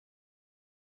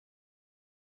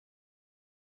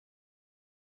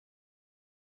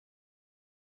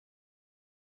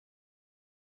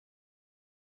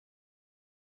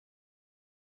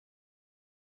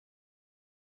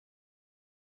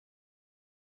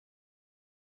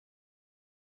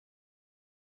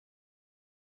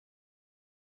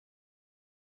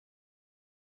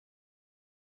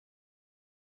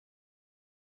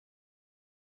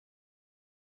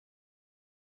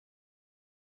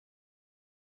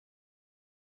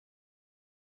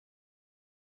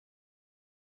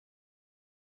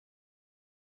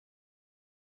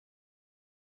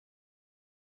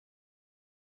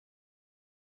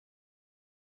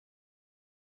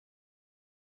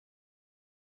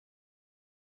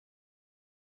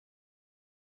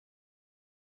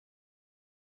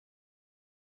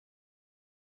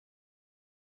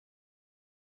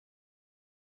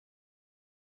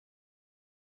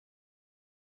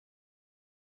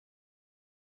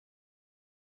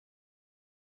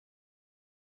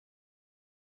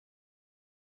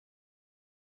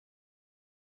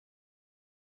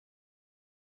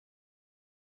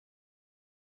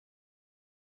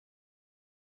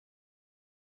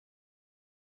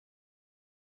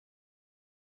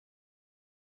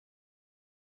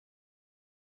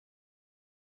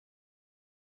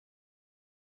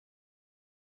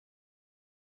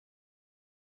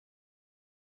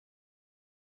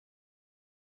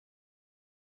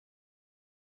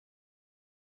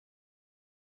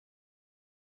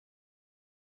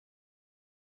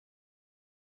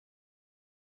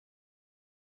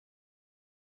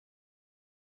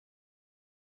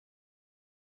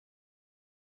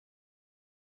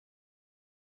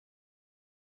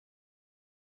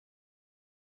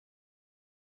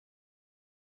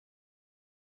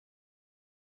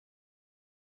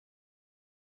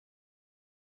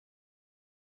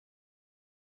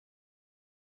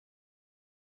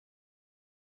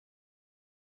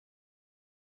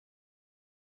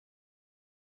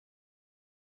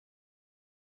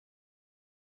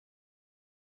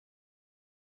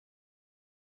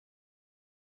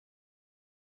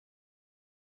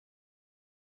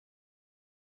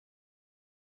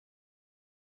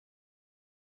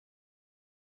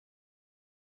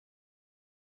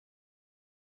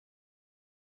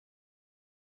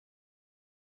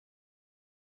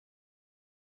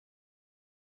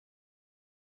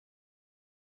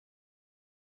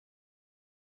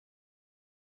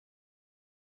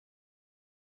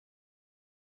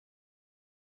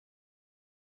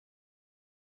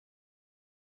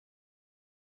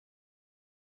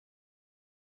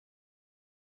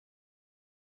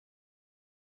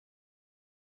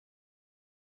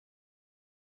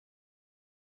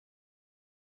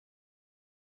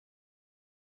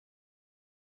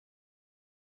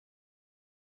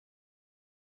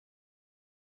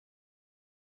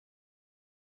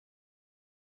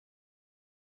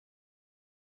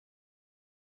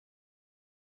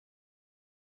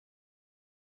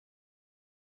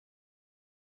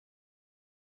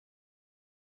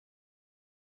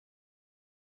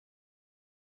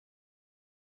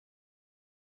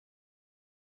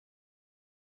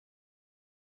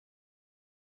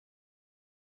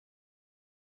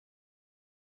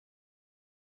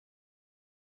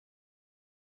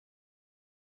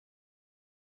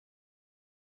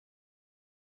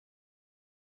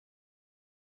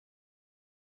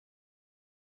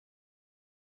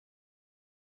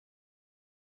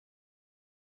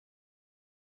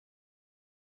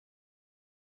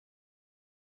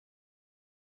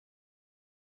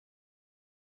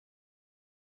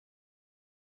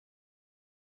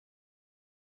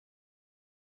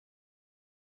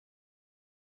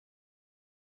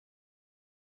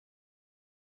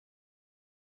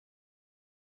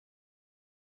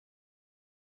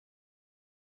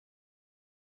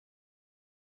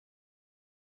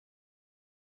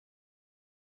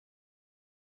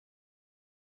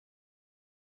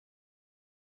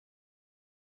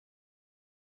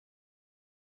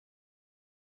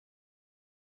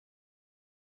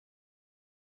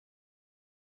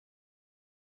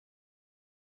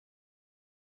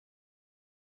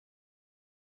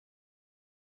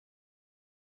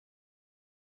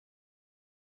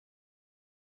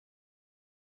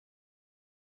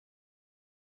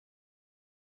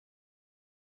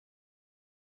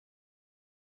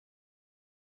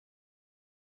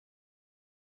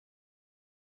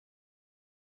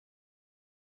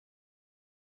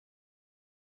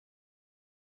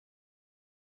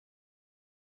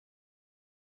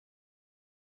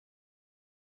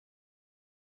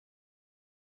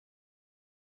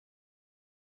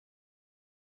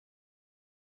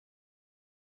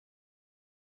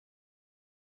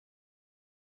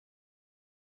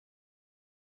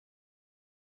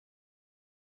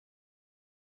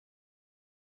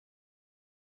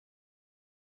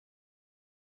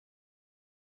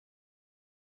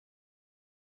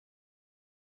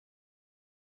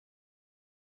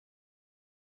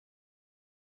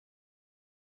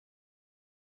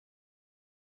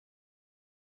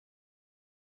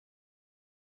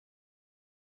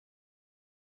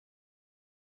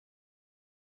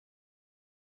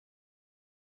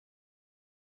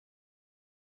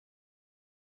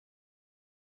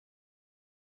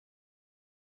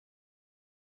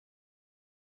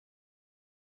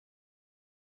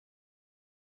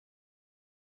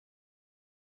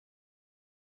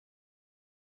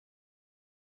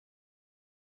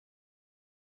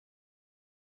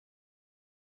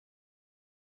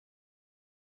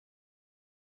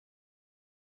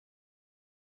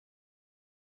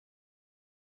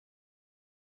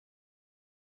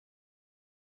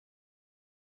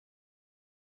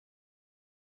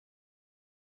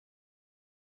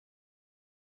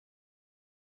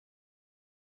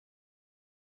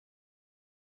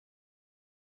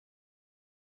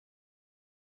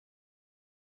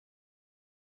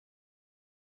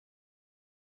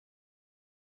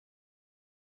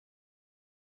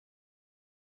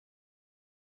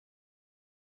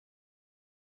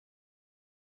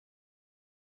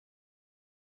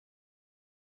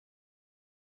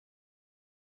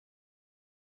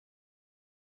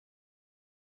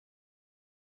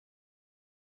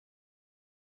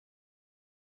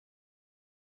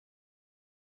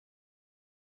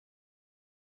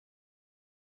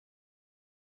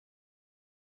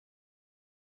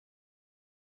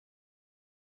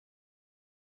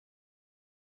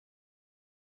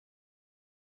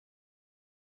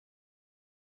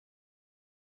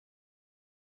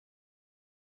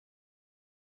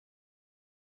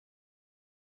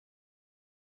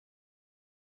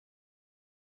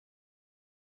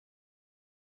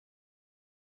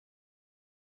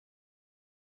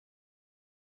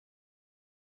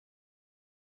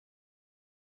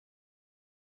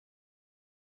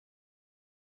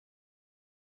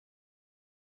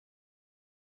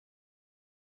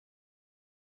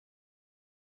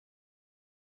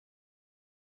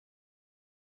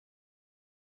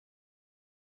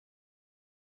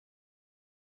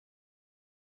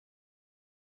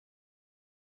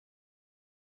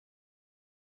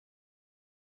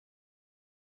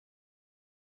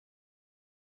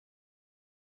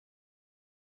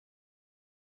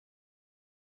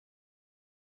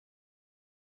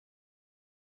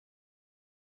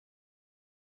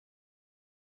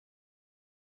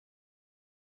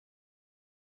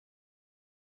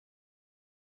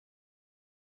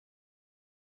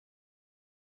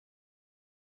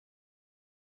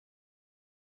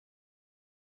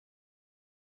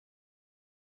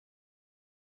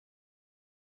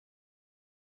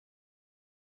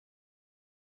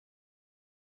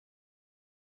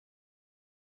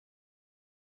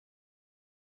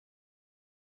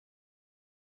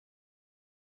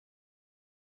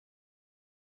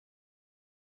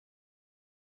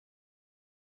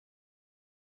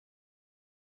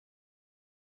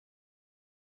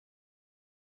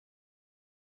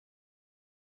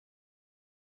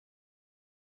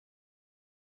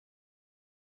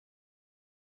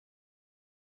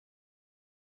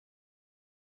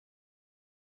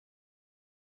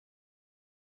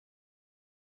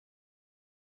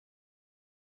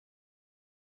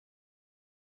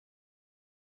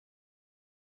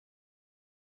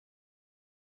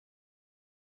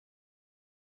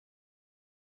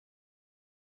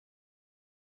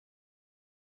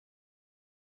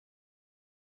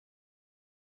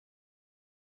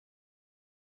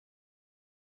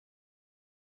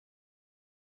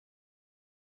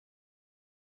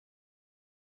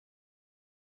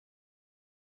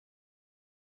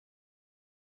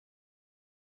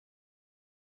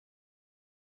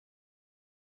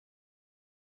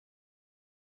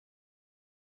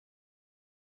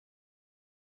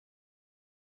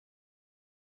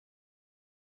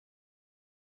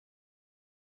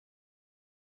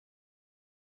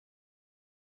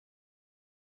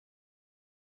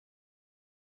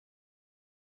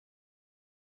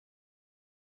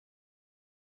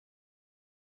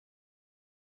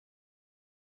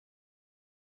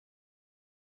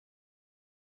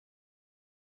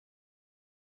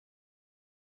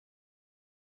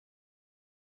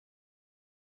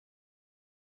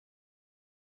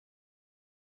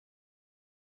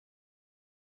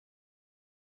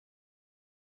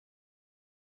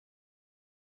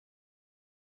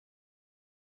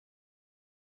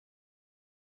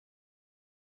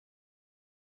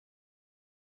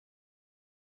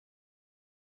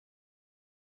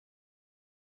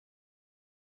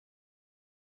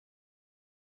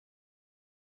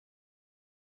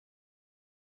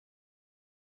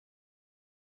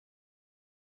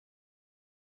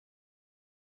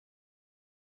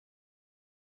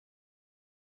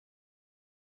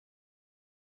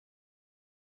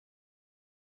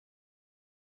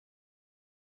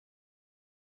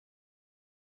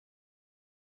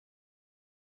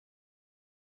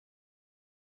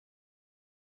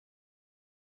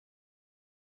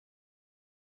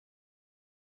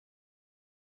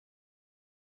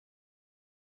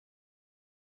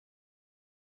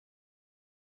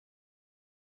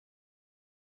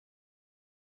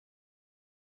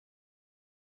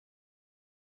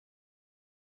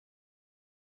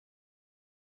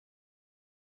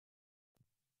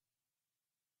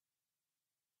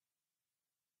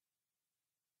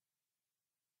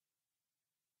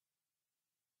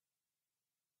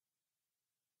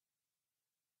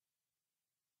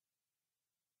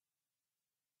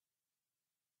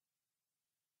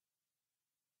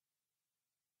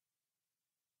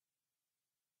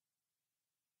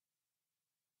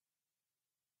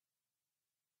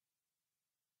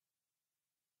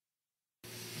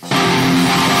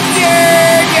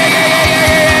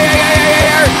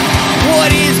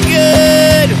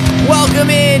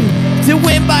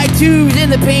YouTube's In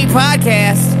the Paint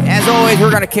podcast. As always, we're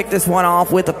going to kick this one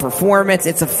off with a performance.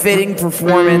 It's a fitting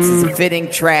performance. It's a fitting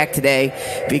track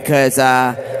today because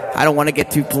I don't want to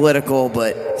get too political,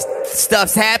 but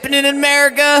stuff's happening in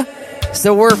America.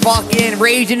 So we're fucking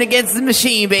raging against the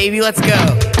machine, baby. Let's go.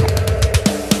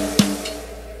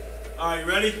 All right, you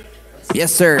ready?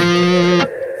 Yes, sir.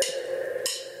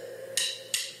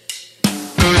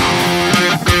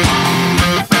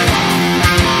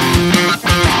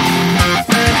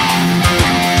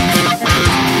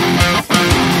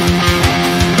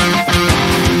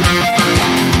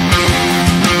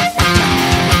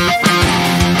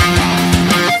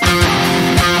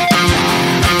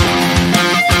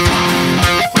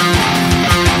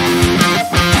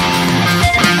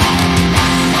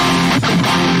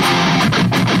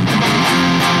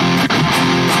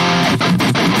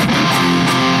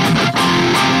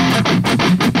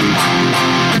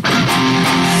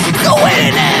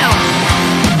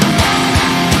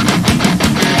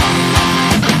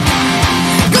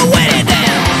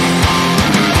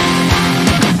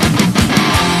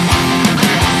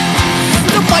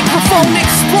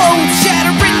 Explode,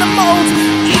 shatter in the molds.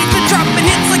 Ether dropping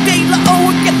hits like De La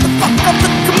O. Get the fuck off the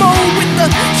commode with the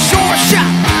short shot.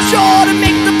 Sure to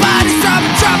make the bodies drop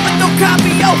it, no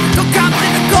copy, yo, no copy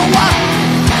to go up.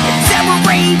 Terror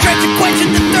rain, trying to quench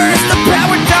the thirst. The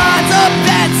power dawns up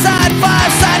that side,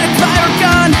 five-sided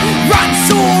pyrogon. Rotten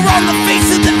sore on the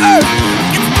face of the earth.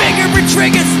 Gets bigger and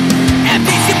triggers,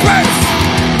 empties your purse.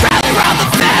 Rally round the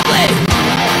family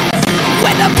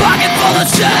with a pocket full of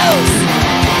shoes.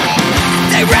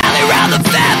 They rally round the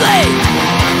family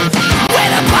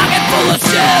with a pocket full of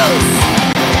shoes.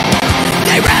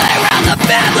 They rally round the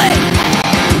family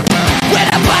with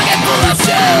a pocket full of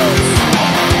shoes.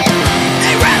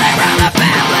 They rally round the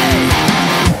family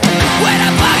with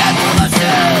a pocket full of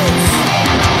shoes.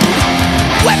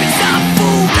 Weapons not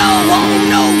food, no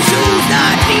home, no shoes,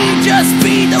 not need, just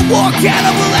be the war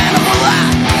cannibal animal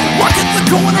eye. Walk at the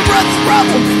corner of the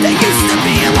rubble that used to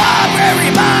be a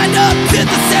library. Mind up to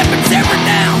the cemetery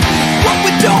now. What we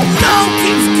don't know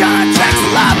keeps contracts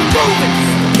alive and moving.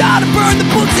 Gotta burn the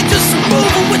books and just remove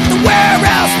them with the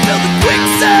warehouse filled with quick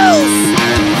cells.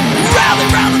 Rally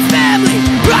round the family,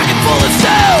 pocket full of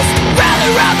shells. Rally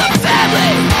round the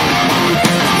family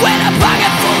with a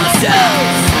pocket full of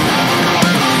shells.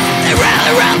 They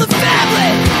rally round the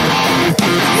family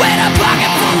with a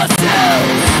pocket full of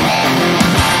shells.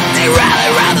 They rally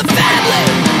round the family,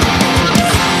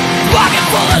 pocket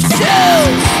full of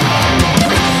shoes.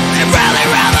 They rally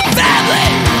round the family,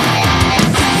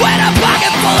 with a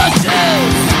pocket full of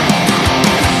shoes.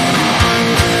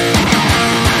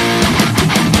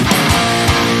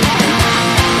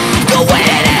 Go with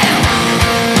it now.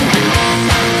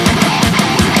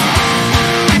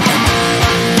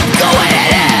 Go with it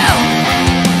now.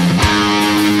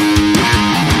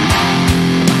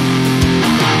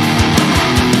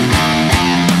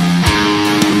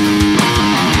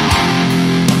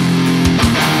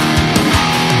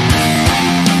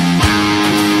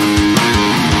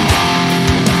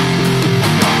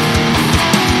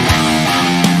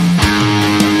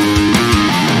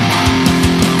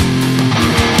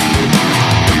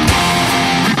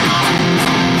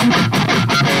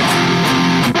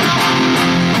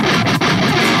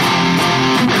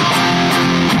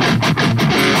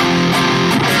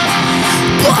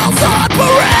 Balls on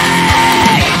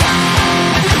parade!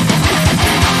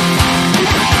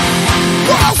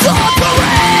 Balls on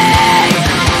parade!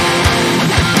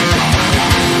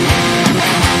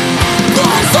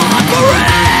 Balls on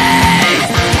parade!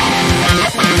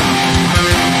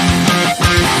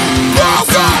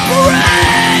 Balls on parade!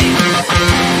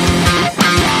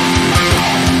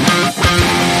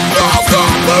 Balls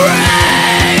on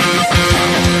parade!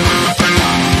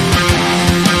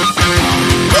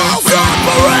 Balls on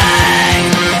parade!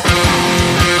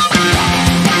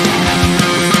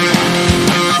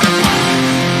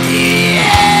 Yeah!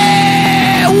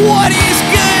 What is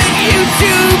good,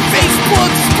 YouTube,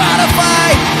 Facebook, Spotify?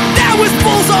 That was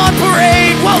Bulls on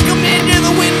Parade. Welcome into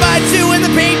the Win by Two in the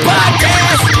Paint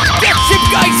podcast. Get your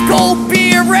ice cold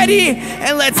beer ready,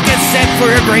 and let's get set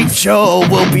for a great show.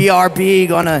 We'll BRB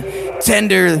gonna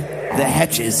tender the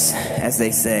hatches, as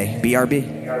they say.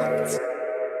 BRB.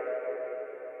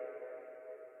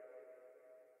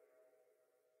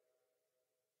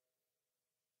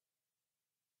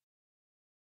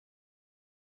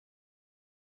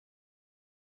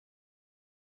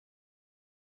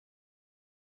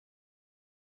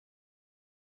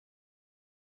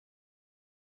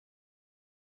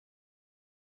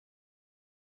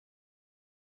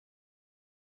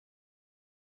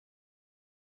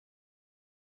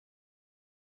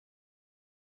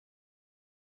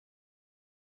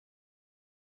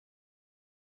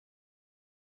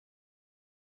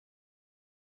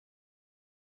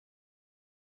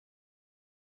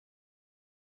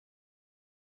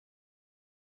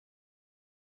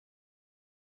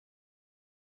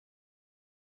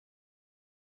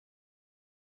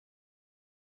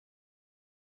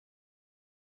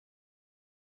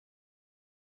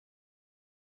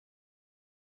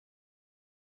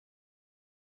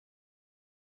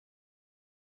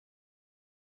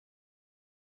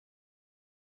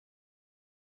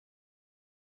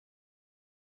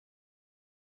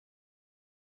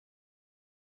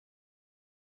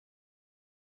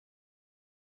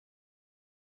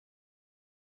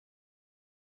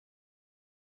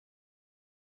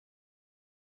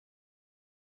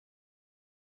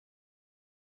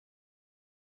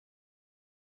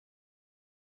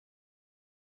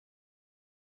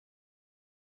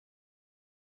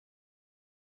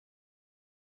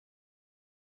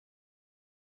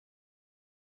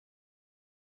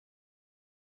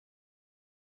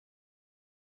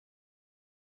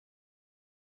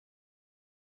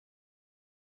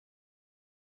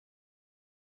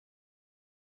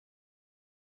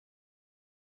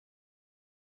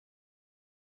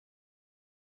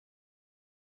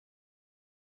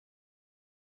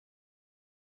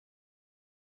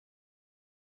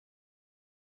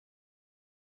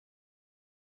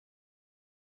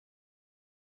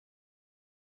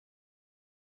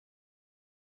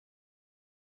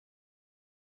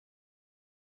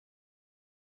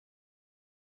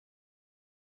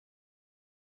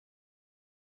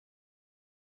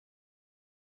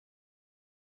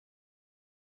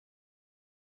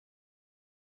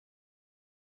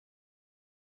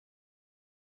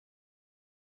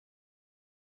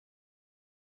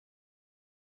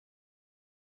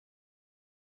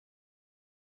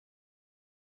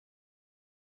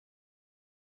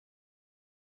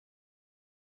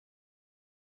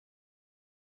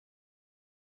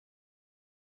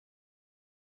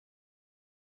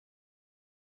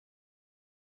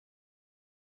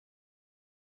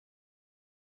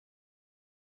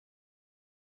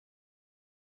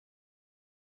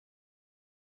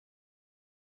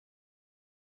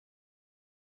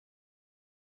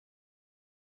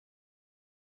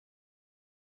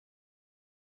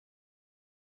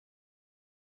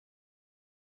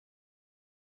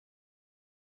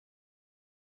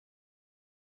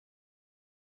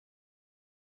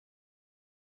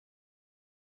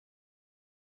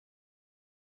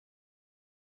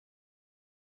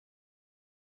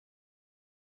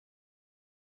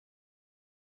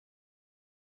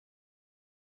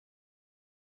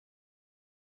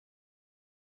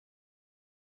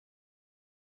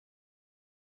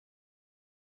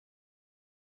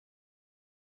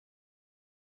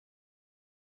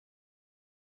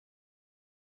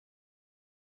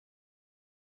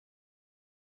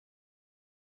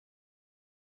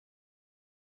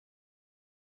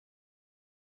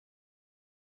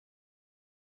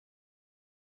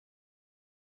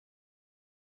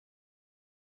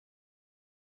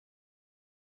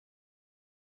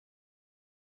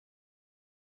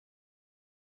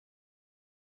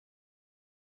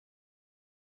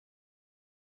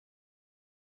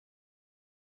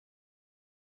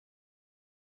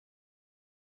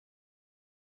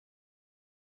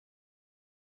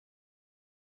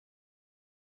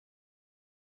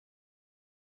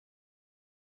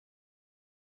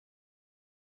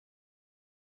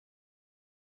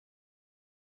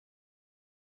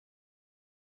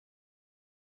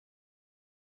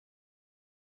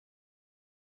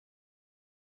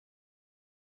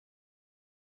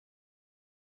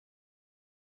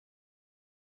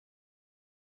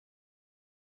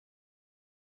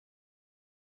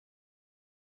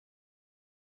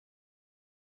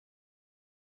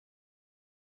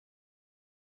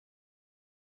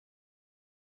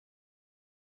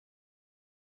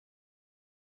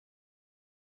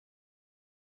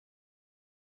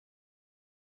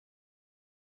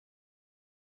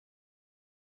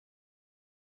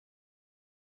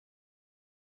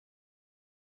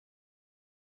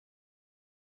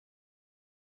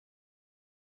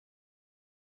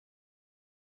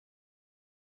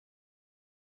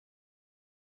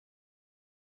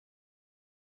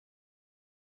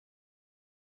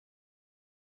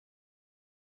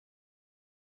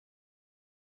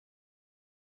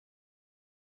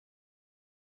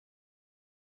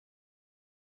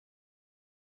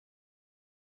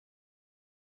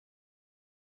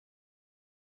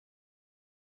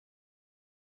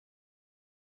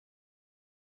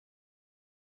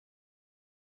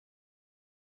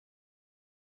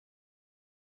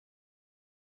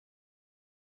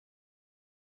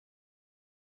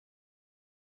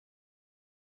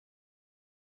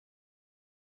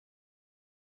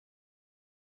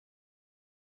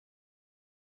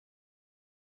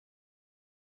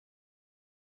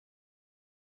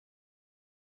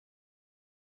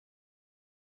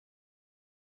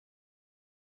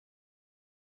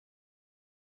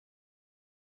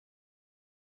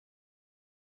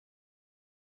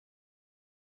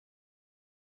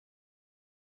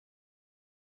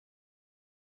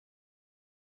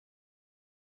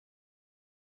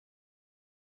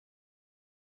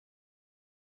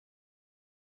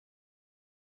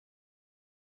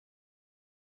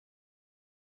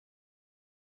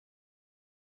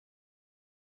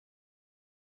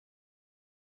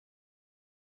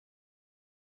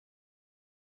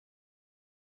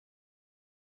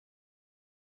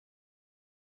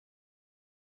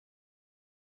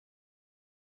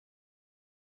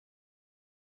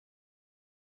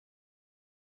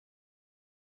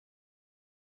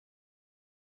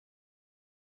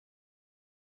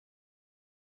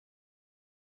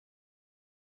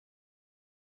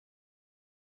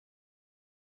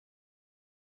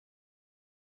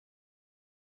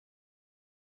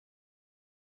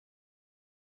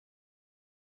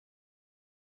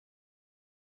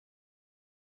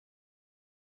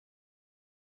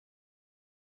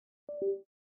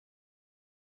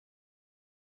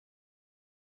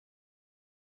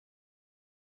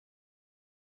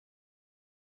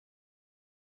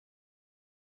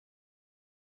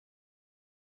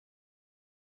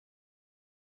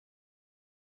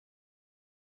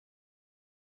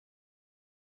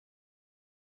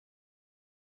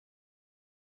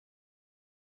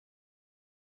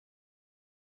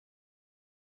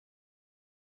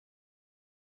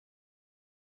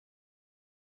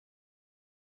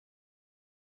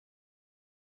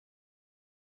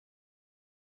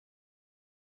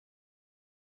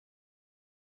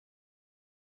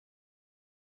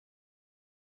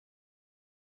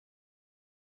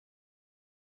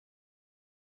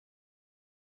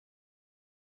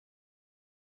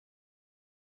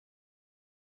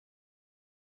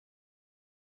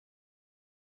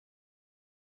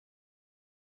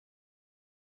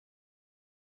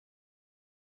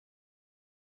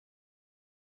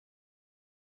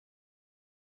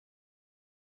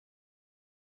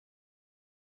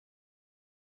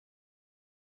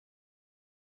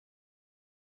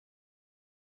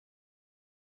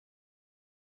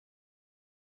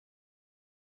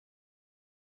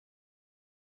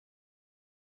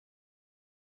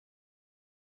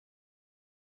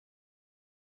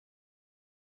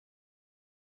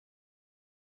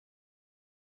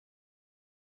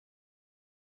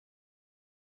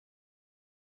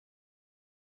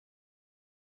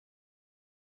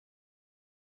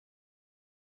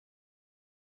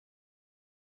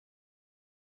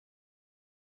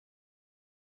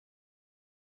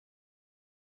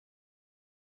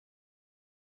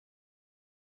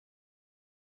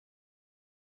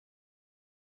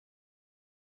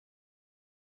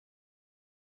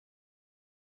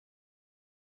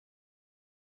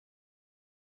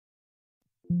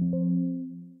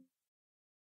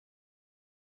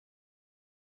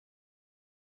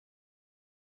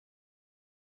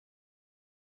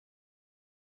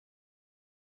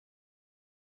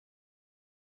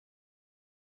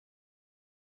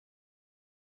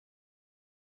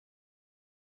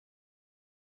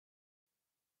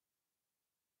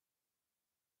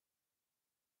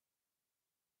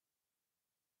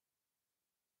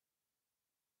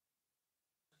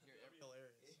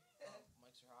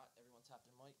 Mics are hot. Everyone tap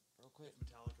their mic real quick.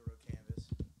 Metallica wrote Canvas.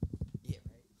 Yeah,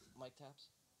 right. Mic taps.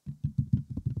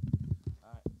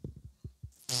 All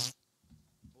right.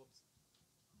 Whoops.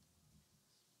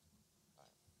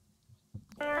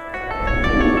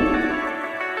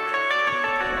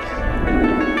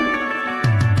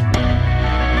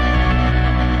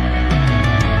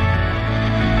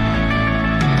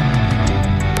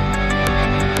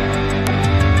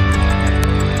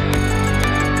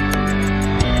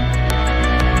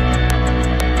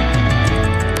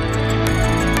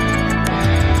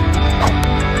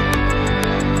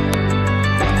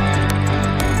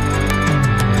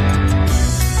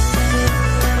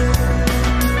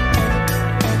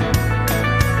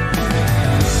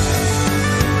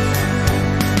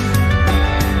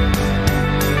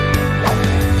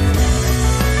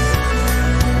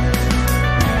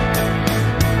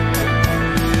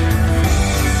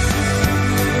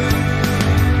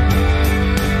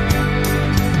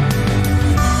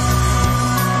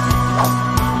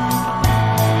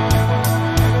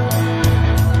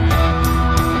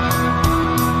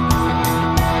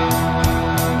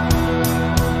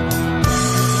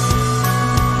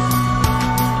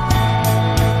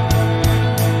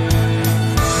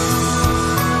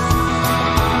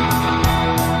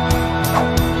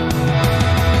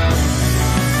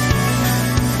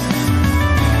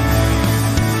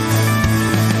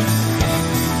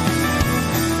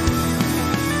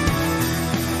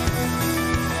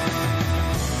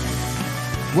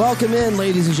 Welcome in,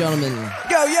 ladies and gentlemen.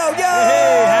 Yo, yo, yo!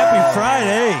 Hey, happy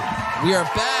Friday. We are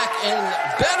back and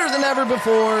better than ever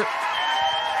before.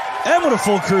 And with a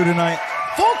full crew tonight.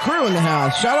 Full crew in the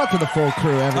house. Shout out to the full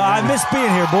crew, everyone. I miss being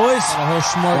here, boys.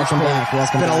 Welcome back.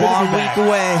 Welcome Been back. a long week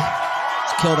away.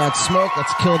 Let's kill that smoke.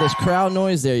 Let's kill this crowd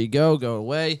noise. There you go. Go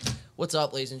away. What's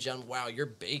up, ladies and gentlemen? Wow, you're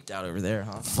baked out over there,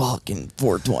 huh? Fucking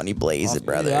 420 blaze it,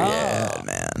 brother. Yeah,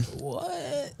 man.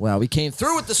 What? Wow, we came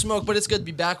through with the smoke, but it's good to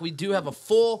be back. We do have a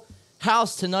full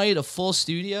house tonight, a full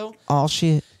studio. All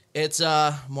shit. It's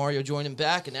Mario joining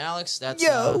back and Alex. That's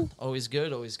always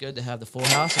good to have the full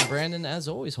house. And Brandon, as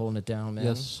always, holding it down, man.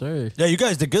 Yes, sir. Yeah, you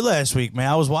guys did good last week, man.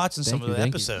 I was watching some Thank of you, the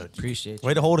thank you. episodes. Appreciate you.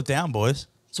 Way to hold it down, boys.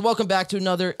 So welcome back to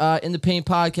another In the Paint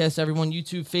podcast, everyone.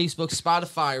 YouTube, Facebook,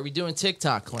 Spotify. Are we doing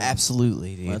TikTok, Clint?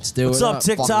 Absolutely, dude. Let's do What's it. up,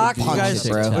 TikTok? You punch guys, it,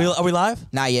 bro. Are we live?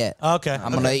 Not yet. Okay.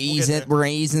 I'm gonna ease it. We're gonna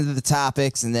ease into the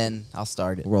topics, and then I'll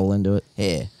start it. Roll into it.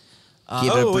 Yeah. Give it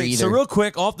a Oh, wait. breather. So real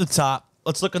quick, off the top,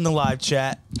 let's look in the live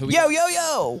chat. Yo, yo,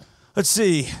 yo. Let's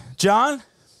see. John,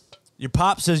 your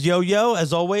pop says yo-yo,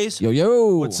 as always. Yo,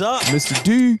 yo. What's up? Mr.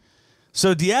 D.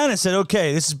 So Deanna said,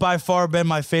 okay, this has by far been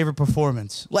my favorite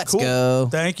performance. Let's Cool. go.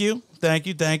 Thank you. Thank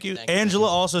you, Angela thank you.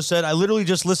 also said, I literally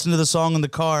just listened to the song in the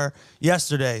car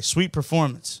yesterday. Sweet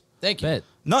performance. Thank you. Bet.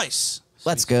 Nice.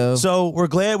 Let's go. So we're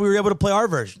glad we were able to play our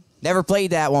version. Never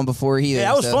played that one before either. Yeah,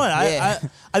 that was so, fun. yeah.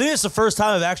 I think it's the first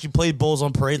time I've actually played Bulls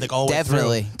on Parade like all the way through.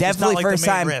 Definitely. It's not Definitely like the first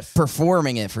main time riff.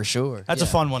 performing it for sure. That's a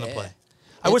fun one to play.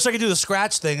 I wish I could do the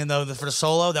scratch thing and for the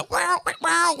solo. That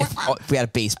Oh, if we had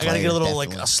a bass I player. gotta get a little like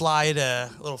definitely. a slide, a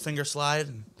little finger slide,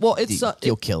 and Well, it's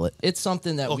You'll kill it. It's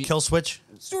something a that little kill switch.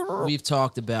 we've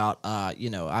talked about.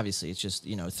 Obviously, it's just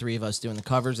three of us doing the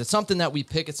covers. It's something that we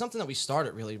pick. It's something that we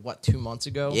started really 2 months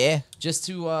ago. Yeah. Just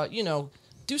to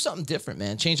do something different,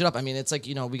 man. Change it up. I mean, it's like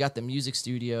we got the music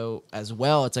studio as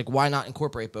well. It's like why not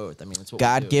incorporate both? I mean, it's what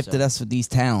God we do, gifted so. us with these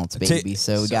talents, baby.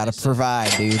 So we so- gotta so-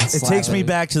 provide, dude. It takes me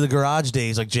back to the garage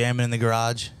days, like jamming in the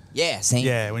garage. Yeah, same.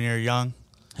 Yeah, when you're young.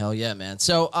 Hell yeah, man.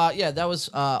 So that was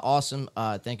awesome.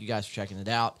 Thank you guys for checking it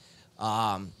out.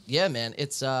 Yeah, man,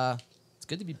 it's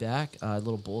good to be back.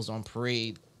 Little Bulls on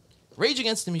Parade, Rage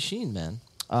Against the Machine, man.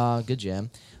 Good jam.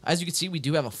 As you can see, we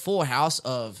do have a full house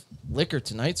of liquor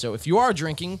tonight. So if you are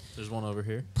drinking, There's one over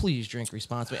here. please drink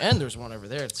responsibly. And there's one over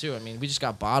there too. I mean, we just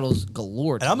got bottles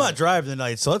galore. And I'm not driving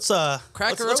tonight, so let's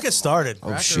Crack her let's open, get started.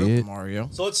 Crack her shit. open, Mario.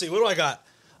 So let's see, what do I got?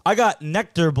 I got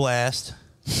Nectar Blast.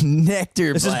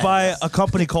 Nectar. This is Blast. by a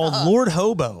company called Lord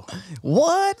Hobo.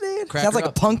 What, dude? Crack Sounds her like a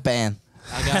up. punk band.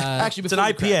 I got Actually, It's an before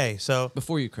you crack- IPA, so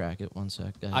Before you crack it, one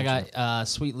sec. Go I ahead, got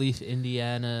Sweet Leaf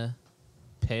Indiana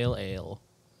Pale Ale.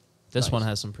 This one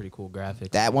has some pretty cool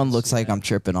graphics. That one looks See like that? I'm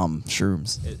tripping on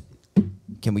shrooms.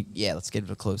 Can we? Yeah, let's get it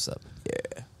a close up.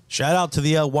 Yeah. Shout out to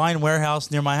the wine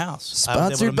warehouse near my house. I was able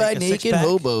to Sponsored by make a Naked six-pack.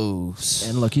 Hobos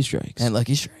And Lucky Strikes. and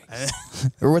Lucky Strikes.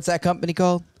 Or what's that company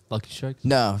called? Lucky Strikes.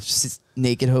 No, just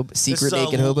Naked Hobo. This Secret is,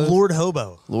 Naked Hobos. Lord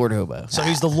Hobo. Lord Hobo. So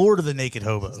he's the Lord of the Naked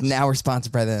Hobos. Now we're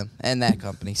sponsored by them and that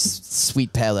company,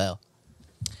 Sweet Pale Ale.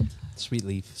 Sweet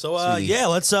Leaf. So Sweetie. yeah,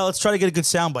 let's try to get a good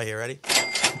sound bite here. Ready?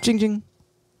 Ching ching.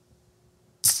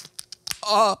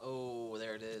 Oh,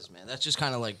 there it is, man. That's just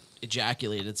kind of like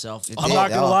ejaculated itself. I'm did.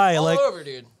 not gonna lie. All Like over,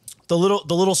 dude. the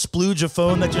little splooge of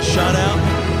foam that just shot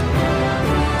out.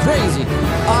 Crazy.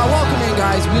 Welcome in,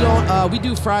 guys. We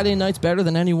do Friday nights better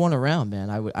than anyone around, man.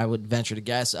 I would venture to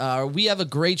guess. We have a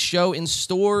great show in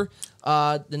store.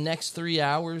 The next 3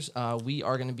 hours, we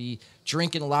are going to be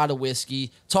drinking a lot of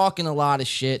whiskey, talking a lot of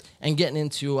shit, and getting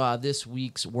into this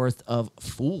week's worth of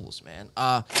Fools, man.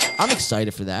 I'm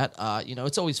excited for that.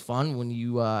 It's always fun when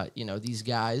these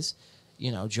guys,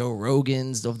 Joe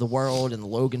Rogans of the world and the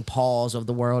Logan Pauls of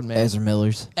the world, man. Ezra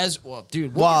Miller's. Well,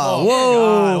 dude. Wow.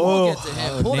 We'll get to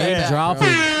him. Pull that name back, dropping.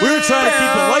 bro. We were trying to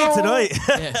keep it light tonight.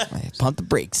 Yeah. Pump the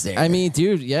brakes there. I mean,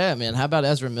 dude, yeah, man. How about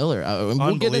Ezra Miller? We'll get into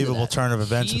Unbelievable that. turn of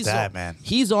events with that, on, man.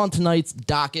 He's on tonight's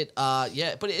docket.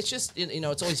 Yeah, but it's just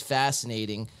it's always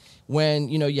fascinating when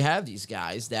you have these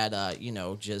guys that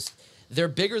just they're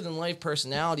bigger than life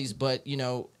personalities, but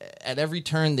at every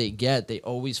turn they get, they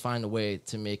always find a way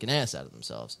to make an ass out of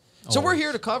themselves. So we're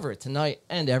here to cover it tonight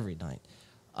and every night.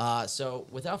 So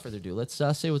without further ado, let's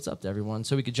say what's up to everyone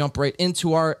so we could jump right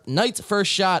into our night's first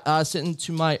shot. Sitting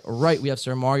to my right, we have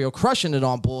Sir Mario crushing it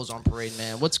on Bulls on Parade,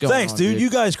 man. What's going Thanks, on, dude. You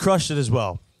guys crushed it as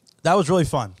well. That was really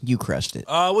fun. you crushed it.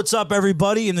 What's up,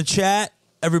 everybody in the chat?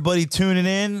 Everybody tuning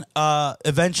in.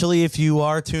 Eventually, if you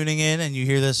are tuning in and you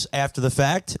hear this after the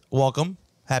fact, welcome.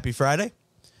 Happy Friday.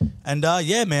 And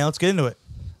yeah, man, let's get into it.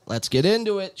 Let's get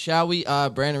into it, shall we?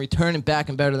 Brandon returning back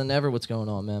and better than ever. What's going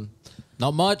on, man?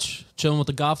 Not much. Chilling with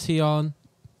the golf tee on.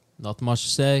 Nothing much to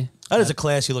say. That is a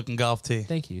classy looking golf tee.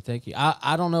 Thank you.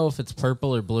 I don't know if it's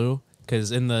purple or blue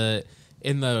because in the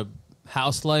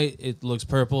house light it looks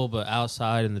purple, but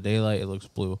outside in the daylight it looks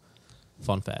blue.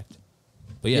 Fun fact.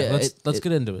 But yeah, let's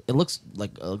get into it. It looks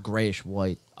like a grayish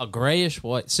white. A grayish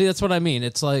white. See, that's what I mean.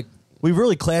 It's like We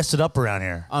really classed it up around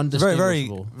here. It's a very, very,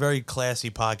 Undistinguishable. very classy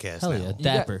podcast. hell now. yeah, You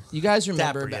dapper. You guys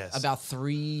remember Dapper, yes. about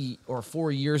 3 or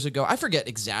 4 years ago? I forget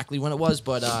exactly when it was,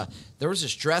 but there was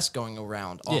this dress going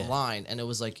around Yeah. online, and it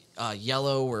was like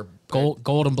yellow or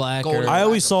Gold and black. gold or- and I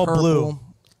always black or saw blue. purple.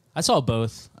 I saw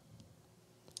both.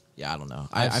 Yeah, I don't know.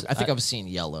 I think I was seeing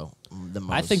yellow the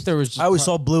most. I think there was. Just I always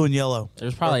saw blue and yellow.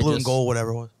 There's probably Or blue and just- gold,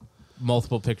 whatever it was.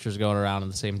 multiple pictures going around in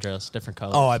the same dress, different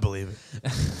colors. Oh, I believe it.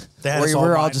 They had us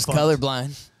We're all mind just fucked.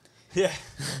 colorblind. Yeah.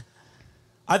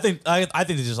 I think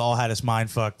they just all had us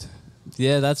mind fucked.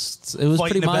 yeah, it was Fighting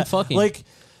pretty about- mind fucking. Like,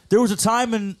 there was a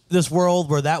time in this world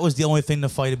where that was the only thing to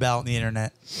fight about on the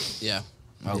internet. yeah.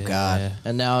 Oh God.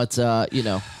 And now it's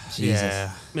Jesus.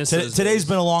 Yeah. Miss Today's those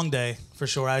been a long day, for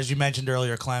sure, as you mentioned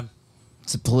earlier, Clem.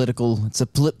 It's a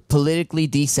politically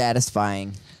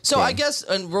dissatisfying. So thing. I guess,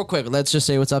 and real quick, let's just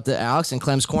say what's up to Alex and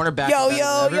Clem's corner back. Yo, to yo,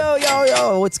 better than yo, ever. yo,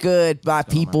 yo. What's good? My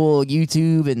people,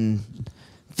 YouTube and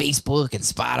Facebook and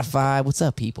Spotify. What's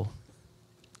up, people?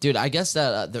 Dude, I guess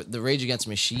that the Rage Against the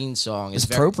Machine song is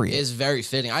It's appropriate. Is very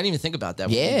fitting. I didn't even think about that.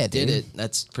 When Yeah, you did dude. it.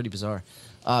 That's pretty bizarre.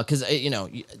 Because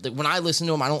when I listen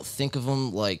to them, I don't think of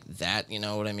them like that. You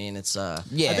know what I mean? It's Yeah.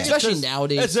 I think especially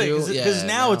nowadays too. Because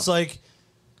now it's like,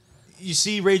 you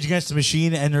see Rage Against the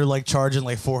Machine and they're like charging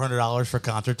like $400 for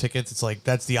concert tickets. It's like,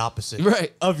 that's the opposite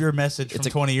Right. of your message from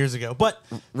 20 years ago. But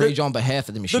Rage the, on behalf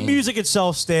of the the machine. music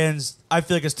itself stands, I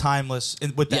feel like, it's timeless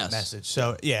with that Yes. message.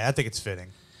 So yeah, I think it's fitting.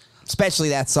 Especially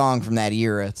that song from that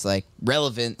era. It's like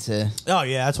relevant to. Oh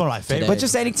yeah, that's one of my favorites. But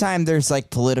just anytime there's like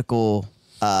political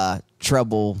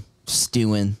trouble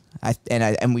stewing,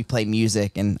 and we play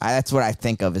music, and that's what I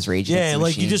think of as Rage Against yeah, the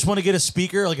like you Machine. just want to get a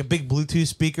speaker, like a big Bluetooth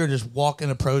speaker, and just walk in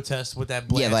a protest with that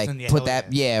blast. Yeah, like and put hell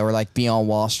that, yeah, or like be on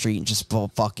Wall Street and just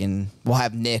fucking. We'll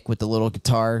have Nick with the little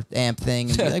guitar amp thing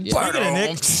and be like, Yeah. Speaking of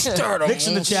Nick, Nick's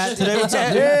in the chat today. What's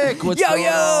up, Nick? Nick, what's Yo, going yo!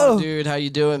 on, dude? How you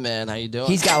doing, man? How you doing?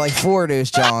 He's got like 4 of those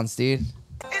Johns, dude.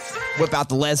 Whip out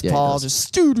the Les Yeah, he Paul,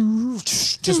 does.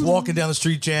 Just walking down the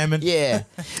street jamming. yeah.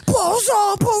 Balls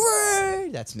on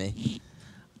parade. That's me.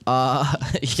 yeah.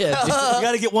 dude. You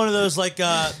got to get one of those like the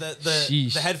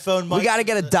Sheesh. headphone mics. We got to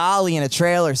get a dolly and a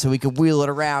trailer so we could wheel it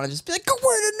around and just be like, go with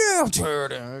it now.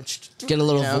 Get a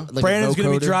little. You know? like a Brandon's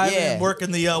gonna be vocoder. driving Yeah. and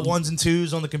working the 1s and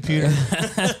 2s on the computer.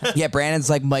 Yeah, Brandon's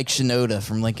like Mike Shinoda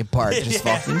from Linkin Park. Just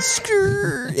Yeah. fucking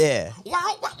skrrr. Yeah.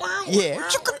 Yeah.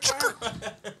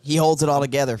 He holds it all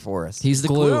together for us. He's the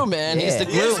Glue. glue, man. He's Yeah.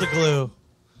 the Here's glue. the glue.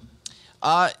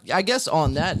 I guess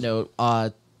on that note,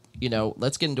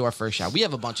 let's get into our first shot. We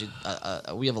have a bunch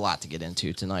of, we have a lot to get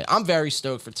into tonight. I'm very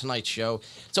stoked for tonight's show.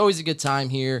 It's always a good time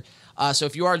here. So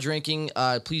if you are drinking,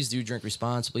 please do drink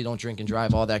responsibly. Don't drink and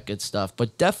drive, all that good stuff.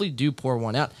 But definitely do pour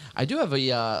one out. I do have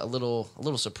a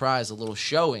little surprise, a little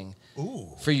showing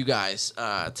for you guys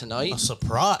tonight. A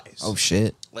surprise. Oh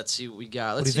shit! Let's see what we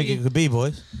got. What do you think it could be,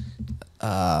 boys?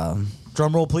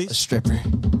 Drum roll, A please. stripper,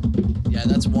 Yeah,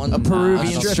 that's one. a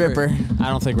Peruvian stripper. I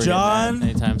don't think we're John?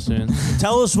 getting that anytime soon.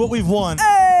 Tell us what we've won.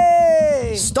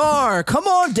 Hey, Star, come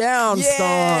on down,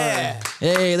 Yeah. Star.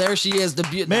 Hey, there she is, the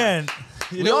beauty. Man,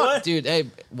 you know what? dude? Hey,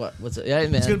 what's it? Hey,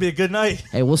 man. It's going to be a good night.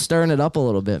 Hey, we'll stirring it up a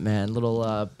little bit, man.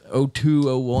 Little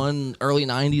 02, 01, early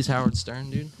 90s Howard Stern,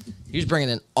 dude. He was bringing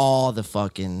in all the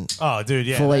fucking Oh, dude,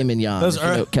 yeah. filet mignon. Those if you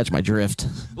are- know, catch my drift.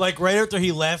 Like, right after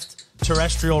he left,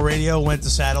 terrestrial radio went to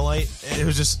satellite. And it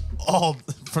was just all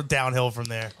from downhill from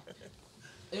there.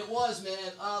 It was, man.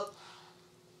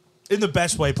 In the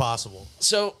best way possible.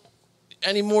 So,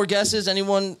 any more guesses?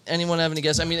 Anyone have any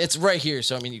guesses? I mean, it's right here,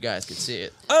 so I mean, you guys can see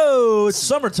it. Oh, it's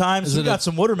summertime, so we it got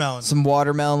some watermelon. some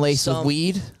watermelon laced Some- with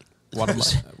weed,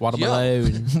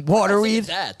 Watermelon. Look waterweed. at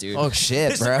that, dude. Oh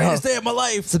shit, It's the bro! greatest day of my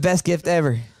life. It's the best gift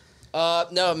ever.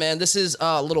 No, man. This is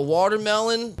a little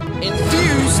watermelon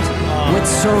infused with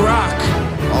Ciroc.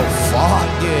 Oh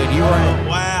fuck, dude, you right. Oh,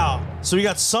 wow. So we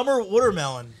got summer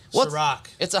watermelon. What's- Ciroc.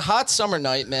 It's a hot summer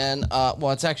night, man.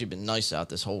 Well, it's actually been nice out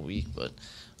this whole week, but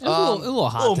It was a little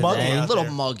hot little muggy today. out a little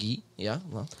there. muggy. Yeah.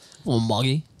 Well. A little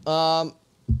muggy.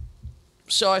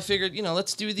 So I figured,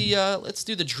 let's do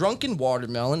the drunken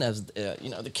watermelon, as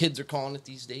the kids are calling it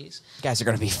these days. You guys are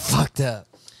gonna be fucked up.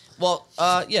 Well,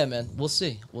 yeah, man, we'll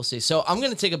see. So I'm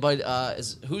gonna take a bite.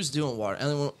 Who's doing water?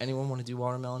 Anyone want to do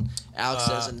watermelon? Alex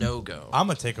says a no go. I'm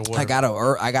going to take a water.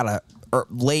 I got a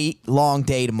late long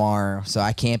day tomorrow, so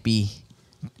I can't be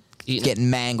getting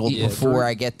mangled Eating before fruit.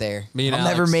 I get there. Me and I'll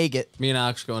never Alex- make it. Me and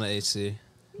Alex going to AC.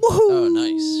 Oh,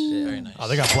 nice, very nice. Oh,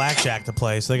 they got blackjack to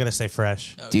play, so they got to stay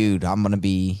fresh. Dude, I'm gonna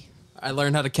be I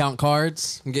learned how to count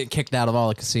cards. I'm getting kicked out of all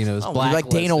the casinos. Oh, like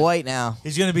Dana White now.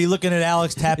 He's going to be looking at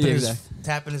Alex tapping, Yeah, his, exactly.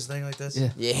 tapping his thing like this. Yeah.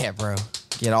 Yeah, bro.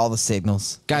 Get all the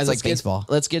signals, Guys, It's like baseball.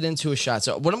 Let's get into a shot.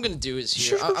 So what I'm gonna do is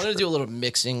here. I'm gonna do a little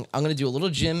mixing. I'm gonna do a little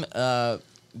Jim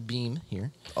Beam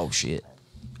here, Oh shit.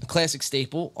 a classic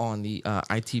staple on the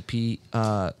ITP.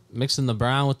 Mixing the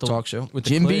brown with the Talk show. with the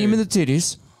Jim clear. Beam and the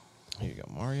titties. Here you go,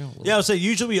 Mario. Yeah, I would say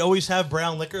usually we always have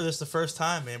brown liquor. This is the first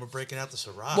time, man. We're breaking out the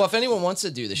Ciroc. Well, if anyone wants to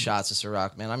do the shots of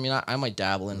Ciroc, man, I mean, I might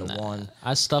dabble into one.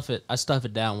 I stuff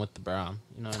it down with the brown.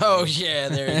 You know. What I Oh mean? yeah,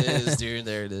 there it is, dude.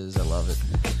 There it is. I love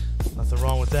it. Nothing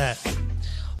wrong with that.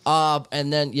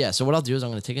 And then yeah, so what I'll do is I'm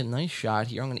gonna take a nice shot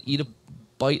here. I'm gonna eat a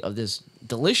bite of this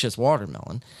delicious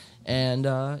watermelon, and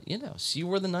see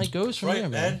where the night goes from Right, there,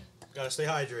 man. man. Got to stay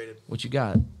hydrated. What you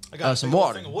got? I got a some big old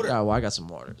water. thing of water. Yeah, well, I got some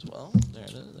water as well. There it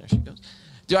is. There she goes.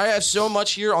 Dude, I have so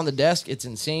much here on the desk. It's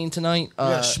insane tonight. We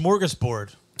got a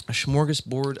smorgasbord. A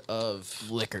smorgasbord of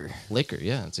Liquor. liquor.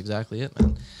 Yeah, that's exactly it,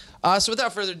 man. So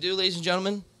without further ado, ladies and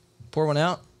gentlemen, pour one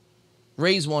out.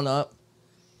 Raise one up.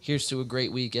 Here's to a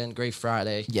great weekend, great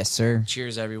Friday. Yes, sir.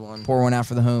 Cheers, everyone. Pour one out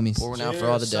for the homies. Pour one out for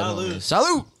all the dead Salud. homies.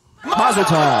 Salute! Mazel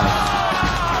tov.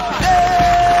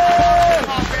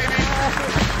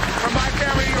 From my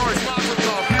family to yours, Mazel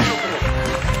Tov.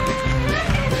 Beautiful.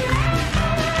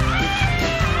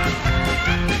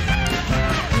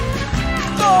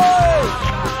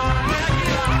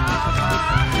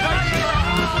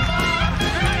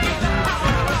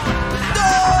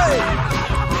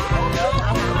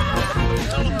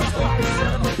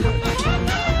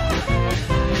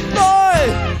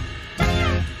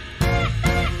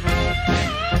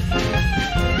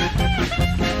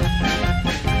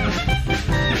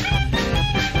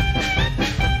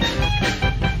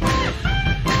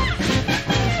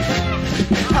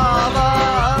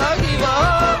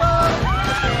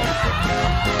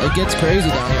 It gets crazy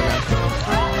down here, man.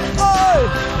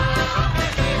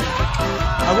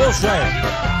 I will say,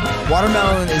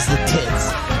 Watermelon is the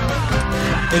tits.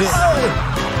 it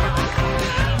is.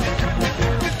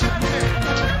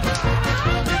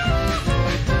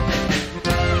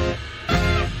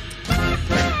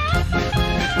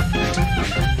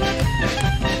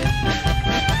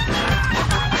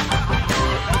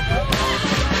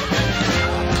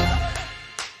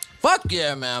 Fuck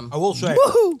yeah, man. I will say.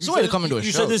 It's a way to come into a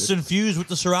You show. said this is dude. infused with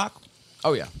the Ciroc.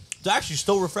 Oh yeah, It's actually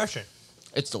still refreshing.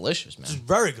 it's delicious, It's man.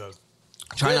 very good.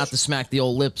 Try not to smack the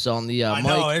old lips on the I mic.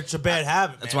 know it's a bad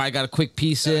habit. That's man. why I got a quick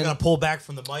piece I in. gotta pull back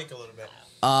from the mic a little bit.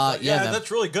 Yeah, man.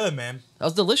 That's really good, man. That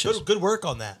was delicious. Good work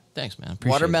on that. Thanks, man.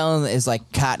 Appreciate Watermelon is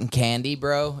like cotton candy,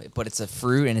 bro, but it's a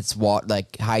fruit and it's like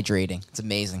hydrating. It's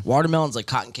amazing. it. Watermelon's like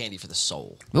cotton candy for the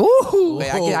soul. Ooh,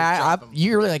 drop 'em.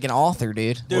 you're really like an author,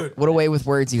 dude. Dude. What a way with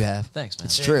words you have. Thanks, man.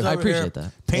 It's Yeah, true. he's I over appreciate here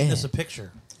that. Painting Yeah. us a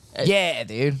picture. Yeah,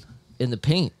 dude. In the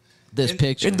paint, this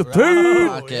picture. in the Oh,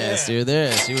 podcast, yeah. dude.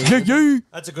 There. See what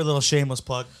That's a good little shameless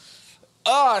plug.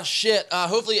 Oh shit!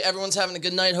 Hopefully everyone's having a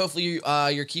good night. Hopefully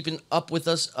you're keeping up with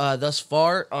us thus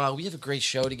far. We have a great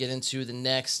show to get into the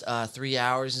next 3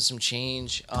 hours and some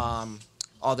change.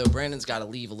 Although Brandon's got to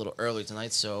leave a little early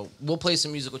tonight, so we'll play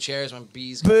some musical chairs when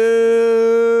B's.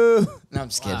 Boo! No, I'm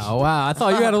just kidding. Oh wow! I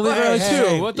thought you had to leave early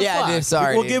too. What the Yeah, fuck? dude.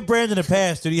 Sorry. We'll dude. give Brandon a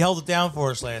pass, dude. He held it down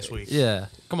for us last week. Yeah.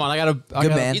 Come on, I Good gotta,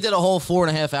 man. He did a whole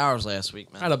 4.5 hours last week,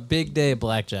 I man. got a big day of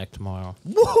blackjack tomorrow.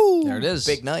 Woohoo! There it is.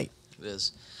 Big night. It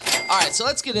is. All right, so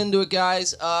let's get into it,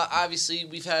 guys. Obviously,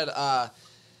 we've had a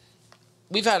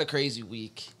crazy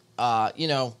week.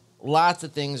 Lots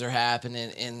of things are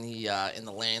happening in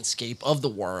the landscape of the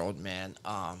world, man.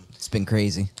 It's been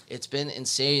crazy. It's been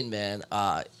insane, man.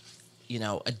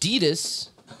 Adidas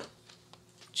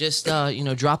just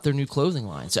dropped their new clothing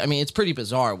line. So I mean, it's pretty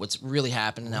bizarre what's really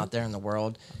happening out there in the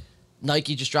world.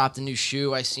 Nike just dropped a new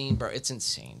shoe I seen, bro. It's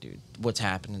insane, dude. What's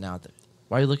happening out there?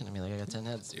 Why are you looking at me like I got 10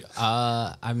 heads, dude?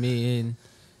 I mean,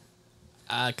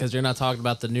 because you're not talking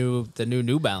about the new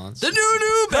New Balance. The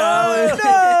New Balance. The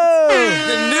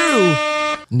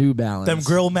New Balance. Them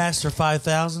Grillmaster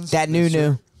 5000s. That new.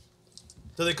 Do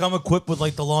they come equipped with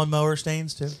like the lawnmower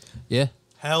stains too? Yeah.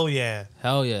 Hell yeah.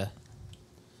 Hell yeah.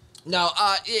 No,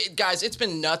 guys, it's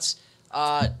been nuts.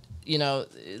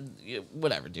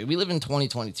 Whatever, dude. We live in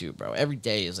 2022, bro. Every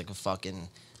day is like a fucking,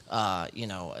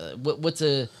 what's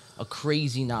a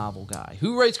crazy novel guy?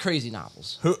 Who writes crazy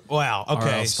novels? Wow.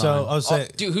 Okay. R.L. So Stein. I was saying,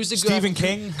 Dude, who's the Stephen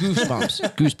King?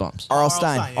 Goosebumps. R.L. R.L.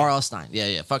 Stein. Stein, yeah. R.L. Stein.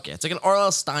 Yeah. Fuck yeah. It's like an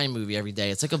R.L. Stein movie every day.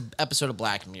 It's like an episode of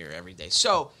Black Mirror every day.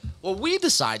 So, what we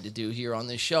decide to do here on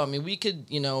this show, I mean, we could,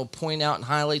 point out and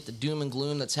highlight the doom and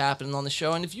gloom that's happening on the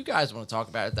show. And if you guys want to talk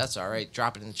about it, that's all right.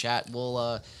 Drop it in the chat.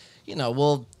 We'll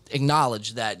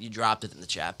acknowledge that you dropped it in the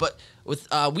chat. But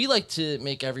we like to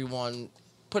make everyone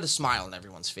put a smile on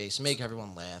everyone's face, make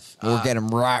everyone laugh. We'll get them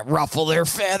right, ruffle their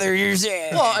feathers.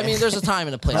 Yeah. Well, I mean, there's a time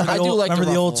and a place. I do like remember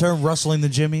to the old ruffle. term rustling the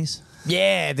jimmies?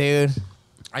 Yeah, dude.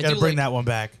 I Gotta do bring like, that one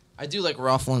back. I do like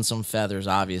ruffling some feathers,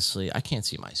 obviously. I can't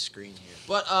see my screen here.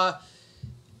 But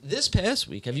this past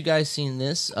week, have you guys seen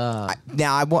this? Now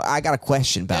I got a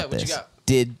question about what you this. got?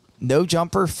 Did No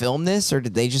Jumper film this, or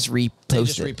did they just repost They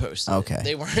just it? reposted it. Okay.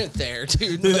 They weren't there,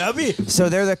 dude. Dude, that'd be. So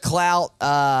they're the clout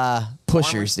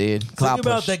pushers, dude. Clout Think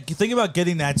about push. that. Think about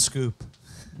getting that scoop.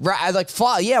 Right,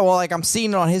 I I'm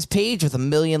seeing it on his page with 1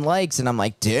 million likes, and I'm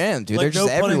like, damn, dude, they're Like, just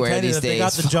no pun everywhere intended, these if days. they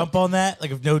got the jump on that,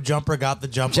 like if No Jumper got the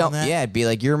jump on that. Yeah, it'd be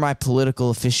like, you're my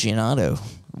political aficionado.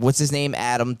 What's his name?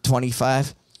 Adam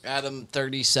 25. Adam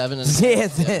 37 and Yeah,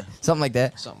 something like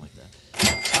that. something like that.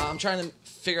 I'm trying to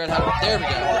figure out how to. There we go.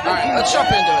 All right, let's jump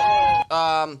into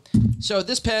it. So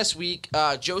this past week,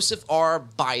 Joseph R.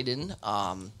 Biden,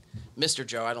 Mr.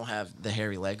 Joe. I don't have the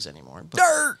hairy legs anymore. But,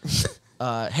 Dirt.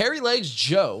 Hairy Legs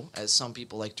Joe, as some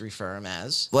people like to refer him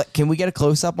as. What? Can we get a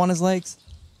close up on his legs?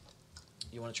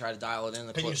 You want to try to dial it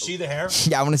in? Can you see the hair?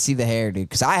 Yeah, I want to see the hair, dude,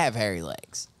 because I have hairy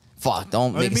legs. Fuck!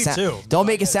 Don't make me a sound. too. Don't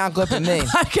make a sound clip of me.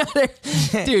 I got it,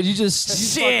 dude. You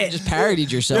fucking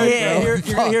parodied yourself. Yeah, bro. you're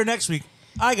gonna hear next week.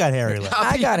 I got hairy legs.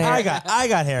 I got hair. I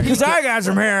got hairy. Because I got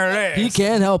some hairy legs. He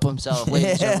can't help himself,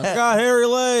 ladies and I gentlemen. got hairy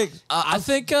legs. I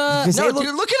think No, they dude,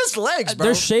 look- look at his legs, bro.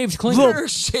 they're shaved cleaner. They're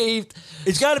shaved.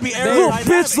 It's got to be Little aerodynamic.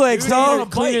 bitch legs, dude. He's on dog. a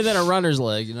Cleaner bike. than a runner's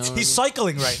leg, you know. He's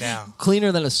cycling right now.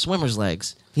 Cleaner than a swimmer's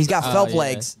legs. He's got Phelps yeah.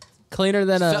 legs. Cleaner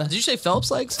than a. Did you say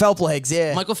Phelps legs? Phelps legs,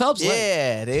 yeah. Michael Phelps legs.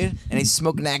 Yeah, dude. And he's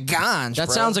smoking that ganj, That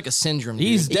bro. sounds like a syndrome. Dude.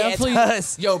 He's Yeah, it definitely.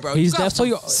 does. Yo, bro. He's you got definitely.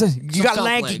 You got Phelps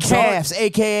lanky legs. calves,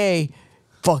 a.k.a.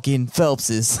 fucking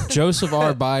Phelpses. Joseph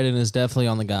R. Biden is definitely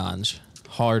on the ganj.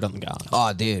 Hard on the ganj.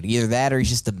 Oh, dude. Either that or he's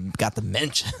just got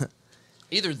dementia.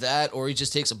 Either that or he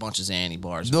just takes a bunch of Xanny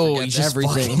bars. No, Forgets he's just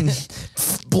everything.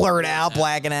 fucking blurred out,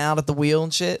 blacking out at the wheel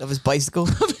and shit of his bicycle.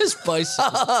 of his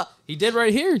bicycle. He did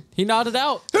right here. He nodded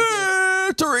out.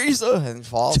 Hey, Teresa. And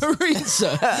falls.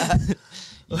 Teresa.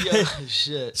 Yo,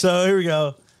 shit. So here we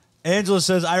go. Angela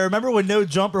says, I remember when No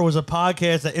Jumper was a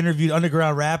podcast that interviewed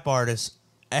underground rap artists,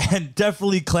 and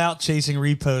definitely clout chasing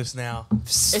reposts now.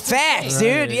 Facts,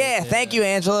 dude. Yeah, thank you,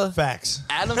 Angela. Facts.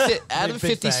 Adam Big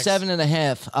 57 and a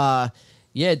half.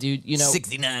 Yeah, dude. You know,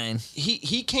 69.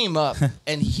 he came up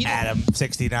and he Adam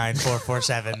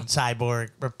 69447 cyborg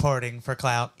reporting for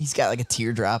clout. He's got like a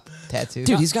teardrop tattoo.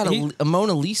 Dude, he's got a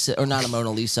Mona Lisa, or not a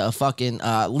Mona Lisa, a fucking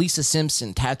Lisa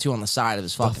Simpson tattoo on the side of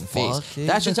his fucking face. fuck, dude?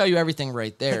 That should tell you everything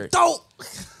right there. Don't.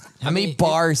 How many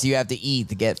bars do you have to eat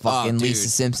to get fucking dude. Lisa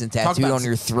Simpson Talk tattooed about on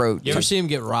your throat? You ever see him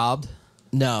get robbed?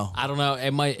 No, I don't know.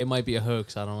 It might be a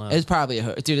hoax. I don't know. it's probably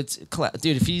a dude.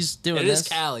 Dude. If he's doing It this, is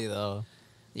Cali though.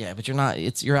 yeah, but you're not.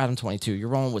 You're Adam 22. You're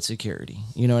rolling with security.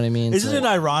 You know what I mean? Isn't it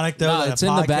ironic though No, that it's a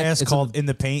in the back- podcast it's called In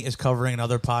the Paint is covering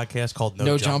another podcast called No,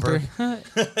 No Jumper? jumper.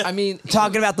 I mean,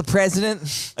 Talking about the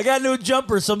president? I got no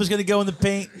jumper, so I'm just gonna go in the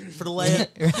paint for the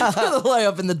layup. the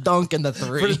layup and the dunk and the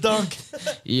three. for the dunk.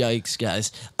 Yikes,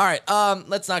 guys. All right,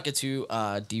 let's not get too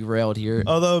derailed here.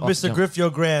 Although Off Mr. jump.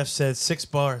 Griffio Graff said 6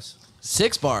 bars.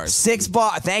 6 bars. 6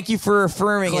 bar. Thank you for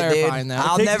affirming it, Clarifying dude. that.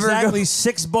 I'll Take never exactly go.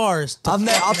 6 bars. To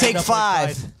I'll take end up 5,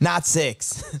 like Biden. not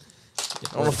 6.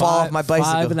 I want to fall off my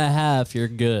bicycle. 5.5. You're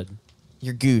good.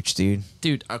 You're gooch, dude.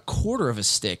 Dude, a quarter of a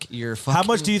stick. You're fucking. How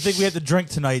much do you think we have to drink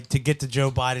tonight to get to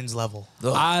Joe Biden's level?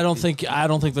 I don't think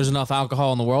there's enough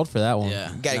alcohol in the world for that one.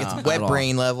 Yeah. Gotta get Nah, some not wet at all.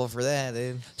 brain level for that,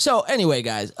 dude. So anyway,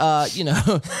 guys, you know,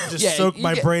 Just yeah, soak you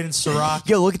my get- brain in Ciroc.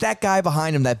 Yo, look at that guy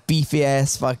behind him, that beefy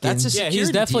ass fucking. That's a Yeah, security he's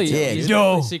definitely detail. he's Yo.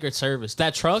 definitely Secret Service.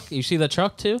 That truck, you see that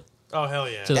truck too? Oh, hell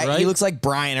yeah. To the That- right? He looks like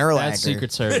Brian Urlacher. That's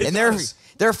Secret Service. And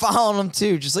they're following him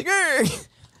too, just like. "Arr."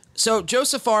 So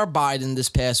Joseph R. Biden this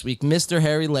past week, Mr.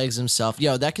 Hairy Legs himself.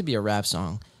 Yo, that could be a rap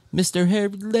song. Mr. Hairy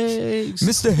Legs.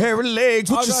 Mr. Hairy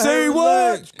Legs, what I you got say? hairy What?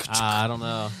 legs. I don't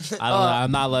know.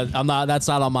 I'm not. That's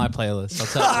not on my playlist. I'll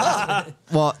tell you.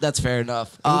 Well, that's fair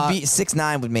enough. It would be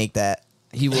 6ix9ine would make that.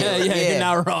 He will. Yeah, Yeah. you're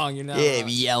not wrong. You're not. Yeah, wrong.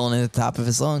 be yelling at the top of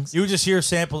his lungs. You would just hear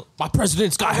samples. My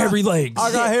president's got hairy legs.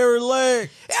 I got hairy leg.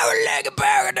 Hairy leg, a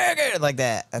burger, nigga. Like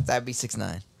that. That'd be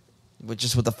 6ix9ine. With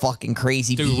the fucking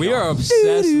crazy Dude, beat we are on.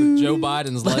 obsessed with Joe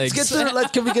Biden's legs. Let's get through.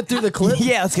 Can we get through the clip?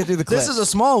 Yeah, let's get through the clip. This is a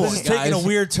small one, This is guys. taking a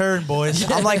weird turn, boys.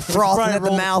 I'm like frothing Probably at the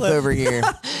roll mouth clip. over here.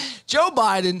 Joe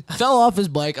Biden fell off his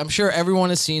bike. I'm sure everyone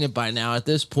has seen it by now. At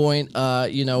this point,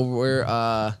 you know, we're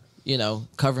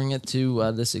covering it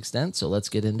to this extent. So let's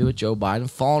get into it. Joe Biden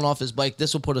falling off his bike.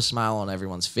 This will put a smile on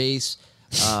everyone's face.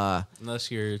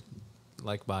 Unless you're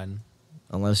like Biden.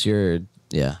 Unless you're,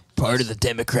 Part of the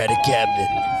Democratic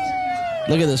cabinet.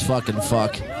 Look at this fucking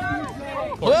fuck.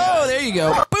 Whoa, there you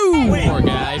go. Boom. Poor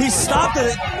guy. He stopped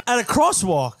at a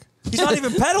crosswalk. He's not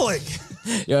even pedaling.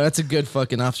 Yo, that's a good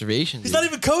fucking observation. He's dude. not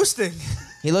even coasting.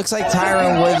 He looks like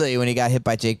Tyron Woodley when he got hit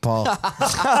by Jake Paul.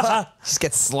 Just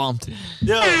gets slumped.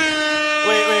 Yo.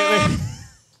 Wait.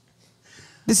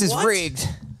 This is What? rigged.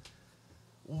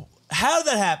 How did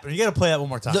that happen? You got to play that one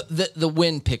more time. The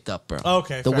wind picked up, bro.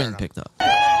 Okay, The fair wind enough. picked up.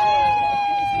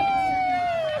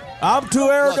 I'm too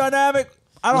aerodynamic.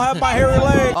 I don't have my hairy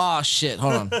leg. Oh shit!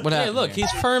 Hold on. What Hey, happened? look, here?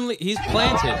 he's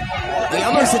planted. He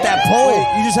almost hit that pole.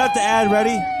 You just have to add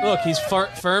ready. Look, he's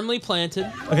firmly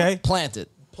planted. Okay. planted.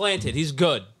 Planted. He's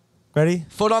good. Ready?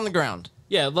 Foot on the ground.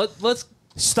 Yeah, let's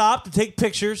Stop to take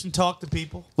pictures and talk to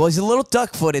people. Well, he's a little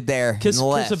duck-footed there. kiss in the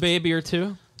left. a baby or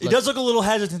two. He does look a little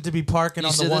hesitant to be parking You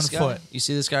on see the one this guy? foot. You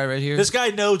see this guy right here? This guy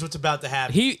knows what's about to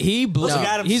happen. He blew. Looks like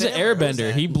Adam He's an Sandler. Who's airbender.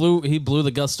 that? He blew the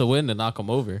gust of wind to knock him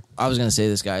over. I was gonna say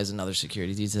this guy is another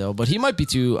security detail, but he might be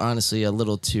honestly a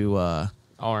little too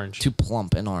Orange. too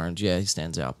plump and orange. Yeah, he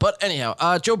stands out. But anyhow,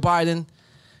 Joe Biden.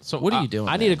 So What are you doing,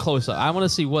 I need man? a close up. I want to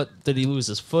see did he lose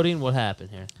his footing? What happened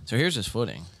here? So here's his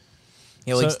footing.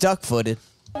 Yeah, well, he's So- duck-footed.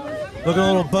 Looking a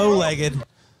little bow-legged.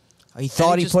 He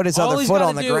thought he just- put his All other he's foot gotta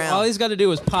on the do- All ground. he's got to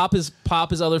do is pop his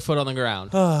other foot on the ground.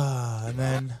 And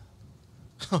then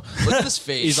Look at his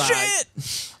face. He's like,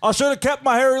 I should have kept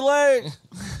my hairy leg.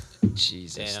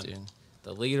 Jesus, Damn. dude.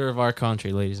 the leader of our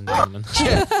country, ladies and gentlemen.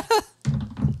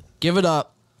 Give it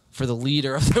up for the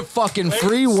leader of the fucking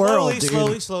free world,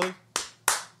 dude. Slowly.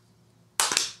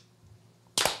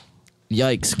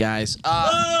 Yikes, guys.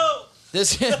 Oh!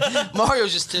 This Mario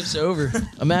just tips over.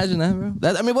 Imagine that, bro.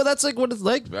 That's like what it's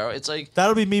like, bro. It's like,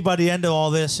 That'll be me by the end of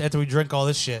all this. After we drink all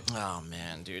this shit. oh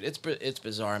man, dude, it's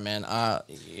bizarre, man. I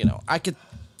could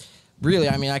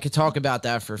talk about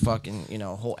that for fucking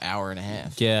a whole hour and a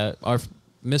half. Yeah, our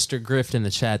Mr. Grift in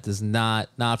the chat does not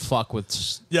fuck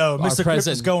with. Yo, our Mr. Griff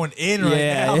is president. going in right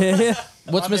now. Yeah.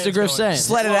 What's My Mr. man's Griff going. saying? Just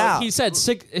let it Well, out. He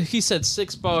said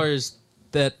 6 bars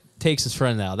that takes his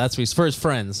friend out. That's what he's for his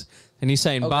friends, and he's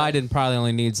saying Okay. Biden probably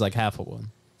only needs like half of one.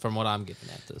 From what I'm getting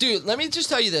at this. Dude, let me just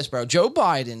tell you this, bro. Joe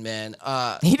Biden, man.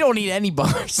 He don't need any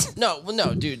bars. No,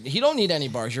 dude. He don't need any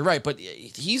bars. You're right, but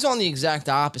he's on the exact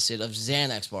opposite of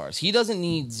Xanax bars. He doesn't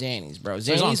need Xannies, bro. he's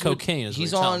on Xannies cocaine, is what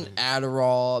He's you're on telling me.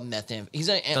 Adderall, He's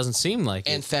on Doesn't seem like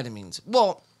it. amphetamines.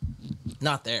 Well,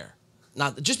 not there.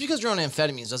 Not just because you're on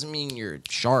amphetamines doesn't mean you're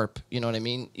sharp. You know what I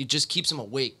mean? It just keeps him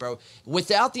awake, bro.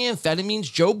 Without the amphetamines,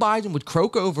 Joe Biden would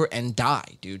croak over and die,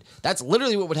 dude. That's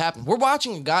literally what would happen. We're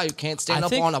watching a guy who can't stand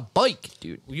up on a bike,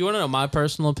 dude. You want to know my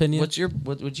personal opinion? What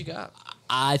you got?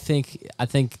 I think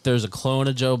there's a clone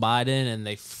of Joe Biden, and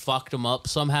they fucked him up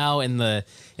somehow in the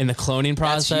cloning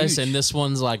process, huge. and this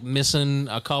one's like missing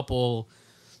a couple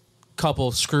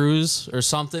screws or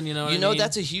something. You know what I mean?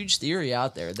 That's a huge theory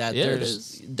out there that Yeah,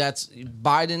 that's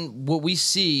Biden. What we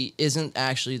see isn't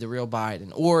actually the real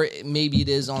Biden, or maybe it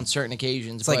is on certain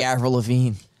occasions. It's like Avril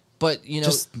Lavigne. But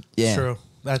Yeah. True.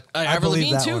 That I Avril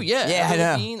believe Lavigne that too. one. Yeah, Yeah, I Avril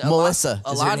know. Lavigne, Melissa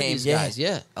A is her lot of name, these yeah. guys.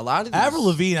 Yeah, a lot of these. Avril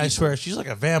Lavigne, I swear, she's like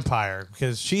a vampire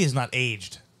because she is not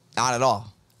aged. Not at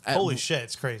all. Holy shit,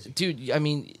 it's crazy. Dude. I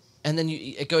mean. And then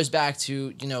it goes back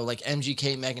to like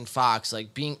MGK, Megan Fox,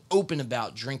 like being open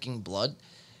about drinking blood,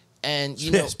 and you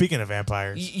know, Speaking of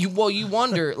vampires, you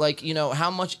wonder like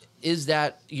how much is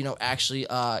that actually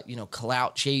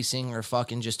clout chasing or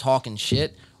fucking just talking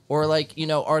shit, or like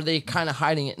are they kind of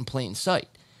hiding it in plain sight?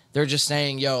 They're just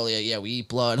saying, yo, yeah, we eat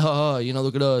blood,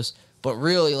 look at us. But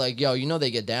really, like, yo, they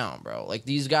get down, bro. Like,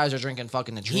 these guys are drinking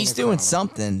fucking adrenochrome. He's doing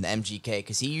something, MGK,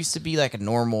 because he used to be like a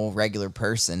normal, regular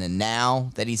person, and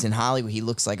now that he's in Hollywood, he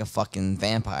looks like a fucking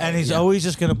vampire. and he's always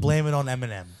just gonna blame it on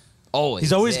Eminem. always.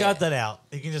 He's always yeah. got that out.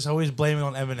 He can just always blame it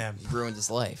on Eminem. Ruined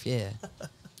his life. Yeah.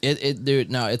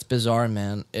 Dude, no, it's bizarre,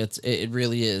 man. It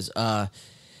really is. From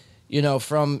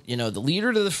the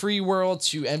leader to the free world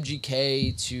to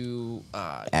MGK to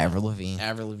Avril Lavigne.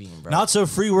 Avril Lavigne, bro. Not so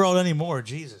free world anymore.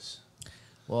 Jesus.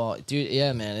 Well, dude,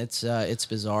 yeah, man, it's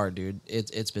bizarre, dude.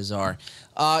 It's bizarre.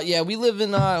 We live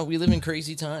in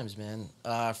crazy times, man.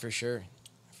 For sure.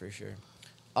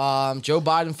 Joe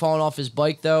Biden falling off his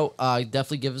bike though,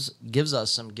 definitely gives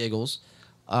us some giggles.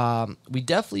 We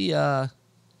definitely.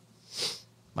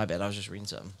 My bad. I was just reading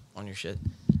something on your shit.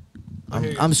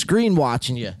 I'm screen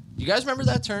watching you. You guys remember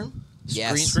that term?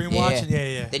 Yes. Screen watching?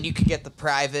 Yeah. Then you could get the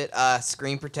private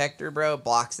screen protector, bro. It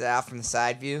blocks it out from the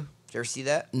side view. Did you ever see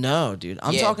that? No, dude.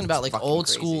 I'm Yeah, talking about it's like fucking old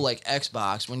crazy. school like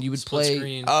Xbox when you would Split play.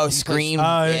 screen. Oh, Scream.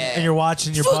 yeah. And you're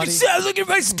watching your buddy. Look at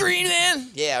my screen, man.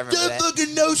 Yeah, I remember that.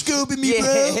 fucking no scoping me,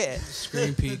 Yeah.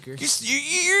 Screen peeker.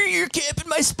 You're camping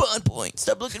my spawn point.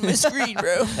 Stop looking at my screen,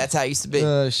 bro. That's how it used to be.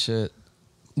 Oh shit.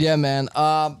 Yeah, man.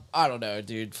 I don't know,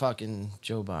 dude. Fucking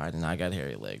Joe Biden. I got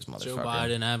hairy legs, motherfucker. Joe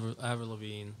Biden, Avril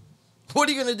Lavigne. What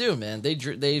are you gonna do, man?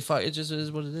 They fuck. It just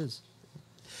is what it is.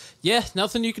 Yeah,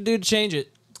 nothing you can do to change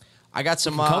it. I got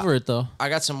some Cover it though. I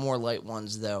got some more light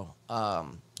ones though.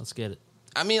 Let's get it.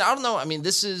 I mean, I don't know. I mean,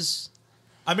 this is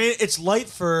it's light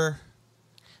for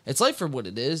it's light for what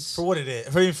it is. what it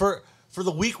is. I mean, for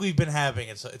the week we've been having,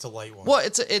 it's a light one. Well,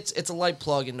 it's a light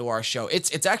plug into our show.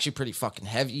 It's actually pretty fucking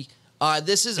heavy.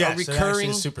 This is Yes, a it actually recurring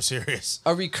is super serious.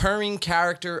 a recurring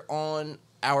character on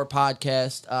our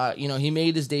podcast. He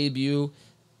made his debut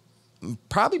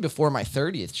probably before my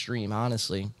 30th stream,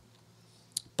 honestly.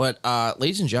 But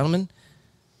ladies and gentlemen,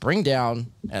 bring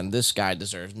down, and this guy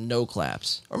deserves no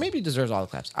claps, or maybe he deserves all the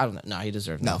claps. I don't know. No, he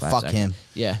deserves no claps. fuck actually. him.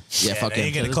 Yeah, fuck They him.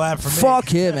 ain't gonna clap for me. Fuck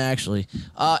him, actually.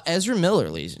 Ezra Miller,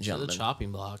 ladies and To the gentlemen,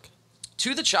 chopping block.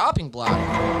 to the chopping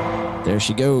block. There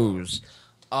she goes.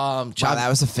 Wow, that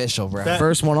was official, bro.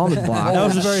 First one on the block. That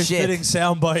was a very Shit. fitting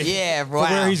soundbite. Yeah, For where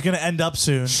wow. he's gonna end up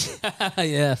soon.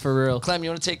 Yeah, for real. Clem, you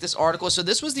want to take this article? So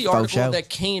this was the Faux article show. that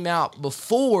came out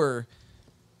before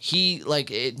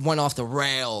it went off the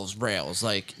rails.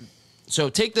 Like, so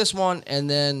take this one, and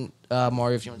then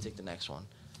Mario, if you want to take the next one.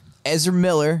 Ezra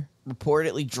Miller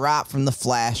reportedly dropped from The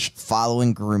Flash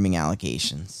following grooming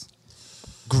allegations.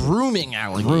 Grooming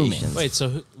allegations. Wait,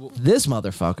 so This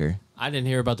motherfucker. I didn't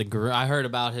hear about the I heard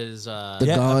about his. The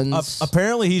guns.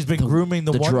 Apparently, he's been grooming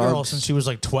the one girl drugs. since she was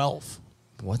like 12.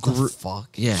 What the fuck?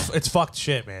 Yeah. It's fucked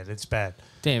shit, man. It's bad.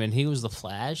 Damn, and he was the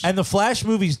Flash. And the Flash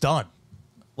movie's done.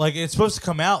 Like it's supposed to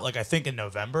come out like I think in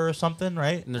November or something,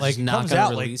 right? And they're Like just it not comes gonna out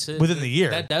release like it within the year.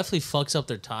 That definitely fucks up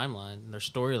their timeline, their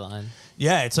storyline.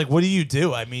 Yeah, it's like what do you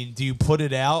do? I mean, do you put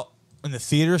it out in the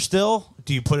theater still?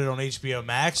 Do you put it on HBO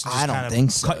Max? And just I don't kind of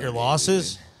think so, cut your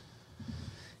losses.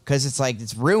 Because it's like,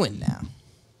 it's ruined now.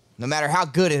 No matter how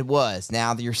good it was,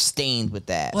 now you're stained with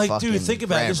that. Like, fucking dude, think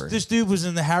about it. forever. This dude was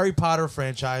in the Harry Potter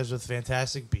franchise with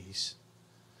Fantastic Beasts.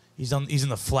 He's in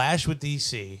the Flash with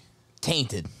DC.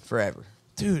 Tainted forever.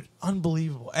 Dude,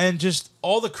 unbelievable. And just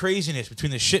all the craziness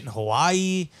between the shit in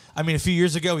Hawaii. I mean, a few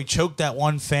years ago, he choked that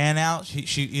one fan out.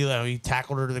 He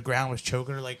tackled her to the ground, was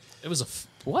choking her. Like, It was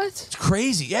what? it's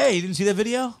crazy. Yeah, you didn't see that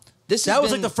video? This That has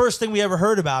was like been- the first thing we ever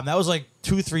heard about him. That was like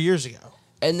 2-3 years ago.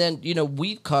 And then,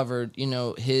 we've covered,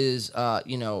 his,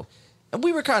 and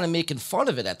we were kind of making fun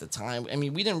of it at the time. I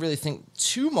mean, we didn't really think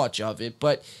too much of it,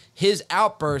 but his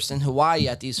outbursts in Hawaii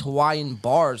at these Hawaiian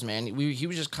bars, man, he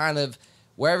was just kind of,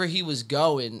 wherever he was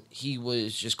going, he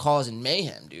was just causing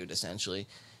mayhem, dude, essentially.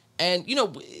 And, you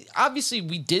know, obviously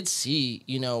we did see,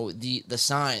 you know, the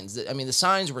signs. I mean, the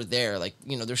signs were there. Like,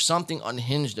 you know, there's something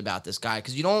unhinged about this guy,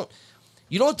 because you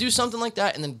don't do something like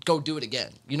that and then go do it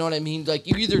again. You know what I mean? Like,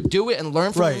 you either do it and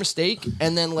learn from your mistake,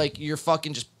 and then, like, you're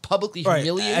fucking just publicly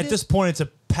humiliated. At this point, it's a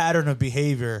pattern of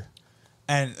behavior,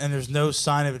 and there's no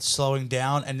sign of it slowing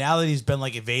down. And now that he's been,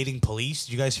 like, evading police,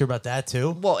 did you guys hear about that,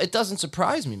 too? Well, it doesn't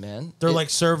surprise me, man. They're, like,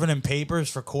 serving him papers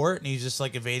for court, and he's just,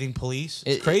 like, evading police.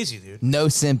 It's crazy, dude. No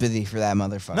sympathy for that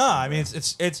motherfucker. No, I mean,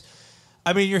 it's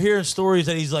I mean, you're hearing stories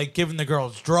that he's, like, giving the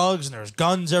girls drugs, and there's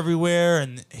guns everywhere,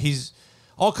 and he's...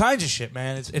 all kinds of shit,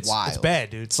 man. It's wild. It's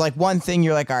bad, dude. It's like one thing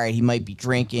you're like, all right, he might be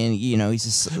drinking. You know,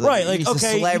 he's a Right, like, he's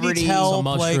okay, a celebrity. he needs help, Some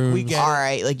like, we mushrooms. get All it.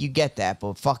 right, like you get that,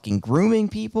 but fucking grooming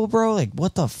people, bro. Like,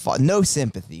 what the fuck? No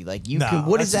sympathy. Like, you No, can.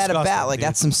 What is that's that disgusting, about? Like, dude.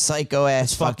 that's some psycho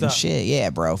ass fucked fucking up. shit.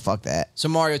 Yeah, bro. Fuck that. So,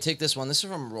 Mario, take this one. This is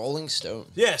from Rolling Stone.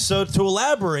 Yeah, so to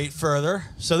elaborate further,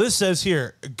 so this says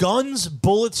here, guns,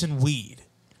 bullets, and weed.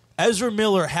 Ezra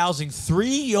Miller housing 3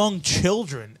 young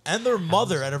children and their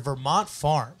mother at a Vermont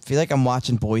farm. I feel like I'm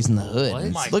watching Boys in the Hood. What?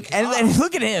 It's- My Look God. and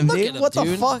look at him, Look dude. at him, What the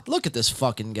dude. fuck? Look at this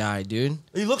fucking guy, dude.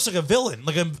 He looks like a villain,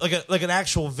 like an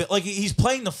actual like he's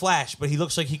playing the Flash, but he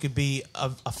looks like he could be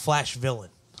a Flash villain.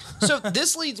 So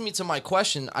this leads me to my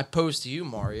question I posed to you,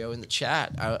 Mario, in the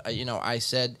chat. I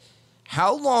said,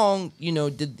 how long,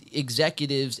 did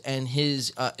executives and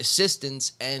his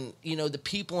assistants and, the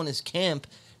people in his camp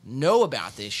know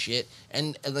about this shit?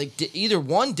 And like, either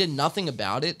one did nothing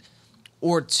about it,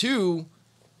 or two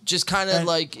just kind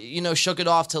of shook it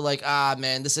off to like,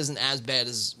 man, this isn't as bad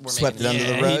as we're Swept making it it.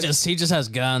 under the Yeah, rug. he just has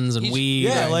guns and weed.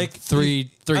 yeah, and like, three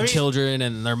I mean- children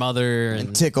and their mother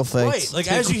and Tickle Right, face.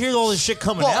 like as you hear all this shit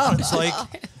coming out, it's like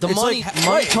The it's money- like, money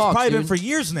right, it's talks, probably been dude. for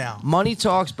years now. Money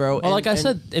talks, bro. Well, like I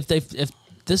said, if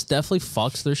this definitely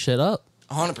fucks their shit up.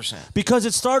 100%. Because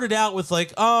it started out with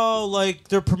like, oh, like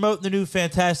they're promoting the new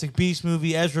Fantastic Beast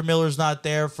movie. Ezra Miller's not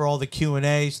there for all the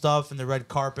Q&A stuff and the red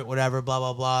carpet, whatever, blah,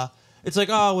 blah, blah. It's like,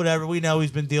 oh, whatever. We know he's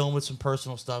been dealing with some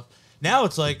personal stuff. Now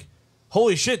it's like,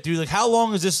 holy shit, dude. Like, how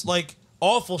long is this, like,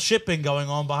 awful shit been going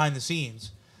on behind the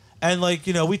scenes? And, like,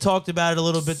 we talked about it a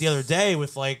little bit the other day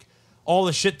with, like, all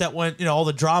the shit that went, all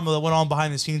the drama that went on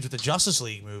behind the scenes with the Justice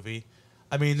League movie.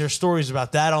 I mean, there's stories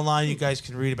about that online. You guys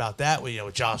can read about that with,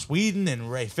 with Joss Whedon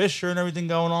and Ray Fisher and everything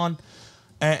going on.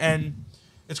 And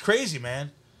it's crazy,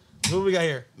 man. What do we got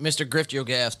here? Mr. Grift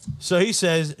Yogaft. So he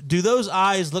says, do those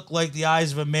eyes look like the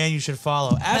eyes of a man you should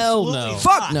follow? Hell Absolutely no. not.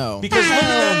 Fuck no. Because look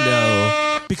at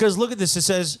No. Because look at this. It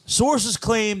says, sources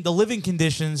claim the living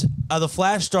conditions of the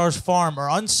Flash Star's farm are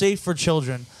unsafe for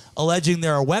children, alleging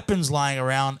there are weapons lying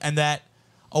around and that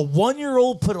a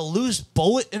 1-year-old put a loose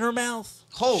bullet in her mouth.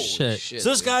 Holy Shit. shit. So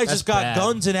this guy That's just got bad.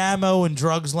 guns and ammo and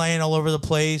drugs laying all over the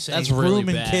place. And That's he's really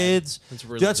grooming bad. kids. That's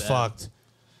really Dude, that's bad. fucked.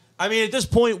 I mean, at this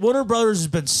point, Warner Brothers has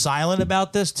been silent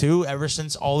about this too, ever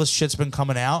since all this shit's been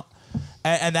coming out,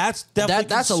 and that's definitely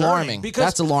That's concerning alarming. Because,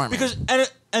 That's alarming. Because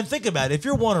and think about it, if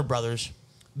you're Warner Brothers,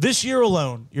 this year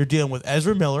alone, you're dealing with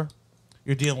Ezra Miller,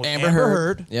 you're dealing with Amber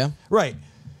Heard, Yeah. right.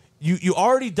 You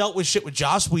already dealt with shit with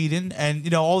Joss Whedon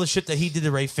and all the shit that he did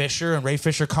to Ray Fisher and Ray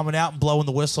Fisher coming out and blowing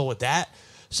the whistle with that.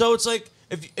 So it's like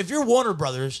if you're Warner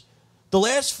Brothers, the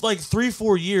last like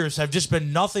 3-4 years have just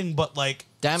been nothing but like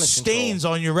Damage stains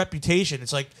on your reputation.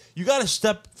 It's like you got to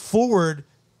step forward,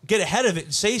 get ahead of it,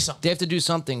 and say something. They have to do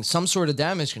something, some sort of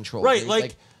damage control. Right, dude.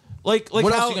 like what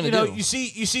else how you gonna do? you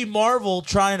see Marvel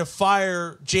trying to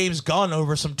fire James Gunn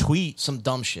over some tweet. some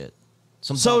dumb shit.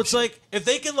 Some So dumb it's shit. like if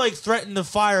they can like threaten to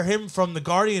fire him from the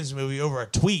Guardians movie over a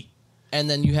tweet. And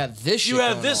then you have this shit You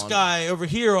have going this on. guy over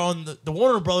here on the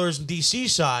Warner Brothers and DC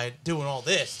side doing all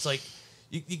this. It's like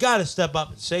you got to step up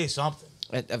and say something.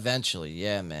 Eventually,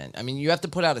 yeah, man. I mean, you have to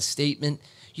put out a statement.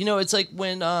 It's like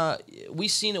when we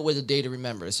seen it with A Day to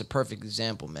Remember. It's a perfect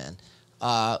example, man.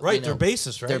 Right, they're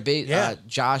bassist, right? They're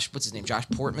Josh, what's his name? Josh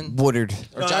Portman? Woodard.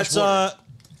 Or Josh That's, Woodard.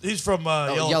 he's from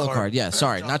Yellow Card. Yeah,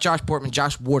 sorry. Not Josh Portman,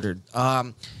 Josh Woodard.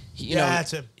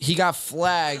 That's him. He got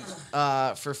flagged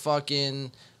for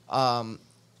fucking,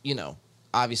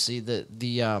 obviously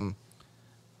the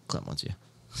Clem wants you.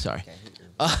 Sorry.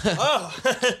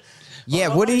 Yeah,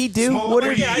 what did he do? What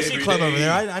did he? Yeah, I see Clem over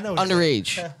there. I know. Underage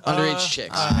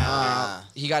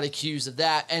chicks. He got accused of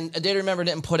that, and A Day to Remember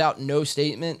didn't put out no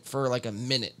statement for like a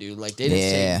minute, dude. Like they didn't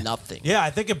Yeah. say nothing. Yeah, I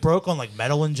think it broke on like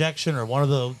Metal Injection or one of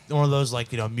those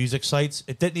like music sites.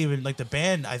 It didn't even like the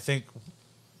band. I think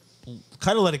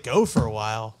kind of let it go for a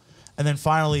while, and then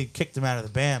finally kicked him out of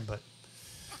the band. But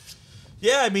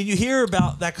Yeah, I mean, you hear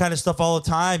about that kind of stuff all the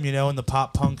time, you know, in the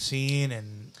pop punk scene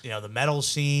and, you know, the metal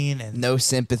scene. And No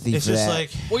sympathy it's for just that.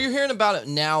 like, Well, you're hearing about it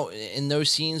now in those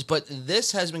scenes, but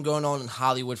this has been going on in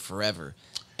Hollywood forever.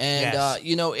 And, Yes.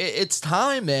 you know, it's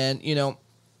time, man.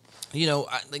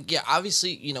 Like,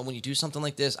 obviously, you know, when you do something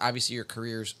like this, obviously your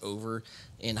career's over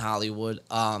in Hollywood.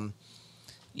 Not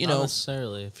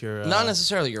necessarily. If you're Not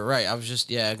necessarily. You're right. I was just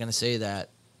gonna say that.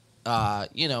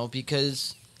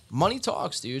 Because money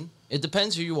talks, dude. It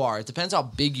depends who you are. It depends how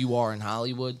big you are in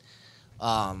Hollywood.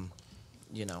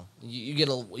 You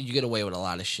get away with a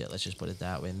lot of shit. Let's just put it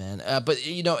that way, man. But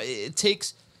you know, it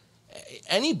takes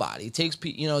anybody. It takes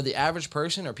the average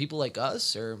person or people like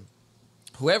us or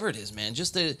whoever it is, man,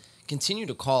 just to continue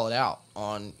to call it out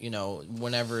on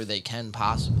whenever they can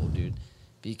possible, dude,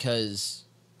 because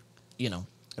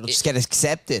It'll just get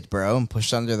accepted, bro, and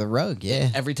pushed under the rug. Yeah.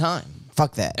 every time,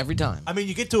 Fuck that. every time. I mean,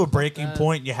 you get to a breaking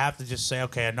point and you have to just say,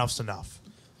 okay, enough's enough.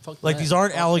 Fuck Like, that. these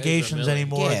aren't Fuck allegations Ezra Miller.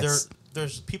 anymore. Yeah, it's-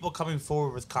 There's people coming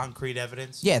forward with concrete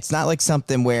evidence. Yeah, it's not like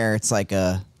something where it's like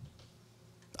a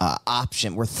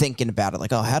option. We're thinking about it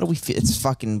like, oh, how do we feel? It's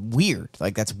fucking weird.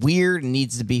 Like, that's weird and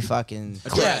needs to be fucking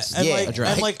Addressed. And, Yeah, like,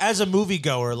 addressed. and like as a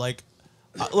moviegoer, like,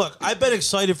 look, I've been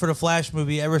excited for the Flash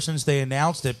movie ever since they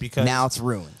announced it because Now it's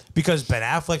ruined. because Ben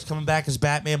Affleck's coming back as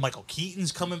Batman, Michael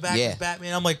Keaton's coming back Yeah. as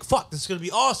Batman. I'm like, fuck, this is gonna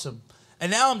be awesome.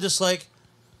 And now I'm just like,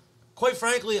 quite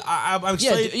frankly, I'm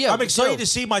excited. yeah, I'm excited yo. to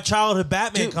see my childhood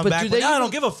Batman Dude, come but back. do But they now I even-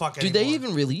 don't give a fuck Do anymore. they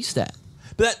even release that?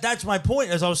 But that's my point.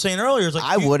 As I was saying earlier, it's like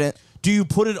I wouldn't. Do you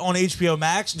put it on HBO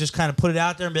Max and just kind of put it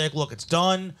out there and be like, look, it's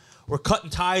done. We're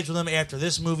cutting ties with them after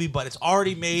this movie, but it's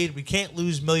already made. We can't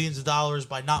lose millions of dollars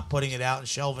by not putting it out and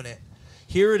shelving it.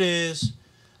 Here it is,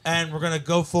 and we're gonna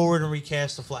go forward and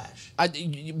recast the Flash. I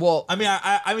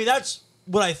mean, that's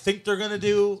what I think they're gonna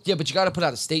do. Yeah, but you got to put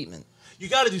out a statement. You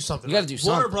got to do something. You gotta do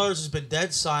Warner something. Brothers has been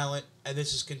dead silent, and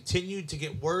this has continued to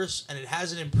get worse, and it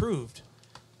hasn't improved.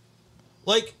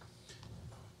 Like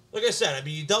I said, I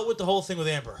mean, you dealt with the whole thing with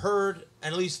Amber Heard,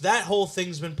 and at least that whole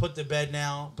thing's been put to bed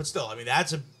now. But still, I mean,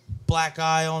 that's a black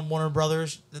eye on Warner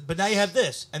Brothers. But now you have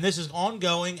this, and this is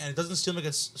ongoing, and it doesn't seem like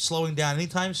it's slowing down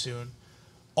anytime soon.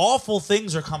 Awful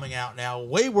things are coming out now,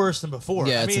 way worse than before.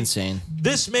 Yeah, I it's mean, insane.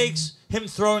 This makes him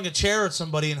throwing a chair at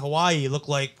somebody in Hawaii look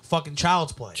like fucking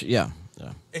child's play. Yeah.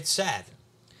 It's sad.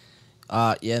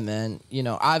 Yeah, man. You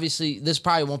know, obviously, this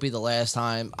probably won't be the last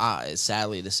time,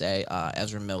 sadly to say,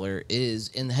 Ezra Miller is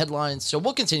in the headlines. So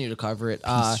we'll continue to cover it.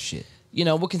 Piece of shit. You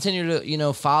know, we'll continue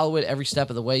to, follow it every step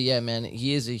of the way. Yeah, man.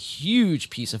 He is a huge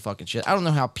piece of fucking shit. I don't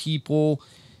know how people,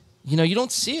 you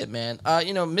don't see it, man.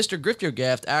 Mr.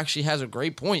 Griftergaft actually has a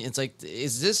great point. It's like,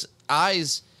 is this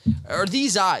eyes, or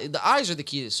these eyes, the eyes are the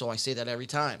key, so I say that every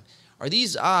time. Are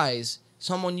these eyes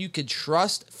someone you could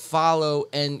trust, follow,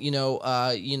 and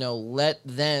let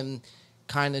them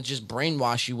kind of just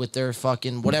brainwash you with their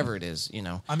fucking whatever it is,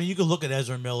 I mean, you could look at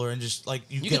Ezra Miller and just like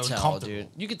you You get could tell, uncomfortable. dude.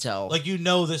 You could tell. Like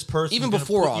this person even is gonna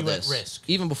before put all you this. at risk.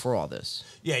 Even before all this.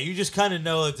 Yeah, you just kind of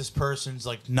know that this person's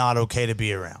like not okay to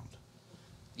be around.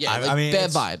 Yeah, I mean, bad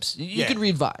it's- vibes. You yeah. could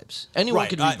read vibes. Anyone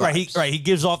could read vibes. Right. He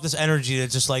gives off this energy that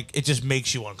just like it just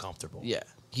makes you uncomfortable. Yeah.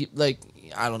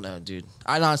 I don't know, dude.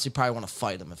 I'd honestly probably want to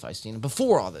fight him if I seen him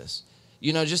before all this.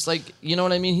 Just like, you know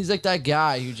what I mean? He's like that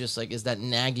guy who just like is that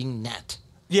nagging gnat.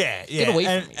 Yeah. Get away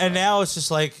from me, and bro. now it's just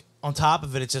like on top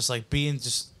of it, it's just like being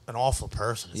just an awful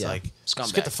person. It's Yeah. like Scumbag.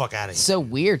 just get the fuck out of here. It's so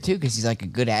weird too because he's like a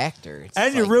good actor. It's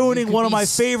And you're like, ruining you one could of be my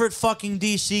s- favorite fucking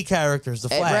DC characters, the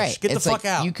Flash. Right. Get the It's fuck like,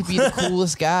 out. You could be the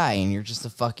coolest guy and you're just a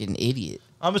fucking idiot.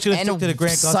 I'm just gonna and stick to a the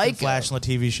Grant Gustin psycho. Flash on the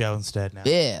TV show instead now.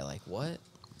 Yeah, like what?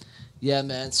 Yeah,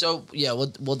 man. So yeah, we'll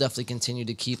definitely continue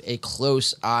to keep a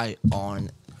close eye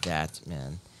on that,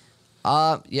 man.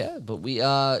 Yeah, but we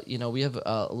we have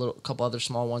a couple other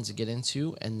small ones to get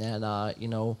into, and then our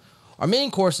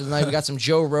main course of the night we got some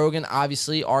Joe Rogan,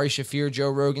 obviously Ari Shaffir, Joe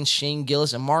Rogan, Shane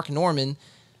Gillis, and Mark Norman.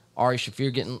 Ari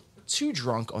Shaffir getting too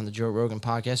drunk on the Joe Rogan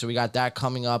podcast, so we got that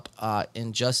coming up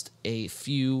in just a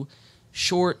few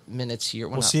short minutes here.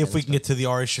 We'll see if we can get to the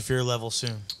Ari Shaffir level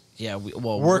soon. Yeah,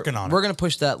 Working on it. We're gonna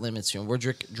push that limit soon. We're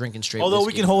drinking straight. Although we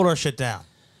whiskey. can hold our shit down.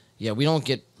 Yeah, we don't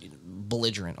get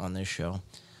belligerent on this show.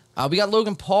 We got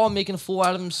Logan Paul making a fool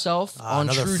out of himself on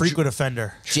Another True frequent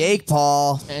offender. Jake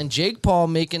Paul. and Jake Paul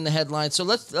making the headlines. So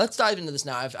let's dive into this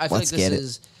now. I feel like Let's this get it.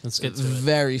 is Let's get to it.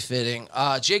 very fitting.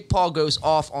 Jake Paul goes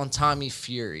off on Tommy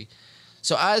Fury.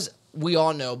 So as we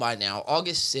all know by now,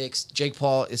 August 6th, Jake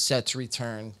Paul is set to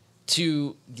return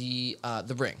to the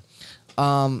ring.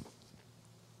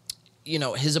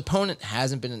 his opponent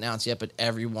hasn't been announced yet, but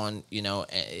everyone,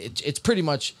 it's pretty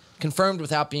much confirmed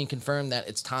without being confirmed that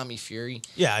it's Tommy Fury.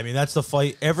 Yeah, I mean, that's the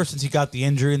fight. Ever since he got the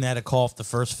injury and they had to call off the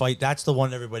first fight, that's the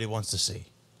one everybody wants to see.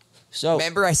 So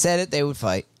Remember I said it, they would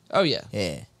fight. Oh yeah.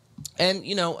 Yeah. And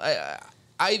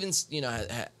I even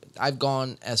I've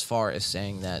gone as far as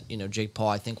saying that Jake Paul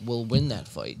I think will win that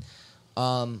fight.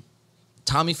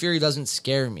 Tommy Fury doesn't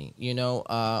scare me,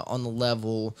 on the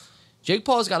level. Jake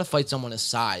Paul's got to fight someone his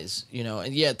size,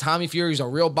 and yeah, Tommy Fury's a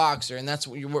real boxer, and that's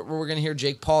what we're gonna hear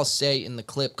Jake Paul say in the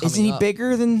clip coming Isn't he up.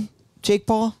 bigger than Jake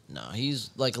Paul? No, he's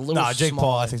like a little. Nah, Jake smaller.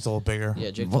 Paul, I think, is a little bigger. Yeah,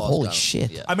 Jake Well, Paul. holy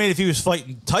shit. Yeah. I mean, if he was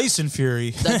fighting Tyson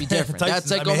Fury, That'd be different. That's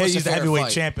like almost he's a the fair heavyweight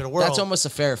fight. champion of the world. That's almost a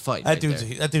fair fight. that right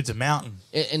dude's that dude's a mountain.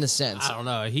 there. In a sense. I don't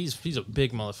know. He's a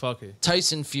big motherfucker.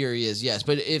 Tyson Fury is, yes,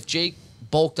 but if Jake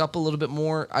bulked up a little bit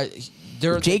more,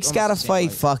 Jake's got to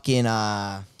fight fucking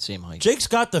same height. Jake's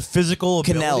got the physical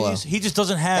Canelo. abilities. He just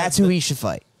doesn't have. That's who he should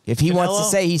fight. If he wants to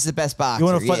Canelo? say he's the best boxer,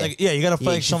 You want to fight? yeah. Like, yeah, you got to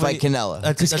fight he should somebody. fight Canelo.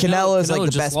 That's- Because that's- Canelo is like the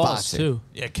just best lost, boxer. too.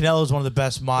 Yeah, Canelo's one of the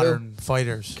best modern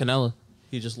fighters. Canelo,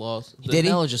 he just lost. Did he?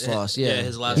 Canelo just lost, yeah.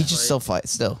 his last. He fight. just still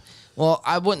fights still. Well,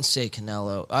 I wouldn't say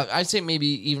Canelo. I'd say maybe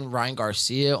even Ryan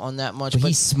Garcia on that much. But But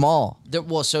he's small.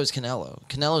 well, so is Canelo.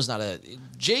 Canelo's not a.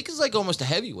 Jake is like almost a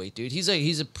heavyweight, dude. He's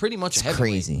a pretty much It's a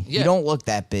heavyweight. crazy. Yeah. You don't look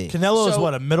that big. Canelo is So-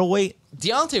 what, a middleweight?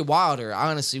 Deontay Wilder,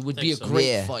 honestly, would be a Think so. great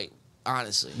Yeah. fight.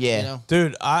 Honestly, Yeah.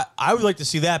 Dude, I would like to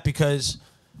see that because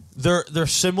they're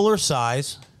similar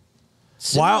size,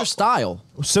 Similar Wild- style.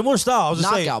 similar style. I was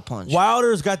just saying, Knockout punch.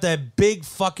 Wilder's got that big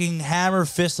fucking hammer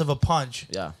fist of a punch.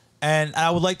 Yeah. And I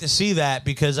would like to see that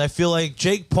because I feel like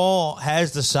Jake Paul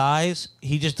has the size.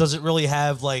 He just doesn't really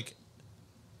have like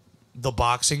the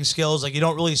boxing skills. Like you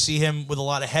don't really see him with a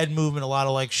lot of head movement, a lot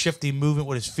of like shifty movement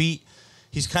with his feet.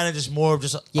 He's kind of just more of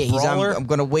just a Yeah, brawler. I'm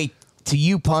going to wait till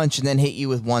you punch and then hit you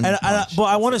with one punch. But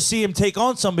I want to see him take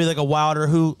on somebody like a Wilder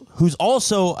who's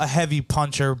also a heavy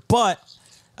puncher. But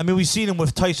I mean, we've seen him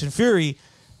with Tyson Fury.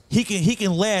 He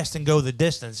can last and go the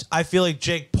distance. I feel like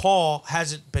Jake Paul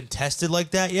hasn't been tested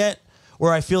like that yet.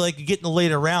 Where I feel like you get in the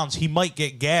later rounds, he might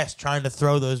get gassed trying to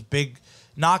throw those big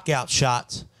knockout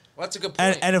shots. Well, that's a good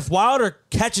point. And if Wilder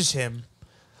catches him,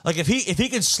 like if he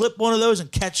can slip one of those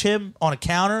and catch him on a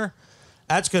counter,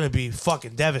 that's gonna be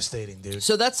fucking devastating, dude.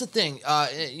 So that's the thing.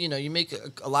 You make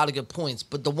a lot of good points,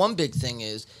 but the one big thing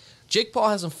is Jake Paul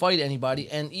hasn't fought anybody,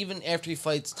 and even after he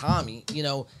fights Tommy,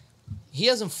 he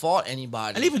hasn't fought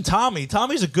anybody. And even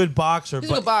Tommy's a good boxer. He's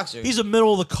a but good boxer. He's a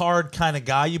middle of the card kind of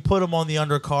guy. You put him on the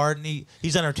undercard, and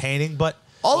he's entertaining, but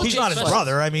All of he's Jake's not his fights-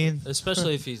 brother. I mean,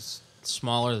 especially if he's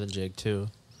smaller than Jake too.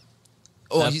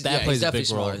 oh, That he's plays a definitely big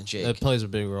smaller role. than Jake. That plays a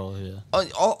big role. Yeah,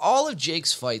 all of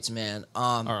Jake's fights, man,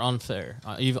 are unfair,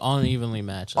 unevenly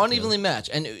matched. I feel. unevenly matched.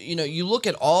 And you look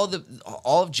at all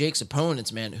of Jake's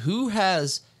opponents, man. Who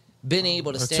has been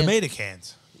able to or stand? tomato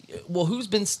cans. Well, who's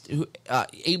been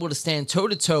able to stand toe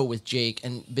to toe with Jake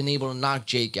and been able to knock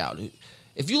Jake out?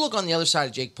 If you look on the other side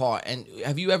of Jake Paul, and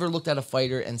have you ever looked at a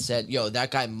fighter and said, "Yo,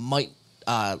 that guy might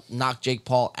knock Jake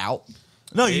Paul out"?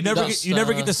 No, you Maybe never just, you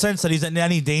never get the sense that he's in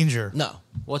any danger No,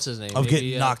 What's his name? of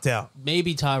getting knocked out.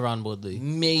 Maybe Tyron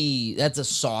Woodley. that's a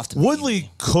soft. maybe. Woodley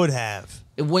could have.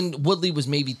 when Woodley was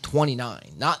maybe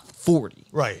 29, not 40.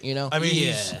 Right. I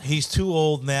mean, he's too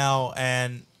old now,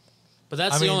 and But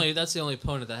that's I the mean- only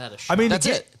opponent that had a shot. I mean, That's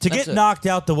to it. get That's it. knocked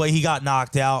out the way he got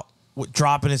knocked out, with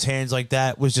dropping his hands like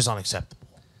that, was just unacceptable.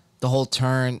 the whole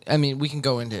turn. I mean, we can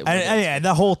go into it. And yeah,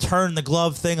 the whole turn the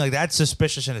glove thing, like that's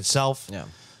suspicious in itself. Yeah.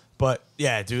 But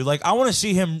yeah, dude, like I want to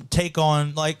see him take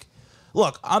on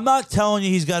look, I'm not telling you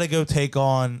he's got to go take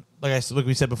on like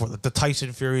we said before, the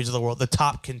Tyson Furies of the world, the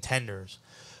top contenders.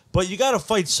 But you got to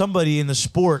fight somebody in the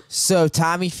sport. So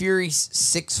Tommy Fury's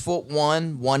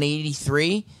 6'1",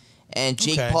 183, and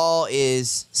Jake Okay. Paul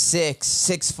is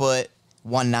 6 foot,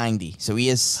 190. So he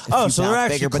is a Oh, few so they're pounds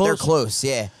actually bigger, but they're close. close.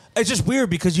 Yeah. It's just weird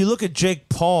because you look at Jake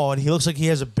Paul and he looks like he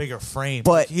has a bigger frame.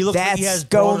 But he looks that's like he has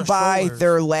going broader by shoulders.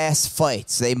 their last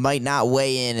fights. They might not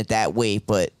weigh in at that weight,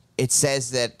 but it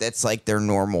says that that's like their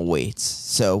normal weights.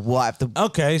 So we'll have to.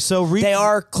 Okay, so They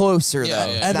are closer Yeah,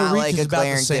 though. yeah. It's And the not reach like is a about the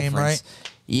glaring same, difference. right?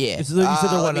 Yeah. You said they're Let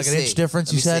what, me like an see. inch difference?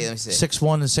 Let You me see, said let me see.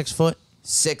 6'1" and 6 foot.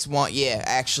 6'1", yeah.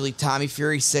 Actually, Tommy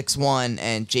Fury 6'1",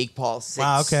 and Jake Paul 6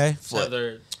 Wow, okay. so foot.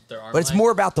 their arm But it's length.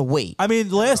 more about the weight. I mean,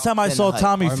 the last time I Then saw the height.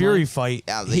 Tommy Arm Fury length? fight,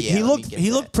 Yeah, he let me looked get he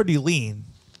that. looked pretty lean.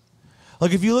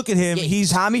 Like if you look at him, Yeah,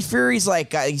 he's Tommy Fury's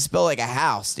like he's built like a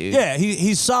house, dude. yeah,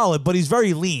 he's solid, but he's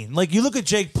very lean. Like you look at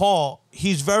Jake Paul,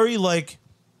 he's very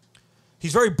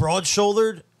broad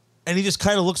shouldered, and he just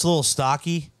kind of looks a little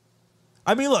stocky.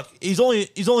 I mean, look, he's only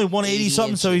 180 80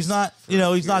 something, so he's inches not for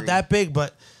he's not Fury. that big,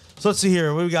 but So let's see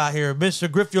here. What we got here? Mr.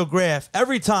 Griffield Graff.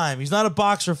 Every time he's not a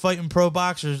boxer fighting pro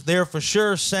boxers, they're for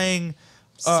sure saying.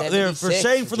 They're for 76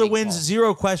 saying for the Jake wins, Paul.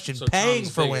 zero question. So paying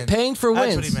Tommy's for bigger. wins. Paying for That's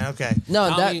wins. what he meant. Okay. No,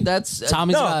 Tommy- that's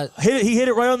Tommy's No, got he hit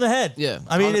it right on the head. Yeah,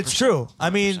 I mean, it's 100%. true.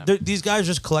 I mean, 100%. these guys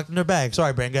just collecting their bag.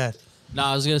 Sorry, Brand, go ahead. No,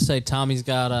 I was gonna say Tommy's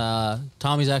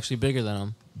actually bigger than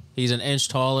him. He's an inch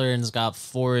taller and has got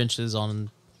 4 inches on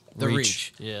The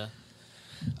reach. Yeah.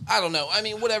 I don't know. I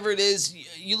mean, whatever it is,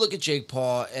 you look at Jake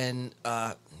Paul and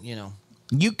you know.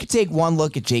 You could take one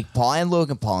look at Jake Paul and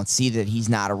Logan Paul and see that he's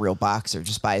not a real boxer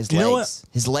just by his You know legs.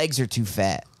 His legs are too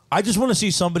fat. I just want to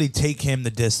see somebody take him the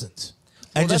distance,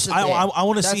 and that's just the thing. I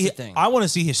want to That's see the thing. I want to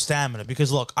see his stamina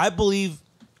because look, I believe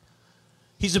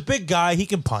he's a big guy. He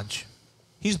can punch.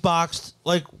 He's boxed.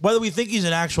 Like whether we think he's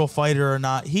an actual fighter or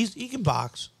not, he can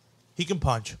box. He can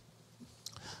punch.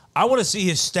 I want to see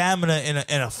his stamina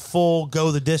in a full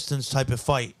go the distance type of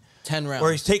fight 10 rounds.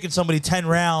 where he's taking somebody 10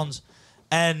 rounds,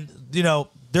 and you know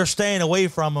they're staying away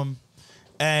from him,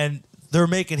 and they're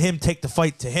making him take the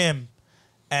fight to him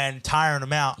and tiring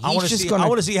him out. I He's want to just see. gonna- I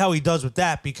want to see how he does with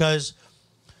that because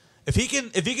if he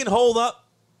can hold up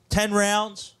 10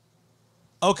 rounds,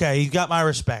 okay, he's got my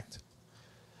respect.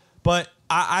 But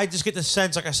I just get the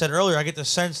sense, like I said earlier, I get the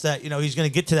sense that he's going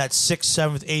to get to that 6th,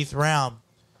 7th, 8th round.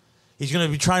 He's going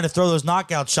to be trying to throw those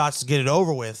knockout shots to get it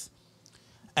over with,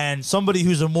 and somebody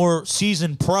who's a more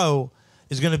seasoned pro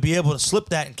is going to be able to slip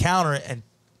that and counter it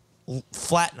and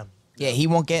flatten him. Yeah, he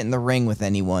won't get in the ring with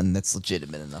anyone that's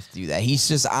legitimate enough to do that. He's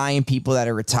just eyeing people that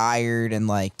are retired and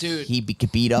like Dude.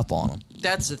 could beat up on them.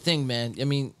 That's the thing, man. I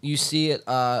mean, you see it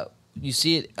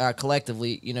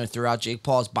collectively, throughout Jake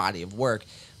Paul's body of work.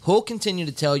 He'll continue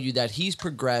to tell you that he's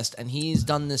progressed and he's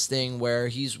done this thing where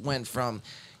he's went from,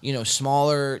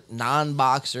 smaller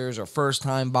non-boxers or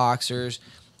first-time boxers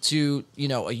to, a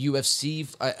UFC,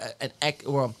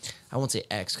 well, I won't say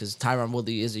X because Tyron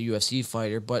Woodley is a UFC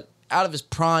fighter, but out of his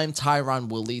prime Tyron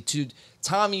Woodley to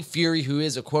Tommy Fury, who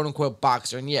is a quote-unquote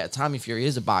boxer. And yeah, Tommy Fury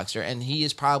is a boxer, and he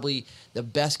is probably the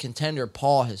best contender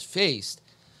Paul has faced.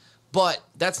 But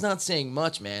that's not saying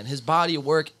much, man. His body of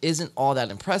work isn't all that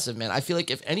impressive, man. I feel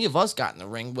like if any of us got in the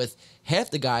ring with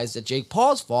half the guys that Jake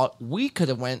Paul's fought, we could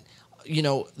have went,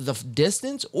 the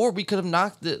distance, or we could have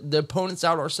knocked the opponents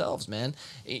out ourselves, man.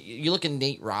 You look at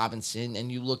Nate Robinson, and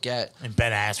you look at And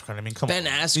Ben Askren. I mean, come Ben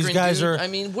on. Askren. These guys dude. are. I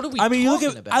mean, what are we you look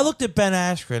talking at. about? I looked at Ben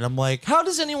Askren. I'm like, How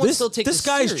does anyone still take this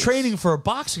guy's serious? training for a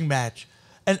boxing match,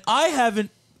 and I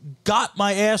haven't got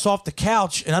my ass off the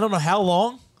couch, and I don't know how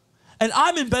long. And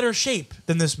I'm in better shape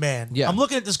than this man. Yeah. I'm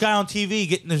looking at this guy on TV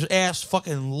getting his ass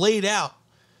fucking laid out.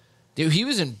 Dude, he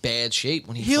was in bad shape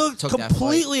when He looked took that fight.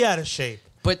 completely out of shape.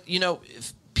 But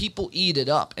if people eat it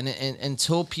up, and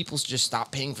until people just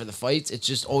stop paying for the fights, it's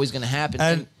just always going to happen.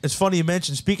 And it's funny you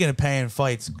mentioned, speaking of paying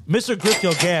fights, Mr.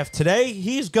 Griffield Gaff, today,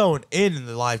 he's going in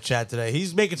the live chat today.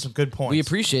 He's making some good points. we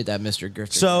appreciate that, Mr.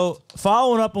 Griffith. So,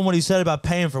 following up on what he said about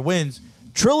paying for wins,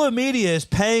 Trilla Media is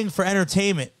paying for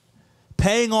entertainment,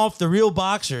 paying off the real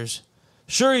boxers.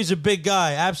 Sure, he's a big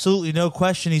guy. Absolutely, no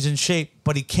question he's in shape,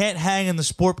 but he can't hang in the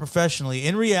sport professionally.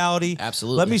 In reality,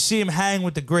 Absolutely. let me see him hang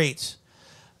with the greats.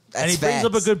 And he That's brings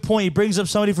up a facts. good point. He brings up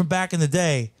somebody from back in the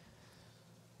day.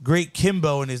 Great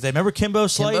Kimbo in his day. Remember Kimbo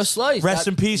Slice? Kimbo Slice. Rest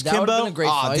in peace, that would've Kimbo. been a great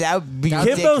Oh, fight. that would be That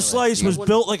Kimbo ridiculous. Slice was Yeah.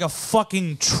 built like a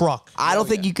fucking truck. I don't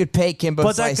think you could pay Kimbo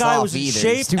But that Slice guy off was in either.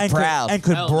 shape He's too and proud.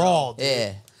 could Hell no. brawl. dude.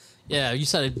 yeah. Yeah, you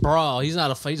said it brawl. He's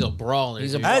not a fight. He's a brawler.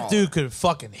 He's a dude. brawl. That dude could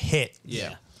fucking hit.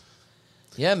 Yeah.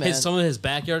 Yeah, man. Some of his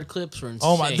backyard clips were insane.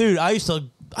 Oh my dude, I used to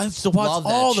watch Love that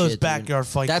all those shit, dude. backyard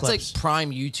fight That's clips. like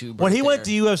prime YouTube. When right he went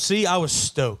there. to UFC, I was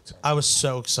stoked. I was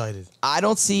so excited. I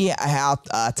don't see how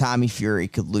Tommy Fury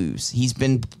could lose. He's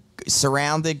been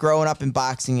surrounded growing up in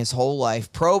boxing his whole life.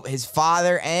 His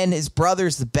father and his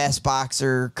brother's the best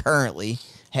boxer currently,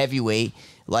 heavyweight.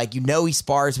 Like, he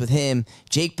spars with him.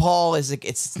 Jake Paul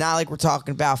it's not like we're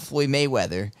talking about Floyd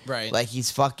Mayweather. Right. Like, he's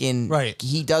fucking, Right.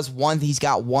 he's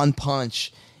got one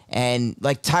punch. And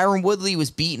like Tyron Woodley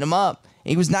was beating him up.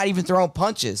 He was not even throwing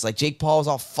punches. Like, Jake Paul was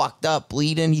all fucked up,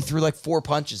 bleeding. He threw like 4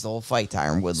 punches the whole fight,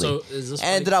 Tyron Woodley. So, is this and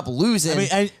ended fight- up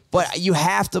losing. But you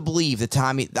have to believe that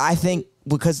Tommy, I think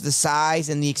because of the size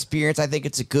and the experience, I think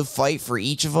it's a good fight for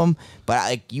each of them.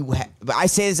 But but I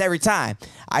say this every time.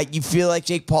 You feel like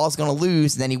Jake Paul's going to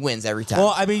lose, and then he wins every time.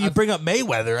 Well, I mean, you bring up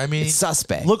Mayweather. I mean, It's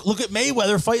suspect. Look at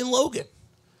Mayweather fighting Logan.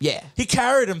 yeah. He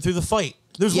carried him through the fight.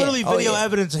 There's Yeah. literally Oh, video yeah.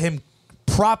 evidence of him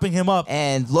propping him up.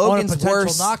 And on a Logan's potential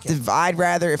worse. knockout. I'd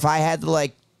rather, if I had to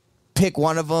like pick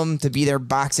one of them to be their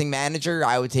boxing manager,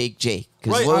 I would take Jake.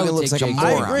 Because Right, I Logan would looks like take a Jake. I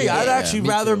moron. agree. Yeah. I'd actually me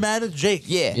rather too. manage Jake.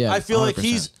 Yeah. Yeah. I feel like 100%.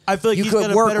 he's You got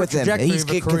could a work better with him. trajectory He of a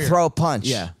could career. throw a punch.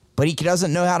 Yeah. but he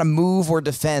doesn't know how to move or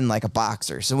defend like a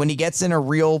boxer. So when he gets in a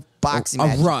real boxing A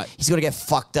match, rut. he's going to get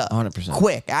fucked up 100%.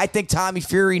 quick. I think Tommy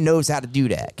Fury knows how to do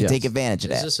that, can Yes. take advantage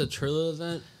of Is that. this a Trilla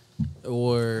event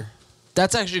or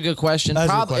That's actually a good question. That's a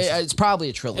good Probably question. it's probably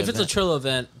a Triller. if it's a event. Trilla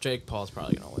event, Jake Paul's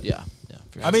probably gonna win. yeah.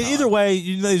 I mean, either way,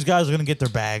 you know these guys are gonna get their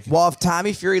bag. Well, if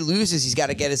Tommy Fury loses, he's got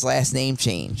to get his last name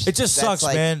changed. It just That's sucks,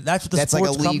 like- man. That's what the That's like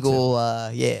sports come to.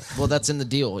 illegal. Yeah, Well, that's in the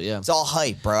deal. Yeah. it's all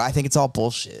hype, bro. I think it's all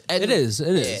bullshit. And It is.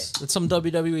 It's some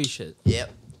WWE shit.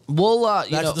 Yep. We'll That's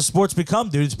what the sports become,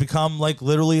 dude. It's become like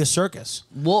literally a circus.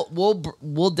 we'll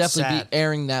definitely Sad. be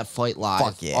airing that fight live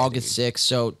Fuck yeah, August 6th.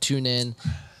 So tune in.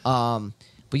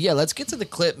 But yeah, let's get to the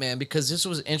clip, man, because this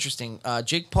was interesting.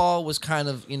 Jake Paul was kind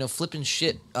of, flipping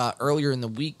shit earlier in the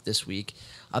week this week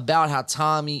about how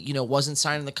Tommy, wasn't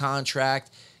signing the contract.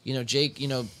 Jake,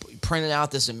 printed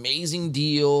out this amazing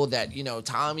deal that,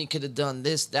 Tommy could have done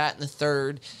this, that, and the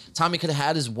third. Tommy could have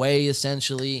had his way,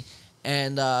 essentially.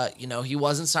 And, he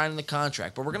wasn't signing the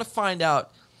contract. But we're going to find out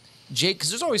Jake, because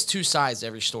there's always two sides to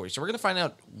every story. So we're going to find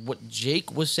out what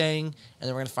Jake was saying, and then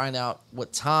we're going to find out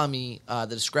what Tommy, the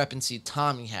discrepancy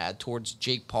Tommy had towards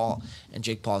Jake Paul and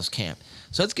Jake Paul's camp.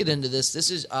 So let's get into this. This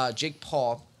is Jake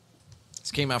Paul.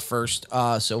 This came out first,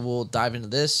 so we'll dive into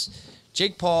this.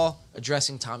 Jake Paul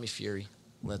addressing Tommy Fury.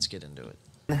 Let's get into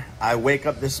it. I wake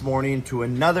up this morning to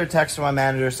another text from my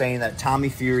manager saying that Tommy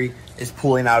Fury is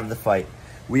pulling out of the fight.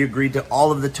 We agreed to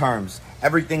all of the terms.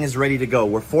 Everything is ready to go.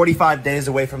 We're 45 days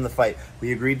away from the fight.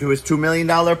 We agreed to his $2 million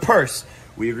purse.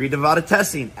 We agreed to VADA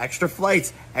testing, extra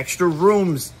flights, extra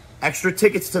rooms, extra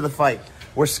tickets to the fight.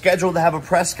 We're scheduled to have a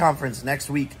press conference next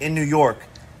week in New York.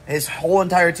 His whole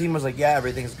entire team was like, yeah,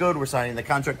 everything's good. We're signing the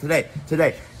contract today.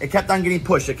 It kept on getting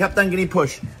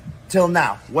pushed. Till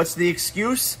now. What's the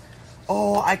excuse?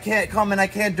 Oh, I can't come and I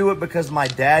can't do it because my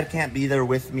dad can't be there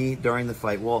with me during the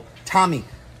fight. Well, Tommy,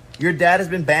 your dad has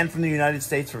been banned from the United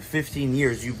States for 15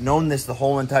 years. You've known this the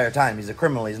whole entire time. He's a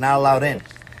criminal. He's not allowed in.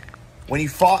 When you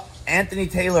fought Anthony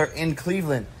Taylor in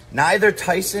Cleveland, neither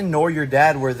Tyson nor your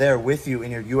dad were there with you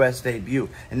in your U.S. debut.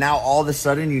 And now all of a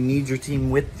sudden you need your team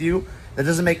with you? That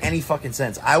doesn't make any fucking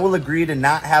sense. I will agree to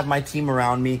not have my team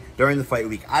around me during the fight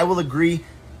week. I will agree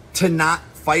to not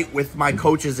fight with my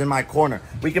coaches in my corner.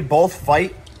 We could both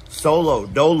fight solo,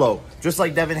 dolo, just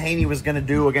like Devin Haney was going to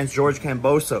do against George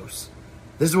Kambosos.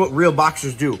 This is what real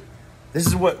boxers do. This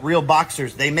is what real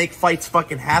boxers, they make fights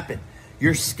fucking happen.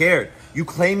 You're scared. You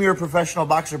claim you're a professional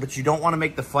boxer, but you don't want to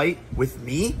make the fight with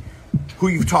me, who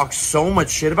you've talked so much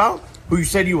shit about, who you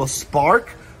said you will spark,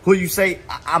 who you say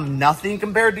I'm nothing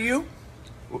compared to you.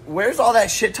 Where's all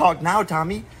that shit talk now,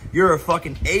 Tommy? You're a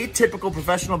fucking atypical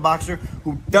professional boxer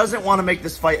who doesn't want to make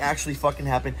this fight actually fucking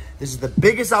happen. This is the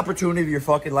biggest opportunity of your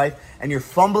fucking life, and you're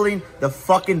fumbling the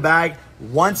fucking bag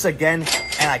once again,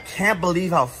 and I can't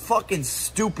believe how fucking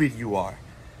stupid you are.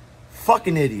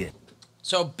 Fucking idiot.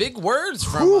 So big words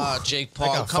from Jake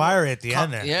Paul. I got fiery at the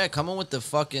end there. Yeah, coming with the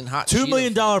fucking hot $2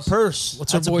 million Cheeto purse.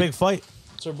 What's That's our a boy- big fight.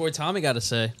 What's our boy Tommy got to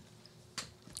say?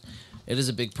 It is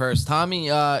a big purse. Tommy,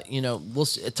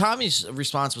 Tommy's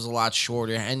response was a lot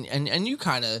shorter, and you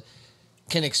kind of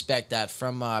can expect that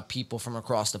from people from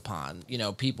across the pond.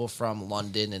 People from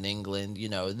London and England.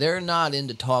 They're not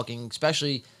into talking,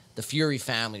 especially the Fury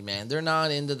family, man. They're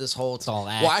not into this whole. all Well,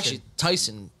 action. actually,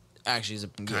 Tyson actually is a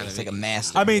kind He's of like a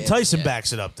master. I mean, yeah. Tyson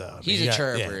backs it up though. I mean, He's a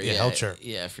chirper. Yeah, he'll chirp.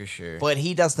 Yeah, for sure. But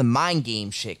he does the mind game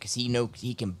shit because he knows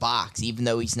he can box, even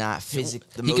though he's not He the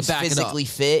can most back it up. physically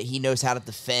fit. He knows how to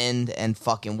defend and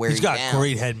fucking wear He's you got down.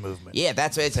 great head movement. Yeah,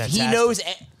 that's what he Fantastic. knows.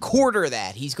 Quarter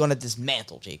that he's going to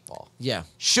dismantle Jake Paul. Yeah,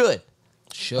 Should.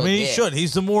 should. I mean, he Yeah. should.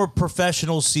 He's the more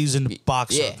professional, seasoned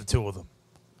boxer Yeah. of the two of them.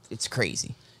 It's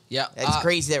crazy. yeah. It's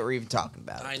crazy that we're even talking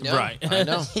about I it. know. Right. I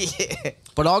know. Yeah.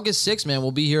 But August 6th, man,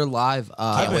 we'll be here live.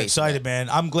 I've been wait for excited, man.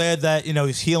 I'm glad that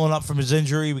he's healing up from his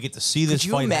injury. We get to see this Could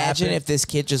you fight imagine happen. if this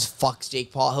kid just fucks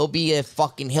Jake Paul?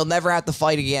 He'll never have to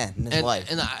fight again in his life.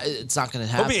 It's not going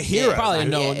to He'll happen. be a hero. Probably Yeah,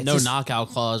 no it's no just- knockout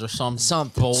clause or something.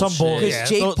 Something. Some bull- Because yeah,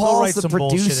 Jake they'll Paul's write the some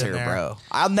bullshit in producer, there. bro.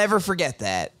 I'll never forget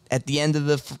that. At the end of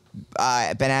the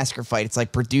Ben Askren fight, it's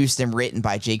like produced and written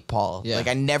by Jake Paul. Yeah. Like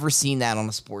I never seen that on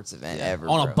a sports event ever.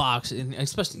 on bro. a box, and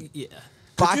especially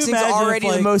Boxing's imagine if, already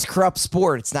the like- most corrupt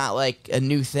sport. It's not like a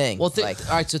new thing. Well, like,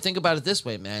 all right. So think about it this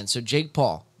way, man. So Jake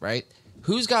Paul, right?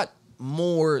 Who's got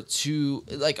more to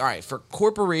like? All right, for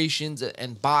corporations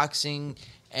and boxing,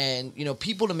 and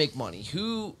people to make money.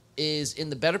 Who is in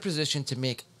the better position to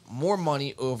make more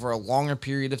money over a longer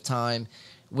period of time,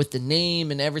 with the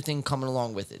name and everything coming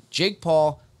along with it? Jake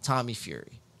Paul, Tommy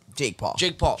Fury. Jake Paul.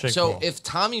 Jake Paul. Jake So Paul. if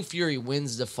Tommy Fury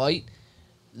wins the fight,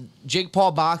 Jake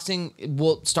Paul boxing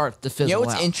will start to fizzle You know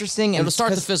what's out. interesting? It'll it's start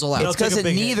to 'cause- fizzle out. It's because It'll of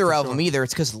take a big hit, neither for of them sure. either.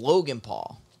 It's because Logan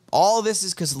Paul. All of this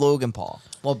is because Logan Paul.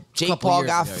 Well, a Jake couple Paul years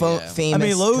got ago, yeah. famous. I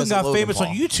mean, Logan 'cause of got Logan famous Paul.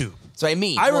 on YouTube. So I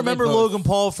mean, I remember both. Logan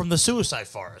Paul from the Suicide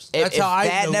Forest. That's if how I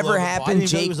that know never Logan Paul. I happened, didn't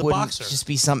even know he Jake was a wouldn't boxer. just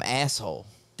be some asshole.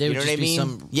 They you would know just what I be mean?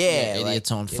 some like,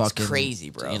 idiots on it's fucking crazy,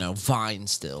 bro. You know, Vine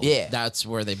still. Yeah. That's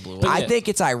where they blew up. I think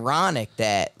it's ironic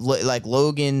that like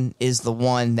Logan is the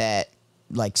one that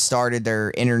like started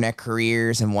their internet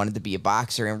careers and wanted to be a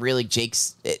boxer, and really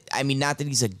Jake's. I mean, not that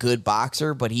he's a good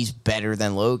boxer, but he's better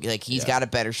than Logan. Like he's got a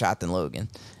better shot than Logan.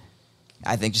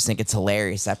 I just think it's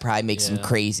hilarious. That probably makes him Yeah.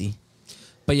 crazy.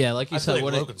 But yeah, like you I feel said, like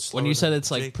when, Logan's when you slower said than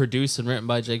it's like Jake. produced and written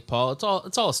by Jake Paul, it's all a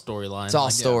storyline. It's all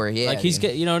Like, story, yeah. Like he's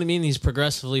dude. you know what I mean? He's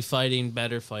progressively fighting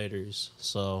better fighters.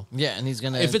 So yeah, and he's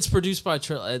gonna. if it's produced by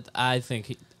I think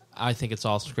it's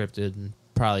all scripted and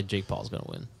probably Jake Paul's gonna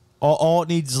win. All it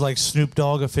needs is like Snoop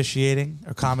Dogg officiating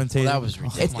or commentating. that was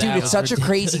ridiculous. Dude, it's such a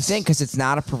crazy thing because it's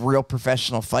not a real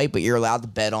professional fight, but you're allowed to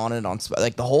bet on it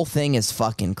like the whole thing is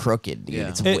fucking crooked, dude. Yeah.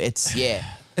 It's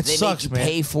It they sucks, make you man.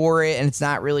 pay for it, and it's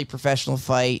not really a professional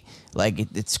fight. Like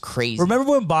it's crazy. Remember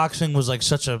when boxing was like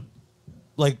such a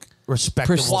like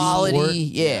respectable quality? sport?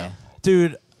 Yeah.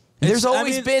 Dude. There's I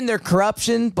always mean, been their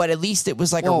corruption, but at least it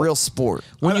was like a Well, real sport.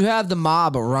 when you have the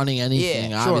mob running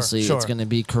anything, Yeah, sure, obviously sure. it's going to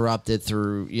be corrupted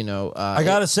through, you know. I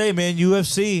gotta say, man,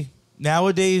 UFC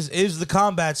nowadays is the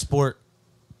combat sport.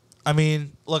 I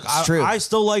mean, look, true. I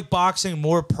still like boxing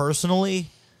more personally.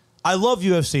 I love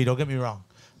UFC. Don't get me wrong,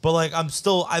 but like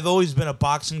I've always been a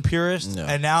boxing purist, No.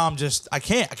 and now I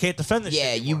can't defend this.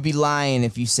 Yeah, shit you'd anymore. be lying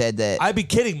if you said that I'd be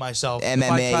kidding myself if I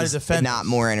MMA tried to is defend not this.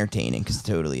 more entertaining because it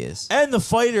totally is. And the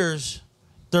fighters,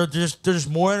 they're just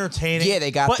more entertaining. Yeah,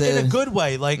 they got but in the- a good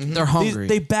way. Like They're hungry.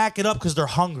 They back it up because they're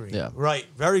hungry. Yeah. Right.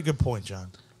 Very good point, John.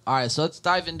 All right, so let's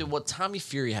dive into what Tommy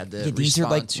Fury had to Yeah, these are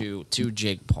respond like- to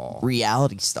Jake Paul.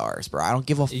 Reality stars, bro. I don't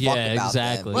give a fuck Yeah, about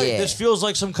exactly. them. Right. Yeah. This feels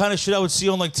like some kind of shit I would see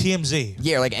on like TMZ.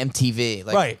 Yeah, like MTV.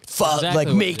 Like, Right. Fuck, Exactly like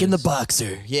what it making the is.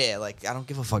 boxer. Yeah, like I don't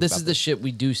give a fuck This about is the shit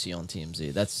we do see on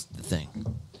TMZ. That's the thing.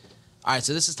 All right,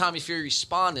 so this is Tommy Fury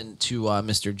responding to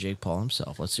Mr. Jake Paul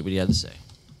himself. Let's see what he had to say.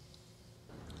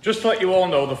 Just to let you all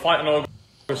know, the fight on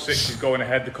August 6th is going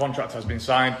ahead. The contract has been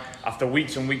signed. After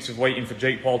weeks and weeks of waiting for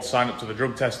Jake Paul to sign up to the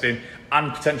drug testing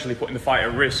and potentially putting the fight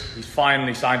at risk, he's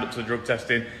finally signed up to the drug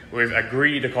testing. We've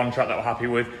agreed a contract that we're happy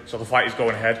with, so the fight is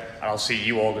going ahead, and I'll see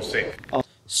you August 6th.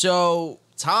 So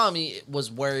Tommy was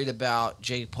worried about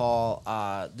Jake Paul,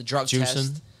 the drug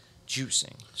test.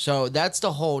 Juicing. So that's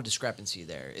the whole discrepancy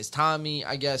there. Is Tommy,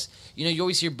 I guess, you know, you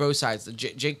always hear both sides.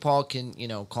 Jake Paul can, you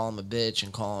know, call him a bitch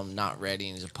and call him not ready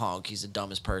and he's a punk. He's the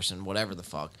dumbest person, whatever the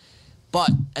fuck.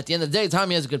 But at the end of the day,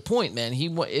 Tommy has a good point, man.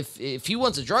 If he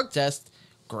wants a drug test,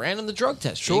 grant him the drug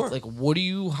test. Jake. Sure. Like, what are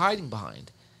you hiding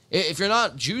behind? If you're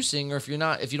not juicing or if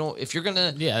you're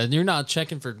gonna Yeah, and you're not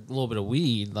checking for a little bit of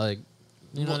weed, like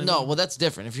you know. well, what I no, mean? well that's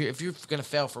different. If you're gonna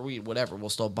fail for weed, whatever, we'll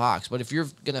still box. But if you're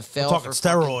gonna fail Talking for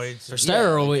steroids. Or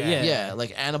steroid, yeah. yeah,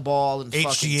 like Anabol and fucking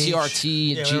HGH.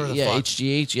 TRT, Yeah, whatever the fuck.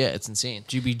 HGH, yeah, it's insane.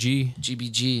 GBG.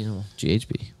 GBG, no,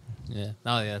 GHB, Yeah.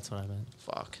 Oh yeah, that's what I meant.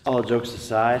 fuck. All jokes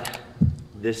aside,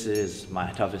 this is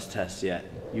my toughest test yet.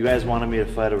 You guys wanted me to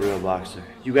fight a real boxer.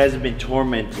 You guys have been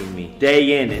tormenting me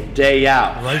day in and day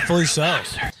out. Rightfully so.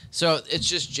 So it's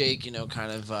just Jake, you know,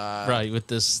 kind of Right, with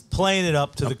this Playing it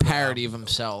up to the parody of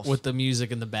himself. with the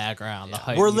music in the background, the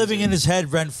hype We're music. living in his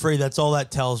head rent free. That's all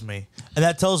that tells me. And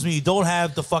that tells me you don't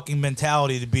have the fucking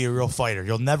mentality to be a real fighter.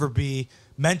 You'll never be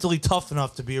mentally tough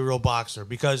enough to be a real boxer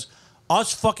because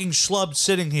us fucking schlubs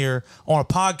sitting here on a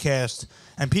podcast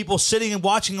and people sitting and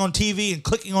watching on TV and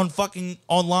clicking on fucking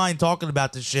online talking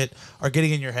about this shit are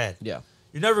getting in your head. Yeah.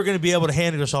 You're never going to be able to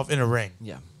handle yourself in a ring.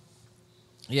 Yeah.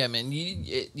 Yeah, man.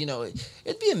 You know,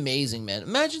 it'd be amazing, man.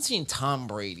 Imagine seeing Tom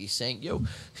Brady saying, "Yo,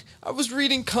 I was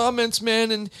reading comments,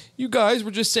 man, and you guys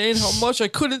were just saying how much I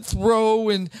couldn't throw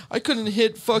and I couldn't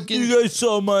hit fucking." You guys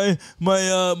saw my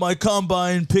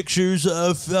combine pictures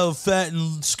of how fat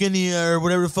and skinny or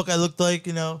whatever the fuck I looked like,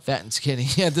 you know. Fat and skinny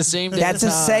at the same time. That's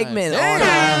a segment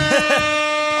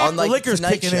on like liquor's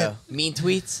Tonight kicking Show. Mean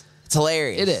tweets. It's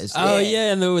hilarious. It is. Oh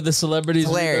yeah, and the celebrities.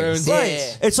 with their Hilarious. own-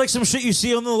 Yeah. It's like some shit you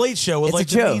see on the Late Show with It's a like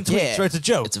the joke, mean tweets. yeah. Right? It's a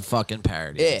joke. It's a fucking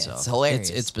parody. Yeah, of itself. it's hilarious.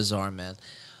 It's bizarre, man.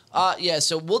 Yeah,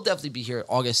 so we'll definitely be here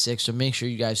August 6th, so make sure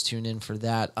you guys tune in for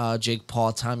that. Jake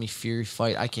Paul, Tommy Fury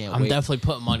fight. I can't I'm wait. definitely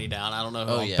putting money down. I don't know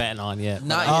who Oh, I'm yeah. betting on yet.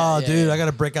 Not Oh, yet, dude, yeah. I got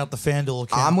to break out the FanDuel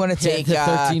account. I'm gonna Yeah, take the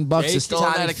 $13 is Jake still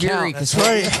on Tommy that Fury account. because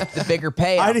That's the bigger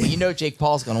payout. I But didn't- you know Jake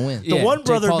Paul's gonna win. the Yeah, one Jake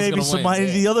brother Paul's made me gonna some win. money.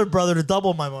 The other brother to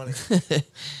double my money.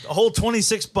 A whole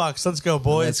 $26. Let's go,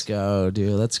 boys. Let's go,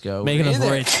 dude. Let's go. Making We're us in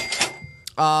there. rich.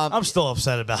 I'm still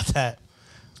upset about that.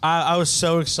 I was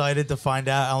so excited to find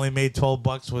out I only made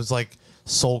 $12 was like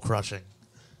soul crushing.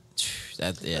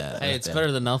 Hey, it's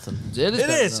better than nothing. It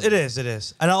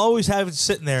is. And I'll always have it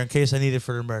sitting there in case I need it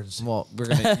for an emergency. Well, you're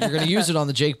gonna use it on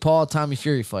the Jake Paul Tommy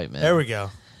Fury fight, man. There we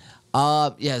go.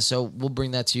 Yeah, so we'll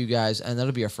bring that to you guys, and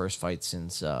that'll be our first fight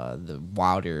since the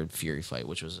Wilder Fury fight,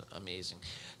 which was amazing.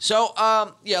 So,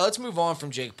 yeah, let's move on from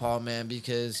Jake Paul, man,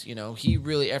 because, you know, he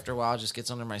really, after a while, just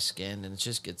gets under my skin, and it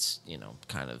just gets, you know,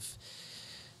 kind of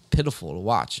pitiful to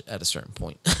watch at a certain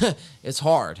point. It's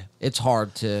hard. It's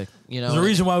hard to, you know. There's a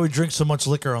reason why we drink so much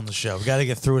liquor on the show. We got to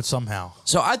get through it somehow.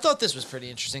 So I thought this was pretty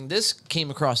interesting. This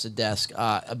came across the desk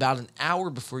about an hour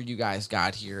before you guys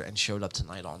got here and showed up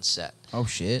tonight on set. Oh,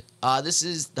 shit. This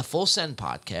is the Full Send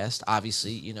podcast.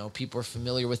 Obviously, you know, people are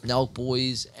familiar with Nelk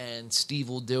Boys and Steve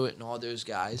Will Do It and all those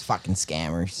guys. Fucking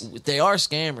scammers. They are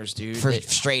scammers, dude.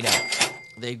 Straight up.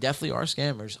 They definitely are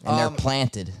scammers. And they're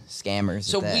planted scammers.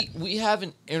 So we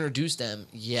haven't introduced them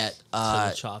yet.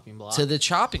 To the chopping block. To the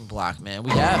chopping block, man.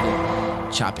 We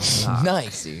haven't. Chopping block.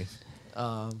 Nice, dude.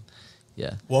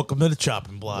 Yeah. Welcome to the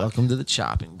chopping block. Welcome to the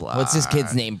chopping block. What's this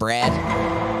kid's name? Brad?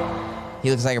 He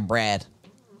looks like a Brad.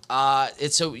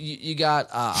 It's so you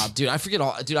got dude. I forget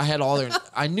all. Dude, I had all their.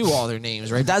 I knew all their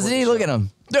names, right? Doesn't he? Look at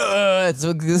him. That's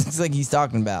what this looks like he's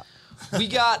talking about. We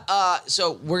got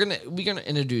so we're gonna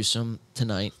introduce them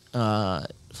tonight.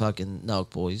 Fucking Nelk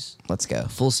Boys. Let's go.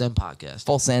 Full Send podcast.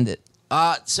 Full send it.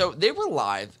 So they were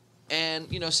live, and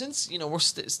you know, since you know we're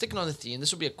sticking on the theme,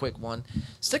 this will be a quick one.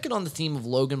 Sticking on the theme of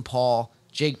Logan Paul,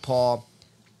 Jake Paul,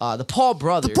 the Paul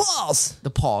brothers. The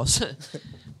Pauls.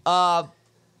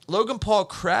 Logan Paul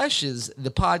crashes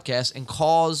the podcast and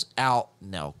calls out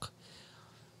Nelk.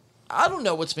 I don't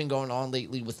know what's been going on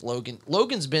lately with Logan.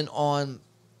 Logan's been on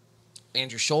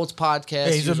Andrew Schultz podcast.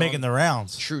 Yeah, he's been making the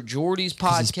rounds. True Jordy's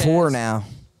podcast. He's poor now.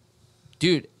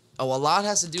 Dude, a lot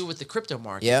has to do with the crypto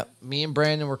market. Yep. Me and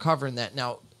Brandon were covering that.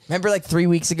 Now, remember like 3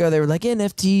 weeks ago, they were like,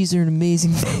 NFTs are an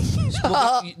amazing thing.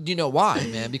 well, you know why,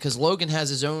 man? Because Logan has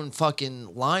his own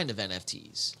fucking line of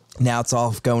NFTs. Now it's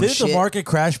all going to Didn't shit. the market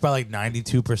crash by like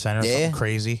 92% or something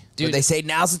crazy? Dude, Dude, they say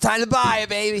now's the time to buy it,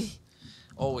 baby.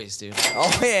 always, dude.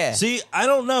 Oh, yeah. See, I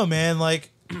don't know, man.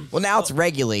 Like, Well, now it's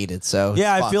regulated, so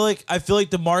yeah, it's I feel like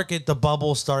the market, the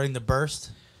bubble's starting to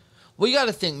burst. Well, you got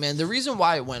to think, man. The reason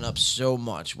why it went up so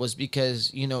much was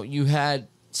because, you know, you had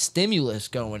stimulus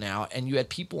going out and you had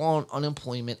people on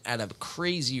unemployment at a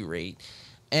crazy rate.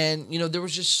 And, you know, there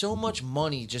was just so much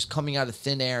money just coming out of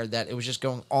thin air that it was just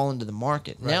going all into the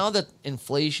market. Right. Now that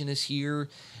inflation is here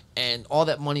and all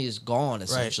that money is gone,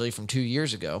 essentially, from 2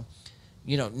 years ago,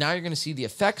 you know, now you're going to see the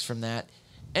effects from that.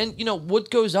 And, you know, what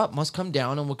goes up must come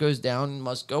down and what goes down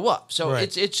must go up. So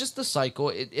Right. it's just the cycle.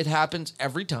 It happens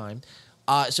every time.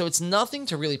 So it's nothing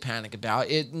to really panic about.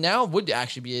 It now would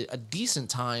actually be a decent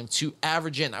time to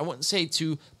average in. I wouldn't say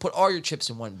to put all your chips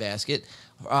in one basket,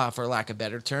 for lack of a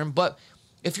better term. But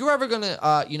if you're ever going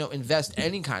to, you know, invest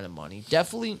any kind of money,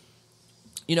 definitely,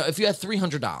 you know, if you have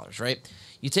 $300, right?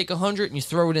 You take 100 and you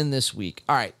throw it in this week.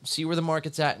 All right, see where the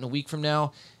market's at in a week from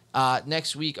now.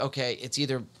 Next week, okay, it's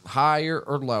either higher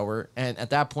or lower. And at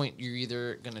that point, you're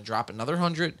either going to drop another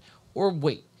 100 or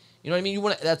wait. You know what I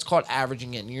mean? That's called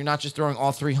averaging in. You're not just throwing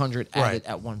all 300 at it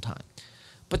at one time.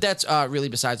 But that's really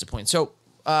besides the point. So,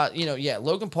 you know, yeah,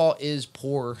 Logan Paul is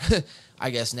poor,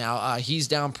 I guess now. He's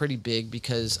down pretty big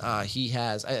because he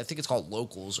has, I think it's called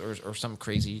Locals or some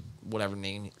crazy whatever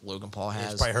name Logan Paul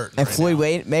has. It's probably hurting. And right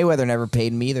Floyd now. Mayweather never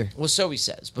paid him either. Well, so he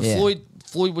says. But Yeah.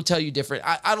 Floyd would tell you different.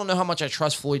 I don't know how much I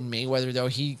trust Floyd Mayweather, though.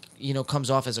 He, you know, comes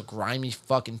off as a grimy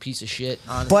fucking piece of shit,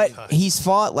 honestly. But he's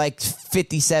fought like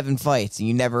 57 fights, and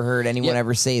you never heard anyone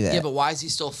ever say that. Yeah, but why is he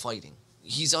still fighting?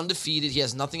 He's undefeated. He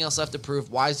has nothing else left to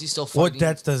prove. Why is he still fighting? What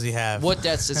debts does he have? What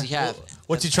debts does he have?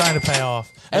 What's he trying to pay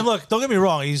off? And look, don't get me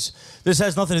wrong. This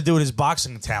has nothing to do with his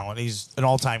boxing talent. He's an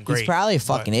all-time great. He's probably a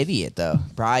fucking idiot, though.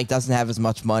 Probably doesn't have as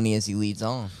much money as he leads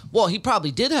on. Well, he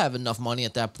probably did have enough money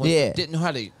at that point. Yeah. But didn't know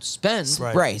how to spend.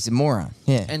 Right. He's a moron.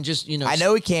 Yeah. And just, you know. I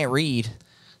know he can't read.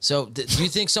 So, do you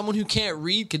think someone who can't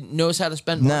read knows how to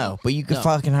spend money? No, but you could No.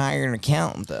 fucking hire an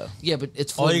accountant, though. Yeah, but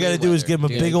it's All Floyd you got to do is Mayweather, give him a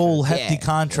dude. big old hefty Yeah.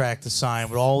 contract to sign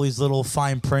with all these little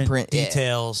fine print Yeah.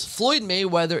 details. Floyd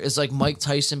Mayweather is like Mike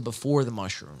Tyson before the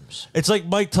mushrooms. It's like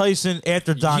Mike Tyson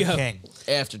after Don Yeah. King.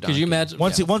 After Don Could you King. imagine?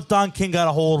 Once Don King got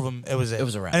a hold of him, it was it. It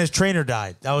was a wrap. And his trainer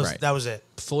died. That was it.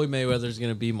 Floyd Mayweather's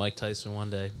gonna be Mike Tyson one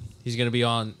day. He's gonna be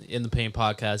on In the Pain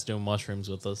podcast doing mushrooms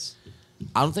with us.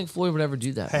 I don't think Floyd would ever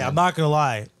do that. Hey, man. I'm not gonna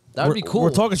lie. That would be cool.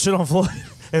 We're talking shit on Floyd.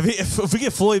 If we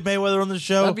get Floyd Mayweather on the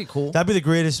show, That'd be cool. That'd be the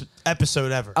greatest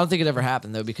episode ever. I don't think it ever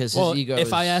happened though because his ego. if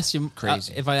is I asked you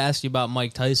crazy. if I asked you about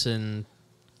Mike Tyson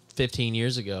 15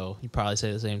 years ago, he'd probably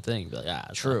say the same thing. Be like,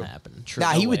 it's True. not happening. True.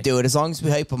 Nah, No he would way. do it as long as we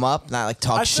hype him up, not like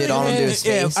talk I shit think, on him to his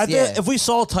face. I think if we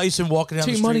saw Tyson walking down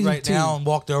the Team street money's a right team. now and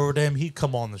walked over to him, he'd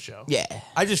come on the show. Yeah.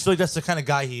 I just feel like that's the kind of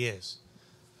guy he is.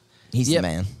 He's Yep. the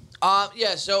man.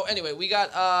 Yeah. So anyway, we got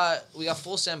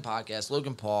Full Send podcast.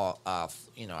 Logan Paul.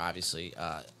 Obviously,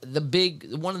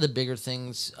 one of the bigger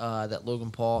things that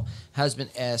Logan Paul has been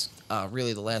asked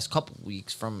really the last couple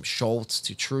weeks, from Schultz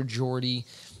to True Jordy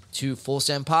to Full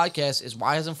Send podcast, is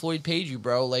why hasn't Floyd paid you,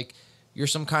 bro? Like, you're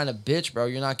some kind of bitch, bro.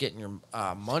 You're not getting your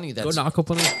money. That's Go knock up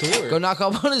on his door. Go knock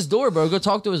up on his door, bro. Go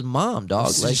talk to his mom,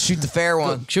 dog. Like, Shoot the fair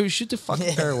one. Shoot the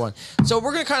fucking fair one. So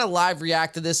we're gonna kind of live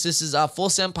react to this. This is Full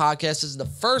Send podcast. This is the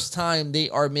first time they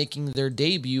are making their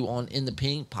debut on In the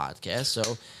Paint podcast.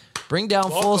 So bring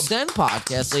down Full Send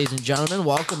podcast, ladies and gentlemen.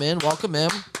 Welcome in. Welcome in.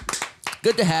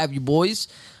 Good to have you, boys.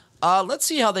 Let's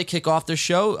see how they kick off their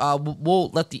show. We'll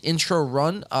let the intro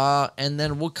run, and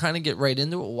then we'll kind of get right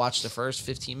into it. We'll watch the first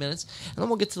 15 minutes, and then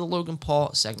we'll get to the Logan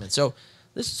Paul segment. So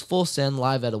this is Full Send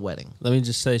live at a wedding. Let me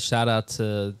just say shout out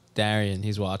to Darian.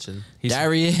 He's watching.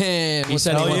 Darian. He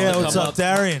said he Hell wants yeah, to what's come up,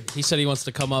 Darian? He said he wants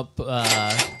to come up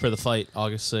for the fight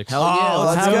August 6th. Hell yeah, Oh,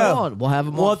 let's let's have him go. on. We'll have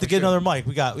him on. We'll have to for get sure. another mic.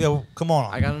 Come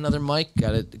on. I got another mic.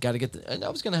 Got to get the. And I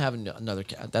was gonna have another.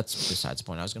 That's besides the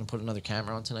point. I was gonna put another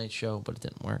camera on tonight's show, but it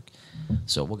didn't work.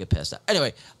 So we'll get past that.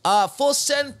 Anyway, Full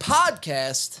Send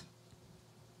podcast.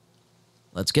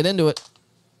 Let's get into it.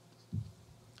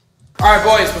 All right,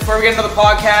 boys, before we get into the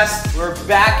podcast, we're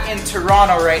back in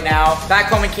Toronto right now,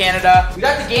 back home in Canada. We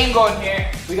got the game going here.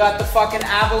 We got the fucking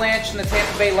Avalanche and the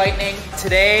Tampa Bay Lightning.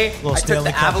 Today, Little I took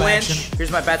Stanley the Cup Avalanche. action. Here's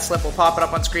my bet slip. We'll pop it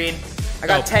up on screen. I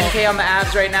got 10K on the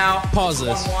Avs right now. Pause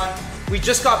this. 1-1. We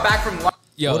just got back from London.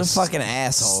 Yo, What a fucking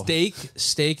asshole.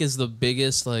 Steak is the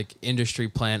biggest industry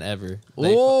plan ever.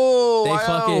 Oh, they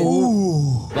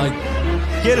fucking like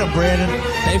Get him, Brandon.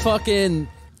 they fucking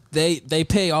they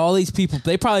pay all these people.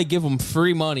 They probably give them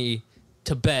free money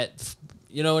to bet.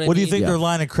 You know what I mean? What do you think their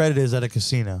line of credit is at a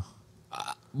casino?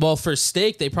 Well, for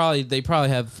steak, they probably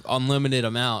have unlimited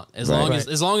amount as long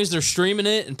as they're streaming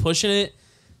it and pushing it.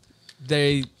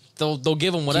 They'll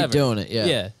give them whatever. Keep doing it, yeah.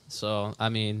 Yeah. So I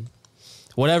mean,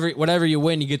 whatever you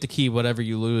win, you get to keep. Whatever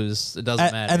you lose, it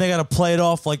doesn't matter. And they got to play it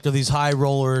off like they're these high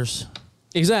rollers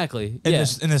exactly. in Yeah.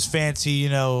 this fancy,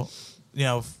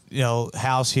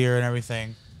 house here and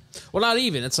everything. Well, not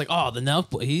even. It's like, oh, the Nelk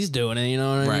boy, he's doing it. You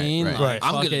know what I Right, mean? right. Right.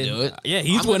 I'm gonna fucking- do it. Yeah,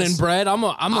 he's I'm winning gonna- bread. I'm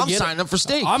signing up for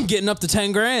steak. I'm getting up to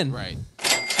 10 grand. Right. All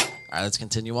right, let's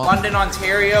continue on. London,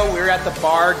 Ontario. We were at the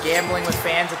bar, gambling with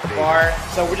fans at the bar.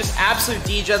 So we're just absolute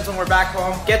DJs when we're back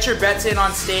home. Get your bets in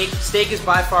on Steak. Steak is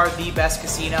by far the best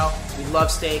casino. We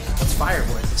love steak. Let's fire,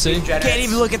 boys. See? Can't Can't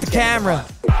even look at the camera.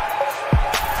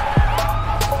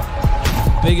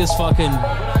 Biggest fucking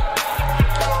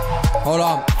Hold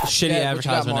on. shitty Yeah, what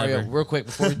you got, advertisement Mario? ever. Real quick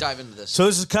before we dive into this. So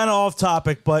this is kind of off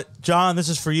topic, but John, this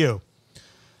is for you.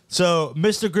 So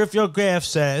Mr. Griffio Gaff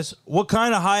says, what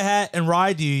kind of hi-hat and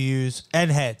ride do you use and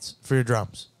heads for your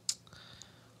drums?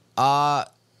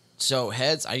 So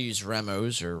heads, I use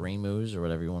Remos or Remos or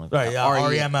whatever you want to Right, yeah,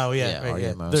 REMO, yeah, right, yeah.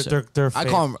 Remo. They're I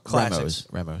call them classics.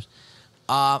 Remos.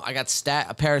 I got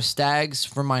a pair of Stags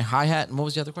for my hi-hat. And what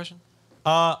was the other question?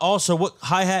 Also, what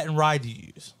hi-hat and ride do you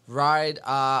use? Ride,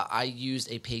 I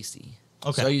used a pasty.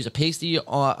 Okay. So I use a pasty, a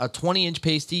 20-inch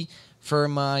pasty for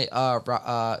my,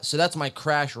 so that's my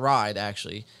crash ride,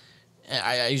 actually.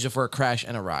 I use it for a crash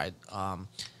and a ride.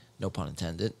 No pun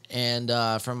intended. And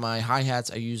for my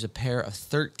hi-hats, I use a pair of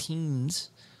 13s,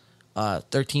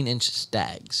 13-inch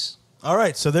Stags. All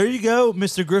right, so there you go,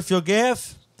 Mr. Griffio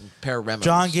Gaff. Pair of Remos.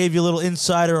 John gave you a little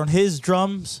insider on his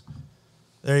drums.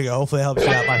 There you go. Hopefully it helps you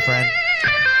out, my friend.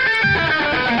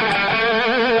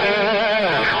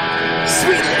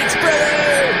 Sweet Licks, brother.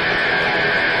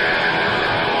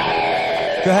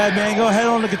 Go ahead, man. Go ahead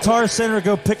on the Guitar Center.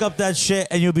 Go pick up that shit,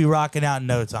 and you'll be rocking out in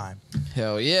no time.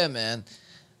 Hell yeah, man.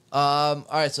 All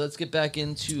right, so let's get back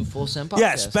into Full Send podcast.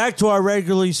 Yes, back to our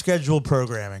regularly scheduled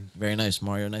programming. Very nice,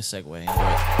 Mario. Nice segue. Enjoy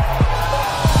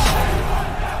it.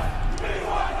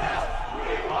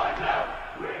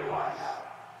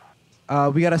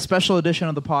 We got a special edition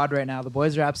of the pod right now. The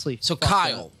boys are absolutely So fucked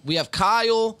Kyle, up. we have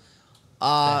Kyle.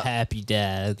 The happy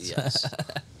dads. Yes.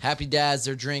 Happy dads,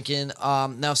 they're drinking.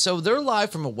 Now, so they're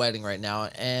live from a wedding right now.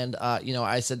 And,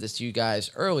 I said this to you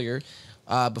guys earlier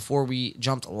before we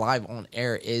jumped live on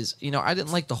air is, I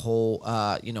didn't like the whole,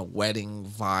 wedding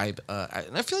vibe.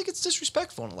 And I feel like it's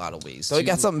disrespectful in a lot of ways. So we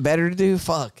got something better to do?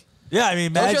 Fuck. Yeah, I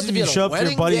mean, Don't you have imagine to if be you at a show up to your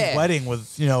wedding? buddy's Yeah. wedding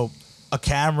with, a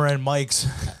camera and mics.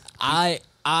 I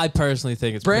personally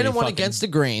think it's Brandon pretty went fucking- against the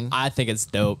grain. I think it's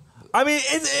dope. I mean,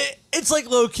 it's like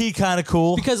low key kind of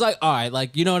cool because like, all right,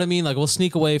 like you know what I mean. Like we'll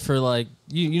sneak away for like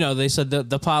you know they said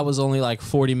the pod was only like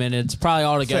 40 minutes, probably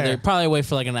altogether, Fair. probably away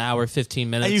for like an hour, 15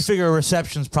 minutes. and you figure a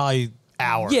reception's probably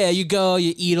hours. Yeah, you go,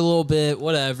 you eat a little bit,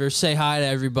 whatever, say hi to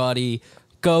everybody,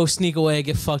 go sneak away,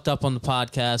 get fucked up on the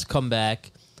podcast, come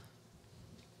back.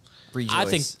 Rejoice. I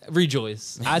think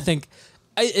rejoice. I think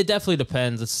it definitely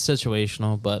depends. It's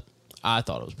situational, but I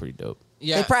thought it was pretty dope.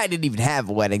 Yeah. They probably didn't even have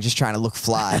a wedding, just trying to look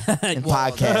fly in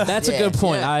podcast. That's a good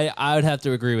point. I would have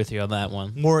to agree with you on that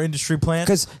one. More industry plans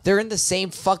because they're in the same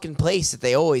fucking place that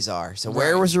they always are. So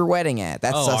where was your wedding at?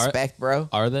 That's suspect, bro.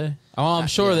 Are they? Oh, I'm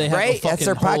sure they have. Right? A That's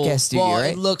their whole- podcast studio, Well,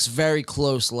 right? it looks very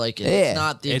close like it. Yeah. It's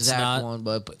not the It's exact not. one,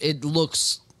 but it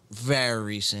looks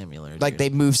very similar. Like dude. they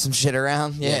moved some shit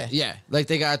around. Yeah. yeah. Like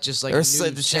they got just like Or a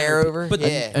slid new the chair over. But-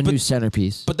 yeah. a new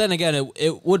centerpiece. But then again,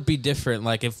 it would be different.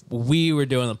 Like if we were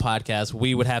doing the podcast,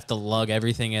 we would have to lug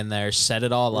everything in there, set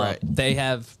it all Right. up. They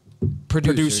have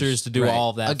producers to do Right. all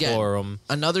of that Again, for them.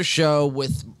 Another show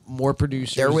with more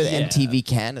producers. They're with Yeah. MTV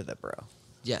Canada, bro.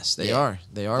 Yes, they Yeah. are.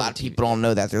 They are. A lot with of people don't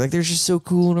know that. They're like, they're just so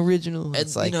cool and original. And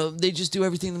It's like, you know, they just do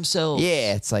everything themselves.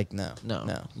 yeah, it's like, no.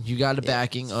 You got a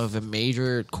backing of a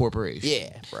major corporation. Yeah,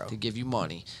 bro. To give you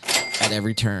money at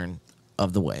every turn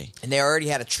of the way. And they already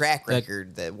had a track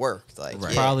record that worked. Like,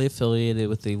 yeah. Probably affiliated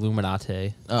with the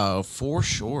Illuminati. Oh, for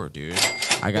sure, dude.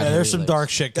 I got. Yeah, there's some dark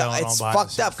shit going on. It's behind the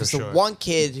fucked scenes up for because sure. the one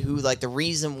kid who, like, the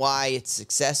reason why it's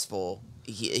successful,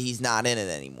 he's not in it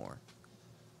anymore.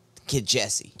 Kid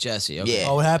Jesse. Jesse. Okay. Yeah.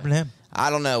 Oh, what happened to him? I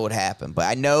don't know what happened, but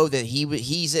I know that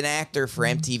he's an actor for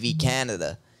MTV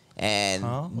Canada, and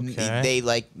okay. they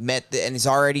like met and he's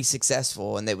already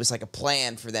successful, and it was like a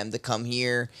plan for them to come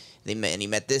here. They met and he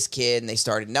met this kid, and they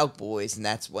started Nelk Boys, and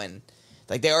that's when.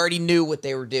 Like they already knew what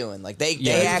they were doing. Like they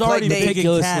act like they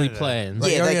meticulously planned.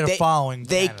 Like, they already had a following.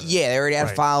 They Canada. they already had a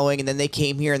Right. following, and then they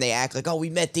came here and they act like, oh, we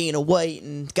met Dana White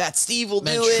and got Steve will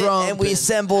Met do it, Trump and we and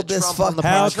assembled had this Trump on fucking the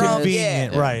How Trump,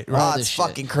 convenient, yeah. right? Oh, Right. it's shit.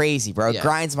 fucking crazy, bro. Yeah.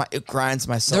 It grinds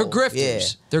my soul. They're grifters.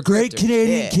 Yeah. They're Great grifters.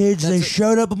 Canadian Yeah. kids. They That's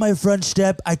showed up on my front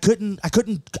step. I couldn't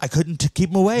keep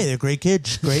them away. They're great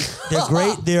kids. Great. They're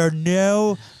great. There are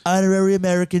no honorary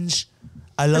Americans.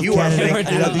 I love You are Canada. right.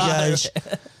 I love you guys.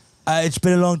 It's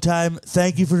been a long time.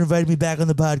 Thank you for inviting me back on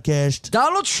the podcast.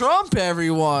 Donald Trump,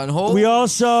 everyone. Holy We all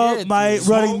saw shit, my dude.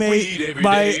 running mate,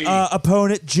 my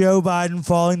opponent, Joe Biden,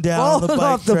 falling down on the Falling bike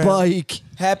off the trail. bike.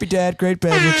 Happy dad, great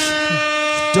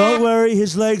beverage. Don't worry,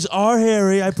 his legs are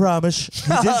hairy, I promise.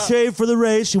 He did shave for the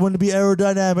race. He wanted to be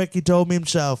aerodynamic. He told me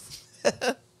himself.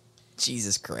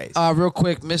 Jesus Christ. Real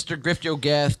quick, Mr. Griffio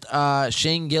Guest,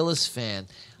 Shane Gillis fan.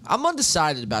 I'm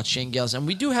undecided about Shane Gillis, and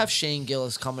we do have Shane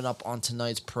Gillis coming up on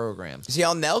tonight's program. Is he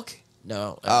on Nelk?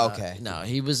 No. Oh, okay. No,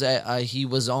 he was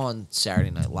on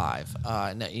Saturday Night Live.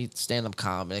 He's stand-up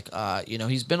comic.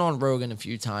 He's been on Rogan a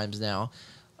few times now.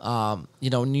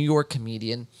 New York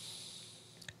comedian.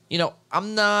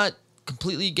 I'm not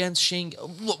completely against Shane.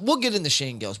 We'll get into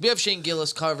Shane Gillis. We have Shane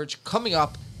Gillis coverage coming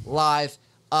up live.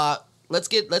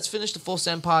 Let's finish the Full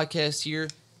Send podcast here,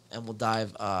 and we'll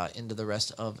dive into the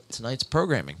rest of tonight's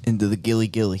programming. Into the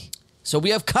gilly. So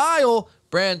we have Kyle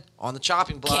Brand on the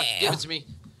chopping block. Give it to me.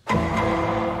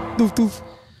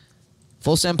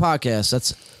 Full Send podcast.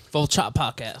 That's Full Chop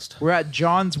Podcast. We're at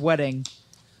John's wedding.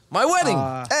 my wedding.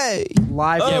 Hey.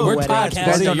 Live Oh, we're wedding. podcasting You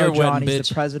guys don't know your John. wedding, He's bitch.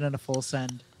 the president of Full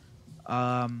Send.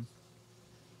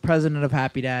 President of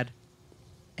Happy Dad.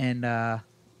 And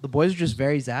the boys are just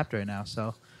very zapped right now.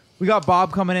 So we got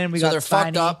Bob coming in. We So got they're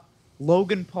fucked Steiny. up.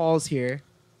 Logan Paul's here.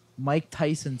 Mike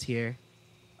Tyson's here.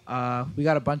 We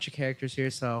got a bunch of characters here.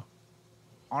 So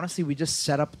honestly, we just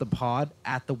set up the pod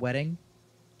at the wedding.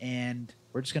 And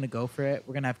we're just going to go for it.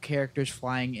 We're going to have characters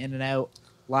flying in and out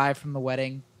live from the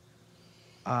wedding.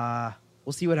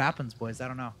 We'll see what happens, boys. I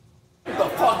don't know. What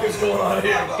the fuck is going on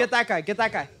here? Get that guy. Get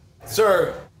that guy.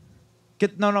 Sir.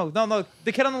 No.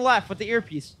 The kid on the left with the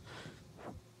earpiece.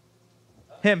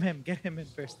 Him. Get him in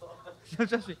first. Don't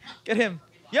trust me. Get him.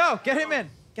 Yo, get him in.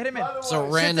 Get him in. It's a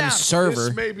Sit random down. server.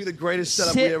 This may be the greatest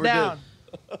setup we Sit ever down.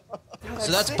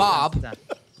 So that's Bob. Sit down.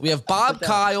 We have Bob, Sit down.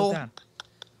 Kyle. Sit down.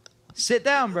 Sit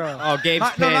down, bro. Oh,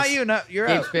 Gabe's No, not pissed. you. No, you're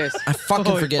Gabe's out. pissed. I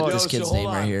fucking forget Yo, this so kid's hold name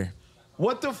on. right here. did.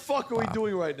 What the fuck are we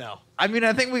doing right now? I mean,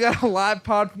 I think we got a live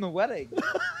pod from the wedding.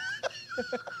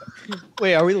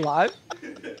 Wait, are we live?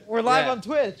 We're live Yeah. on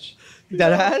Twitch.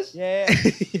 Dead ass? Yeah.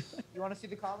 You want to see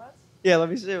the comments? Yeah, let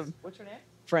me see him. What's your name?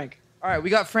 Frank. All right, we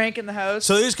got Frank in the house.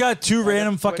 So they just got two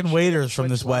random fucking Twitch- waiters from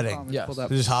Twitch this live wedding. comments Yes. pulled up.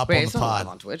 They just hop Wait, on it's the not live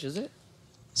pod. on Twitch, is it?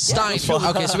 Steiny.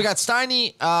 Okay, so we got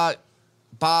Steiny.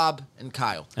 Bob, and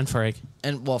Kyle. And Frank.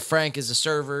 And well, Frank is a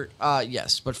server.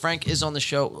 Yes, but Frank is on the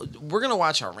show. We're gonna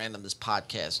watch how random this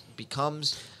podcast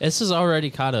becomes. This is already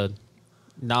kind of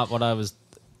not what I was.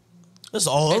 This is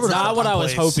all over. It's not what I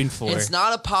was hoping for. It's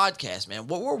not a podcast, man.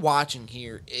 What we're watching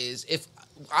here is if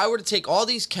I were to take all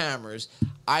these cameras,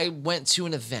 I went to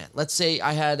an event. Let's say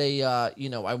I had a,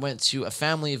 I went to a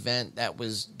family event that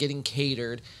was getting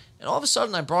catered, and all of a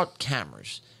sudden I brought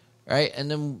cameras, right? And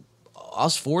then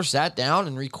us four sat down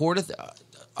and recorded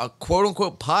a quote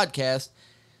unquote podcast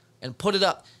and put it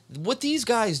up. What these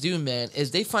guys do, man,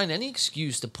 is they find any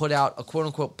excuse to put out a quote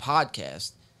unquote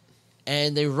podcast,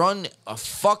 and they run a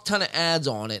fuck ton of ads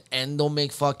on it, and they'll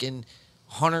make fucking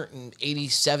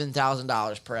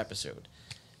 $187,000 per episode.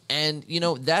 And,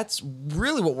 that's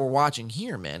really what we're watching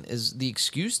here, man, is the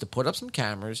excuse to put up some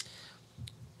cameras.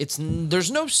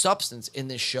 There's no substance in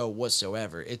this show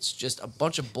whatsoever. It's just a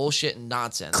bunch of bullshit and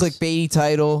nonsense. Clickbaity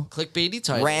title.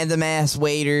 Random ass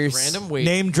waiters.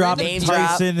 Name dropping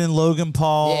Tyson and Logan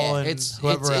Paul and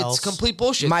whoever else. It's complete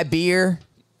bullshit. My beer.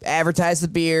 Advertise the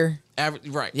beer.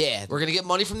 Right. Yeah. We're going to get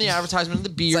money from the advertisement of the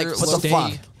beer. It's like, what the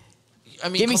fuck? I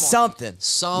mean, give me something.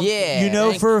 Something.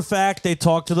 Yeah. For a fact, they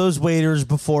talked to those waiters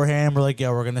beforehand. We're like,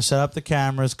 yeah, we're going to set up the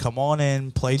cameras. Come on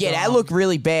in. Play Yeah, dumb. that looked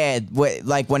really bad.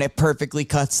 Like when it perfectly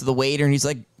cuts to the waiter and he's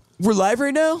like, we're live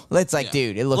right now? It's like,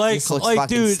 dude, this looks fucking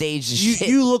dude, staged as you, shit.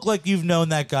 you look like you've known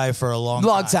that guy for a long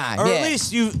time. Or yeah. at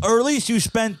least you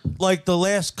spent like the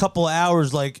last couple of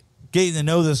hours like getting to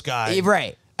know this guy.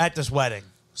 Right. At this wedding.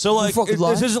 So like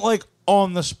this isn't like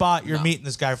on the spot you're meeting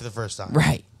this guy for the first time.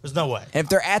 Right. There's no way. And if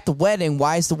they're at the wedding,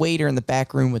 why is the waiter in the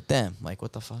back room with them? Like,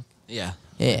 what the fuck? Yeah.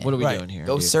 Yeah. What are we doing here?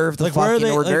 Go dude? serve the where are fucking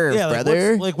they- hors d'oeuvres,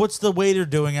 brother. What's the waiter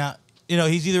doing out?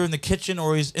 He's either in the kitchen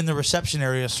or he's in the reception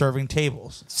area serving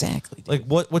tables. Exactly. Like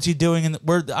what's he doing in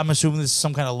I'm assuming this is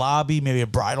some kind of lobby, maybe a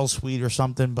bridal suite or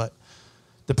something, but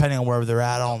depending on wherever they're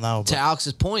at, I don't know. To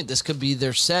Alex's point, this could be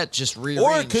their set just rearranged.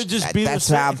 Or it could just be that's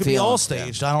their how set. I'm It could be feeling. all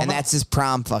staged. I don't and know. that's his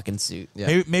prom fucking suit.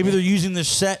 Yeah. Maybe they're using this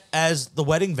set as the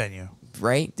wedding venue.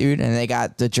 Right, dude? And they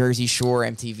got the Jersey Shore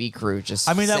MTV crew just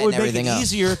I mean, that setting would make everything it up.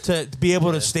 easier to be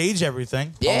able to stage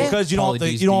everything. Yeah. Because you don't have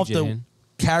to DJing.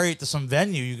 carry it to some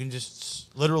venue. You can just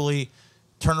literally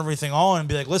turn everything on and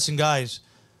be like, listen, guys,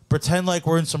 pretend like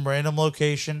we're in some random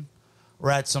location. We're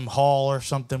at some hall or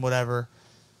something, whatever.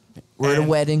 We're at a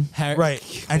wedding.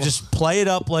 Right. And just play it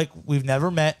up like we've never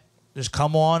met. Just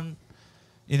come on,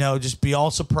 just be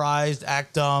all surprised,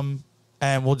 act dumb,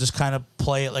 and we'll just kind of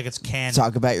play it like it's canon.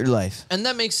 Talk about your life. And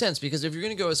that makes sense because if you're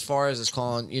going to go as far as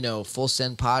calling, Full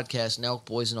Send Podcast and Elk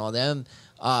Boys and all them,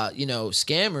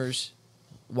 scammers,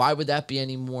 why would that be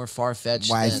any more far-fetched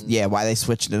Why they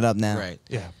switching it up now? Right.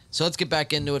 Yeah. So let's get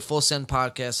back into it. Full Send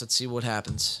Podcast. Let's see what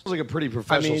happens. It was like a pretty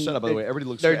professional setup, by the way. Everybody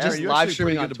looks They're Aaron, just you're live actually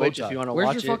pretty streaming on good to bow Twitch tie. if you want to Where's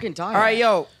watch your it. fucking tie? All right,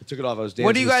 yo. I took it off. I was dancing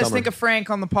What do you this guys summer. think of Frank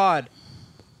on the pod?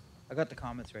 I got the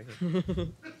comments right here.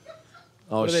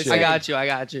 Oh, What are they shit. saying? I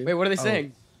got you. Wait, what are they Oh.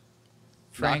 saying?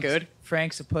 Frank's, good?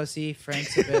 Frank's a pussy.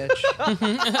 Frank's a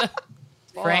bitch.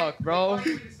 Fuck, bro.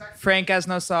 Frank has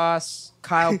no sauce.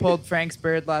 Kyle pulled Frank's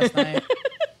bird last night.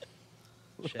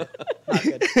 Shit. Not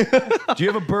good. Do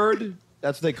you have a bird?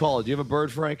 That's what they call it. Do you have a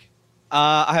bird, Frank?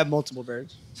 I have multiple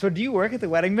birds. So do you work at the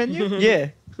wedding venue? Yeah.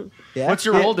 Yeah. What's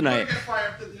your role tonight?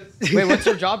 Wait, what's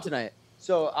your job tonight?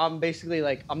 So I'm basically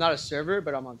I'm not a server,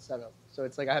 but I'm on setup. So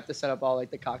it's I have to set up all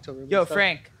the cocktail rooms. Yo, and stuff.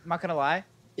 Frank, I'm not gonna lie.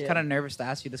 Yeah. Kind of nervous to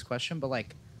ask you this question, but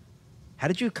how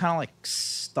did you kind of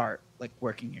start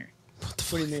working here? What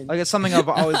do you mean? It's something I've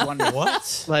always wondered.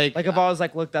 What? I've always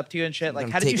looked up to you and shit. How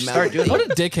did you take him start out. doing What a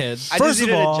that? dickhead. I First just of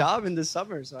needed all- a job in the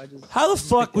summer, so I just. How the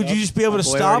fuck would you just be able to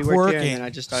My boy stop already worked here, and working, then I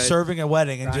just started serving a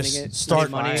wedding, and grinding just it,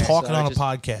 start made money, talking so I on a just-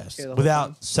 podcast here the whole without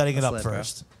time. setting it That's up lit, bro.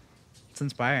 first? It's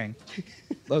inspiring.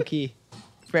 Low key.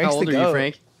 Frank's How old the are you, goat.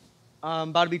 Frank?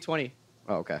 About to be 20.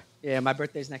 Oh, okay. Yeah, my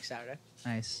birthday's next Saturday.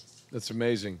 Nice. That's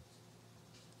amazing.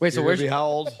 Wait, so You're where's gonna be how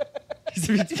old? He's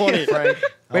gonna be 20. Frank,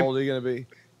 how Wait. old are you going to be?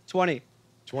 20.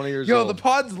 20 years Yo, old. the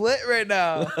pod's lit right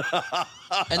now.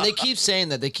 And they keep saying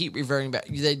that. They keep reverting back.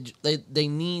 They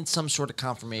need some sort of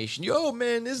confirmation. Yo,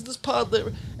 man, is this pod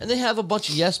lit? And they have a bunch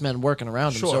of yes men working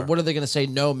around them. So Sure. what are they going to say?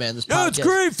 No, man, this Yeah, podcast. it's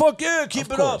great. Fuck yeah, keep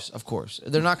Of it course, up. of course.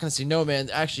 They're not going to say no, man.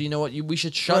 Actually, you know what? We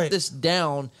should shut Right. this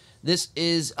down. This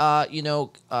is,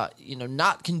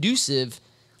 not conducive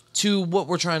to what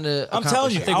we're trying to. I'm accomplish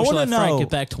telling you, here. I think I we should wanna let Frank know- get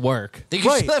back to work. They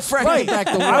should let Frank right. get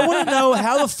back to work. I want to know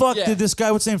how the fuck Yeah. did this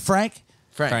guy? What's his name? Frank.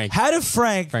 Frank. How did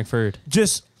Frank Frankfurt.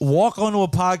 just walk onto a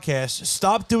podcast,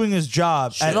 stop doing his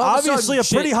job, And at all of a obviously sudden,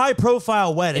 a pretty shit. high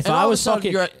profile wedding? If And I all of a was sudden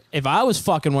fucking, you're at- if I was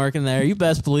fucking working there, you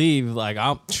best believe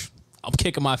I'm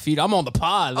kicking my feet. I'm on the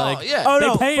pod. Like, yeah. Oh, they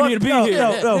no, paying fuck, me to be no, here.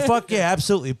 No, fuck yeah,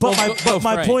 absolutely. But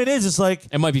my point is, it's like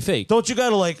it might be fake. Don't you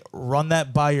gotta like run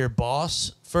that by your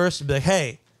boss first and be like,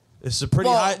 hey, this is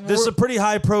a pretty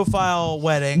high profile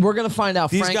wedding. We're gonna find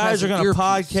out. These Frank guys has are an gonna earpiece.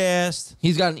 podcast.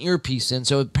 He's got an earpiece in,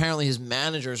 so apparently his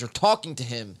managers are talking to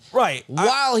him Right.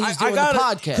 while he's doing the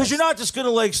podcast. Because you're not just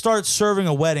gonna like start serving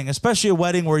a wedding, especially a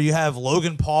wedding where you have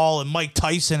Logan Paul and Mike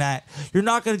Tyson at. You're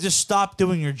not gonna just stop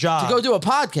doing your job to go do a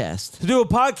podcast. To do a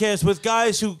podcast with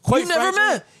guys who quite You never frankly,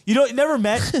 met. You never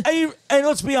met. and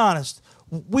let's be honest,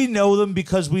 we know them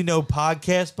because we know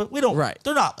podcasts, but we don't. Right.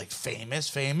 They're not like famous.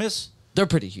 They're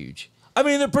pretty huge. I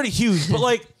mean, they're pretty huge, but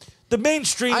like the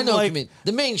mainstream, I know what like you mean.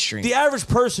 The mainstream. the average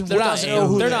person doesn't know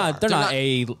who they're they not. are. They're not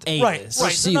A Right, list. Or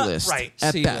right. C They're not- list. right.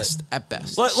 At C best. list. At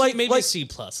best. Like Maybe C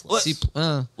plus.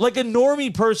 like a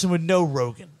normie person would know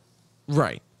Rogan.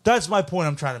 Right. That's my point.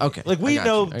 I'm trying to make. Okay, Like we I got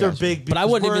know you, I they're got you. big, But I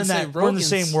because wouldn't we're even in say that, we're in the Rogan's-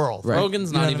 same world. Right. Rogan's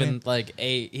You know not what I even mean? like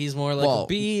A. He's more like Well,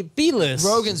 a B list.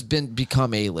 Rogan's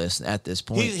become A list at this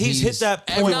point. He's hit that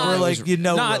point everyone where knows- like you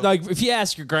know. Not like if you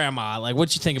ask your grandma, like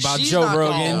what you think about She's Joe not gonna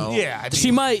Rogan. know. Yeah, I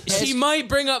mean, she might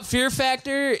bring up Fear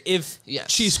Factor if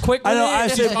Yes. she's quick with I know. it. I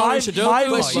and said follow my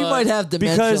Sudoku, she but- might have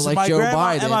dementia because like my Joe grandma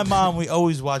Biden. and my mom, we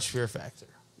always watch Fear Factor.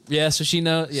 Yeah, so she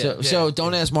knows. Yeah, So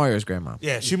don't ask Mario's grandma.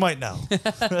 Yeah, she might know.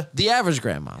 The average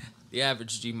grandma. the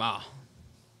average G Ma.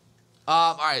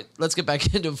 All right, let's get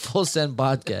back into Full Send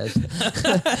podcast.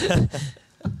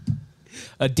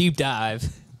 A deep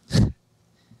dive.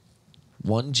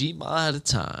 1 G Ma at a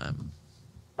time.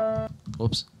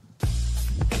 Whoops.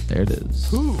 There it is.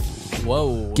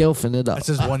 Whoa. Gilfing it up. That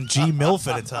says 1G MILF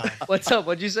at a time. What's up?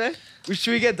 What'd you say?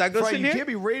 Should we get Douglas Frank, in you here? can't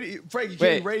be radio. Frank, you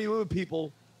Wait. can't be radioing with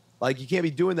people. Like you can't be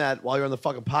doing that while you're on the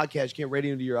fucking podcast. You can't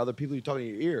radio into your other people. You're talking to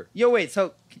your ear. Yo, wait.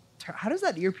 So, how does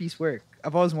that earpiece work?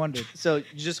 I've always wondered. So you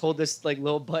just hold this like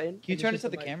little button. Can you turn it to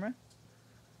the camera?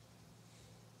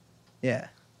 Yeah,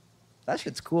 that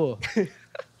shit's cool.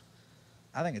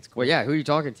 I think it's cool. Well, yeah. Who are you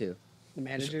talking to? The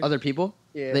manager. Other people?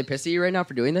 Yeah. They pissed at you right now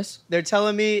for doing this? They're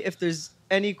telling me if there's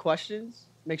any questions,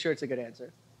 make sure it's a good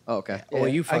answer. Oh, okay. Oh,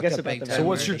 you I fucked guess up about big the time. So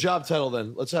what's your already. job title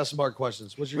then? Let's ask some hard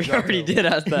questions. What's your We job already title? did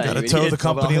ask that. Gotta We toe did. the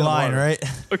company Well, line, hard. right?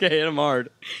 Okay, hit him hard.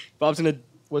 Bob's gonna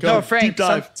What's No, the Frank. deep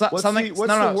dive? What's something. the, what's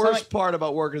no, the worst something, part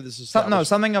about working at this no, establishment?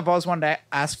 something I've always wanted to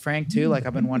ask Frank too. Like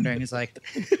I've been wondering. Is like,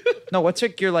 no, what's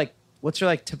your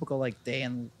typical like day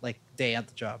at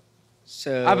the job?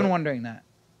 So I've been wondering that.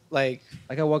 like,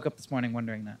 I woke up this morning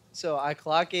wondering that. so I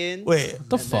clock in. Wait.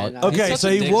 The and fuck? then, Okay, He's so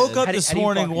such a you dickhead. woke up How do this you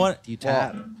morning. fucking- What? Do you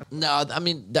tap? No, I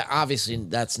mean, obviously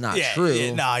that's not Yeah, true.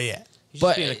 yeah, nah, yeah. He's But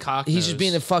just being a cock he's just nose.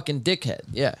 being a fucking dickhead.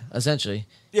 Yeah, essentially.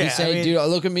 Yeah, He's saying, I mean- dude,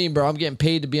 look at me, bro. I'm getting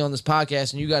paid to be on this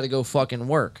podcast, and you got to go fucking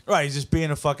work. Right, he's just being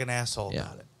a fucking asshole Yeah.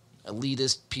 about it.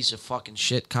 Elitist piece of fucking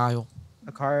shit, Kyle.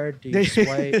 A card? Do you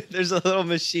swipe? There's a little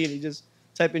machine. You just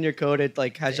type in your code. It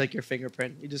like has like your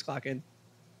fingerprint. You just clock in.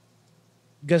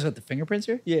 You guys got the fingerprints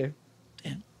here? Yeah.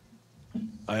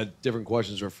 I had different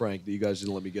questions for Frank that you guys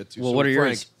didn't let me get to. Well, So, what are Frank,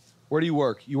 yours? where do you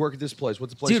work? You work at this place.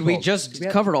 What's the place Dude, called? we just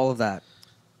covered all of that.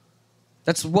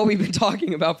 That's what we've been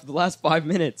talking about for the last 5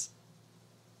 minutes.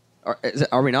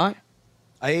 Are we not?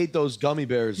 I ate those gummy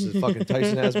bears that fucking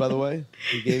Tyson has, by the way.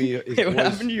 He gave me his Hey, what boys-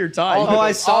 happened to your tie? Oh,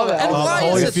 I saw that. And Oh, why,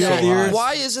 Holy is it Field that, ears.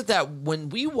 why is it that when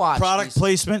we watch Product these,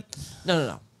 placement.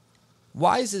 No.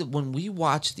 Why is it when we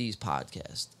watch these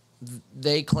podcasts,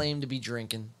 they claim to be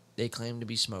drinking, they claim to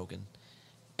be smoking,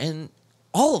 and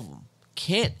all of them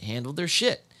can't handle their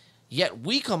shit. Yet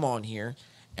we come on here,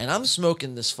 and I'm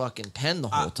smoking this fucking pen the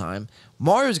whole time.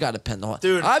 Mario's got a pen the whole time.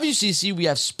 Dude. Obviously, we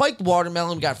have spiked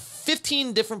watermelon. We got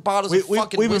 15 different bottles of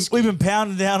fucking whiskey. We've been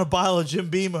pounding down a bottle of Jim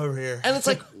Beam over here. And it's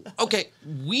like, okay,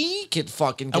 we could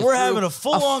fucking get And we're through having a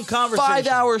full-on conversation.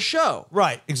 5-hour show.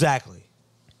 Right, exactly.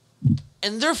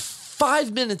 And they're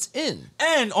 5 minutes in.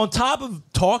 And on top of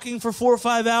talking for 4 or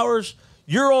 5 hours,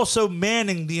 you're also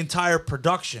manning the entire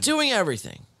production. Doing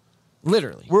everything.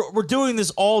 Literally. We're doing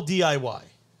this all DIY.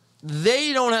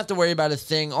 They don't have to worry about a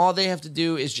thing. All they have to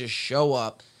do is just show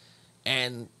up.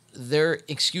 And their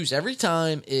excuse every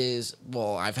time is,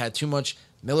 well, I've had too much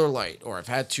Miller Lite, or I've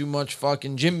had too much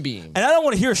fucking Jim Beam. And I don't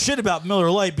want to hear shit about Miller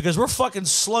Lite because we're fucking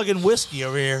slugging whiskey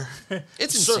over here.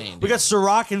 It's insane, We got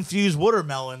Ciroc infused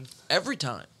watermelon. Every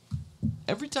time.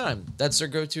 Every time. That's their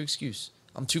go-to excuse.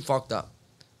 I'm too fucked up.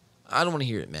 I don't want to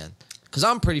hear it, man. Because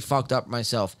I'm pretty fucked up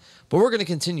myself. But we're going to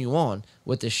continue on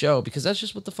with this show because that's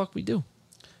just what the fuck we do.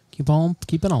 Keep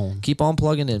it on. Keep on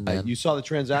plugging in, man. You saw the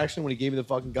transaction when he gave me the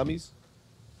fucking gummies?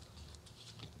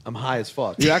 I'm high as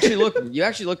fuck. You actually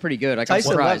look pretty good. I'm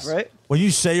Tyson surprised. left, right? When you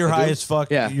say you're I high do? as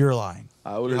fuck, Yeah. you're lying.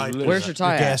 Where's your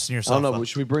tie at? I don't know.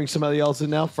 Should we bring somebody else in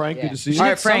now, Frank? Yeah. Good to see you. All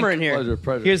right, Frank.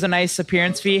 Pleasure. Here's a nice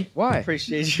appearance fee. Why?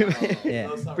 Appreciate you.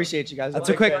 Yeah. Appreciate you guys. That's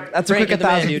a quick. That's a Frank, quick you're the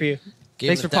man, 1,000 dude. for you. Gave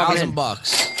Thanks him for popping in.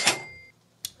 $1,000.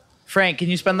 Frank, can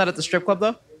you spend that at the strip club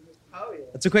though? Oh yeah.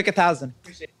 That's a quick 1,000.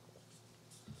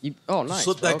 Oh, nice.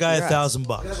 Slip that guy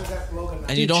 $1,000.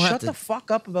 And you don't have shut to. the fuck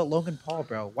up about Logan Paul,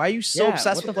 bro. Why are you so Yeah,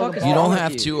 obsessed what with the fuck Logan is Paul? You don't wrong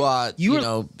have with to, You you were-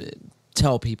 know,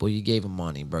 tell people you gave him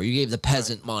money, bro. You gave the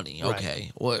peasant money.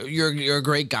 Okay. Well, you're a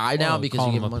great guy now because call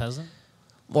you him gave him a money. peasant?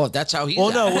 Well, that's how he's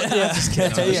Well, no, acting. yeah,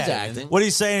 That's how he's yeah. acting. What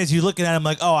he's saying is, you're looking at him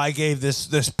like, oh, I gave this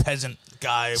peasant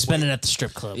guy Spend it at the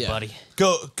strip club, buddy.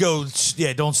 Go,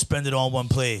 yeah. Don't spend it all in one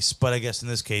place. But I guess in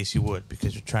this case, you would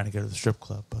because you're trying to go to the strip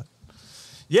club. But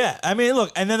yeah, I mean,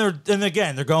 look, and then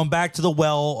again, they're going back to the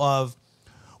well of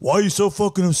why are you so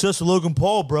fucking obsessed with Logan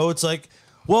Paul, bro? It's like,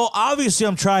 well, obviously,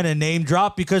 I'm trying to name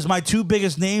drop because my two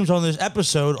biggest names on this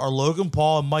episode are Logan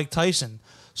Paul and Mike Tyson.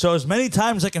 So as many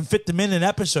times I can fit them in an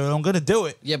episode, I'm going to do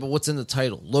it. Yeah, but what's in the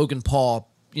title? Logan Paul,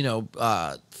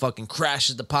 fucking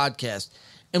crashes the podcast.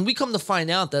 And we come to find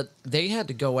out that they had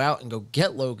to go out and go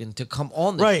get Logan to come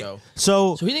on the show.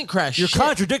 So he didn't crash You're shit.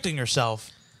 contradicting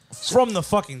yourself from the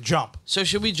fucking jump. So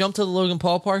should we jump to the Logan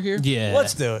Paul part here? Yeah.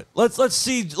 Let's do it. Let's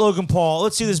see Logan Paul.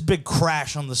 Let's see this big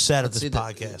crash on the set of this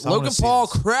podcast. I wanna Logan see Paul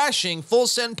this. crashing full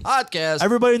send podcast.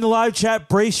 Everybody in the live chat,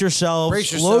 brace yourselves.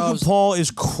 Brace Logan yourselves. Paul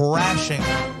is crashing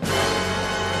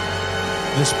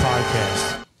this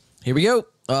podcast. Here we go.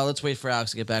 Let's wait for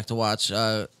Alex to get back to watch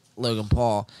Logan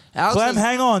Paul. Alex Clem, has,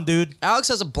 hang on, dude. Alex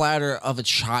has a bladder of a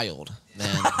child,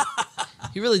 man.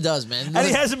 He really does, man. And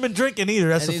he hasn't been drinking either.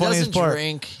 That's and the he funniest doesn't part.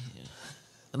 drink.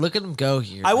 And look at him go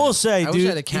here. I man. will say, I wish I dude,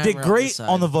 had a he camera did on great this side.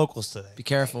 on the vocals today. Be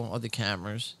careful of the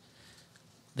cameras.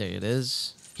 There it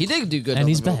is. He did do good And on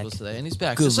he's the back. vocals today, and he's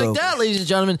back. Good Just like that, vocals. ladies and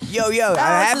gentlemen. Yo, I Alex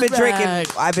have is been drinking.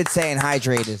 back. I've been saying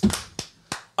hydrated.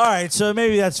 All right, so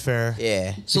maybe that's fair.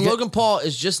 Yeah. So Logan Paul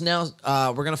is just now.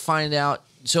 We're gonna find out.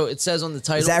 So it says on the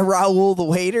title. Is that Raul the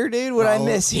waiter, dude? What I Raul.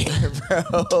 miss here,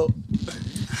 bro?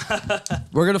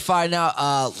 We're gonna find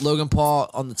out. Logan Paul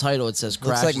on the title. It says Looks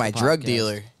crash like the my drug podcast.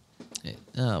 dealer.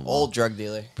 Old drug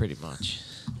dealer. Pretty much.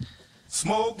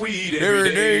 Smoke weed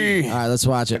every day. All right, let's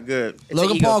watch it. Good. It's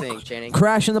Logan an ego Paul thing, Channing.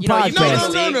 crashing the You know, you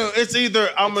podcast. know- It's either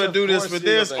I'm gonna do this for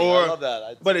this, I or love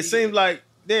that. but it seems like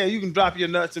you can drop your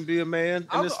nuts and be a man,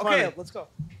 and it's funny. Okay, let's go.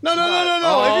 No. If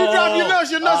you drop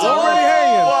your nuts already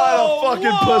hanging. What a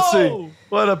fucking pussy.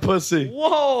 What a pussy.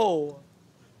 Whoa.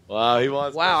 Wow, he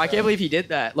wants. Wow, I can't believe he did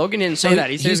that. Logan didn't say So that.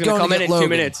 He said he he's was going to going come to in get 2 Logan.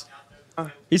 minutes.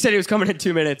 He said he was coming in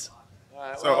 2 minutes.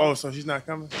 So she's not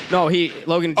coming. No,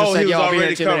 Logan just Oh, said, he was "Yo, I'll be here in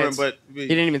already 2 coming, minutes." but He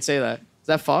didn't even say that. Is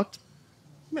that fucked?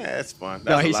 Man, it's fun.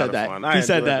 No, That's he a lot said of that. fun. He I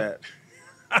said enjoy that.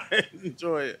 I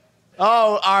enjoy it.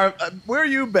 Oh, where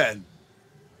you been?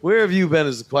 Where have you been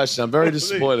is the question. I'm very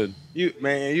disappointed. You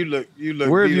look.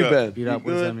 Where have beat you up. been?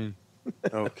 You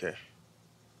good? Okay.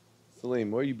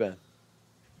 Salim, where you been?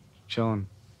 Chilling.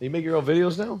 You make your own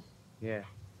videos now? Yeah.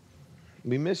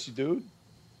 We miss you, dude.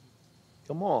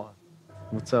 Come on.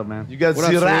 What's up, man? You got What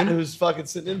up, Sirat Salim? who's fucking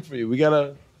sitting in for you. We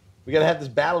gotta have this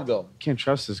battle going. Can't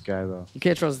trust this guy though. You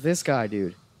can't trust this guy,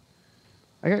 dude.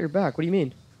 I got your back. What do you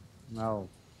mean? No.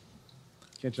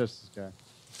 Can't trust this guy.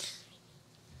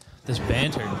 This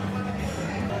banter.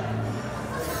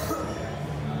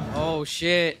 Oh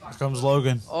shit. Here comes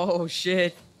Logan. Oh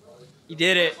shit. He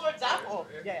did it. Oh,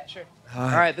 yeah, sure. All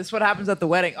right, this is what happens at the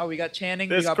wedding. Oh, we got Channing,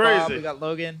 we That's got Bob, crazy. we got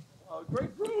Logan.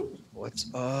 Great group. What's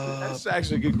up? That's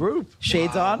actually a good group.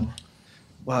 Shades on.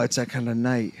 Wow, it's that kind of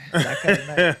night. That kind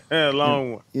of night.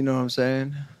 Long one. You know what I'm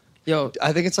saying? Yo,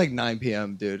 I think it's like 9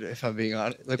 p.m., dude, if I'm being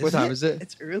honest. Like, what time is it?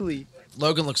 It's early.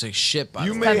 Logan looks like shit. By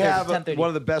You the may way. have 10:30. one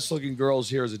of the best looking girls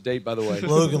here as a date, by the way.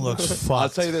 Logan looks fucked. I'll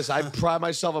tell you this. I pride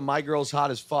myself on my girl's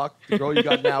hot as fuck. The girl you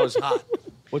got now is hot.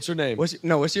 What's her name? What's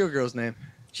your girl's name?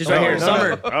 she's right here. no,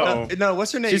 Summer. Uh-oh. No,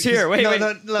 what's her name? She's here. Wait, no,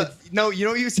 wait. No, you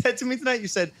know what you said to me tonight? You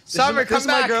said, Summer, this is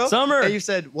come my back. girl. Summer. And you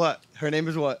said, what? Her name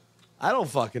is what? I don't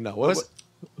fucking know. What's-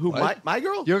 Who? What? My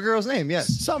girl? Your girl's name, yes.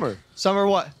 Summer. Summer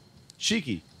what?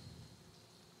 Shiki.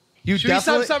 You Should we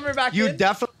definitely, sub Summer back You in?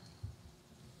 definitely.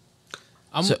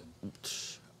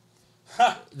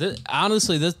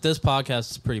 Honestly, this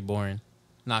podcast is pretty boring.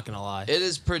 Not gonna lie. It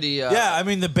is pretty. Yeah, I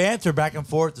mean the banter back and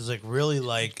forth is like really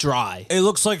like dry. It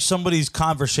looks like somebody's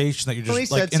conversation that you're Well, he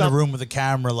just like said in the something- room with the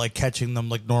camera, like catching them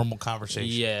like normal conversation.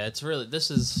 Yeah, it's really. This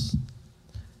is.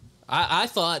 I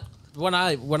thought when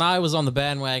I was on the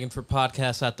bandwagon for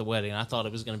podcasts at the wedding, I thought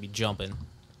it was gonna be jumping.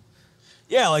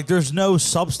 Yeah, like there's no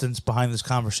substance behind this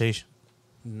conversation.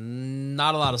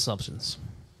 Not a lot of substance.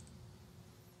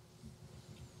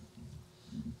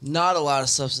 Not a lot of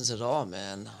substance at all,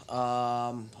 man.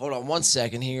 Hold on 1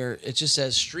 second here. It just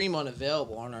says stream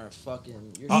unavailable on our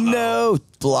fucking. No,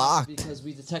 blocked. Because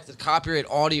we detected copyright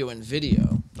audio and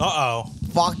video.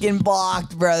 Fucking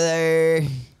blocked, brother.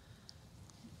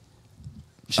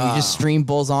 Should we just stream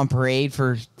Bulls on Parade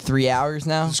for 3 hours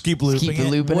now? Just keep looping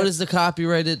it. What is the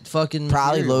copyrighted fucking?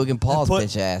 Probably material? Logan Paul's Put-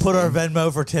 bitch ass. Put our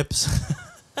Venmo for tips.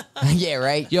 Yeah,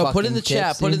 right. Yo, put Fucking in the chat.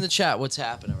 tips, Put dude. in the chat what's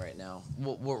happening right now.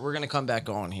 We're gonna come back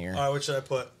on here. All right, what should I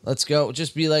put? Let's go.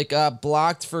 Just be like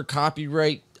blocked for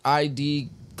copyright ID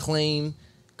claim.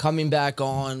 Coming back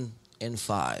on in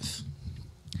 5.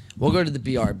 We'll go to the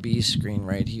BRB screen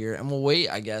right here, and we'll wait,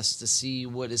 I guess, to see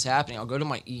what is happening. I'll go to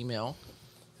my email.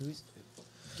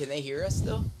 Can they hear us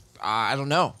still? I don't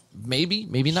know. Maybe,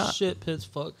 maybe not. Shit, pits,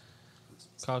 fuck.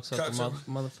 Cocksucker,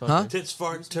 motherfucker. Huh? Tits,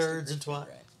 farts, turds, and twat.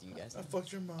 I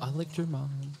fucked your mom. I licked your mom.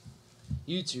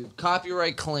 YouTube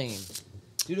copyright claim.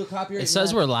 Due to copyright. It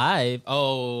says match- we're live.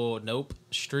 Oh, nope.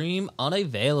 Stream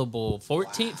unavailable.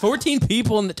 14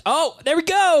 people in the. Oh, there we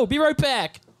go. Be right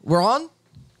back. We're on?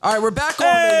 All right, we're back on.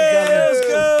 Let's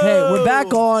go. Hey, we're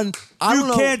back on. I You don't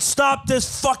know. can't stop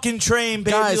this fucking train,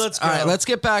 baby. Guys, Let's go. all right, let's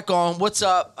get back on. What's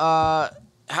up?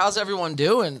 How's everyone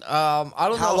doing? I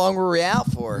don't know. How long were we out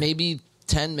for? Maybe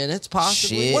 10 minutes,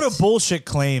 possibly. Shit. What a bullshit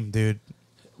claim, dude.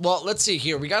 Well, let's see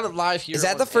here. We got it live here. Is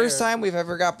that on the first air. time we've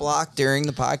ever got blocked during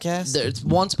the podcast? It's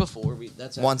once before.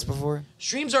 That's Once happened. before?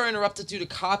 Streams are interrupted due to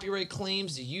copyright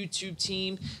claims. The YouTube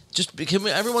team just can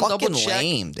we, everyone Fucking double check.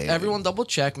 lame, dude. Everyone double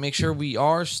check. Make sure we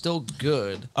are still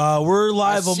good. We're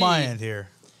live I on my see. end here.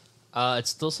 It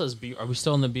still says B. Are we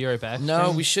still in the Be Right Back? No,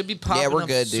 stream? we should be popping. Yeah, we're up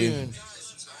good, soon. dude.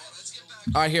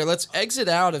 All right, here. Let's exit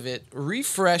out of it.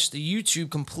 Refresh the YouTube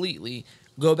completely.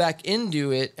 Go back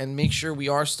into it and make sure we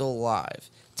are still live.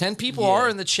 10 people are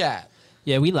in the chat.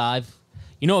 Yeah, we live.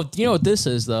 You know what this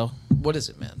is though? What is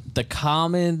it, man? The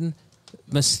common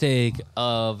mistake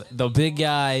of the big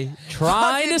guy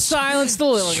trying to silence the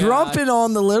little guy. Trumping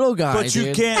on the little guy, But you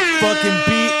dude. can't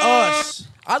fucking beat us.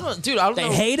 I don't They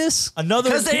know. hate us. Another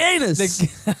Because they ain't us.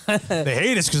 They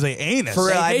hate us because they ain't us. For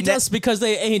real, They I've hate ne- us because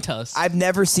they ain't us. I've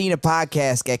never seen a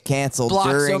podcast get canceled Blocked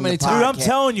so during many the times. podcast. Dude, I'm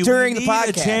telling you, during we the need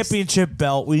a podcast. championship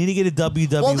belt. We need to get a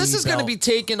WWE Well, this is going to belt. be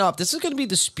taken up. This is going to be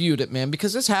disputed, man,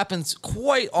 because this happens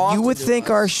quite often. You would to think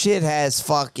us. our shit has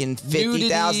fucking Nudity.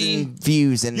 50,000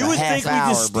 views in You a would half think we hour,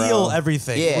 just steal bro.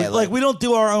 everything. Yeah, we don't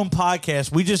do our own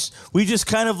podcast. We just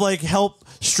kind of like help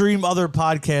stream other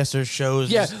podcasters'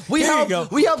 shows. Yeah, Just, we here you go.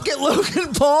 help get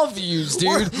Logan Paul views, dude.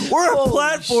 We're a Holy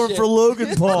platform shit. for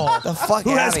Logan Paul. The fuck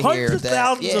who has outta here hundreds with of that.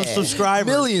 thousands of Yeah. subscribers.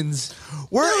 Millions.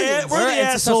 We're Millions. the We're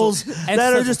assholes antisocial- that are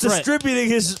antisocial just threat. distributing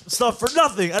his stuff for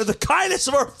nothing out of the kindness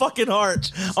of our fucking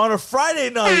heart on a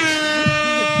Friday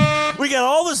night. We got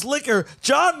all this liquor.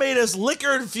 John made us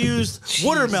liquor-infused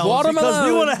watermelons because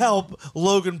we Watermelon. want to help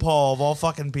Logan Paul of all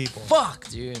fucking people. Fuck,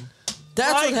 dude.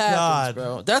 That's My what happens, God.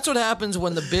 bro. That's what happens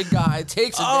when the big guy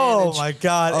takes advantage. Oh my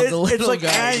god, of the it's little like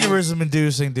guy, dude. aneurysm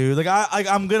inducing, dude. Like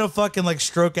I'm gonna fucking like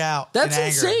stroke out. That's in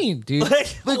anger. insane, dude.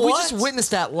 Like, we what? just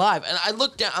witnessed that live, and I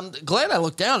looked down. I'm glad I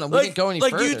looked down, and we didn't go any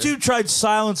like further. YouTube tried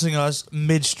silencing us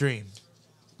midstream.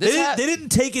 This They didn't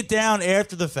take it down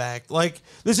after the fact. Like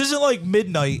this isn't like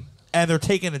midnight and they're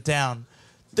taking it down.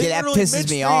 They Yeah, that literally pisses me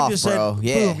midstream off, just bro. Said,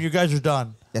 Yeah. Boom, you guys are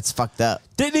done. That's fucked up.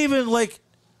 Didn't even like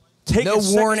take No a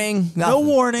second- warning, No nothing.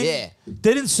 warning. Yeah.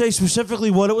 Didn't say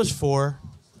specifically what it was for.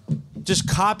 Just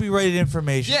copyrighted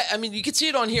information. Yeah, I mean, you can see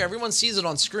it on here. Everyone sees it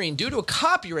on screen. Due to a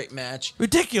copyright match,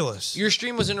 Ridiculous. your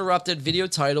stream was interrupted. Video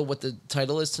title, what the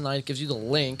title is tonight, it gives you the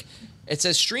link. It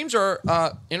says streams are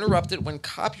interrupted when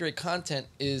copyright content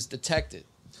is detected.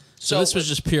 So this was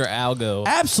just pure algo.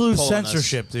 Absolute pulling us.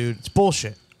 censorship, dude. It's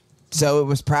bullshit. So it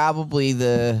was probably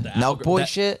the Milk Boy that-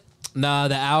 shit? Nah,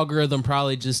 the algorithm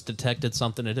probably just detected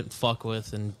something it didn't fuck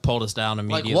with and pulled us down Like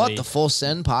immediately. what? The Full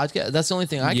Send podcast? That's the only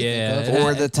thing I can think of.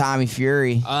 Or the Tommy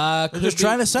Fury. Could just be.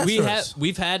 trying to censor us.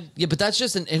 We've had Yeah, but that's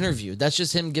just an interview. That's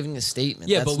just him giving a statement.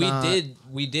 yeah, That's but not-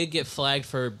 we did get flagged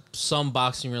for some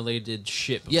boxing related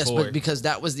shit before. Yes, but because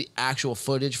that was the actual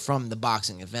footage from the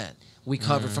boxing event. We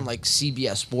covered Mm. from like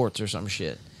CBS Sports or some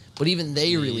shit. But even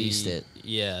they released it.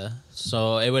 Yeah,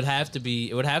 so it would have to be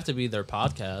their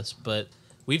podcast, but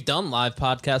we've done live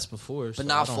podcasts before, But so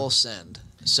not I don't- Full Send.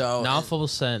 So Not Full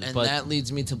Send, and but that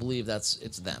leads me to believe it's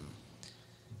them.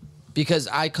 Because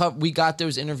we got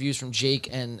those interviews from Jake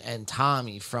and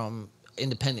Tommy from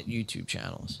independent YouTube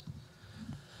channels.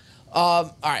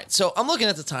 All right, so I'm looking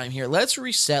at the time here. Let's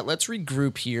reset. Let's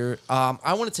regroup here.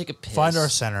 I want to take a piss. Find our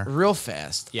center real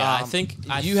fast. Yeah, I think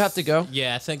you have to go.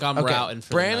 Yeah, I think I'm routing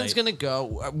for Brandon's the night. gonna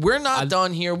go. We're not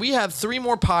done here. We have 3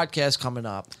 more podcasts coming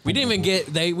up. We didn't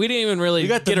even really We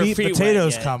got the get our meat feet wet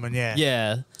potatoes yet. coming, yeah.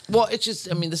 Yeah. Well, it's just,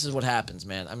 I mean, this is what happens,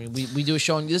 man. I mean, we do a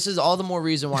show, and this is all the more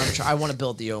reason why I want to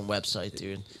build the own website,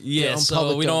 dude. Yeah, Own so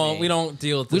public we domain. don't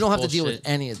deal with this we don't have to deal with bullshit.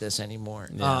 any of this anymore.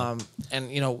 Yeah. And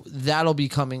you know that'll be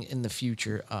coming in the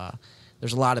future.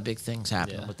 There's a lot of big things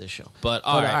happening with this show. But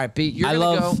all right, Pete, you're I gonna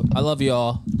love go. I love you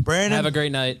all. Brandon, have a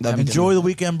great night. Enjoy the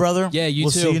weekend, brother. Yeah, you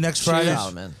we'll too. see you next Friday.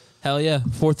 Cheers. Hell yeah,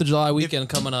 4th of July weekend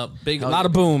coming up. Big, a Hell lot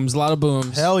of booms, a lot of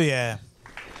booms. Hell yeah,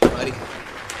 buddy.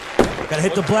 Gotta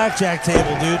hit the blackjack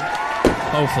table, dude.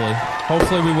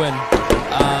 Hopefully we win.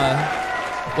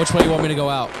 Which way you want me to go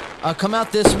out? Come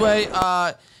out this way.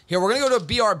 Here, we're gonna go to a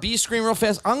BRB screen real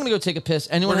fast. I'm gonna go take a piss.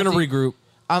 Anyone? We're gonna regroup.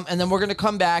 And then we're going to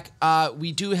come back.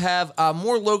 We do have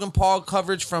more Logan Paul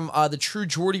coverage from the True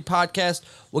Geordie podcast.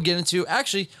 We'll get into.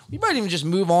 Actually, we might even just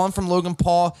move on from Logan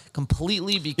Paul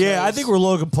completely because. Yeah, I think we're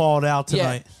Logan Paul'd out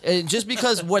tonight. Yeah, just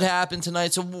because what happened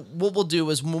tonight. So what we'll do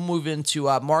is we'll move into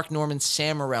Mark Norman,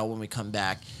 Sam Morril when we come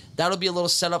back. That'll be a little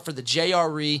setup for the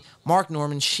JRE, Mark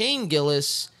Norman, Shane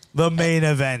Gillis. The main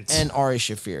event. And Ari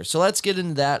Shaffir. So let's get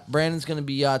into that. Brandon's going to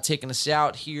be taking us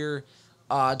out here.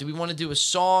 Do we want to do a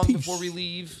song before we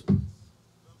leave?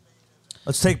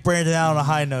 Let's take Brandon out on a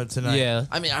high note tonight. Yeah.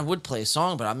 I mean, I would play a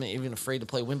song, but I'm even afraid to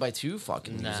play Win by 2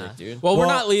 fucking music, dude. Well, we're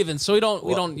not leaving, so we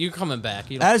don't. You're coming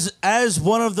back. You don't, As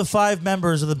one of the 5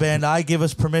 members of the band, I give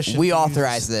us permission. We to use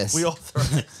authorize this. We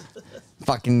authorize.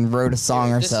 Fucking wrote a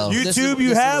song ourselves. YouTube,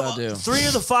 you have 3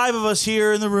 of the 5 of us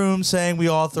here in the room saying we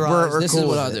authorize. This is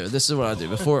what I'll do. This is what I'll do.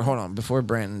 Before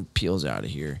Brandon peels out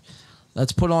of here,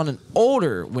 let's put on an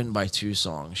older Win by 2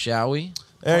 song, shall we?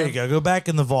 There you go. Go back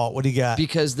in the vault. What do you got?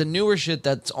 Because the newer shit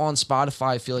that's on Spotify,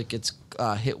 I feel like it's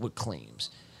hit with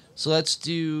claims. So let's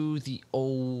do the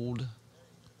old.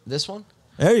 This one?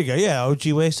 There you go. Yeah, OG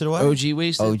Wasted Away. OG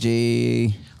Wasted.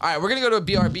 OG. All right, we're going to go to a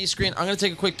BRB screen. I'm going to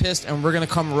take a quick piss, and we're going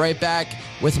to come right back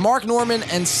with Mark Norman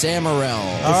and Sam Morril.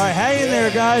 All right, hang in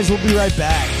there, guys. We'll be right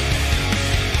back.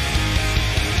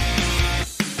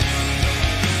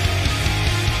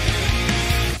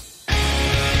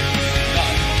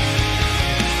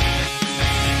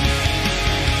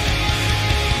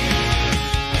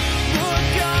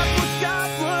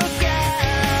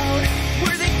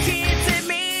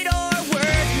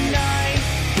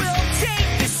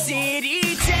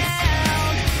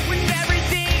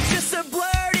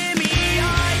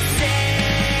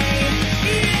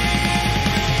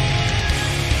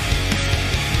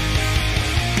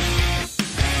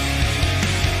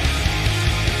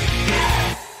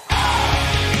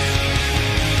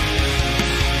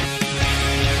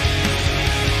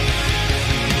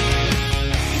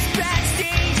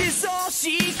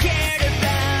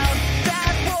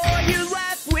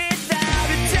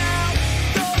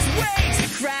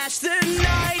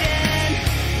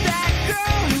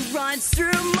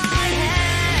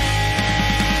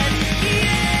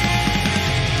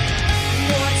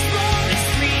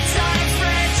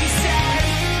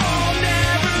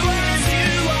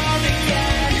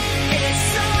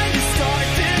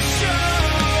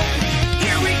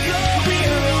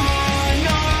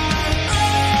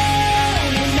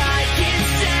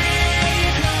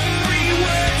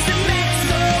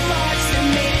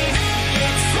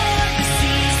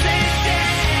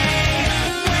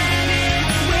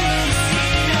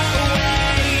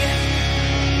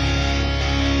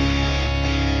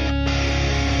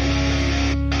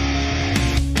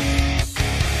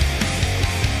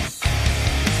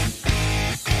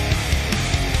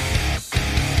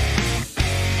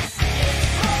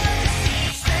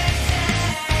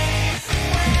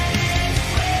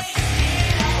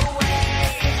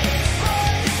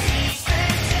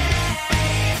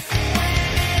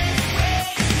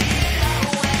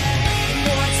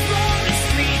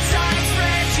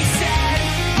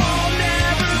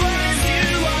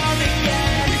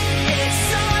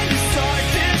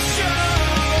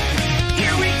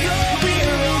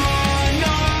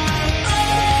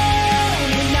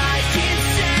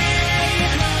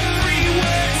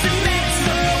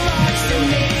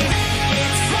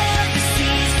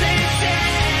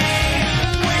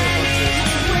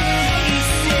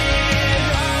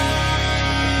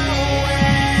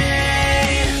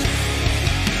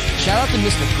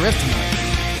 Mr. Griff tonight.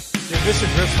 Dude, Mr.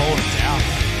 Griff's holding it down.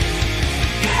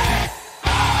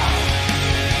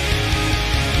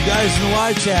 You guys in the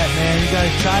live chat, man, you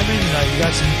guys chime in tonight. You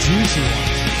got some juicy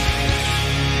ones.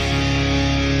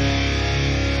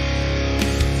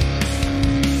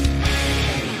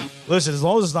 Listen, as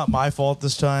long as it's not my fault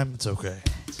this time, it's okay.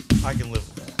 I can live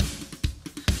with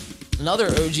that. Another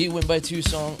OG Win by 2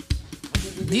 song.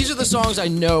 These are the songs I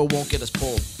know won't get us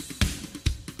pulled.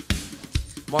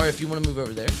 Mario, if you want to move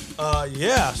over there.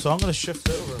 Yeah, so I'm going to shift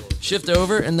over a little. Shift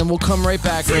over, and then we'll come right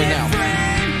back right now.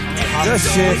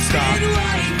 Just shit. Stop.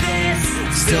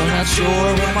 Still not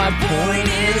sure what my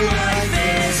point in life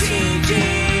is.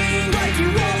 Like you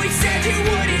always said you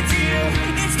wouldn't do.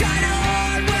 It's kind of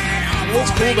hard when I'm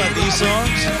What's cool about these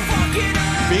songs?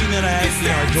 Being that I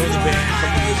joined the band a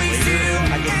couple years later,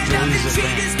 I can enjoy these as a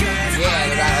band. Yeah,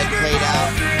 they got like played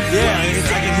out. Yeah,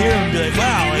 I can hear them and be like,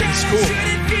 wow, like, it's cool.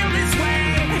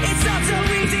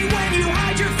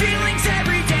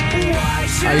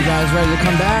 Are you guys ready to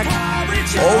come back?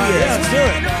 Oh, yeah, let's do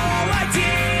it.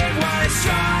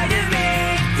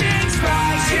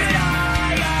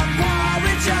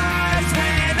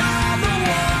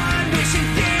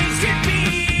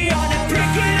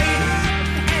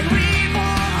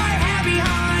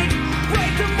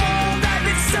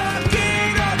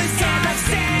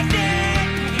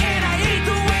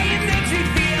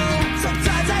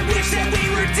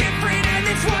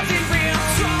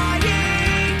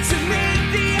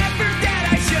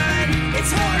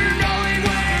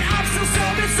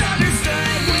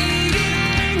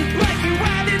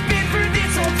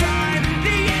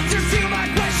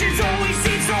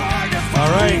 All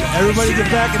right, everybody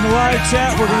get back in the live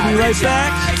chat. We're going to be right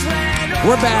back.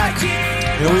 We're back.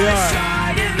 Here we are.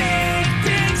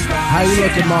 How you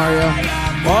looking, Mario?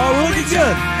 Oh, we're looking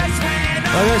good.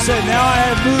 Like I said, now I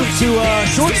have moved to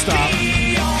shortstop.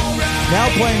 Now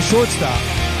playing shortstop.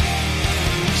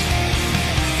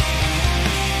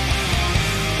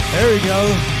 There we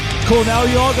go. Cool, now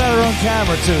you all got our own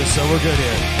camera too, so we're good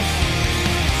here.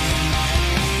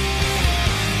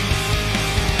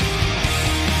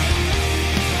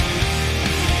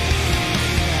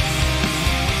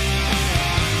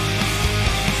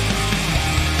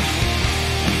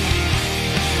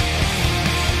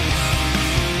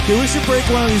 Dude, we should break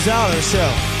one of these out of the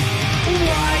show.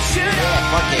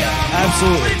 Fuck yeah.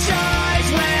 Absolutely.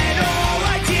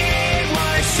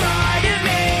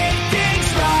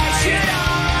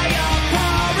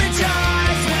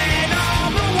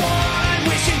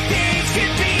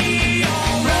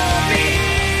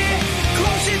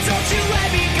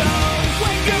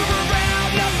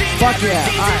 Fuck yeah.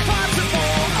 All right.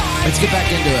 Let's get back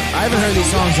into it. I haven't heard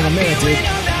these songs in a minute, dude.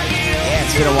 Yeah,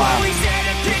 it's been a while.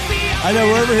 I know,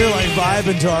 we're over here like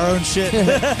vibing to our own shit.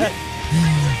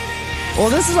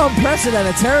 Well, this is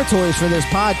unprecedented territories for this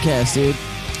podcast, dude.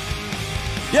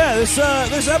 Yeah, this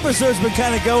episode's been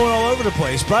kind of going all over the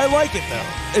place, but I like it though.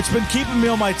 It's been keeping me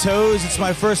on my toes. It's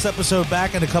my first episode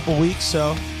back in a couple weeks,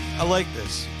 so I like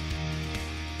this.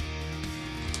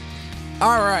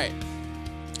 All right.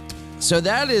 So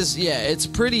that is, yeah, it's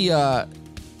pretty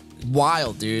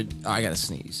wild, dude. Oh, I gotta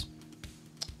sneeze.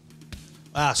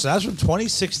 Wow, so that's from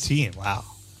 2016. Wow.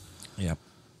 Yep.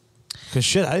 Because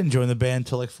shit, I didn't join the band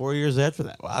until like 4 years after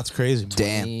that. Wow, that's crazy.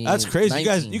 Damn. That's crazy.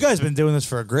 You guys been doing this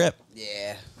for a grip.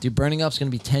 Yeah. Dude, Burning Up's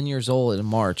gonna be 10 years old in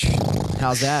March.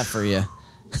 How's that for you?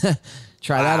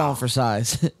 Try that on for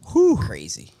size. Whew.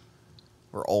 Crazy.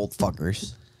 We're old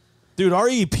fuckers. Dude, our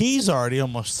EP's already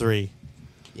almost 3.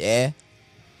 Yeah.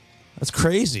 That's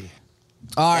crazy.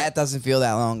 All right. That doesn't feel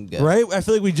that long ago. Right? I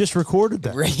feel like we just recorded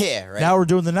that. Yeah, right. Now we're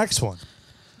doing the next one.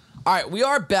 All right, we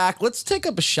are back. Let's take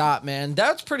up a shot, man.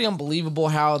 That's pretty unbelievable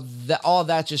how all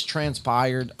that just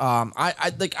transpired. Let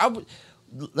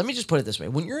me just put it this way: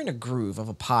 when you're in a groove of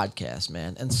a podcast,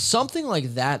 man, and something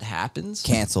like that happens,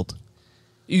 Canceled.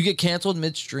 You get canceled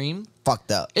midstream.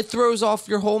 Fucked up. It throws off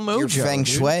your whole mojo. Your feng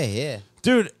shui, yeah.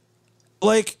 Dude,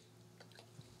 like,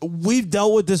 we've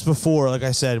dealt with this before, like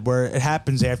I said, where it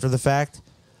happens after the fact.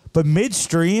 But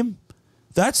midstream,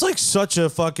 that's like such a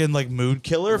fucking like mood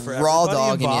killer for Raw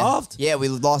everybody involved. Yeah, we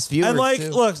lost viewers. And like, too.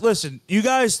 look, listen, you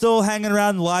guys still hanging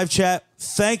around in the live chat.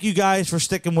 Thank you guys for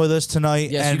sticking with us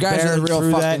tonight. Yes, and you guys are the bearing real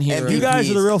through fucking that. heroes. You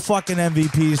guys are the real fucking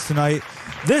MVPs tonight.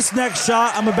 This next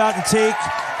shot I'm about to take,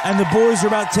 and the boys are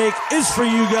about to take, is for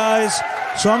you guys.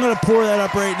 So I'm gonna pour that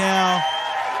up right now.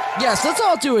 Yes, let's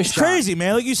all do a shot. Crazy,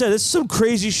 man. Like you said, this is some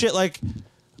crazy shit. Like,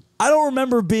 I don't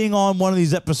remember being on one of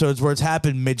these episodes where it's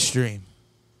happened midstream.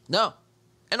 No.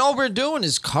 And all we're doing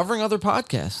is covering other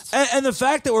podcasts. And the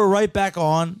fact that we're right back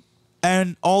on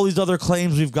and all these other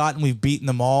claims we've gotten, we've beaten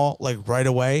them all like right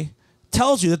away,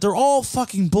 tells you that they're all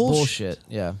fucking bullshit.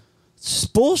 Yeah. It's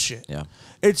bullshit. Yeah.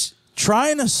 It's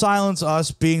trying to silence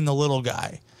us being the little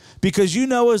guy. Because you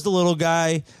know, as the little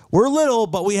guy, we're little,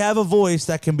 but we have a voice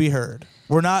that can be heard.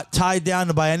 We're not tied down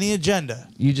by any agenda.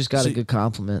 You just got a good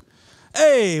compliment.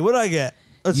 Hey, what'd I get?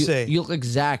 Let's you, see. You look like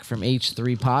Zach from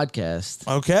H3 Podcast.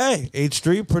 Okay,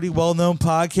 H3, pretty well-known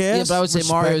podcast. Yeah, but I would say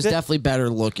Respect Mario is it. definitely better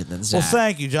looking than Zach. Well,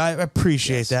 thank you, Jai. I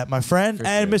appreciate that, my friend.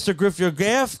 And Mr. Griffith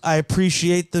Gaff, I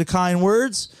appreciate the kind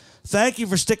words. Thank you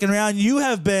for sticking around. You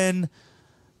have been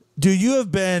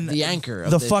the anchor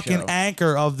of the this fucking show.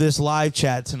 anchor of this live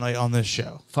chat tonight on this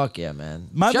show. Fuck yeah, man.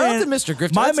 My Shout man- out to Mr.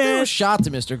 Griff. my Let's do man- a shot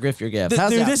to Mr. Griff, your gift. How's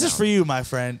Dude, that this is sound? for you, my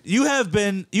friend. You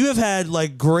have had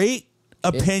like great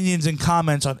opinions and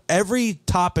comments on every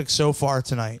topic so far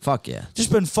tonight. Fuck yeah.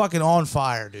 Just been fucking on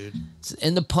fire, dude.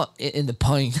 In the pint. In the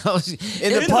pint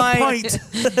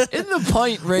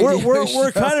radio We're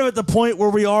show. kind of at the point where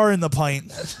we are in the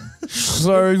pint.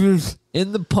 Sorry.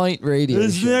 In the pint radio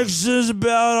This show. next is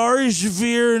about Ari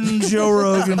Shaffir and Joe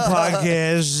Rogan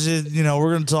podcast.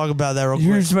 We're going to talk about that real quick.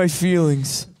 Here's my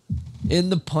feelings. In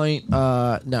the pint,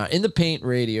 in the paint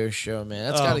radio show, man.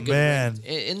 That's got a good man. ring.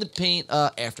 In the paint,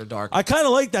 after dark. I kind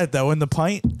of like that, though, in the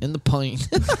pint. In the pint.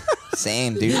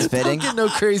 Same, dude. It's fitting. Fucking no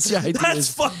crazy ideas.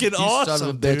 That's fucking You son of a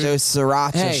awesome, bitch. dude. Those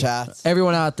sriracha Hey, shots.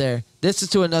 everyone out there, this is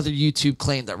to another YouTube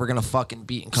claim that we're gonna fucking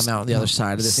beat and come out on the other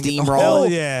side of this. and get the Steamroll. whole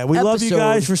Hell yeah. We love you episode.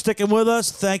 guys for sticking with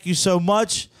us. Thank you so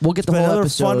much. We'll get It's the been whole another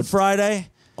episode. fun Friday.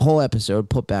 Whole episode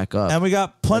put back up. And we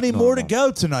got plenty more to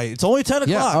go tonight. It's only 10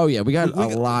 Yeah. o'clock. Oh yeah, we got a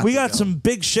lot. We to got go. some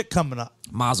big shit coming up.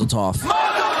 Mazel tov. From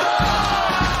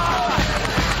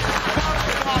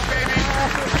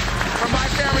my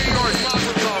family to yours,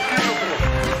 Mazel Tov.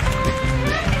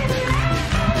 Beautiful.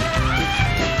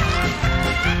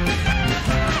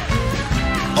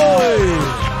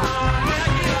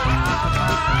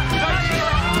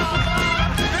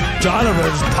 Jonathan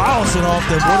just polishing off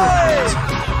the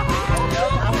water.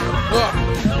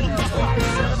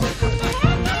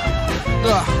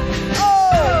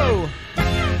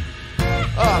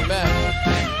 Oh man,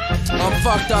 I'm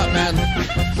fucked up, man.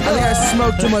 I think I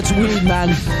smoked too much weed, man.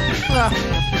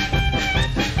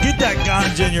 Get that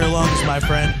ganja in your lungs, my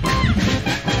friend.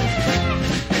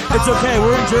 It's okay.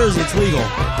 We're in Jersey. It's legal.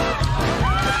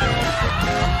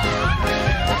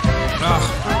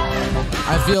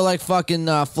 I feel like fucking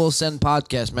Full Send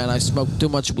Podcast, man. I smoked too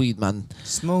much weed, man.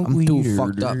 I'm too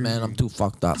fucked up, man. I'm too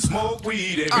fucked up. Smoke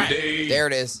weed every day. There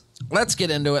it is. Let's get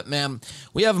into it, man.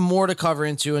 We have more to cover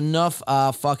into. Enough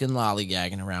fucking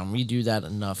lollygagging around. We do that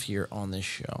enough here on this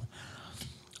show.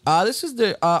 This is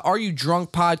the Are You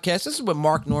Drunk podcast. This is with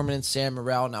Mark Norman and Sam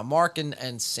Morrell. Now, Mark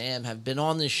and Sam have been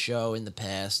on this show in the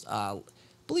past. I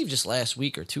believe just last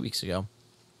week or 2 weeks ago.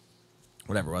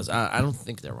 Whatever it was. I don't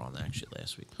think they were on actually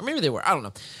last week. Or maybe they were. I don't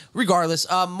know. Regardless,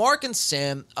 Mark and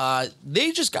Sam,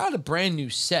 they just got a brand new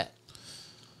set.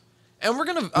 And we're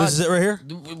going to... This is it right here?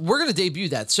 We're going to debut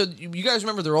that. So you guys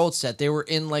remember their old set? They were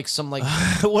in like some like...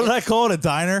 What did I call it? A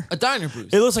diner? A diner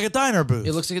booth. It looks like a diner booth.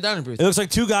 It looks like a diner booth. It looks like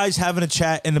two guys having a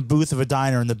chat in the booth of a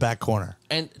diner in the back corner.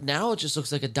 And now it just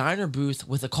looks like a diner booth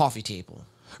with a coffee table.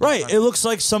 Right. It looks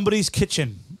like somebody's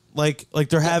kitchen. Like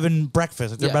they're having breakfast.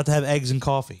 Like they're Yeah. about to have eggs and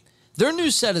coffee. Their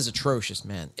new set is atrocious,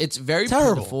 man. It's very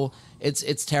Terrible. beautiful.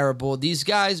 It's terrible. These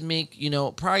guys make,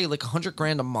 probably like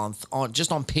 $100,000 a month on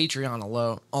Patreon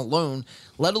alone,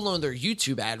 let alone their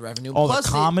YouTube ad revenue. All the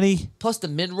comedy. Plus the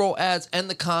mid-roll ads and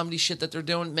the comedy shit that they're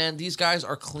doing. Man, these guys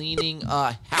are cleaning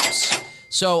house.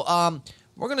 So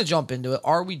we're going to jump into it.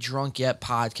 Are We Drunk Yet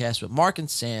podcast with Mark and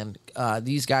Sam.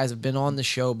 These guys have been on the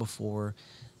show before.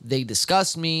 They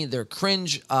disgust me. They're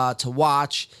cringe to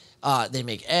watch. They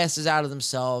make asses out of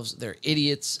themselves. They're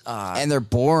idiots. And they're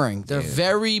boring. They're dude.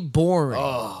 very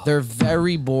boring. They're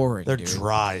very boring. They're dude.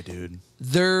 dry, dude.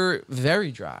 They're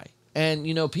very dry. And,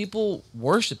 people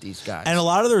worship these guys. And a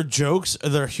lot of their jokes,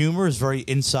 their humor is very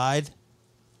inside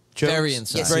jokes. Very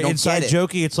inside. Yes, you Very don't inside get it.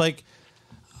 jokey. It's like,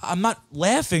 I'm not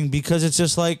laughing because it's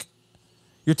just like,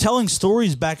 you're telling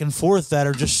stories back and forth that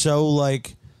are just so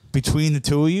like between the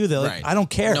two of you. They're like, Right. I don't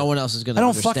care. No one else is going to I don't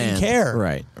understand. fucking care.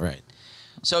 Right.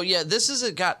 So yeah, this has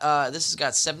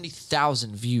got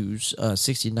 70,000 views,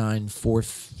 69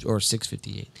 4th or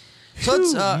 658. So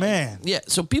it's Phew, man. Yeah,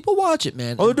 so people watch it,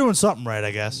 man. Oh, they're doing something right,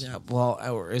 I guess. Yeah, well,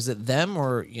 or is it them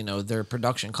or their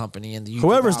production company and the YouTube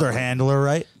Whoever's their outlet? handler,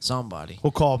 right? Somebody.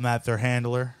 We'll call them that, their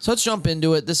handler. So let's jump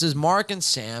into it. This is Mark and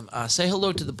Sam. Say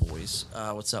hello to the boys.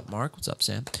 What's up, Mark? What's up,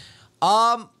 Sam?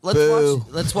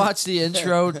 Let's watch the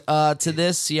intro to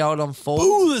this. See how it unfolds.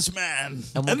 Boo this man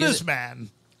And and, we'll this get it- man.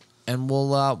 And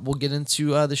we'll get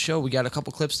into the show. We got a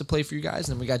couple clips to play for you guys.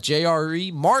 And then we got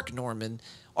JRE, Mark Norman,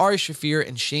 Ari Shaffir,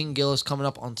 and Shane Gillis coming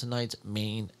up on tonight's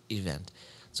main event.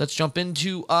 So let's jump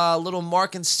into little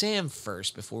Mark and Sam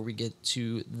first before we get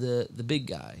to the big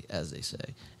guy, as they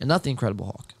say, and not the Incredible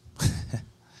Hulk.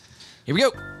 Here we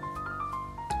go.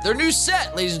 Their new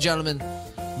set, ladies and gentlemen,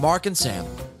 Mark and Sam.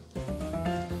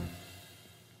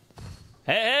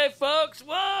 Hey, folks.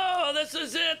 Whoa, this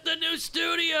is it, the new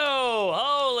studio.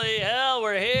 Holy hell,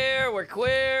 we're here. We're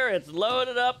queer. It's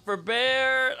loaded up for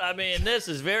bear. I mean, this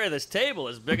table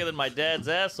is bigger than my dad's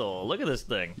asshole. Look at this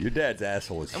thing. Your dad's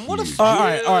asshole is And what a huge. All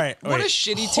right. what wait. a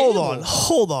shitty Hold table.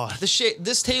 Hold on.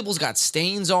 This table's got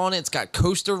stains on it. It's got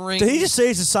coaster rings. Did he just say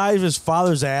it's the size of his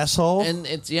father's asshole? And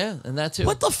and that too.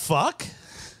 What the fuck?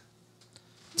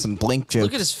 Some blink jokes.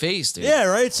 Look at his face, dude. Yeah,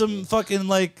 right. Some fucking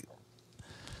like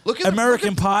Look at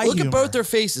American Pie. Look humor. at both their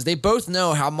faces. They both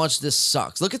know how much this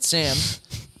sucks. Look at Sam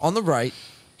on the right.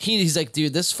 He's like,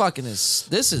 dude, this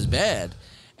is bad.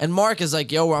 And Mark is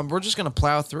like, yo, we're just gonna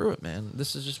plow through it, man.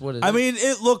 This is just what it is. I mean,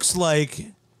 it looks like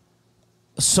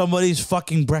somebody's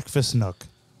fucking breakfast nook.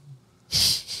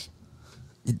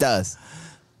 It does.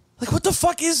 Like, what the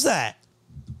fuck is that?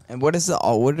 And what are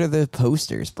the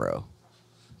posters, bro?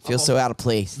 Feels so out of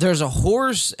place. There's a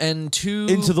horse and two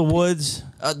Into the Woods.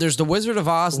 There's the Wizard of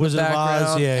Oz in Wizard the of Oz,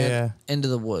 background. yeah, and yeah. Into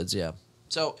the Woods, yeah.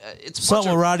 So it's a bunch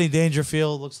Something of, with Rodney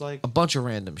Dangerfield looks like. a bunch of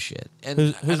random shit. And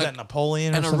Who's that?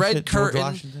 Napoleon and or a some red shit? George curtain.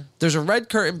 Washington? There's a red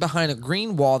curtain behind a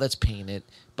green wall that's painted.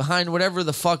 Behind whatever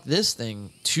the fuck this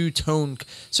thing, two-tone.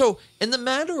 So in the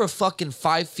matter of fucking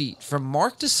 5 feet from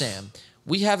Mark to Sam,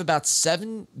 we have about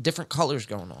 7 different colors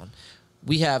going on.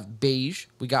 We have beige.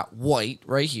 We got white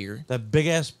right here. That big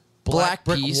ass Black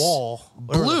brick piece, wall.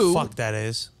 Whatever blue, the fuck that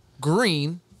is.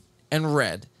 green, and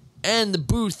red. And the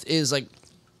booth is like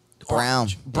Brown.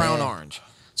 Yeah. orange.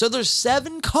 So there's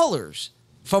 7 colors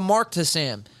from Mark to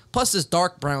Sam, plus this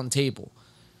dark brown table.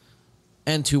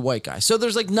 And 2 white guys. So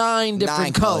there's like 9 different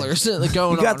 9 colors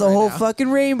going on. You got the right whole now. fucking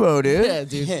rainbow, dude. Yeah,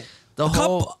 dude. The A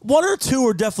whole couple, 1 or 2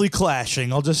 are definitely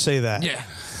clashing. I'll just say that. Yeah.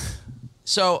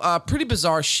 So pretty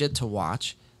bizarre shit to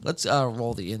watch. Let's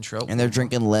roll the intro. And they're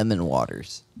drinking lemon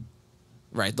waters.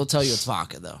 Right, they'll tell you it's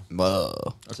vodka though. Whoa.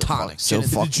 Or tonic. So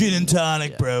The gin and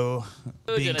tonic, bro.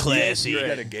 Being Gonna classy. taste You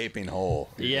got a gaping hole.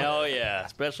 Yeah, oh yeah.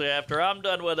 Especially after I'm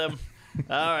done with him.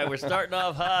 All right, we're starting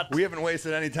off hot. We haven't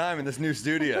wasted any time in this new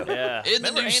studio. Yeah. In the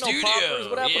Remember new anal studio. Poppers?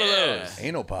 What happened to those?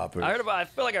 Anal poppers. I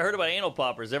feel like I heard about anal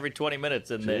poppers every 20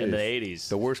 minutes in the Jeez. 80s.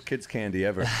 The worst kids candy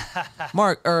ever.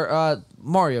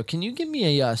 Mario, can you give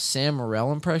me a Sam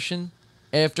Morril impression?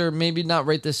 After maybe not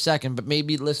right this second, but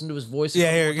maybe listen to his voice.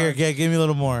 Yeah, here, give me a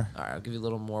little more. All right, I'll give you a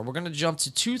little more. We're gonna jump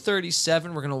to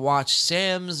 2:37. We're gonna watch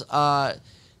Sam's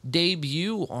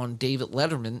debut on David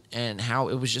Letterman and how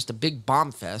it was just a big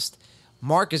bomb fest.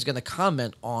 Mark is gonna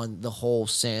comment on the whole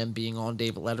Sam being on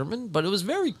David Letterman, but it was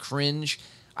very cringe.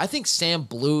 I think Sam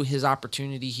blew his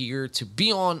opportunity here to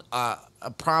be on a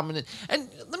prominent. And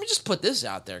let me just put this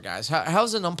out there, guys.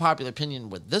 How's an unpopular opinion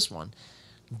with this one?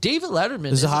 David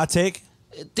Letterman. Is it a hot take?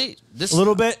 This A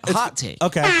little bit? hot take.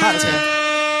 Okay. Hot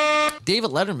take. David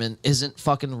Letterman isn't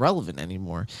fucking relevant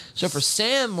anymore. So for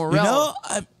Sam Morril You know,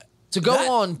 to go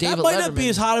on David that might Letterman, not be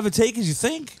as hot of a take as you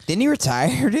think. Didn't he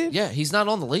retire, dude? yeah, he's not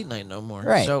on the late night no more.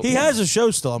 Right. So He has a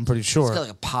show still, I'm pretty sure. He's got like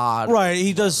a pod. Right,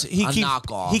 he does. He a keeps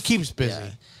knockoff. He keeps busy.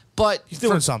 Yeah. But He's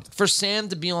doing for, something. For Sam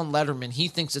to be on Letterman, he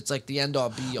thinks it's like the end all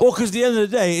be all. Well, because at the end of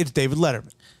the day, it's David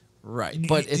Letterman. Right.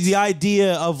 But it's the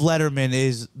idea of Letterman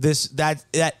is that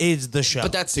is the show.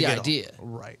 But that's to the get on. idea.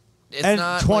 Right. It's And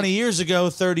not 20 like, years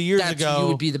ago, 30 years that's ago, you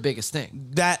would be the biggest thing.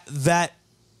 that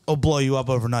will blow you up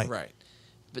overnight. Right.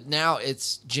 But now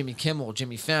it's Jimmy Kimmel,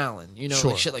 Jimmy Fallon,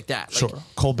 Sure. like shit like that. Like, Sure.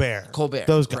 Colbert.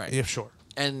 Those guys. right. Yeah, sure.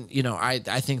 And I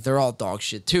think they're all dog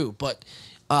shit too. But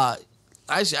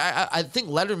I think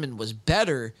Letterman was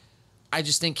better. I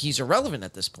just think he's irrelevant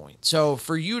at this point. So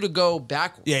for you to go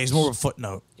backwards, Yeah, he's more of a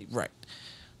footnote. right.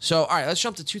 So all right, let's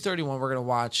jump to 2:31. We're gonna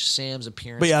watch Sam's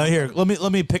appearance. But yeah, here, let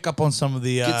me pick up on some of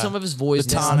the Get some of his voice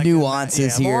the now. tonic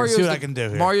Nuances and, here. See what I can do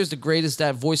here. Mario's the greatest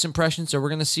at voice impression, so we're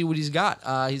gonna see what he's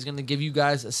got. He's gonna give you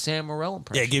guys a Sam Morril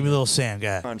impression. Yeah, give me a little Sam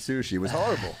guy. On sushi was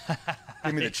horrible.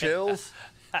 Give me the chills.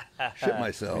 Shit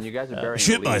myself. When you guys are burying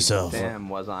Shit the lead, myself. Sam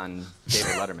was on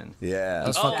David Letterman. Yeah.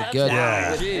 That's Oh, fucking that's good.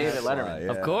 Yeah. David Letterman.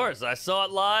 Yeah. Of course. I saw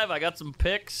it live. I got some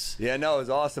pics. Yeah, no, it was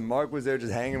awesome. Mark was there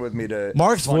just hanging with me to.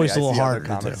 Mark's it's funny, voice a I little see other harder,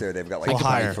 comics too. there. They've got like A little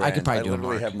higher. friends. I could probably do a literally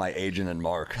Mark. have my agent and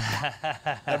Mark.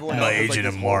 Everyone My else is, like, agent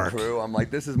this and whole Mark. Crew. I'm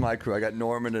like, this is my crew. I got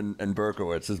Norman and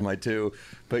Berkowitz is my two.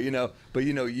 But you know,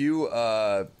 you.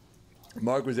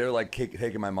 Mark was there like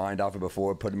taking my mind off it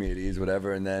before, putting me at ease,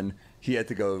 whatever, and then he had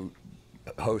to go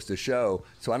host a show,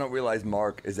 so I don't realize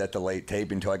Mark is at the late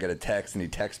tape until I get a text, and he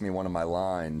texts me one of my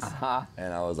lines,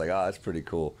 and I was like, "Oh, that's pretty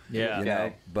cool." Yeah. you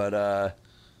know. But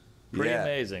Pretty yeah.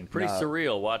 amazing. Pretty No.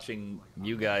 surreal watching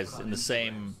you guys in the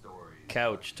same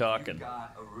couch talking.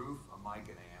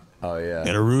 Oh yeah.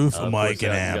 Got a roof, a Of mic, course,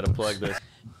 and I amp. gotta plug this.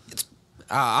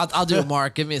 I'll do it,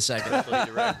 Mark. Give me a second.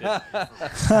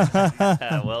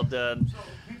 Well done.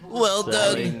 Well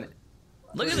I mean,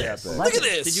 look at this. Look at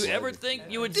this. Did you ever think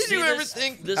you would Did see you ever this,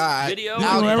 think- this All right. video?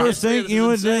 Did you ever think you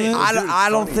would do this? I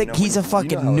don't think he's a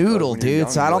fucking noodle, dude.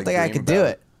 So I don't think I could do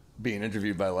it. Being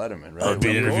interviewed by Letterman, right? Oh,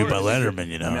 being interviewed by Letterman,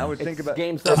 you know. I mean, I would think about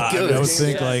game I would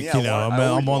think, like, you know,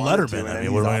 I'm on Letterman. I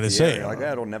mean, what am I going to say? Like,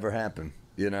 that'll never happen.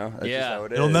 You know? That's just how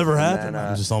it It'll is. never And happen. then,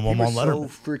 I'm just on he was Letterman.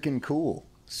 so freaking cool.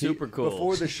 Super cool.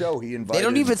 Before the show, he invited. They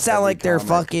don't even sound like they're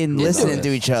fucking listening to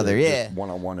each other. Yeah. One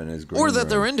on one in his green Or that room.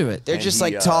 they're into it. They're And just he,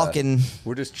 like talking.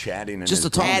 We're just chatting. in Just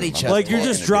his to talk green at room. each I'm other. Like, you're talking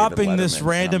just to dropping David this Letterman, and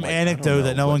random I'm like, I don't anecdote know,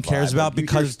 that no one but cares vibe. about You hear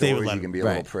because it's David stories, You Letterman. can be a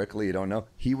little Right. prickly. You don't know.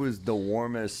 He was the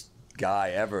warmest guy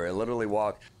ever. I literally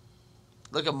walked.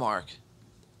 Look at Mark.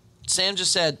 Sam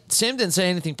didn't say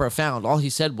anything profound. All he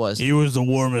said was He was the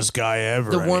warmest guy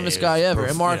ever. the I warmest mean, guy it's ever. prof-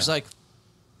 And Mark's yeah. like,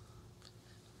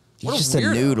 He's what just a a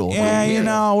weirdo. noodle. Yeah, you Weirdo.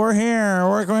 know, we're here.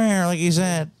 We're here, like he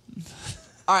said.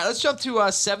 All right, let's jump to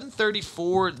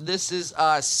 7:34. This is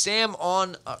Sam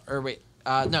on,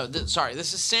 sorry.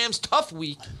 This is Sam's tough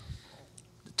weekend.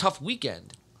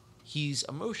 He's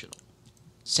emotional.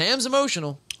 Sam's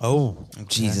emotional. Oh,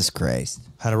 Jesus Christ.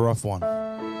 had a rough one.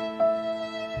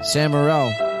 Sam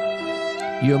Morrell,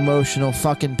 you emotional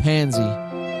fucking pansy.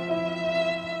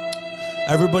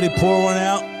 Everybody pour one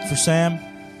out for Sam.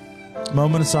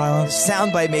 Moment of silence.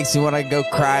 Soundbite makes me want to go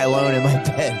cry alone in my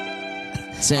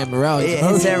bed. Sam Morrell, he's Yeah,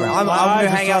 emotional. Sam, I'm My going eyes to are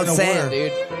hang out with starting to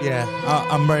Sam, water. dude. Yeah,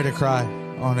 I'm ready to cry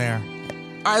on air.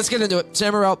 All right, let's get into it.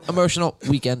 Sam Morrell, emotional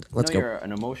weekend. Let's I know go. You're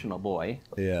an emotional boy.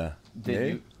 Yeah.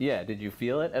 Did you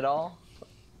feel it at all?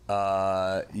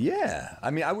 Yeah. I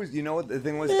mean, I was. You know what the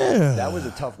thing was? Yeah. That was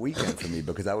a tough weekend for me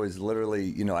because I was literally.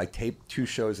 You know, I taped 2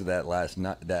 shows of that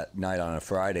that night on a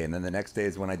Friday, and then the next day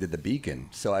is when I did the Beacon.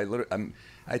 So I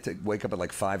had to wake up at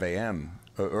like 5 a.m.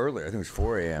 or earlier. I think it was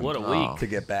 4 a.m. What a week. to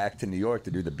get back to New York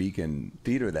to do the Beacon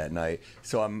Theater that night.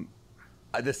 So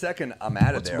the second I'm out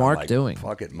of What's there, Mark I'm like, doing?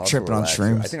 Fuck it, muscle Tripping on relaxer.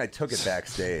 shrooms. I think I took it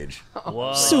backstage.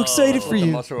 Whoa. So excited for The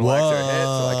you. muscle relaxer hit,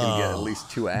 so I can get at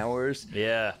least 2 hours.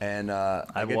 Yeah. And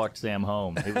I walked Sam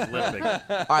home. He was limping. All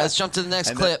right, let's jump to the next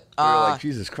And then clip. we were like,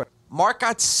 Jesus Christ. Mark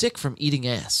got sick from eating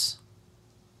ass.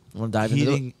 Want to dive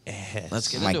into Eating it? ass. Let's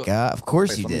get My into it. God, of course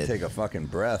Wait, you let me did. take a fucking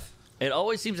breath. It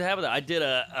always seems to happen. I did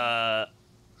a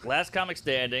Last Comic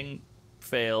Standing,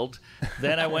 failed.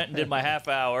 Then I went and did my half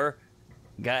hour.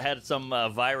 Had some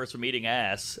virus from eating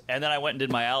ass, and then I went and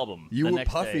did my album. You the were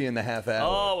next puffy day. in the half hour.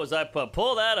 Oh, was I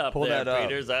pull that up? Pull there, that up.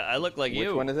 Peters. I look like you.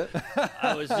 Which one is it?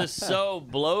 I was just so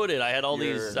bloated. I had all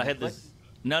these. I had this.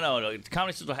 No. It's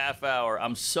Comedy Central half hour.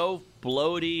 I'm so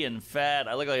bloaty and fat.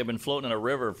 I look like I've been floating in a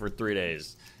river for 3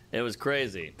 days. It was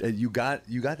crazy. You got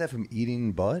that from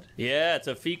eating butt? Yeah, it's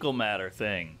a fecal matter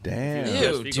thing. Damn. If you ingest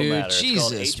Ew, fecal dude, matter, it's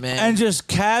called Jesus, H- man. And just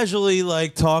casually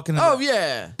like talking about Oh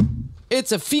yeah,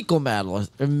 it's a fecal matter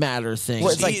thing.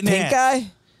 What, it's like Eating pink ass.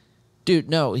 eye? Dude,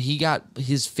 no,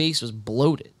 his face was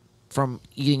bloated from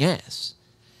eating ass.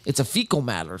 It's a fecal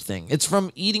matter thing. It's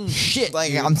from eating shit.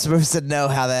 Like, dude. I'm supposed to know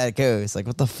how that goes. Like,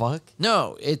 what the fuck?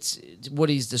 No, it's what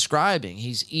he's describing.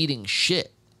 He's eating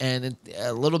shit, and it,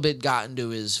 a little bit got into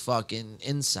his fucking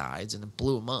insides, and it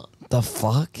blew him up. The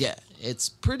fuck? Yeah, it's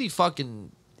pretty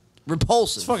fucking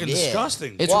repulsive. It's fucking Yeah.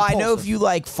 disgusting. It's Well, I know repulsive. if you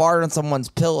like fart on someone's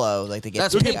pillow, like they get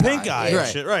That's You pink get pink eye and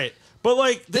Right. shit, right? But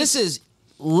like This is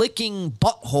licking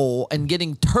butthole and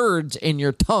getting turds in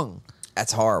your tongue.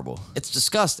 That's horrible. It's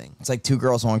disgusting. It's like 2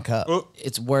 girls, 1 cup.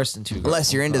 It's worse than 2 girls.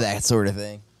 Unless you're into that sort of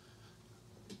thing.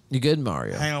 You good,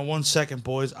 Mario? Hang on 1 second,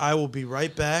 boys. I will be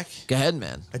right back. Go ahead,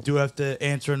 man. I do have to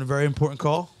answer in a very important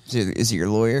call. Is it your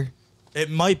lawyer? It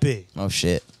might be. Oh,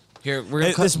 shit. Here, we're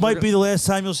gonna This might be the last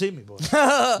time you'll see me, boys.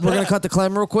 We're gonna cut the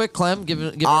Clem real quick. Clem, give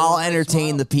I'll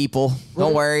entertain the people.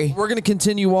 Don't worry. We're gonna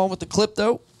continue on with the clip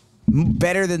though.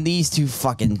 Better than these 2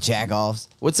 fucking jack-offs.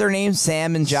 What's their names?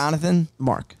 Sam and Jonathan?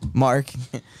 Mark.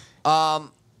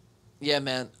 Yeah,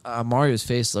 man. Mario's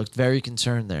face looked very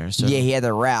concerned there. So Yeah, he had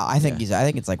the route. I think I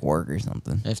think it's like work or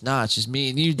something. if not, it's just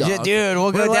me and you, dog. Yeah, dude, we'll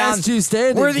We're go the down. last 2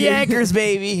 standing. We're the kid. anchors,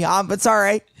 baby. It's all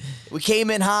right. We came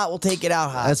in hot. We'll take it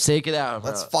out hot. Let's take it out.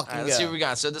 Let's bro. fucking Let's see go. what we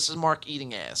got. So this is Mark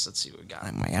eating ass. Let's see what we got.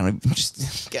 Oh my God,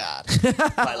 just God.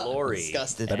 by Lori.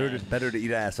 Disgusted. Better to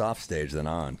eat ass off stage than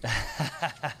on.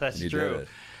 That's You true. did it.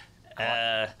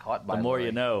 Caught by The more you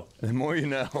Lori. know. The more you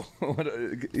know. I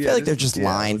feel like they're just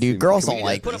lying, dude. Girls don't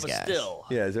like Put these up a guys. still.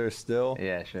 Yeah, is there a still?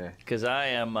 Yeah, sure. Because I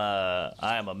am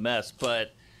a mess,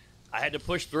 but I had to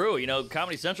push through. You know,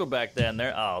 Comedy Central back then.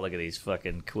 Look at these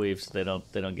fucking queefs. They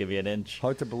don't give you an inch.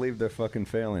 Hard to believe they're fucking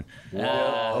failing.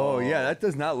 Whoa. Oh yeah, that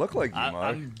does not look like you, Mark.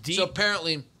 I'm deep. So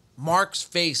apparently, Mark's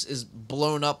face is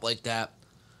blown up like that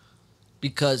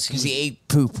because Because he ate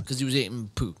poop. Because he was eating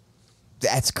poop.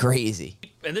 That's crazy.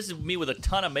 and this is me with a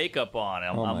ton of makeup on.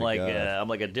 I'm like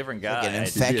a different guy. Like an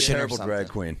infection You'd be a terrible or something. drag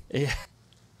queen. Yeah.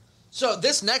 So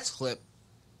this next clip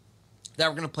that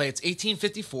we're gonna play, it's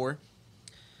 1854.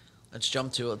 Let's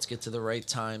jump to it. Let's get to the right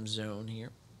time zone here.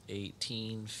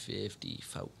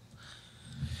 1854.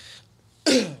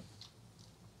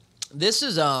 This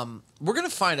is we're gonna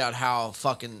find out how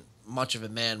fucking much of a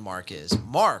man Mark is.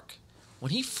 Mark,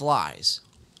 when he flies,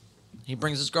 he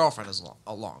brings his girlfriend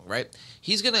along, right?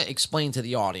 He's gonna explain to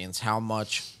the audience how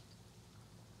much,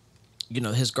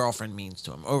 his girlfriend means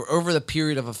to him. Over the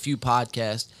period of a few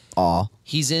podcasts,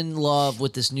 he's in love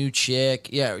with this new chick.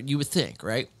 Yeah, you would think,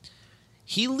 right?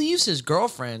 He leaves his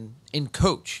girlfriend in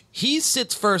coach. He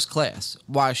sits first class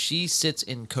while she sits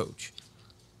in coach.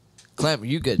 Clem,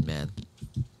 you good, man?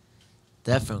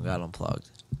 That phone got unplugged.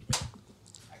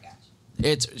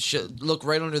 Look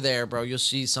right under there, bro. You'll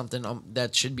see something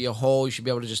that should be a hole. You should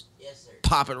be able to just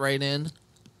pop it right in.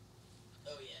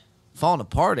 Oh, yeah. Falling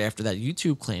apart after that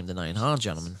YouTube claim tonight, huh,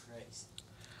 gentlemen?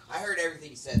 I heard everything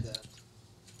you said, though.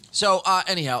 So,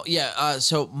 anyhow,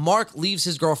 so Mark leaves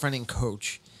his girlfriend in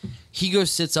coach. He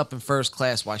goes sits up in first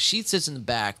class while she sits in the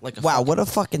back like a what a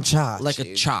fucking chotch. Like dude.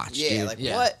 a chotch, Yeah, dude. like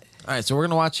what? All right, so we're going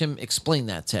to watch him explain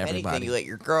that to Anything, everybody. you let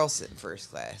your girl sit in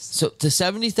first class. So to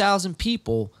 70,000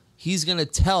 people, he's going to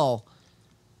tell,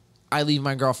 I leave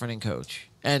my girlfriend in coach.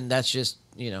 And that's just,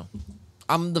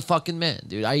 I'm the fucking man,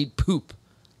 dude. I eat poop.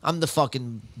 I'm the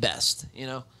fucking best,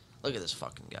 Look at this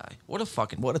fucking guy. What a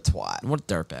twat. What a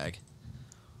dirtbag.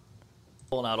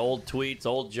 Pulling out old tweets,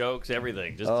 old jokes,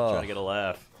 everything, just to try to get a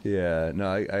laugh. Yeah, no,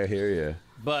 I hear you.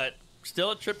 But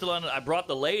still a trip to London. I brought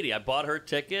the lady. I bought her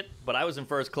ticket, but I was in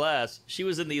first class. She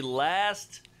was in the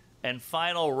last and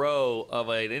final row of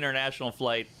an international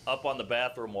flight up on the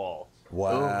bathroom wall.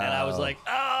 Wow. And I was like,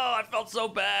 oh, I felt so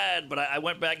bad. But I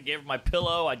went back and gave her my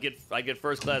pillow. I'd get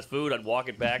first class food. I'd walk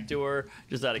it back to her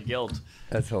just out of guilt.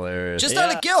 That's hilarious. Just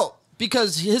out of guilt.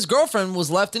 Because his girlfriend was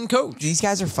left in coach. These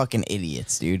guys are fucking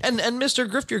idiots, dude. And Mr.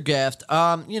 Grifter Gaft,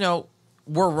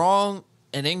 we're wrong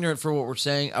and ignorant for what we're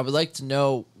saying. I would like to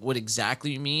know what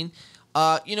exactly you mean.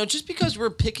 Just because we're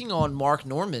picking on Mark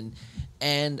Norman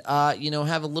and,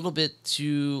 have a little bit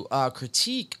to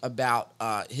critique about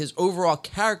his overall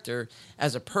character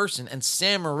as a person, and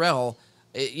Sam Morril,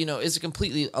 is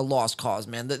completely a lost cause,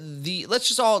 man. Let's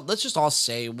just all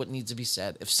say what needs to be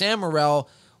said. If Sam Morril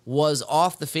was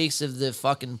off the face of the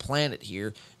fucking planet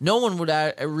here, no one would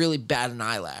really bat an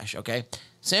eyelash, okay?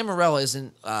 Sam Morril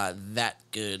isn't that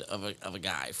good of a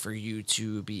guy for you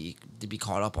to be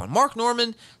caught up on. Mark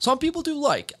Norman, some people do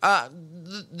like.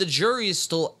 The jury is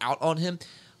still out on him,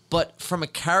 but from a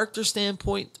character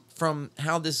standpoint, from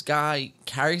how this guy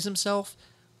carries himself,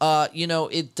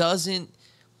 it doesn't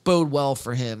bode well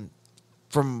for him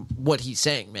from what he's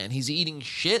saying, man. He's eating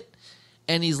shit,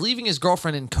 and he's leaving his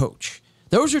girlfriend in coach.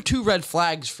 Those are two red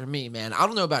flags for me, man. I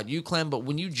don't know about you, Clem, but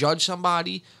when you judge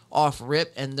somebody off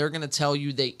rip and they're going to tell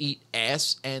you they eat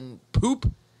ass and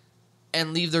poop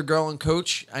and leave their girl in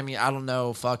coach, I mean, I don't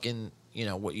know fucking,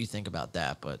 what you think about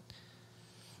that, but.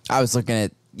 I was looking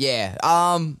at,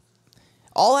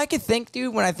 all I could think,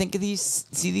 dude, when I think of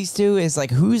see these two is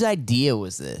like, whose idea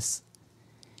was this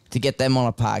to get them on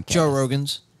a podcast? Joe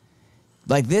Rogan's.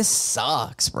 Like, this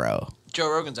sucks, bro. Joe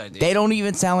Rogan's idea. They don't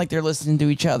even sound like they're listening to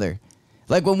each other.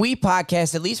 Like, when we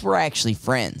podcast, at least we're actually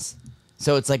friends.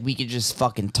 So it's like we could just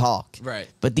fucking talk. Right.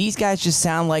 But these guys just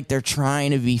sound like they're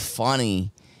trying to be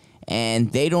funny, and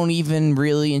they don't even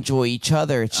really enjoy each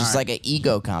other. It's just like an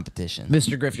ego competition.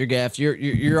 Mr. Grifter Gaff,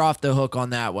 you're off the hook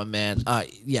on that one, man.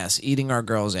 Yes, eating our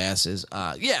girls' asses.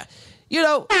 We're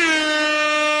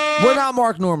not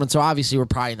Mark Norman, so obviously we're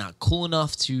probably not cool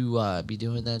enough to be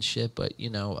doing that shit, but,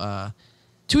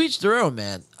 to each their own,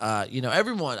 man.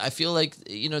 Everyone, I feel like,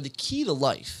 the key to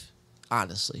life,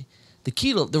 honestly,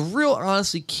 the real,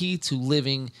 honestly, key to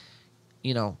living,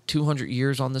 200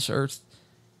 years on this earth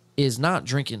is not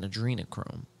drinking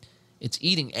adrenochrome. It's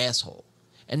eating asshole.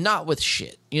 And not with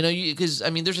shit. Because,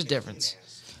 there's a difference.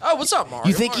 Oh, what's up, Mario?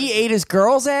 You think he ate his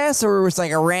girl's ass, or it was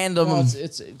like a random... No,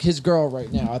 it's his girl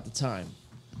right now at the time.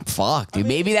 Fuck, dude.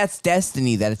 Maybe that's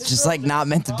destiny, that it's just, like, not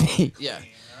meant to be. Yeah.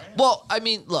 Well,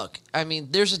 look,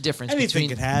 there's a difference Anything between...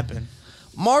 could happen.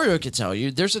 Mario could tell you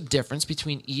there's a difference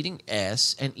between eating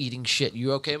ass and eating shit.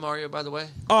 You okay, Mario, by the way?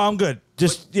 Oh, I'm good.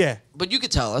 But you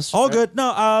could tell us. All right? good.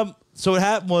 No, so what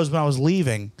happened was when I was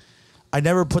leaving, I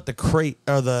never put the crate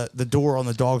or the door on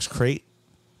the dog's crate,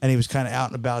 and he was kind of out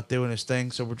and about doing his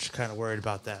thing, so we're just kind of worried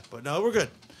about that. But no, we're good.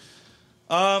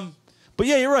 But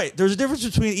yeah, you're right. There's a difference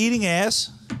between eating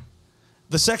ass,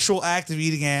 the sexual act of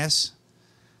eating ass,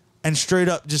 and straight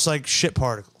up just like shit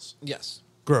particles. Yes.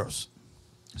 Gross.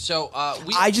 So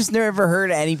I just never heard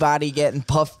of anybody getting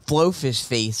puffed blowfish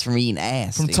face from eating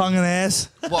ass. From dude. tongue and ass?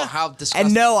 Well, how disgusting.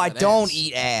 And no, is I that don't ass?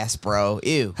 eat ass, bro.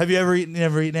 Ew. Have you ever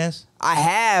eaten ass? I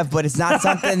have, but it's not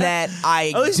something that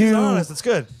I At least do. he's honest. That's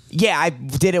good. Yeah, I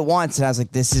did it once, and I was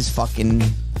like, "This is fucking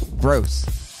gross.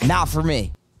 Not for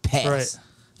me." Pass. Right.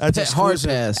 That's hard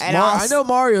exclusive. pass. And I know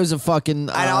Mario's a fucking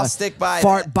I'll stick by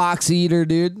fart box eater,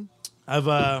 dude.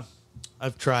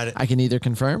 I've tried it. I can neither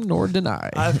confirm nor deny.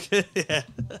 Yeah.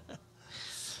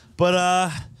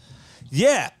 But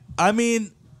yeah, I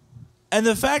mean, and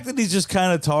the fact that he's just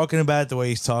kind of talking about it the way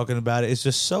he's talking about it is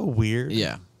just so weird.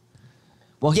 Yeah.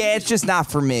 Well, yeah, it's just not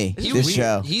for me. This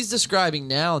show. He's describing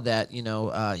now that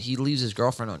he leaves his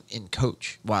girlfriend in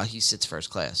coach while he sits first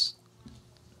class.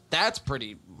 That's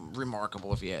pretty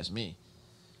remarkable, if you ask me.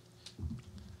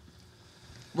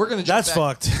 We're gonna. That's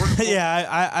fucked.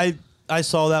 Yeah, I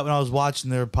saw that when I was watching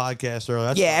their podcast earlier.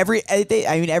 That's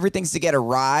Yeah, everything's to get a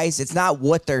rise. It's not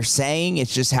what they're saying;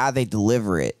 it's just how they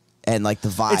deliver it and like the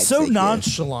vibe. It's so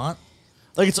nonchalant.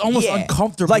 Like it's almost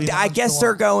uncomfortable. Like I guess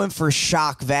they're going for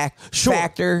shock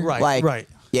factor. Right, right.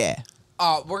 Yeah.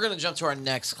 We're gonna jump to our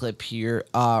next clip here.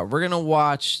 We're gonna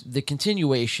watch the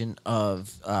continuation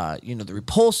of the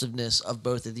repulsiveness of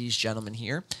both of these gentlemen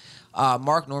here,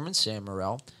 Mark Norman, Sam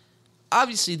Morril.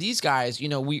 Obviously, these guys,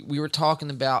 we were talking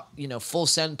about Full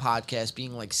Send podcast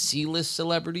being like C-list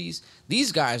celebrities.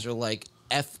 These guys are like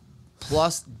F+,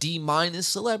 D-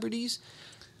 celebrities.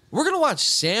 We're gonna watch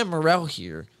Sam Morril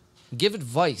here give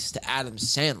advice to Adam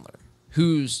Sandler,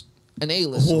 who's an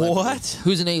A-list celebrity. What?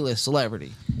 Who's an A-list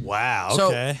celebrity. Wow,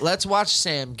 okay. So let's watch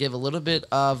Sam give a little bit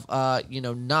of,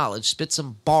 knowledge, spit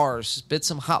some bars, spit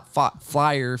some hot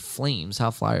flyer flames.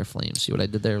 Hot flyer flames. See what I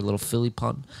did there? A little Philly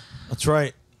pun. That's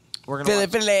right. We're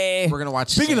gonna watch.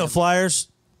 Speaking Sam. of Flyers,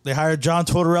 they hired John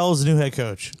Tortorella as the new head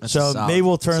coach. That's So a solid- maybe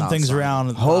we'll turn solid things sign. around.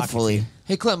 in the Hopefully. hockey.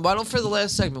 Hey, Clem, why don't for the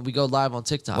last segment we go live on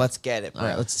TikTok? Let's get it, bro. All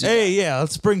right, let's do Hey, yeah,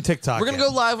 let's bring TikTok. We're gonna in.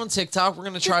 go live on TikTok. We're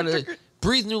gonna try to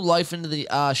breathe new life into the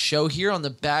show here on the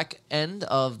back end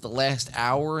of the last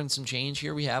hour and some change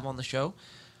here we have on the show.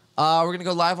 We're gonna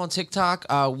go live on TikTok.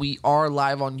 We are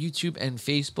live on YouTube and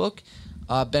Facebook,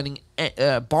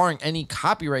 barring any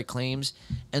copyright claims.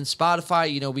 And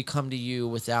Spotify, we come to you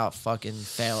without fucking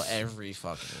fail every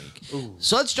fucking week. Ooh.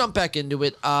 So let's jump back into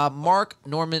it. Mark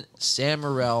Norman, Sam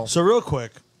Morril. So real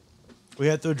quick, we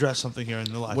have to address something here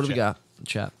in the live What do we chat. got?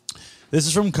 Chat. This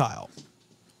is from Kyle.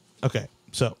 Okay,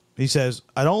 so he says,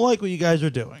 I don't like what you guys are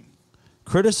doing.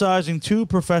 Criticizing two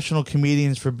professional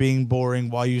comedians for being boring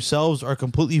while yourselves are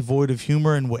completely void of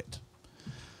humor and wit.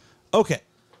 Okay.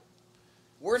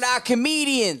 We're not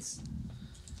comedians.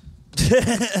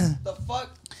 The fuck?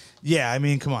 Yeah, I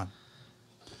mean, come on.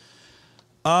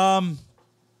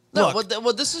 No, Look.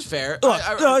 well, this is fair. Look,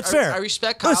 no, it's fair. I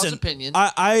respect Kyle's Listen, opinion.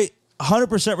 I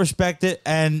 100% respect it,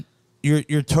 and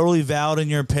you're totally valid in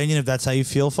your opinion. If that's how you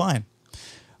feel, fine.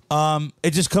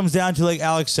 It just comes down to, like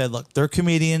Alex said, look, they're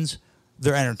comedians,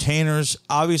 they're entertainers.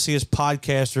 Obviously, as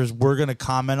podcasters, we're going to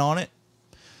comment on it.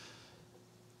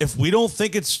 If we don't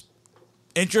think it's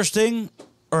interesting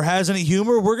or has any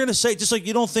humor, we're going to say, just like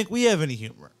you don't think we have any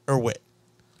humor or wit.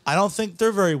 I don't think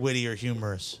they're very witty or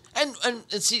humorous. And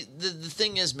see, the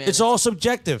thing is, man, It's all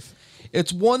subjective.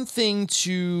 It's one thing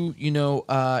to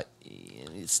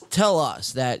tell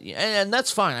us that, and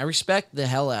that's fine. I respect the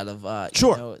hell out of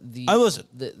Sure. I listen.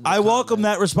 I welcome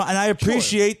that response, and I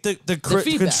appreciate the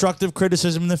feedback. constructive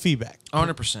criticism and the feedback.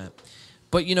 100%.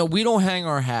 But we don't hang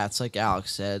our hats, like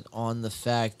Alex said, on the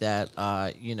fact that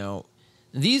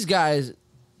these guys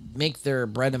make their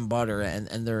bread and butter and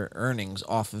their earnings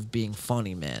off of being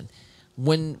funny, man.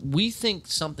 When we think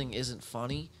something isn't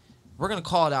funny, we're gonna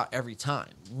call it out every time.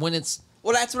 When it's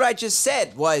Well, that's what I just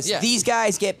said. These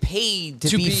guys get paid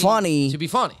to be funny. To be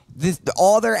funny.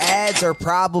 All their ads are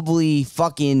probably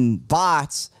fucking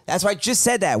bots. That's why I just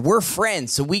said that. We're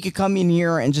friends, so we could come in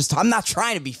here and just. I'm not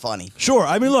trying to be funny. Sure.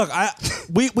 I mean, look,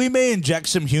 we may inject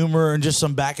some humor and just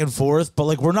some back and forth, but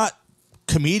like we're not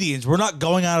comedians. We're not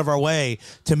going out of our way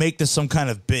to make this some kind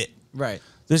of bit. Right.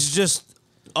 This is just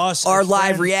us. Our as live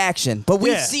friends. reaction. But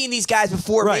we've Yeah. seen these guys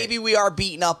before. Right. Maybe we are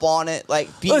beating up on it. Like,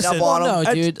 beating Listen, up on them.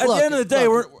 No, dude. At the end of the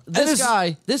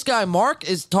day, this guy Mark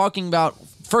is talking about,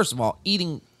 first of all,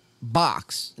 eating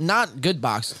box, not good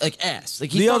box, like ass.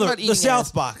 Like he's The talking other- about the eating South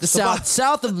ass. box. the The box.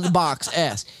 south of the box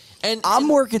ass. And I'm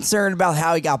more concerned about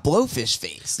how he got blowfish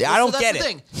face. I don't so get that's it.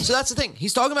 the thing. So that's the thing.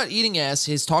 He's talking about eating ass.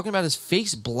 He's talking about his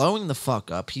face blowing the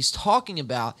fuck up. He's talking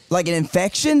about like an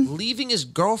infection, leaving his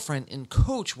girlfriend in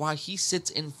coach while he sits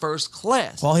in first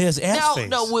class. While he has ass now, face.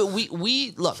 No,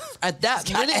 we look at that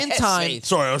got minute in ass time. face.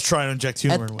 Sorry, I was trying to inject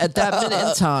humor. At that minute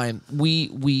in time,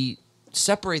 we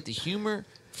separate the humor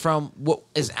from what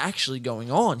is actually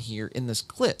going on here in this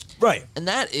clip. Right. And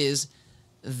that is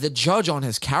the judge on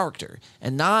his character.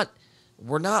 And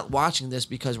we're not watching this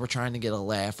because we're trying to get a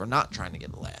laugh or not trying to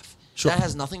get a laugh. Sure. That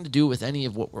has nothing to do with any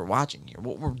of what we're watching here.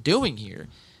 What we're doing here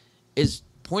is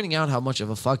pointing out how much of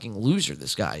a fucking loser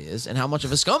this guy is and how much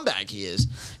of a scumbag he is.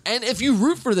 And if you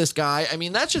root for this guy, I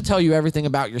mean, that should tell you everything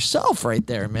about yourself right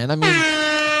there, man. I mean,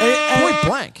 point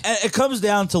blank. And it comes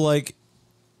down to, like,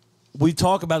 we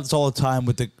talk about this all the time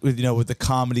with the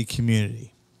comedy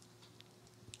community.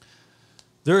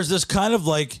 There's this kind of,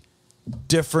 like,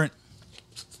 different,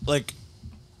 like,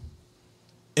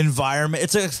 environment.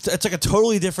 It's like a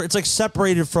totally different, it's like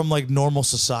separated from, like, normal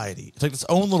society. It's like its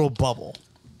own little bubble.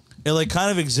 It, like,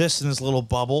 kind of exists in this little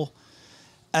bubble.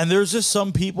 And there's just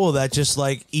some people that just,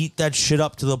 like, eat that shit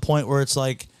up to the point where it's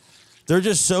like they're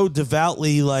just so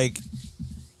devoutly, like,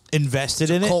 invested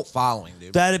in it. Cult following,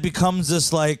 dude. That it becomes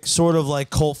this, like, sort of, like,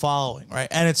 cult following, right?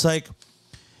 And it's like,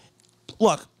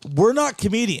 look, we're not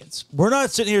comedians. We're not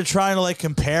sitting here trying to, like,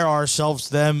 compare ourselves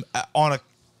to them on a,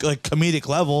 like, comedic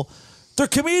level. They're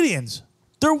comedians.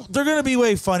 They're going to be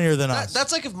way funnier than us.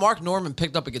 That's like if Mark Norman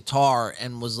picked up a guitar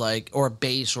and was like, or a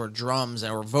bass or drums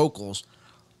or vocals,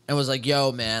 and was like,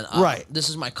 "Yo, man, right. This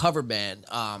is my cover band.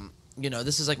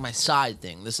 This is like my side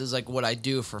thing. This is like what I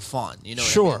do for fun. You know,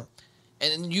 sure." What I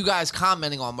mean? And you guys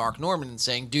commenting on Mark Norman and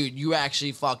saying, "Dude, you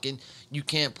actually you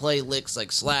can't play licks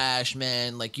like Slash,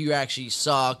 man. Like you actually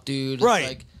suck, dude." It's right.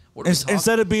 Like, what are we talking-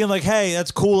 Instead of being like, "Hey, that's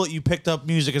cool that you picked up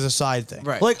music as a side thing,"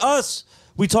 Right. Like us.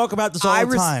 We talk about this all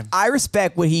the time. I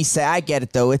respect what he said. I get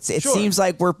it though. It Sure. seems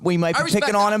like we might I be respect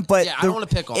picking on that. him, but Yeah, I don't wanna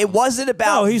pick on it him. wasn't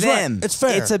about No, he's them. right. It's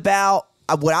fair. It's about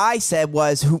what I said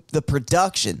was the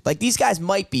production. Like these guys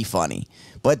might be funny,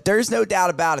 but there's no doubt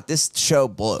about it. This show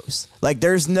blows. Like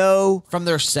there's no from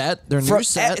their set, their new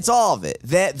set. It's all of it.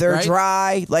 That they're Right?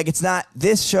 dry. Like it's not.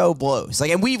 This show blows.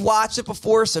 Like, and we've watched it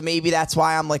before, so maybe that's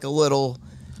why I'm like a little.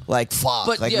 Like fuck,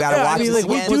 But like yeah, we gotta yeah, watch I mean, this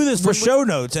like, we again. do this for show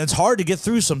notes, and it's hard to get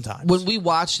through sometimes. When we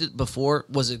watched it before,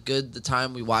 was it good the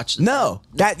time we watched it? No,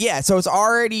 so it's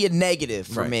already a negative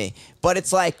for Right. me. But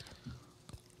it's like,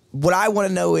 what I want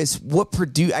to know is what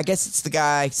I guess it's the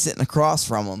guy sitting across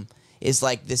from him is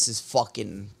like, this is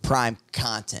fucking prime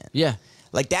content. Yeah.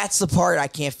 Like that's the part I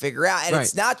can't figure out, and Right.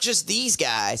 it's not just these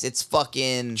guys. It's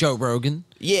fucking Joe Rogan,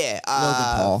 yeah,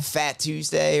 Logan Paul, Fat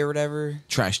Tuesday or whatever,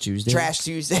 Trash Tuesday,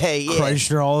 yeah.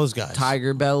 Kreischer, all those guys.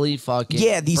 Tiger Belly, fucking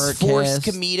Yeah, these Birdcast. forced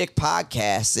comedic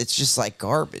podcasts. It's just like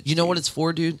garbage. You know what it's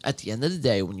for, dude? At the end of the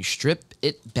day, when you strip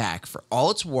it back for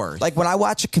all it's worth, Like when I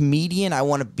watch a comedian, I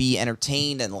want to be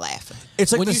entertained and laughing.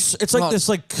 It's like when this. you- It's like well- this,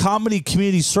 like comedy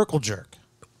community circle jerk.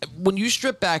 when you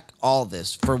strip back all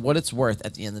this for what it's worth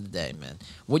at the end of the day, man,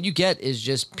 what you get is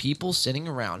just people sitting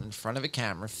around in front of a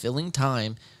camera filling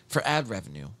time for ad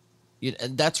revenue.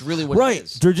 And that's really what Right. it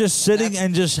is. They're just sitting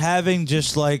and just having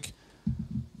just like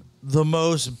the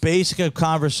most basic of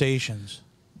conversations.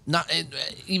 Not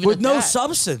even with at no that,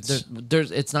 substance. There's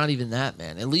it's not even that,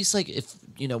 man. At least like if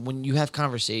when you have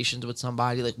conversations with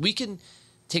somebody, like we can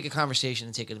take a conversation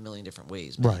and take it a million different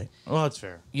ways, man. Right. Well, that's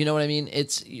fair. You know what I mean?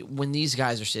 It's when these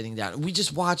guys are sitting down. We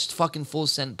just watched fucking Full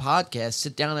Send podcast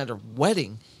sit down at a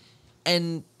wedding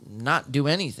and not do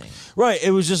anything. Right.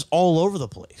 It was just all over the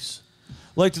place.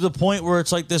 Like to the point where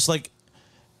it's like this, like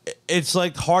it's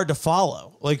like hard to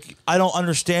follow. Like I don't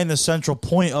understand the central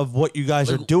point of what you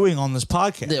guys are doing on this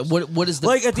podcast. What is the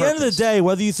like at the end of the purpose? day,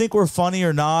 whether you think we're funny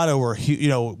or not, or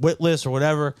we're witless or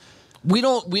whatever, we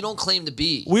don't claim to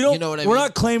be. We don't. You know what I we're mean?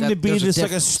 not claiming to be There's a this like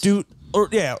difference. astute or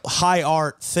high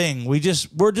art thing. We're just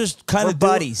kind We're of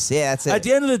buddies. Yeah, that's it. At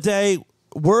the end of the day,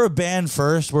 we're a band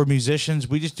first. We're musicians.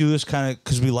 We just do this kind of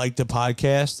because we like the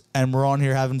podcast and we're on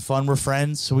here having fun. We're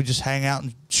friends, so we just hang out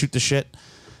and shoot the shit.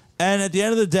 And at the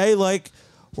end of the day, like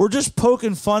we're just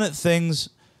poking fun at things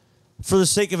for the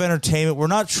sake of entertainment. We're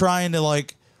not trying to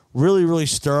like really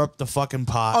stir up the fucking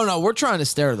pot. Oh no, we're trying to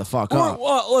stare the fuck Well,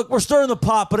 up. look, we're stirring the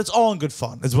pot, but it's all in good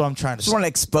fun. Is what I'm trying to Just say. want to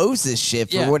expose this shit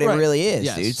for Yeah, what it right. really is,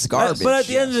 Yes. dude. It's garbage. But at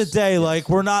the end of the day, like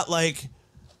we're not like.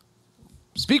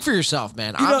 Speak for yourself,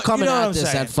 man. You know- I'm coming you know what at I'm this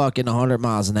saying. at fucking 100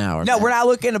 miles an hour. No, man. we're not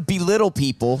looking to belittle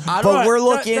people, but Right. we're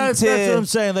looking that's to what I'm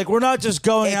saying. Like we're not just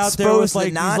going out there with expose the like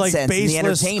these like nonsense in the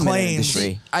baseless entertainment claims.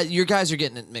 industry. Your guys are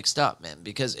getting it mixed up, man.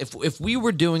 Because if we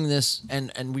were doing this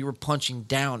and we were punching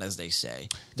down, as they say,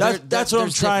 That's what I'm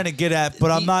trying to get at,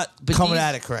 but I'm not but coming these-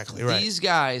 at it correctly. Right. These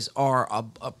guys are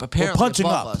apparently punching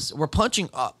above up. us. We're punching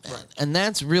up, man. And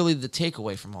that's really the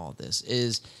takeaway from all of this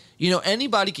is,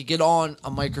 anybody could get on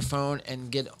a microphone and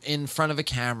get in front of a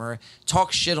camera,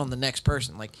 talk shit on the next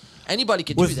person. Like anybody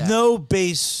could do with that no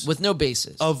base with no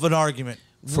basis of an argument.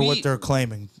 for what they're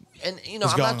claiming. And you know,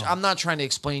 I'm not trying to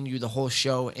explain you the whole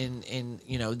show in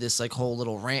you know this like whole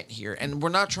little rant here, and we're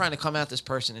not trying to come at this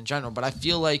person in general, but I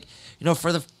feel like, you know,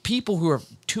 for the people who are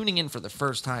tuning in for the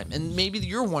first time, and maybe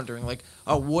you're wondering like,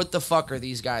 oh, what the fuck are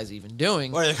these guys even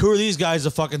doing? Or, like, who are these guys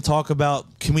to fucking talk about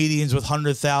comedians with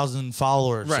 100,000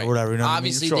 followers or whatever? You know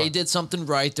Obviously, what I mean? they did something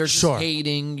right. They're just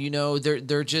hating. You know,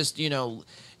 they're just you know,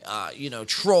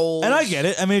 trolls. And I get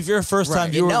it. I mean, if you're a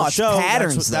first-time viewer of the it's show,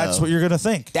 patterns, that's though. what you're going to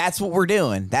think. That's what we're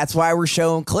doing. That's why we're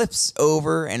showing clips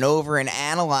over and over and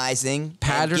analyzing.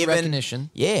 Pattern and recognition.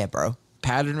 Yeah, bro.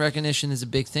 Pattern recognition is a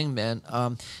big thing, man.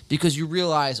 Because you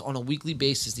realize on a weekly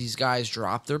basis, these guys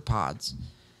drop their pods,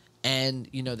 and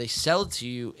you know they sell it to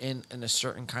you in a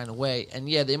certain kind of way. And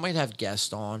yeah, they might have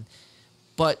guests on,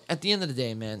 but at the end of the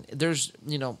day, man, there's,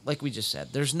 you know, like we just said,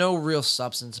 there's no real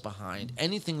substance behind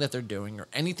anything that they're doing or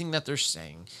anything that they're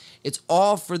saying. It's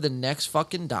all for the next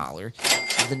fucking dollar,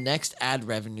 the next ad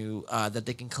revenue that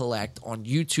they can collect on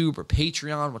YouTube or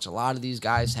Patreon, which a lot of these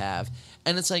guys have.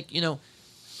 And it's like, you know,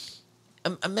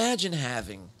 imagine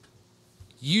having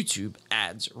YouTube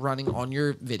ads running on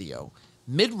your video,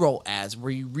 mid-roll ads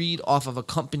where you read off of a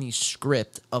company's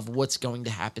script of what's going to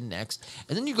happen next,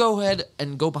 and then you go ahead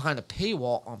and go behind a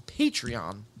paywall on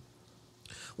Patreon,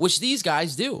 which these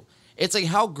guys do. It's like,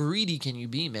 how greedy can you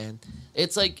be, man?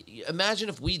 It's like, imagine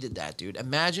if we did that, dude.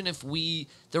 Imagine if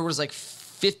there was like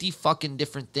 50 fucking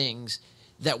different things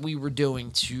that we were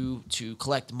doing to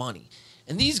collect money.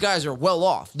 And these guys are well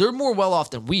off. They're more well off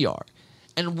than we are.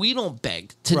 And we don't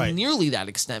beg to nearly that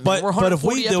extent. Man. But if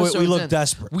we do it, we look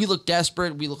desperate. We look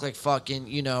desperate. We look like fucking,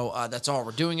 you know, that's all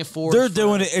we're doing it for. They're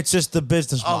doing it. It's just the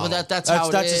business model. Oh, but that's how it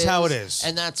is. That's just how it is.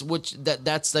 And that's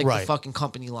that's like the fucking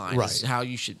company line. Right. Is how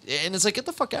you should. And it's like, get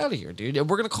the fuck out of here, dude. And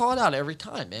we're going to call it out every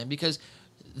time, man, because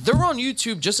they're on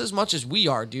YouTube just as much as we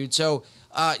are, dude. So,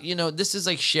 you know, this is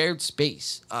like shared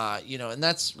space, you know, and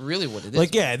that's really what it is.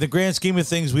 Like, yeah, in the grand scheme of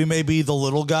things, we may be the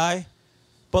little guy.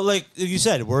 But like you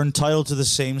said, we're entitled to the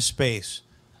same space,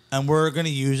 and we're going to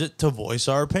use it to voice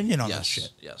our opinion on this shit.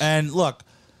 Yes. And look,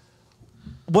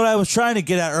 what I was trying to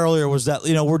get at earlier was that,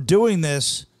 you know, we're doing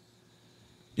this,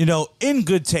 you know, in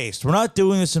good taste. We're not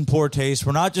doing this in poor taste.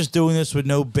 We're not just doing this with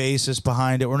no basis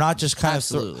behind it. We're not just kind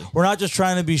of we're not just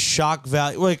trying to be shock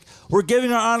value. Like, we're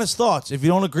giving our honest thoughts. If you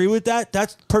don't agree with that,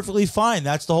 that's perfectly fine.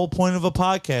 That's the whole point of a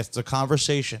podcast. It's a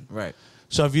conversation. Right.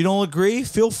 So if you don't agree,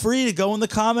 feel free to go in the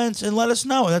comments and let us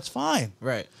know. That's fine.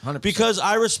 Right. 100%. Because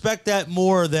I respect that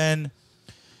more than,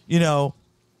 you know,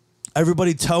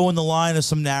 everybody toeing the line of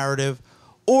some narrative,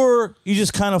 or you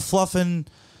just kind of fluffing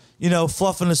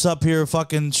us up here,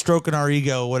 fucking stroking our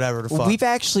ego, whatever the fuck. We've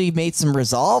actually made some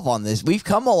resolve on this. We've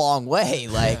come a long way.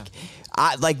 Like,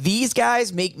 these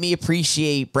guys make me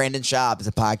appreciate Brendan Schaub as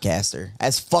a podcaster.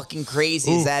 As fucking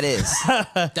crazy as that is.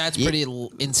 That's pretty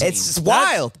insane. It's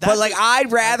wild. But, like,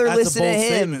 I'd rather listen to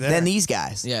him than these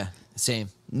guys. Yeah, same.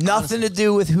 Nothing to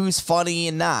do with who's funny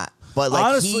and not. But, like,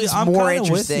 honestly, he's I'm more kinda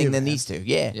with interesting you, than man. these two.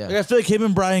 Yeah. Like, I feel like him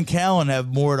and Brian Callen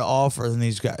have more to offer than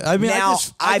these guys. I mean, now,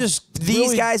 these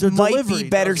these guys might be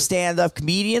better stand-up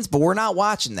comedians, but we're not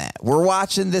watching that. We're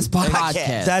watching this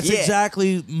podcast. That's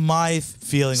exactly my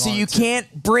feeling So on you it, too.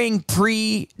 can't bring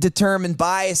predetermined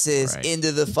biases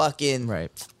into the fucking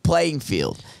playing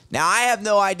field. Now, I have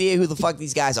no idea who the fuck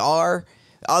these guys are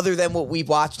other than what we've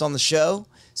watched on the show.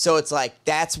 So it's like,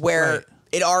 that's where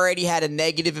it already had a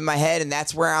negative in my head, and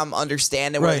that's where I'm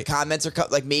understanding where the comments are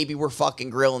like, maybe we're fucking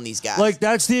grilling these guys. Like,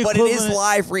 that's the But equivalent. it is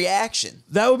live reaction.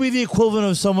 That would be the equivalent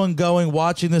of someone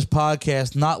watching this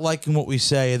podcast, not liking what we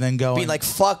say, and then going... Being like,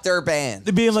 fuck their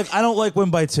band. Being like, I don't like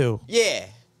Win by 2. Yeah.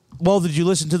 Well, did you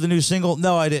listen to the new single?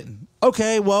 No, I didn't.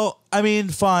 Okay, well, I mean,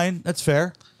 fine. That's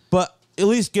fair. But at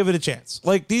least give it a chance.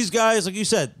 Like, these guys, like you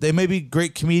said, they may be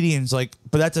great comedians, like,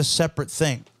 but that's a separate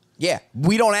thing. Yeah.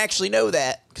 We don't actually know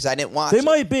that because I didn't watch They it.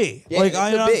 might be. Yeah, like, it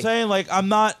I know could what I'm be. saying? Like, I'm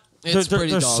not... It's they're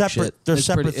pretty dog separate. shit. They're It's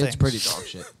separate pretty, things. It's pretty dog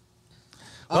shit.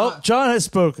 Well, John has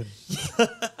spoken. All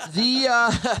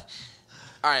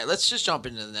right, let's just jump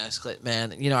into the next clip,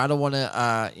 man. You know, I don't want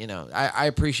to, you know, I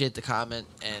appreciate the comment,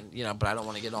 and you know, but I don't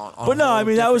want to get on. But no, I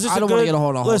mean, that was just I a don't good... want to get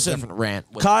on a whole Listen, different rant.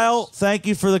 with Kyle, thank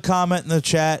you for the comment in the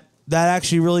chat. That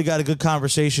actually really got a good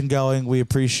conversation going. We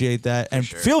appreciate that. And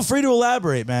feel free to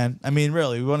elaborate, man. I mean,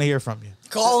 really, we want to hear from you.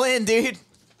 Call in, dude.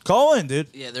 Call in, dude.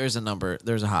 Yeah, there's a number.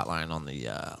 There's a hotline on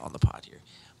the pod here.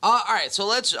 All right, so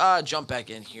let's jump back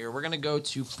in here. We're gonna go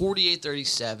to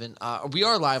 4837. We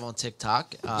are live on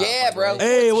TikTok. Yeah, bro.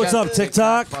 Hey, what's up,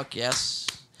 TikTok? Fuck yes.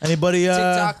 Anybody?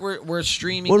 TikTok, we're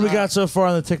streaming. What do we got so far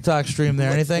on the TikTok stream there?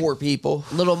 Like Anything? 4 people.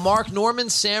 Little Mark Norman,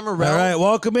 Sam Morrell. All right,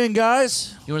 welcome in,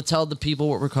 guys. You want to tell the people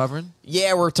what we're covering?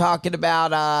 Yeah, we're talking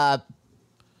about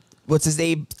what's his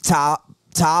name?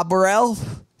 Tom Burrell,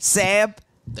 Sam.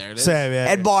 There it is. Sam,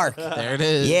 yeah. And Mark. There it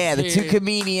is. Yeah, the two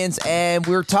comedians, and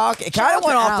we were talking. It kind Shout of out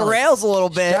went to off the Alex. rails a little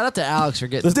bit. Shout out to Alex for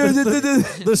getting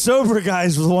The sober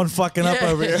guys was the one fucking up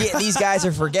over here. Yeah, these guys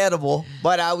are forgettable.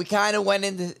 But we kind of went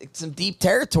into some deep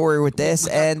territory with this,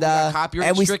 and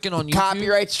copyright stricken on YouTube?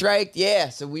 Copyright strike, yeah.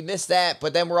 So we missed that,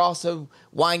 but then we're also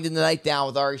winding the night down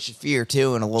with Ari Shaffir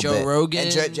too in a little Joe bit. Rogan.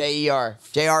 And J.E.R.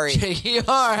 J.R.E.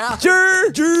 J.E.R.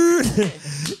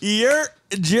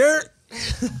 Jerk.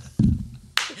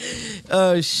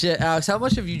 Oh shit, Alex! How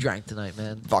much have you drank tonight,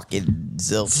 man? Fucking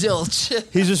zilch.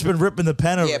 Zilch. He's just been ripping the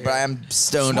pen over. Yeah, here. but I'm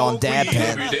stoned on dad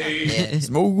pen. Yeah.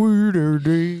 Smoke weed every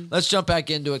day. Let's jump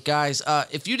back into it, guys.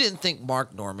 If you didn't think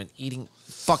Mark Norman eating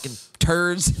fucking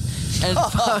turds and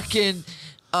fucking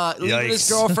leaving his Yikes.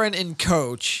 girlfriend and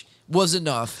coach was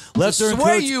enough, Left to her in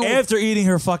sway coach you after eating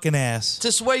her fucking ass.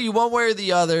 to sway you one way or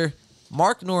the other,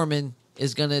 Mark Norman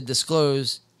is going to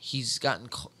disclose he's gotten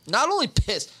not only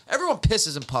pissed. Everyone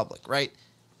pisses in public, right?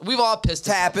 We've all pissed.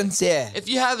 It happens, yeah. If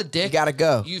you have a dick, You gotta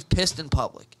go. You've pissed in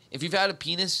public. If you've had a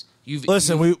penis, you've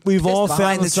Listen, we've all behind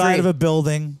found the the side tree. of a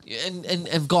building.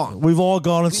 and gone. We've all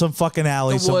gone in some fucking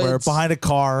alley the somewhere, woods, behind a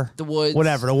car. The woods,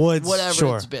 Whatever, the woods. whatever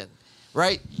Sure. it's been,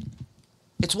 right?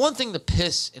 It's one thing to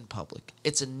piss in public.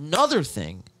 It's another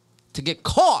thing to get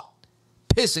caught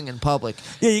pissing in public.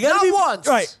 Yeah, you gotta not be once,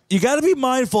 right. You gotta be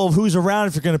mindful of who's around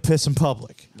if you're gonna piss in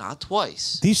public. not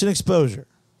twice, Decent exposure.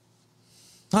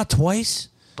 Not twice.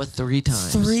 but 3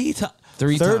 times. Three times.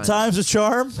 Three Third times. time's a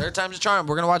charm. Third time's a charm.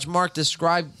 We're gonna watch Mark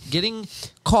describe getting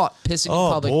caught pissing Oh,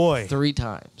 in public boy. 3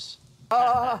 times.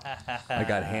 I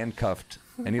got handcuffed,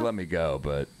 and he let me go,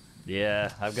 but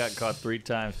Yeah, I've got caught 3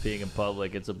 times peeing in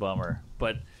public. It's a bummer.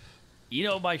 But you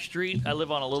know my street, I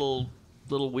live on a little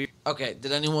weird. Okay,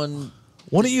 did anyone?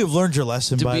 One of you have learned your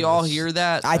lesson. Did by we all this. hear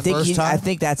that? I think first time? I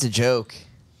think that's a joke.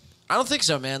 I don't think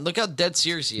so, man. Look how dead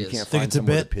serious he you is. can't Think find it's a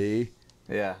somewhere bit? to pee.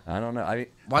 Yeah. I don't know. Watch I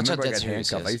how remember I dead got serious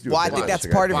he handcuffed. I is. used to do Well, a I bit think of that's this.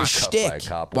 I got part of his handcuffed by a shtick.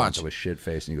 cop Watch. once. I was shit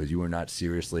faced, and he goes, "You were not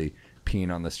seriously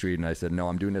peeing on the street." And I said, "No,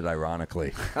 I'm doing it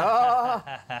ironically."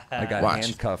 I got Watch.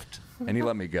 handcuffed, and he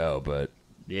let me go, but.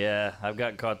 Yeah, I've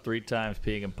got caught 3 times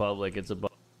peeing in public. It's a bummer.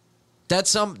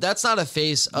 That's not a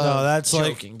face of No, that's like-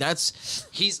 joking. He's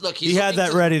He had looking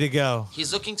that to- ready to go.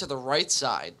 He's looking to the right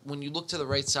side. When you look to the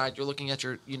right side, you're looking at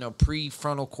your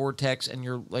prefrontal cortex, and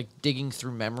you're like digging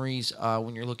through memories.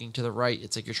 When you're looking to the right,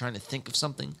 it's like you're trying to think of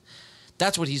something.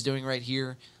 That's what he's doing right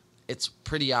here. It's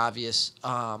pretty obvious.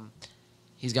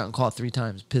 He's gotten caught 3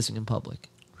 times pissing in public.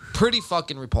 Pretty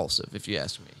fucking repulsive, if you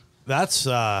ask me. That's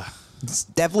It's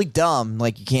definitely dumb.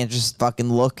 Like you can't just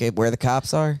fucking look at where the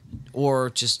cops are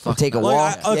Or just or fucking take a like,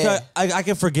 walk. okay. Yeah. I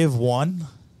can forgive 1,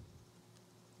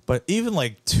 but even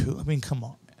like 2. I mean, come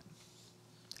on, man.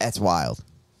 That's wild.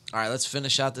 All right, let's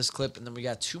finish out this clip, and then we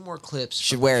got 2 more clips.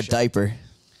 Should from wear the a show. diaper.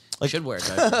 Should wear a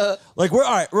diaper. Like, we're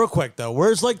all right. Real quick though,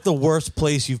 where's like the worst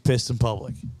place you've pissed in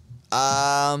public?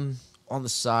 On the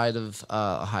side of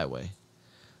a highway.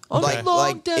 On Like the long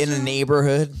like in a desert.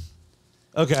 neighborhood.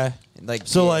 Okay. Like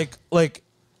So yeah. like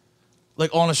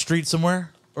on a street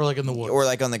somewhere or like in the woods. or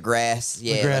like on the grass.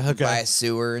 Yeah, grass, like okay. by a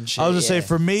sewer and shit. I was gonna yeah. say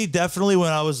for me, definitely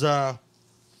when I was I'm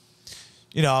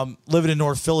living in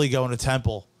North Philly going to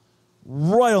Temple,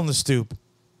 right on the stoop.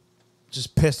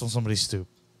 Just pissed on somebody's stoop.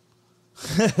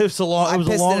 it was a long I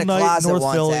pissed in a night in closet North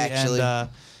once, Philly actually. and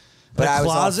But a I was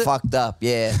all closet? fucked up.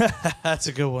 Yeah, That's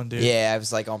a good one, dude. yeah. I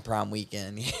was like on prom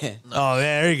weekend. Yeah, Oh,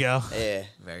 yeah, there you go. yeah.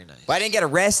 Very nice. But I didn't get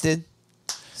arrested.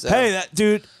 So. Hey, that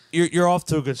dude, you're off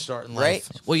to a good start in Right? life.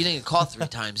 Well, you didn't get caught 3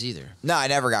 times either. No, I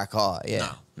never got caught. Yeah,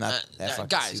 No. not that fucking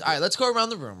Guys, stupid. all right, let's go around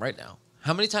the room right now.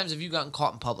 How many times have you gotten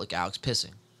caught in public, Alex,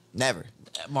 pissing? Never.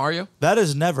 Mario? That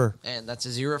is never. And that's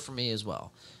a 0 for me as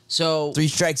well. So, 3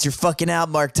 strikes, you're fucking out,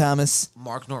 Mark Thomas.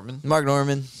 Mark Norman. Mark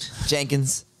Norman.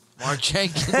 Jenkins. Mark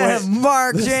Jenkins.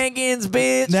 Mark Jenkins,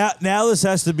 bitch. Now this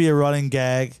has to be a running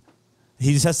gag.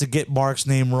 He just has to get Mark's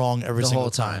name wrong every The single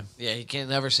whole time. Yeah, he can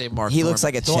never say Mark He Norman. looks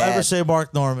like a Don't Chad. ever say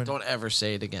Mark Norman. Don't ever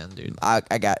say it again, dude. I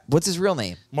got. What's his real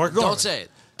name? Mark Norman. Don't say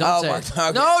it. Don't say Mark, it.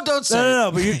 okay. No, don't say No,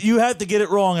 it. but you have to get it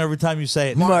wrong every time you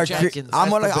say it. Mark Jenkins. I'm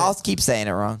That's gonna. the bit. I'll keep saying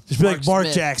it wrong. Just be like Mark Mark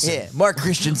Smith. Jackson. Yeah, Mark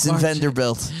Christensen Mark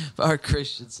Vanderbilt. Mark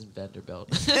Christensen Vanderbilt.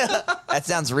 That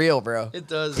sounds real, bro. It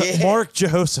does. Yeah. Mark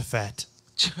Jehoshaphat.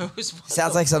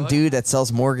 Sounds like some dude that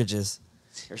sells mortgages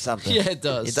or something. Yeah, it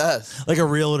does. It does. Like a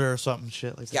realtor or something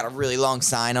shit like He's got a really long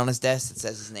sign on his desk that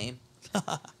says his name.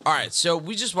 All right, so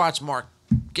we just watched Mark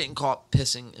getting caught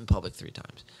pissing in public 3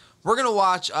 times. We're going to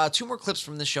watch 2 more clips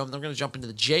from this show, and then we're going to jump into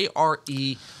the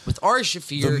JRE with Ari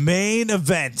Shaffir, The main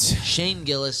event. Shane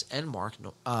Gillis, and Mark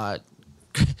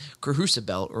Caruso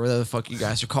belt, or whatever the fuck you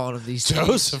guys are calling him these days.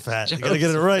 Jehoshaphat. You gotta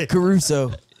get it right.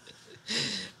 Caruso.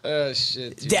 Oh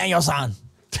shit, dude. Danielson.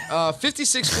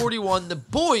 5641. The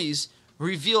boys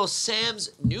reveal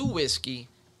Sam's new whiskey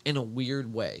in a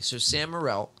weird way. So Sam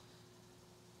Morrell,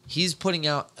 he's putting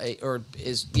out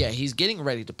he's getting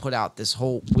ready to put out this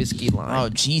whole whiskey line. Oh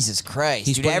Jesus Christ!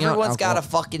 He's Dude, putting out everyone's got a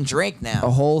alcohol. fucking drink now. A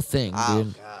whole thing, Oh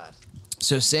dude. God.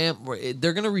 So Sam,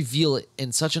 they're gonna reveal it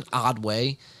in such an odd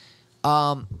way.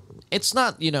 It's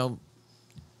not,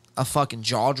 a fucking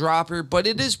jaw dropper, but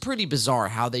it is pretty bizarre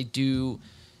how they do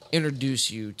introduce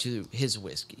you to his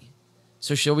whiskey.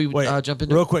 So shall we jump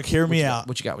into real it? quick? Hear me What you out. got?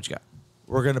 What you got? What you got?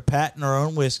 We're gonna patent our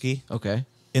own whiskey. Okay.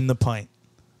 In the pint.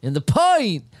 In the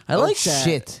pint. I like that.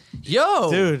 Shit.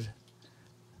 Yo, dude.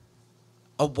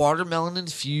 A watermelon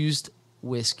infused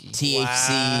whiskey.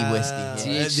 THC whiskey.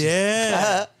 THC.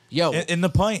 Yeah. Yo, in the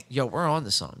pint. Yo, we're on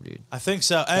to something, dude. I think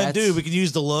so. And dude, we can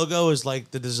use the logo as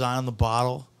like the design on the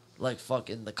bottle. Like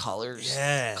fucking the colors.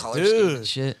 Yeah, color scheme dude. and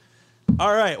shit.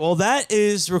 All right. Well, that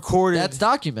is recorded. That's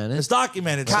documented. It's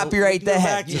documented. so Copyright we can go that.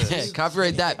 back to Yeah, this.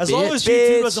 copyright that. As bitch. long as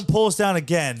YouTube doesn't pull us down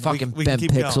again, Fucking we can Ben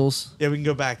keep Pixels. going. Yeah, we can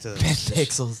go back to this.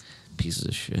 Pixels. Pieces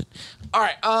of shit. All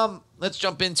right, let's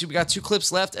jump into. We got 2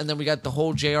 clips left, and then we got the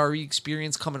whole JRE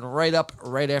experience coming right up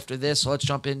right after this. So let's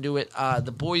jump into it.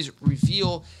 The boys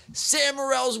reveal Sam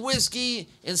Morrell's whiskey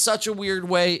in such a weird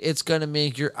way, it's gonna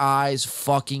make your eyes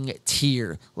fucking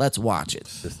tear. Let's watch it.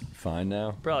 Is this fine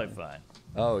now? Probably fine.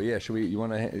 Oh yeah, should we?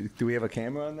 Do we have a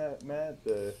camera on that, Matt?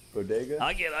 The bodega.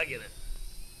 I get it.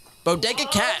 Bodega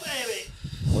Cat.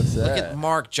 What's that? Look at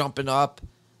Mark jumping up.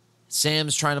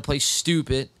 Sam's trying to play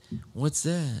stupid. What's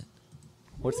that?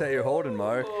 What's that you're holding,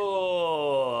 Mark?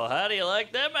 Oh, how do you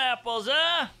like them apples,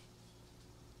 huh?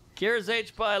 Here's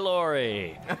H.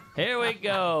 pylori. Here we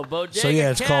go. Bodega So,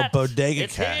 yeah, it's called Cat. Bodega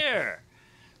It's Cat. here.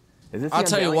 Is this I'll the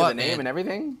tell you unveiling of what, the name man. and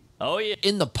everything? Oh, yeah.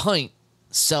 In the pint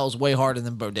sells way harder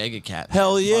than Bodega Cat.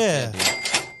 Hell Fuck yeah. that,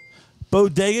 dude.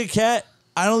 Bodega Cat.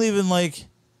 I don't even like.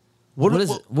 What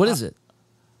is it? What is it?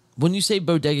 When you say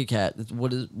Bodega Cat,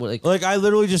 what is what? Like I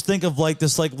literally just think of like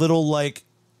this like little like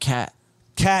cat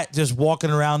just walking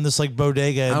around this like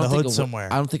bodega in the hood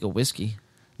somewhere. I don't think of whiskey.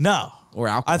 No. Or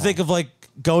alcohol. I think of like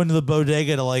going to the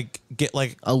bodega to like get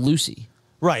like a Lucy.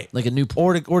 Right. Like a new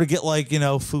or to get like,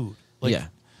 food. Like, yeah.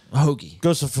 A hoagie.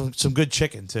 Go for some good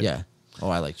chicken too. Yeah. Oh,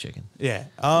 I like chicken. Yeah.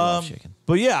 I love chicken.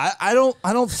 But yeah, I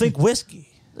don't think whiskey.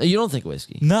 You don't think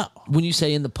whiskey? No. When you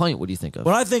say in the pint, what do you think of?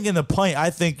 When I think in the pint, I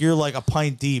think you're like a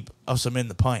pint deep of some in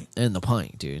the pint. In the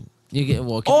pint, dude. You get in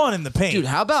the pint. Dude,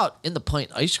 how about in the pint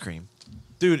ice cream?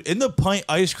 Dude, in the pint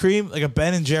ice cream, like a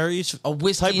Ben and Jerry's, a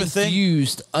whiskey type of thing.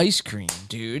 infused ice cream,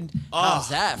 dude. How's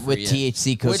that for With you?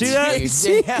 THC cookies.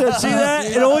 See that? See that?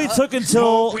 It only took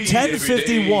until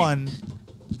 10:51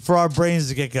 for our brains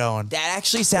to get going. That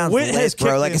actually sounds Whit has lit, bro.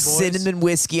 kicked Like in, a boys. cinnamon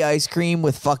whiskey ice cream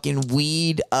with fucking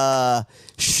weed,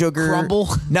 sugar. Crumble?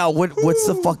 No, what's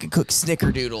the fucking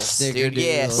Snickerdoodles. Dude,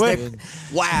 yeah.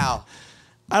 Snickerdoodles, Wow.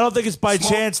 I don't think it's by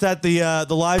chance that the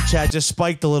live chat just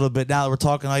spiked a little bit now that we're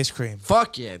talking ice cream.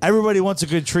 Fuck yeah. Everybody wants a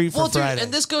good treat for Well, dude, Friday.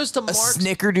 and this goes to Mark.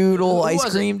 Snickerdoodle Who ice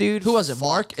was it? cream, dude. Who was it?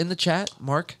 Mark in the chat?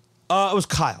 Mark? It was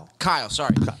Kyle. Kyle,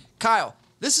 sorry. Kyle,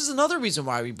 this is another reason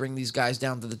why we bring these guys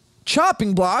down to the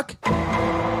chopping block.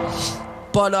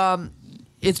 But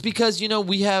it's because,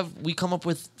 we come up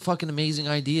with fucking amazing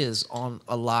ideas on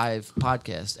a live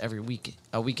podcast every week,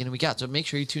 a week in and week out. So make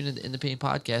sure you tune in the Pain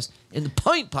Podcast, in the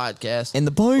Pint Podcast. In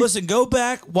the pint. Listen, go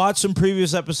back, watch some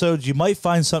previous episodes. You might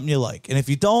find something you like. And if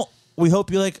you don't, we hope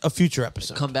you like a future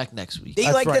episode. Come back next week. They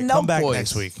That's like right. the Nelk Come back Boys.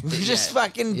 next week. We're just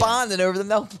fucking bonding over the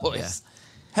Nelk Boys.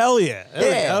 Hell yeah.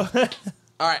 There we go.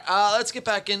 All right, let's get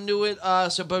back into it.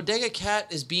 So Bodega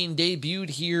Cat is being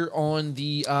debuted here on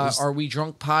the Are We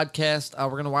Drunk podcast. We're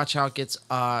going to watch how it gets,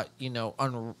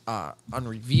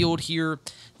 unrevealed here.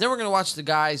 Then we're going to watch the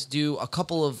guys do a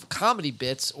couple of comedy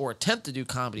bits or attempt to do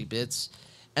comedy bits.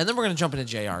 And then we're going to jump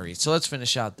into JRE. So let's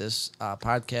finish out this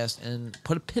podcast and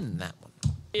put a pin in that one.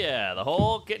 Yeah, the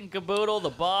whole kit and caboodle, the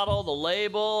bottle, the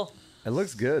label. It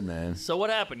looks good, man. So what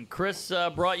happened? Chris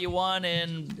brought you one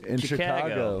in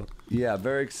Chicago. Yeah,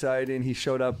 very exciting. He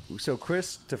showed up. So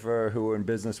Christopher, who we're in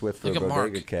business with for Look at Bodega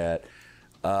Mark. Cat,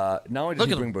 not only did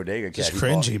he bring Bodega Cat, Just he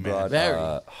cringy, brought,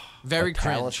 man. Very a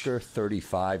cringe. Talisker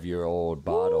 35-year-old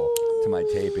bottle to my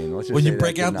taping. Let's just When say you that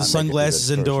break did out not the make it sunglasses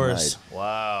through this indoors. first night.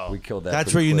 Wow. We killed that.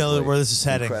 That's pretty where you know quickly. where this is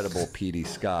heading. Incredible peaty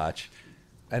scotch.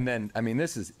 And then,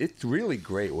 it's really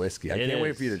great whiskey. I It can't wait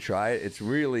is. for you to try it. It's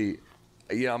really,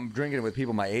 I'm drinking it with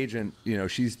people. My agent,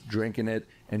 she's drinking it,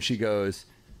 and she goes,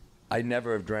 I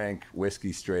never have drank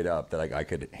whiskey straight up that I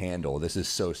could handle. This is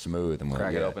so smooth. And we're Crack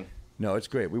like, it yeah. open. No, it's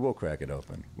great. We will crack it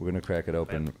open. We're gonna crack it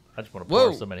open. I just want to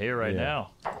pour some in here right Yeah.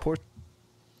 now. Pour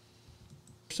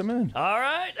some in. All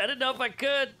right. I didn't know if I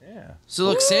could. Yeah. So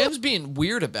look, Sam's being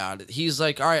weird about it. He's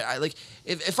like, all right,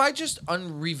 if I just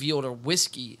unrevealed a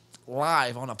whiskey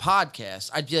live on a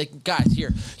podcast, I'd be like, guys,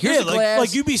 here's a glass.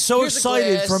 like you'd be so here's a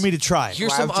excited glass, for me to try it.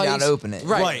 Here's Why some would you ice. not open it?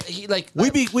 Right. He,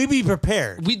 we'd be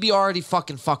prepared. We'd be already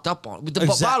fucking fucked up on it. The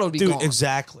bottle would be dude, gone.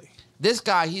 exactly. This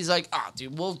guy, he's like,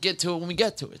 dude, we'll get to it when we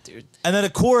get to it, dude. And then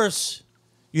of course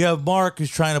you have Mark who's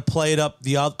trying to play it up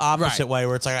the opposite way,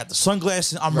 where it's like I got the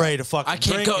sunglasses, I'm ready to fucking I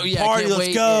can't drink go- and yeah, I party, can't let's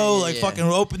wait. go, Yeah, like yeah. fucking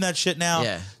open that shit now.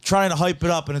 Yeah. Trying to hype it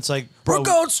up, and it's like, bro, We're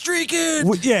going streaking.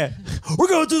 we're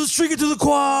going to the streaking to the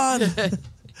quad.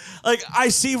 Like I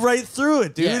see right through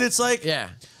it, dude. Yeah. It's like Yeah.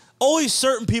 only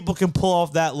certain people can pull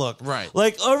off that look. Right.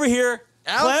 Like over here,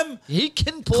 Clem, he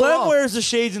can pull Clem off. wears the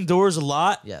shades indoors a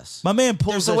lot. Yes. My man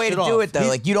pulls There's that a way shit to do off. it though. He-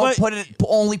 Like you don't but-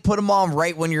 only put them on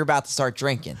right when you're about to start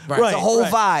drinking. Right. It's the whole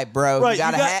Right. vibe, bro. Right,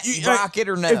 You gotta rock it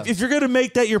or no. If you're gonna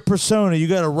make that your persona, you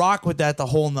gotta rock with that the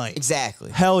whole night.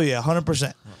 Exactly. Hell yeah,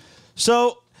 100%.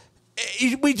 So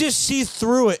we just see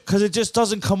through it because it just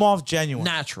doesn't come off genuine.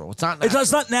 Natural. It's not It's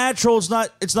natural. not natural.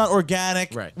 It's not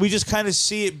organic. Right. We just kind of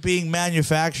see it being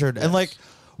manufactured, and like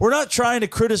we're not trying to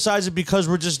criticize it because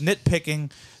we're just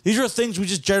nitpicking. These are things we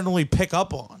just generally pick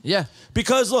up on. Yeah.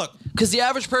 Because look, because the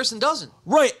average person doesn't.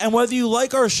 Right, and whether you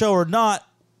like our show or not,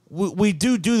 we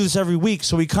do this every week,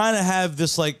 so we kind of have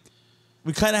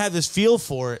this feel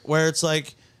for it, where it's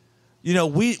like, you know,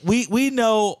 we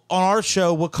know on our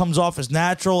show what comes off as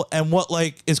natural and what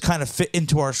like is kind of fit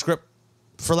into our script,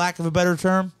 for lack of a better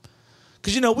term.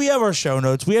 Because you know we have our show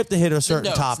notes, we have to hit a certain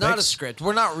No, topic. it's not a script.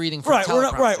 We're not reading from Right, we're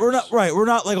not teleprompters. we're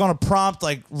not like on a prompt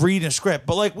like reading a script,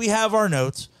 but like we have our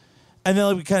notes, and then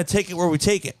like, we kind of take it where we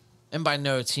take it. And by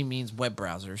notes, he means web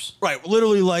browsers. Right,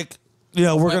 literally like, you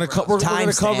know, we're Web gonna we're gonna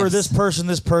browsers. cover Timestamps. this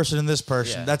person, and this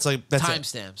person. Yeah. That's like that's it.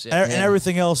 Timestamps, yeah. And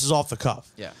everything else is off the cuff.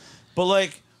 Yeah. But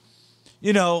like,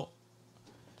 you know,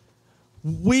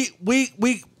 we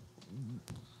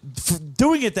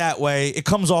doing it that way, it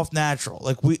comes off natural.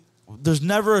 Like there's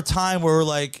never a time where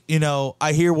like, you know,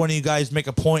 I hear one of you guys make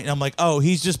a point and I'm like, oh,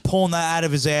 he's just pulling that out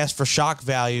of his ass for shock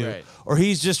value, Right. or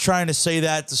he's just trying to say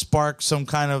that to spark some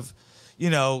kind of, you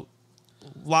know,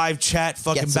 live chat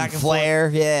fucking Get some back and flair,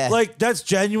 forth. yeah. Like that's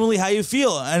genuinely how you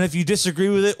feel, and if you disagree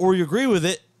with it or you agree with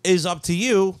it is up to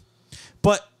you.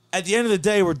 But at the end of the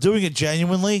day, we're doing it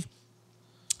genuinely,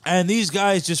 and these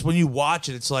guys just when you watch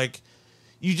it, it's like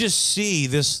you just see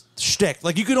this shtick.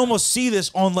 Like you can almost see this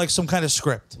on like some kind of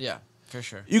script. Yeah, for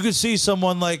sure. You could see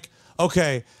someone like,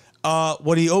 okay,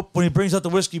 when he brings out the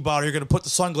whiskey bottle, you're gonna put the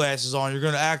sunglasses on. You're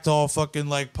gonna act all fucking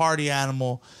like party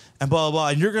animal and blah blah blah,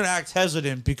 and you're gonna act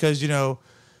hesitant because you know,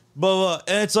 blah blah.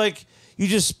 And it's like you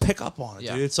just pick up on it,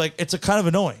 Yeah. dude. It's like it's a kind of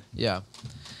annoying. Yeah.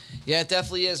 Yeah, it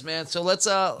definitely is, man. So let's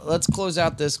close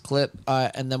out this clip,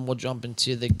 and then we'll jump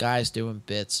into the guys doing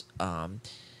bits.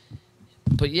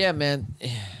 But yeah, man,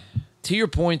 to your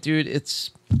point, dude,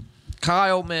 it's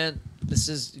Kyle, man.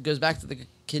 It goes back to the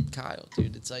kid Kyle,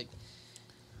 dude. It's like,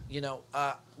 you know,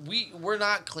 we're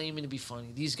not claiming to be funny.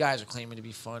 These guys are claiming to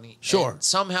be funny. Sure. And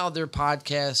somehow their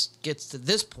podcast gets to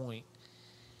this point,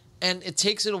 and it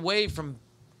takes it away from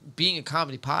being a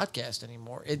comedy podcast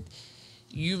anymore.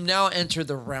 You've now entered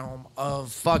the realm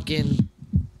of fucking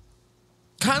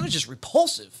kind of just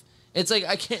repulsive. It's like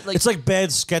I can't like. It's like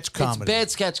bad sketch comedy. It's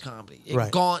bad sketch comedy. Right.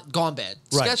 Gone bad.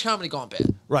 Right. Sketch comedy gone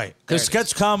bad. Right. There Because it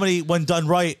sketch comedy, when done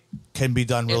right, can be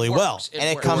done really well. works.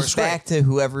 And it comes back to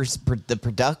whoever's the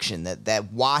production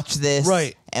that watched this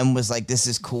Right. and was like, this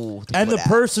is cool. to And put the out.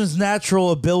 person's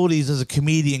natural abilities as a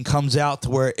comedian comes out to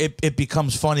where it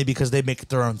becomes funny because they make it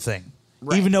their own thing.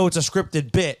 Right. Even though it's a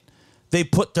scripted bit, they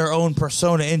put their own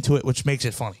persona into it, which makes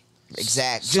it funny.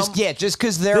 Exactly. Just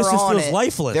because they're This just on feels it,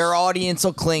 lifeless. their audience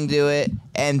will cling to it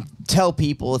and tell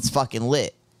people it's fucking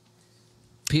lit.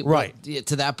 Right. Yeah,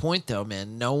 to that point, though,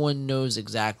 man, no one knows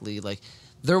exactly. Like,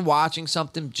 they're watching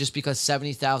something just because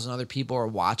 70,000 other people are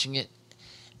watching it.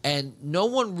 And no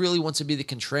one really wants to be the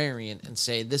contrarian and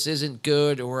say, this isn't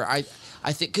good, or I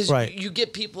think, because Right. you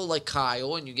get people like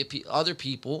Kyle and you get other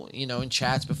people, you know, in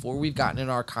chats before we've gotten in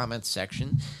our comments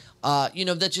section, you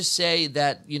know, that just say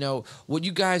that, you know, what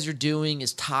you guys are doing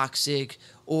is toxic,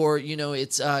 or, you know,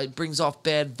 it brings off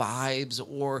bad vibes,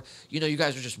 or, you know, you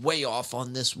guys are just way off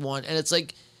on this one. And it's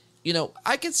like, you know,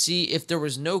 I could see if there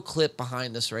was no clip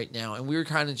behind this right now and we were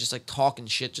kind of just like talking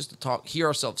shit just to hear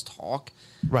ourselves talk.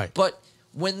 Right. But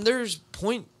when there's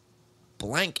point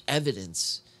blank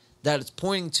evidence that it's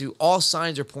pointing to, all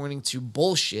signs are pointing to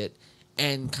bullshit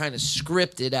and kind of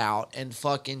scripted out and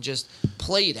fucking just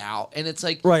played out. And it's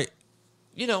like, Right.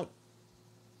 you know,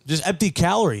 Just empty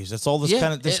calories. That's all this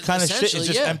kind of shit is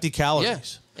just empty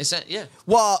calories. Yeah.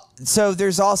 Well, so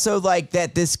there's also like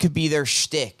that this could be their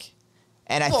shtick.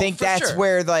 And I think that's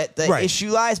where the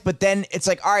issue lies. But then it's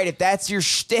like, all right, if that's your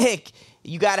shtick,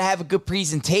 you got to have a good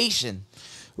presentation.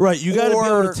 Right. You got to be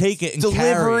able to take it and delivery.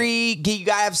 carry it. You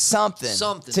got to have something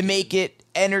to make it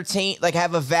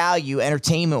have a value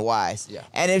entertainment wise. Yeah.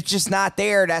 And if it's just not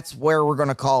there, that's where we're going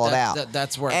to call it out.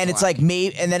 That's where and it's like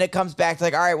maybe, and then it comes back to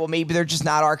like, all right, well, maybe they're just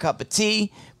not our cup of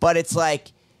tea. But it's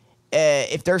like,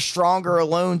 if they're stronger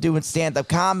alone doing stand-up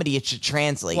comedy, it should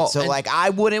translate. Well, so, like, I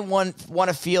wouldn't want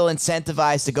to feel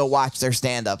incentivized to go watch their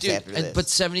stand-ups after this. But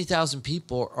 70,000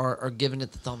 people are giving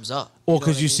it the thumbs up. Well,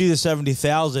 because you see the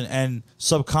 70,000, and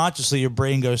subconsciously your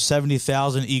brain goes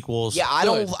 70,000 equals. Yeah, I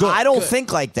don't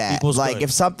think like that. Equals like good.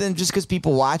 if something just because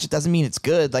people watch it doesn't mean it's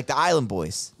good. Like the Island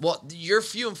Boys. Well, you're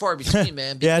few and far between,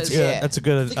 man. Yeah, Because, that's a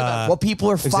good. Well, people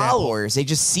are example. followers. They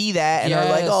just see that and are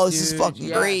like, "Oh, this is fucking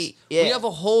great." Yeah. We have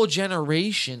a whole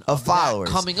generation of followers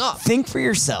coming up. Think for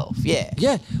yourself. Yeah.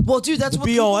 Yeah. Well, dude, that's The what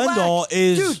be all people end all lack.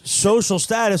 is Dude, social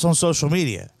status on social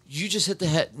media. you just hit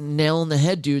the nail on the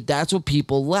head, dude. That's what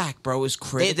people lack, bro. Is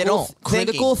critical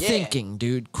thinking,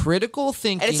 dude. Critical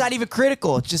thinking, And it's not even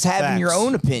critical. It's just having your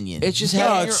own opinion. It's just No,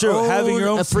 having it's your true. own Having your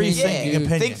own free opinion, thinking dude.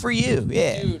 opinion. Think for you.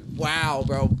 Yeah. Dude, wow,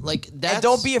 bro. Like that's And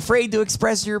don't be afraid to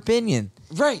express your opinion.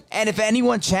 right. And if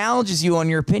anyone challenges you on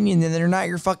your opinion, then they're not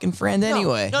your fucking friend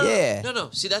anyway. No, yeah. No.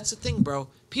 See, that's the thing, bro.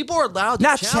 People are allowed to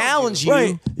Not challenge challenge you.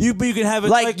 Right. But you can have it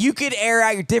Like, you could air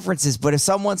out your differences, but if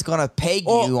someone's gonna peg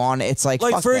you on it, it's like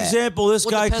like fuck for that. example, this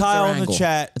Well, guy depends Kyle their in the angle.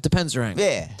 chat. It depends their angle.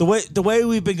 Yeah. The way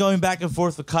we've been going back and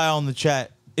forth with Kyle in the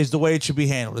chat is the way it should be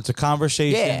handled. It's a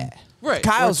conversation. Yeah. Right.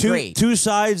 Kyle's Or great. two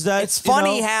sides that It's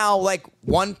funny you know, how like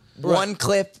one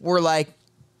clip we're like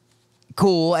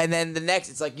cool, and then the next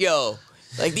it's like yo,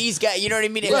 like these guys. You know what I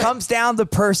mean? It Right. comes down to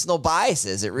personal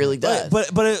biases. It really does. But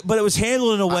it was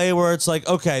handled in a way where it's like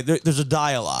okay, there's a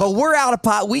dialogue. But we're out of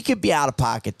pocket. We could be out of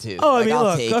pocket too. Oh, I Like, mean, I'll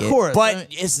look, take of it. course. But I mean-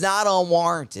 it's not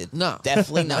unwarranted. No,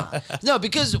 Definitely not. No,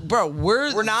 because bro,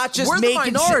 we're not just we're the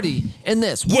making minority in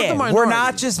this. We're the Yeah, minority. we're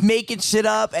not just making shit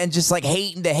up and just like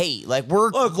hating to hate. Like we're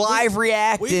live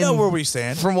reacting. we know where we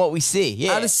stand from what we see.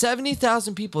 Yeah, Out of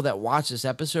 70,000 people that watch this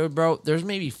episode, bro, there's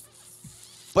maybe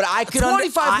but I could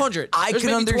 2,500. I There's could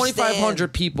maybe understand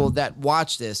 2,500 people that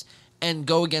watch this and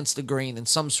go against the grain in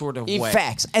some sort of way.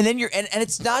 Facts. And then and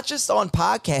it's not just on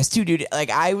podcasts too, dude. Like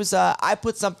I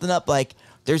put something up like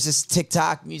there's this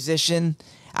TikTok musician.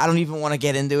 I don't even want to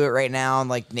get into it right now and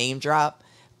like name drop,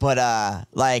 but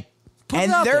like Put it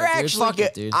and out they're there, dude. actually Fuck good.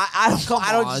 it, dude.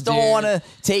 I don't want to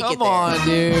take it Come there. on,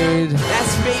 dude.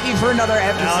 That's maybe for another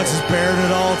episode. Alex is bearing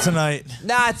it all tonight.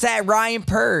 Nah, it's that Ryan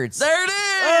Purds. There it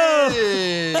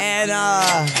is.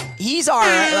 And he's all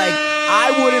right. Like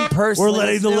I wouldn't personally. We're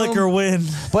letting the listen to liquor him, win.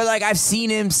 but like I've seen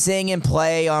him sing and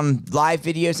play on live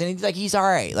videos, and he's all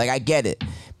right. Like I get it,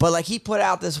 but like he put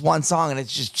out this one song, and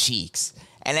it's just Cheeks,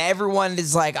 and everyone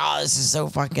is like, "Oh, this is so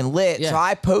fucking lit." Yeah. So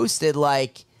I posted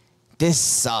like, "This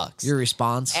sucks." Your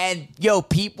response? And yo,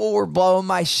 people were blowing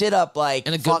my shit up like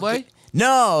In a good fuck way? it.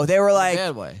 No, they were like,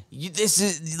 bad way. This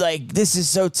is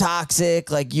so toxic.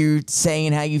 Like you're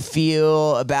saying how you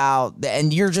feel about,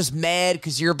 and you're just mad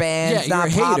because your band's Yeah,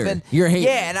 not you're a hater. popping. You're a hater.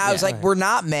 Yeah, and I was Yeah. like, we're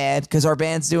not mad because our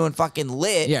band's doing fucking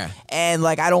lit. Yeah. and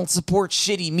like I don't support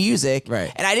shitty music. Right.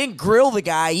 and I didn't grill the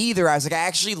guy either. I was like, I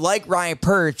actually like Ryan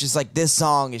Purge. Just like this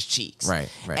song is Cheeks. Right.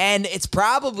 And it's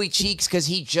probably Cheeks because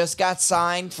he just got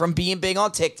signed from being big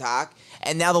on TikTok,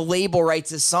 and now the label writes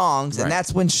his songs, Right. and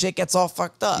that's when shit gets all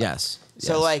fucked up. Yes.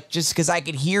 So Yes. like, just because I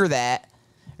could hear that,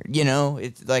 you know,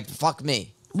 it's like fuck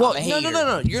me. Well, I'm a no.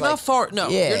 hater. You're It's not like, far. No,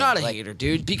 yeah, you're not a like- hater,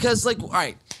 dude. Because, like, all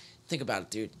right, think about it,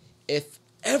 dude. If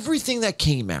everything that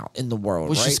came out in the world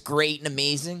Was right? just great and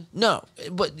amazing. No,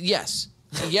 but yes,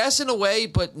 yes in a way,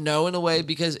 but no in a way.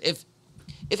 Because if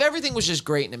everything was just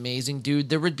great and amazing, dude,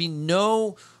 there would be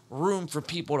no room for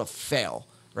people to fail,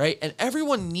 right? And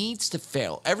everyone needs to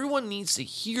fail. Everyone needs to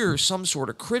hear some sort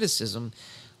of criticism,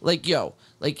 like yo,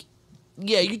 like.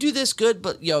 Yeah, you do this good,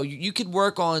 but yo, you could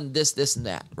work on this, and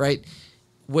that, right?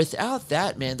 Without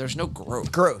that, man, there's no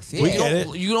growth. Yeah. We get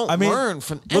it. You don't I mean, learn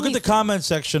from Look at the anything. comment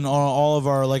section on all of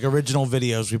our like original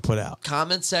videos we put out.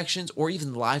 Comment sections or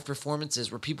even live performances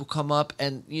where people come up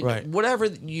and you know, Right. whatever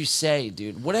you say,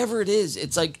 dude, whatever it is,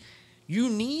 it's like you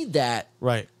need that,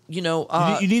 Right. you know,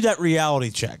 You need that reality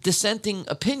check. dissenting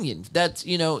opinion that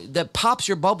you know that pops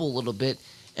your bubble a little bit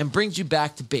and brings you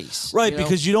back to base, Right, you know?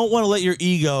 because you don't want to let your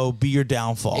ego be your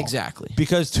downfall. Exactly.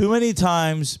 Because too many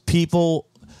times people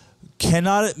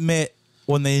cannot admit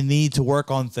when they need to work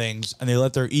on things and they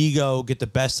let their ego get the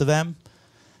best of them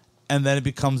and then it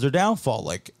becomes their downfall.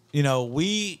 Like look,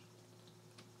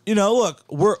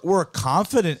 we're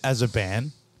confident as a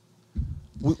band.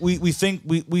 We think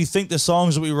the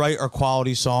songs that we write are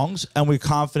quality songs, and we're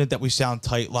confident that we sound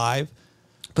tight live.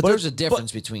 But there's a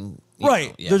difference between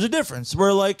There's a difference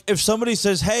where, like, if somebody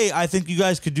says, "Hey, I think you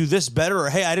guys could do this better," or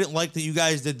 "Hey, I didn't like that you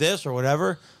guys did this," or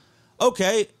whatever.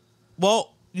 Okay,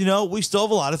 well, we still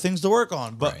have a lot of things to work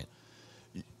on, but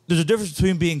there's a difference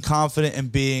between being confident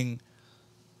and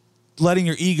letting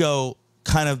your ego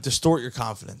kind of distort your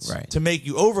confidence to make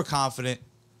you overconfident,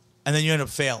 and then you end up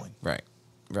failing.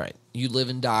 Right. You live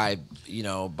and die,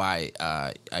 by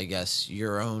I guess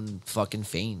your own fucking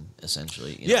fame,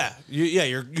 essentially.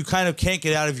 You kind of can't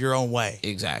get out of your own way.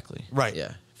 Exactly. Right.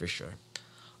 Yeah, for sure.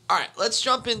 All right, let's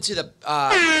jump into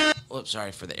the.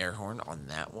 Sorry for the air horn on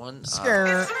that one.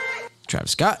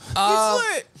 Travis Scott.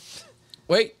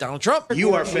 Wait, Donald Trump.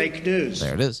 You are fake news.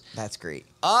 There it is. That's great.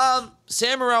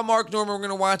 Sam Morril, Mark Norman. We're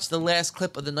gonna watch the last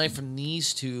clip of the night from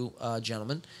these two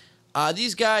gentlemen.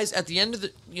 These guys, at the end of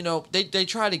the, they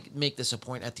try to make this a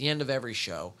point. At the end of every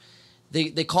show, they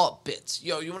call it bits.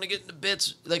 Yo, you want to get into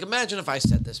bits? Like, imagine if I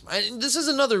said this. And this is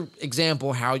another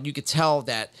example how you could tell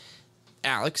that,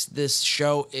 Alex, this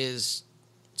show is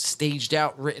staged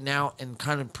out, written out, and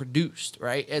kind of produced,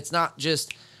 right? It's not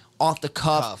just off the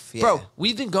cuff. Bro,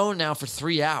 we've been going now for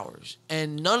 3 hours,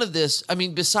 and none of this,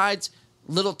 besides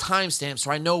little timestamps,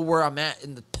 so I know where I'm at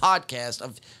in the podcast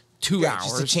of 2 hours.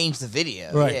 Just to change the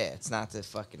video. Right. Yeah, it's not to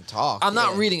fucking talk. I'm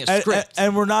not reading a script.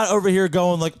 And we're not over here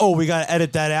going like, oh, we got to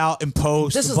edit that out and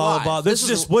post. This is blah, live. blah, blah. This is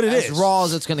just what it is. As raw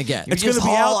as it's going to get. It's going to be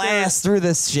all ass through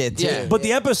this shit, too. Yeah. But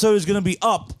the episode is going to be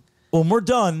up when we're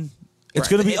done. It's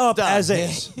going to be up as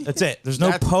is. That's it. There's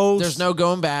no post. There's no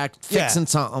going back, fixing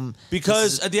something.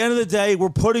 Because at the end of the day, we're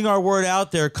putting our word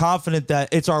out there, confident that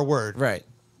it's our word. Right.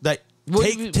 That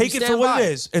We take it for stand what by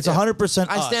it is. It's 100%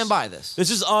 I us. stand by this.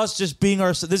 This is us just being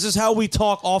our. This is how we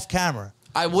talk off camera.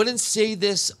 I wouldn't say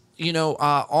this,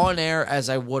 on air as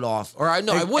I would off. Or I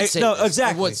would say no, this.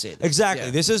 exactly. I would say this. Exactly.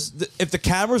 Yeah. This is if the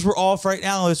cameras were off right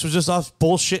now, this was just us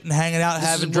bullshitting, hanging out, This is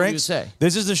having what drinks. you would say.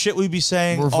 This is the shit we'd be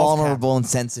saying. We're off vulnerable and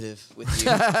sensitive with you.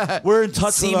 camera. We're in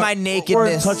touch. See with our, my nakedness. We're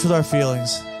in touch with our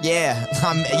feelings. Yeah,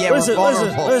 Listen, we're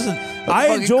vulnerable. listen. I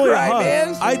fucking enjoy cry, a hug.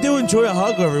 man. I do enjoy a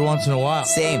hug every once in a while.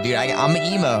 Same, dude. I'm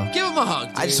an emo. Give him a hug,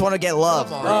 dude. I just want to get love.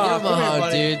 Give him a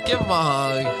hug, dude. Give him a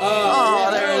hug.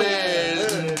 Oh, there it is.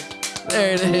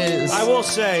 There it is. I will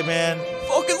say, man,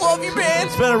 fucking love you, man.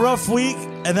 It's been a rough week,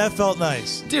 and that felt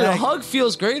nice. Dude, a hug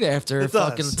feels great after a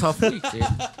fucking tough week, dude.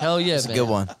 Hell yeah, It's a man. good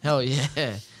one. Hell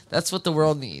yeah. That's what the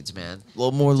world needs, man. A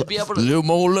little more, be able to- little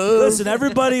more love. Listen,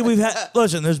 everybody,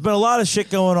 listen, there's been a lot of shit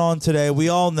going on today. We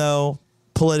all know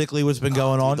politically what's been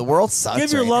going on. The world sucks.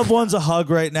 Give your right loved ones a hug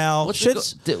right now.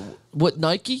 What,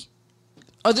 Nike?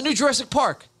 Oh, the new Jurassic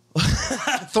Park.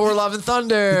 Thor: Love and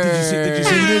Thunder. Did you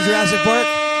see the new Jurassic Park?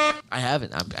 I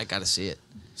haven't. I got to see it.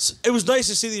 It was nice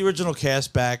to see the original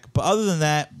cast back, but other than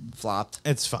that, flopped.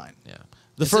 It's fine. Yeah.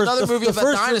 It's another movie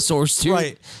about dinosaurs, too.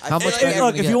 Right. How much better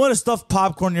Look, we if get? you want to stuff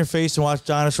popcorn in your face and watch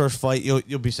dinosaurs fight, you'll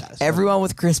be satisfied. Everyone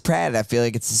with Chris Pratt, I feel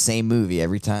like it's the same movie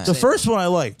every time. The first one I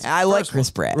liked. I like Chris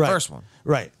Pratt. Right. First one.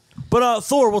 Right. But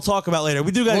Thor, we'll talk about later.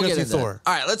 We do got to We'll go get see into that. Thor.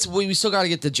 All right, we still got to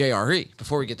get to JRE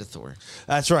before we get to Thor.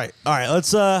 That's right. All right,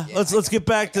 let's get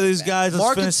back to these guys. Let's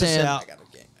Mark and finish this Sam. out.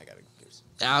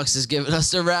 Alex is giving us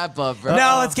the wrap up, bro.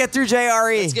 No, let's get through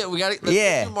JRE. Let's get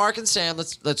through Mark and Sam.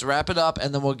 Let's wrap it up,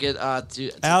 and then we'll get to Alex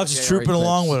the is JRE trooping clips.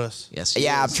 along with us. Yes, he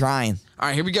Yeah, is. I'm trying. All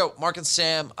right, here we go. Mark and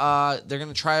Sam, they're going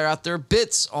to try out their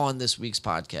bits on this week's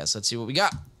podcast. Let's see what we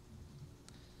got.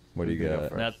 What do you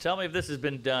got? Now tell me if this has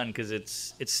been done because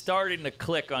it's starting to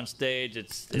click on stage. And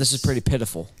this is pretty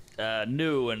pitiful.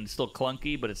 New and still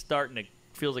clunky, but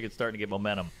feels like it's starting to get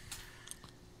momentum.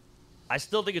 I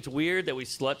still think it's weird that we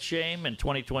slut shame in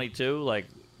 2022. Like,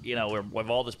 we have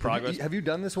all this progress. Have you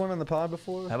done this one on the pod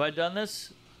before? Have I done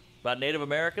this about Native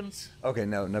Americans? Okay,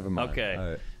 no, never mind. Okay. All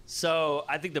right. So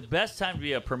I think the best time to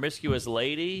be a promiscuous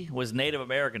lady was Native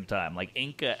American time, like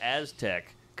Inca,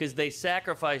 Aztec, because they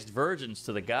sacrificed virgins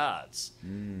to the gods.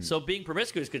 So being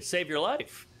promiscuous could save your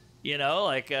life.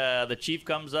 The chief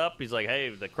comes up, he's like, hey,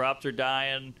 the crops are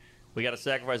dying. We got to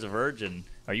sacrifice a virgin.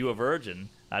 Are you a virgin?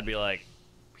 I'd be like,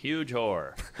 huge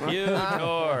whore. Huge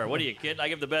whore. What are you kidding? I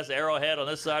give the best arrowhead on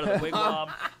this side of the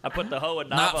wigwam. I put the hoe in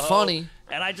Navajo. Not funny.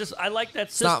 And I like that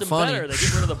not system funny. better. They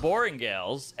get rid of the boring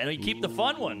gals, and we keep the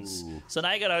fun ones. So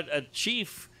now you got a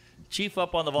chief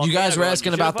up on the volcano. You guys were going,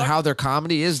 asking "You about should've how their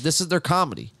comedy is. This is their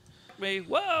comedy. me.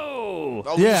 Whoa!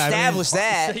 Oh, we established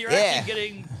that. So you're yeah. actually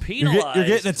getting penalized. You're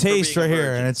getting a for being taste right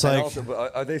here, and it's And like, also,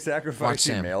 but are they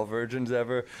sacrificing Sam. male virgins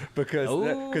ever?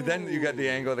 Because then you got the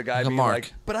angle of the guy Like a being mark.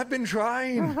 like, "But I've been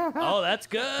trying." Oh, that's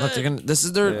good. Look, they're gonna, this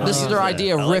is their Yeah. this is their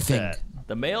idea of I like riffing. that.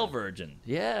 The male virgin.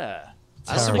 Yeah.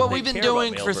 This is Terrible. what They we've been care about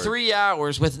doing male for virgins. 3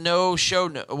 hours with no show,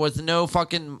 with no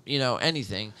fucking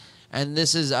anything. And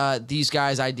this is these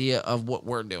guys' idea of what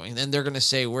we're doing. And they're gonna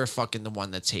say we're fucking the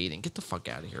one that's hating. Get the fuck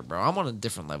out of here, bro. I'm on a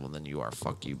different level than you are.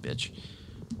 Fuck you, bitch.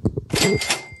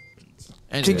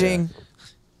 And, Ching ching.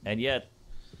 And yet,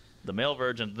 the male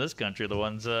virgins in this country are the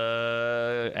ones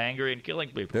angry and killing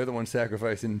people. They're the ones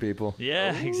sacrificing people.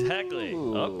 Yeah, exactly.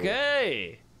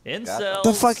 Okay. Incels.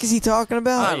 The fuck is he talking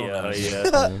about?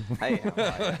 oh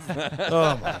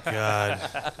my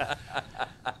god.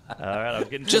 All right, I'm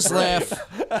getting Just laugh.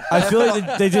 I feel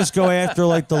like they just go after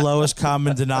like the lowest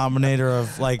common denominator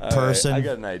of like All right, person. I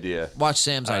got an idea. Watch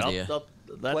Sam's All right, idea.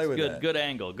 That's Play with good. that. Good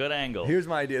angle. Good angle. Here's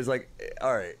my idea: is like,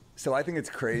 all right. So I think it's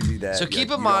crazy that. So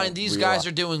keep in mind, these guys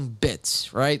are doing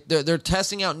bits, right? They're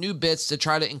testing out new bits to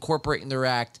try to incorporate in their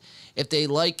act. If they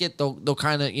like it, they'll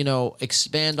kind of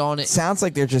expand on it. Sounds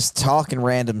like they're just talking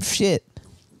random shit.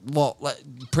 Well,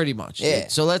 pretty much. Yeah.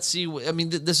 Dude. So let's see. I mean,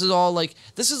 this is all like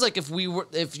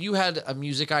if you had a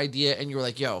music idea and you were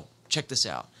like, "Yo, check this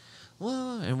out,"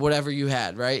 well, and whatever you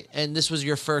had, right? And this was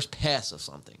your first pass of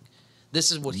something.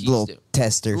 This is what he's Little doing.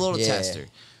 tester. A little Yeah. tester.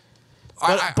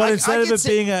 But instead of could it say-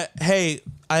 being a, hey,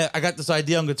 I got this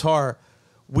idea on guitar,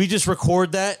 we just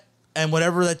record that, and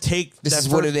whatever that take. This that is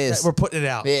what first- it is. that we're putting it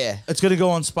out. Yeah. It's gonna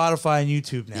go on Spotify and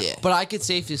YouTube now. Yeah. But I could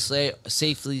safely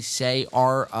say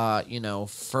our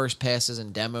first passes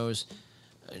and demos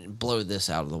blow this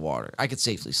out of the water. I could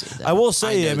safely say that. I will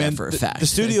say, know that man, for a fact. the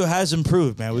studio has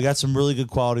improved, man. We got some really good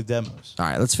quality demos. All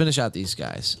right, let's finish out these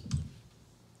guys.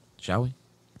 Shall we?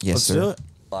 Yes, Let's sir. do it.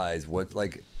 Lies. What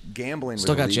like gambling?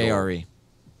 Still was got illegal JRE.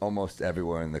 almost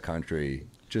everywhere in the country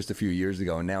just a few years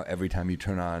ago, and now every time you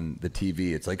turn on the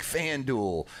TV, it's like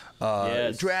FanDuel,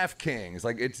 Yes. DraftKings.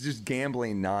 Like it's just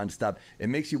gambling nonstop. It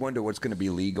makes you wonder what's going to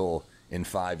be legal in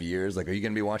 5 years. Like, are you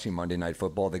going to be watching Monday Night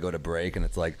Football? They go to break, and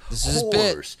it's like This is his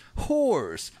bit.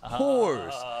 horse.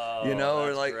 You know, or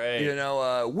that's like great.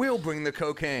 we'll bring the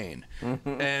cocaine.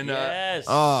 And Yes.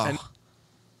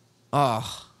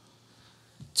 Oh.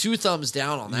 2 thumbs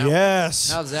down on that Yes.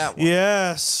 one. How's that one?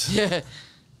 Yes. Yeah.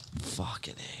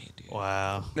 Fucking A, dude.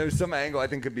 Wow. there's some angle I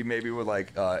think could be maybe with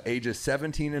like ages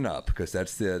 17 and up, because that's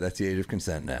the age of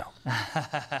consent now.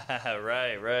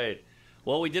 right.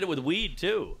 Well, we did it with weed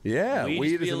too. Yeah, weed weed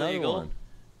used to be is another illegal, one.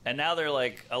 and now they're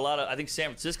like a lot of. I think San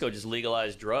Francisco just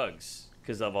legalized drugs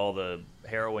because of all the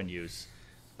heroin use.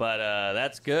 But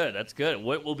that's good. That's good.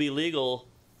 What will be legal?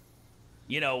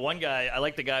 One guy. I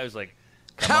like the guy who's like,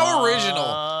 "Come How original.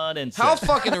 on and How say-"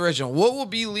 fucking original. What will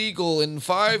be legal in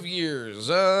 5 years?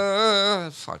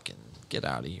 Fucking get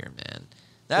out of here, man.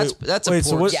 That's Wait, a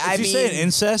so poor. what? Yeah, I Is he saying mean-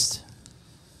 incest?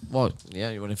 Well,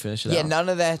 yeah, you want to finish it Yeah, out? none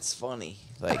of that's funny.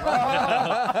 Like,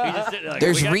 He just did, like,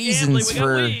 there's "We got reasons gambling, we got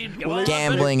for weed. Come on,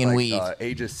 gambling and Like, weed.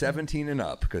 ages 17 and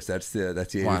up, because that's the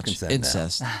age of Watch. consent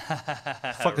Incest.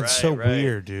 Fucking Right, so right.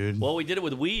 weird, dude. Well, we did it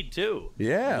with weed too.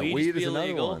 Yeah, weed, weed used to be is another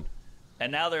illegal, one.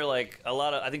 and now they're like a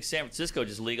lot of. I think San Francisco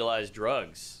just legalized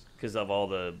drugs because of all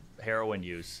the heroin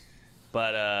use.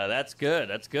 But that's good.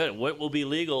 That's good. What will be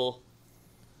legal?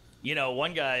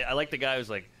 One guy. I like the guy who's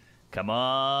like, "Come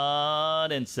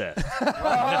on, incest." He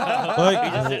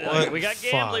just did- like, we got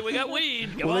gambling, we got weed.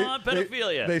 Come Well, on,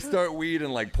 pedophilia. They start weed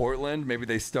in like Portland. Maybe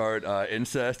they start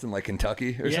incest in like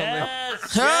Kentucky or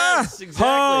yes, exactly.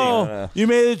 Oh, you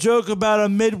made a joke about a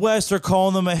Midwester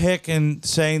calling them a hick and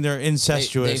saying they're They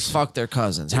incestuous. fuck their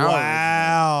cousins. How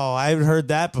Wow, I haven't heard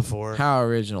that before. How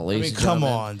original, I ladies mean, and come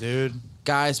gentlemen. on, dude.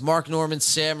 Guys, Mark Norman,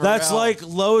 Sam That's Morrell. like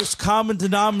lowest common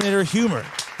denominator humor.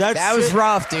 That was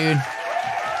rough, dude.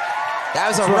 That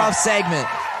was a rough segment.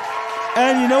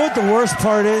 And you know what the worst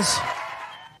part is?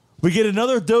 We get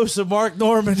another dose of Mark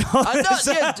Norman on this.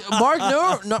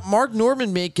 Mark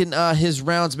Norman making his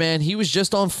rounds, man. He was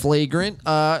just on Flagrant.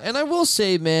 And I will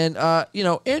say, man,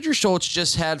 Andrew Schultz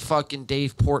just had fucking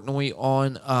Dave Portnoy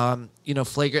on,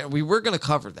 Flagrant. We were going to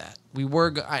cover that.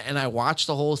 And I watched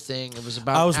the whole thing. It was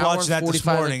about I was an hour watching and that this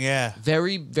 45 morning, yeah.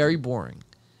 Very, very boring.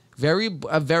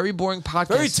 A very boring podcast.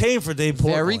 Very tame for Dave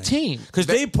Portnoy. Very tame. Because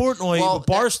Dave Portnoy, Well, with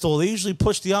Barstool, they usually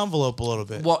push the envelope a little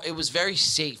bit. Well, it was very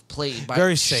safe played by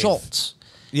Very safe. Schultz.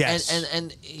 Yes.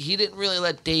 And he didn't really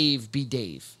let Dave be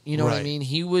Dave. You know what I Right. mean?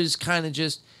 He was kind of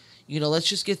just, let's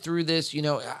just get through this.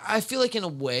 I feel like in a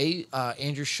way,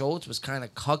 Andrew Schultz was kind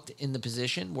of cucked in the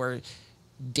position where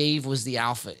Dave was the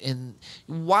alpha. And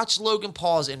watch Logan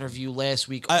Paul's interview last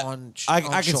week on I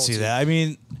can Schultz. see that. I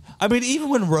mean, even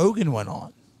when Rogan went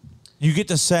on, you get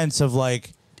the sense of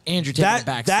like Andrew taking the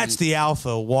back that's seat. the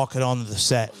alpha walking onto the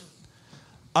set.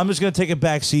 I'm just gonna take a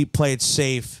back seat, play it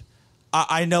safe.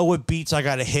 I know what beats I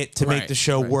got to hit to make the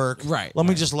show work. Right. Let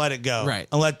me just let it go. Right.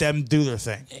 And let them do their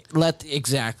thing.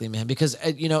 Exactly, man. Because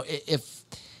if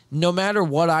no matter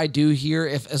what I do here,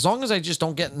 as long as I just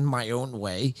don't get in my own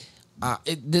way,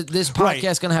 this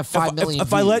podcast is gonna have 5 million.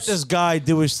 If I let this guy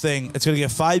do his thing, it's gonna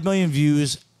get 5 million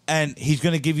views, and he's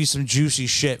gonna give you some juicy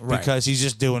shit because he's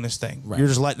just doing his thing. Right. You're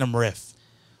just letting him riff.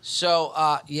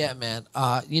 So yeah, man.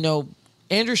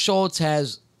 Andrew Schultz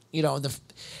has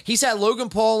he's had Logan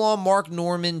Paul on, Mark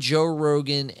Norman, Joe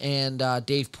Rogan, and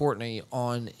Dave Portnoy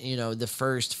on the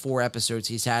first 4 episodes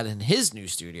he's had in his new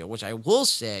studio, which I will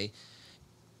say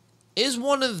is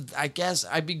one of, I guess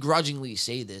I begrudgingly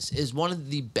say this, is one of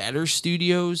the better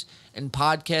studios and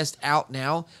podcasts out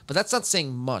now. But that's not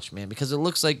saying much, man, because it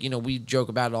looks like, we joke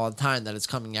about it all the time that it's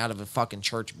coming out of a fucking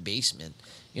church basement.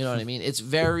 You know what I mean? It's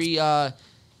very talk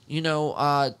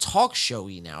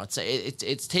showy now.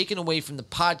 It's taken away from the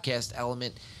podcast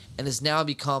element and has now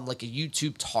become like a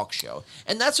YouTube talk show.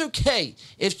 And that's okay.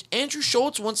 If Andrew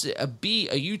Schultz wants to be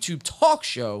a YouTube talk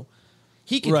show,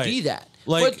 he can be that.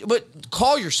 But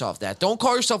call yourself that. Don't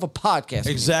call yourself a podcast.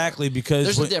 Exactly, because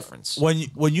there's a difference.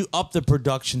 When you up the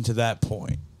production to that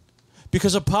point.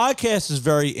 Because a podcast is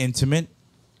very intimate.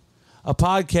 A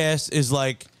podcast is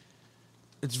like,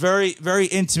 it's very, very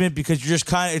intimate because you're just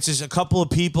it's just a couple of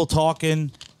people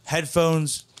talking,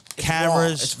 headphones,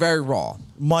 cameras. It's very raw.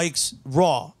 Mics,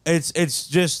 raw. It's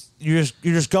just you're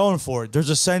just going for it. There's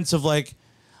a sense of like,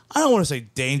 I don't want to say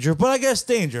danger, but I guess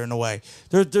danger in a way.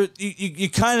 You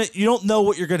don't know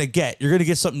what you're gonna get. You're gonna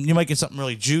get something. You might get something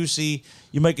really juicy.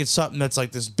 You might get something that's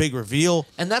like this big reveal.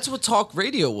 And that's what talk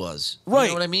radio was. Right. You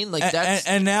know what I mean? Like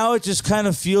and now it just kind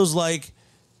of feels like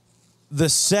the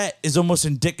set is almost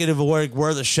indicative of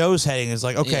where the show's heading. Is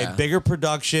like, okay, bigger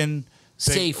production,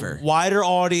 safer, wider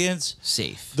audience,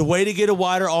 safe. The way to get a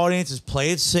wider audience is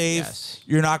play it safe. Yes.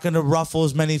 You're not going to ruffle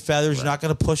as many feathers. You're not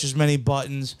going to push as many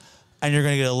buttons, and you're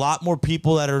going to get a lot more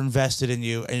people that are invested in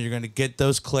you, and you're going to get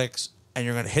those clicks, and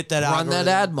you're going to hit that run algorithm,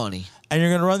 that ad money, and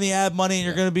you're going to run the ad money, and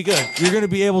you're going to be good. You're going to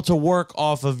be able to work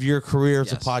off of your career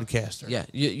as a podcaster. Yeah,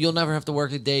 you'll never have to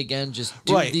work a day again. Just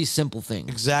do these simple things.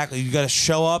 Exactly. You got to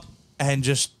show up and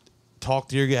just talk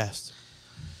to your guests.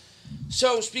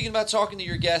 So, speaking about talking to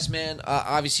your guests, man,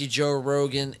 obviously Joe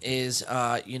Rogan is,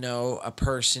 a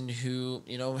person who,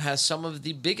 has some of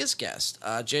the biggest guests.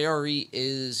 JRE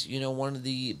is, one of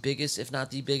the biggest, if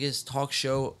not the biggest, talk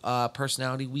show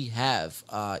personality we have,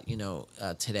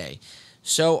 today.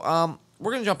 So,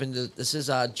 we're going to jump into this. Is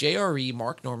JRE,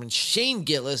 Mark Norman, Shane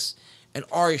Gillis, and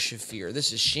Ari Shaffir.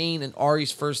 This is Shane and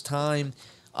Ari's first time,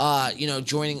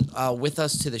 joining with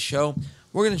us to the show.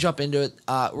 We're going to jump into it.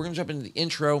 We're going to jump into the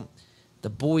intro. The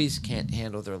boys can't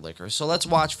handle their liquor. So let's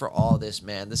watch for all this,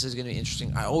 man. This is going to be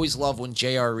interesting. I always love when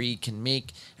JRE can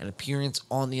make an appearance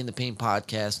on the In the Paint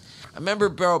podcast. I remember,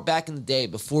 bro, back in the day,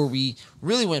 before we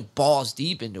really went balls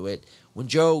deep into it, when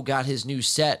Joe got his new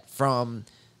set from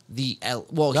the... that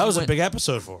was a big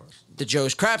episode for us. The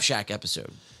Joe's Crab Shack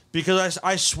episode. Because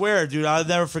I swear, dude, I'll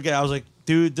never forget. I was like,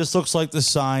 dude, this looks like the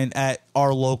sign at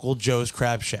our local Joe's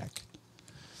Crab Shack.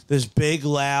 This big,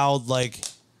 loud, like...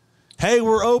 Hey,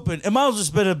 we're open. It might as well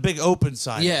just been a big open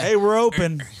sign. Yeah. Hey, we're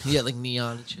open. Yeah, like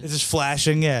neon and shit. It's just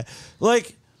flashing, yeah.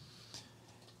 Like,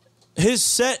 his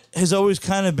set has always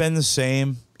kind of been the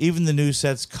same. Even the new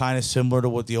set's kind of similar to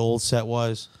what the old set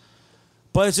was.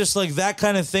 But it's just like that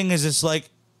kind of thing is just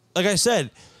like I said,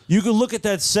 you can look at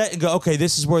that set and go, okay,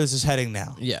 this is where this is heading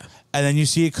now. Yeah. And then you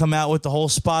see it come out with the whole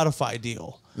Spotify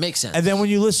deal. Makes sense. And then when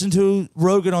you listen to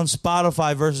Rogan on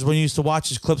Spotify versus when you used to watch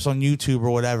his clips on YouTube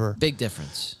or whatever. Big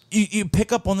difference. You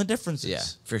pick up on the differences. Yeah,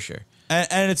 for sure.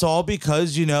 And it's all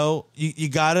because, you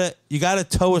gotta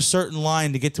toe a certain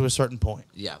line to get to a certain point.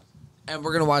 Yeah. And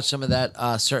we're going to watch some of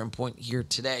that certain point here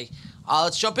today.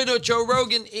 Let's jump into it. Joe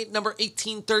Rogan, number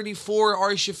 1834,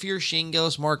 Ari Shaffir, Shane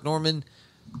Gillis, Mark Norman.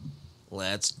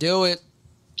 Let's do it.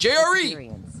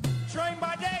 JRE. Train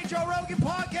by day, Joe Rogan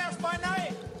podcast by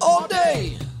night. All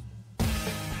day. We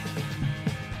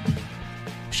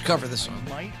should cover this one.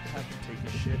 Might have to take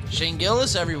a shit. Shane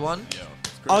Gillis, everyone.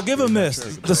 I'll give him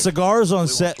this. The cigars on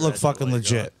set look fucking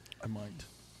legit. I might.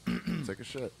 Take a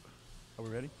shit. Are we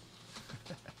ready?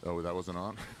 Oh, that wasn't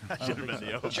on? I should have been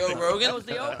the opening. Joe Rogan? That was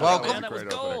the opening. Welcome. Man, that was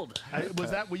gold.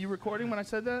 Were you recording when I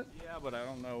said that? Yeah, but I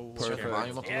don't know. Perfect.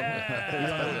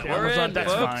 Yeah. We're in,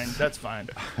 that's folks. fine. That's fine.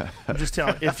 I'm just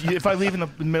telling. If I leave in the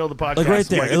middle of the podcast, Like right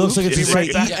there, it looks like it's be a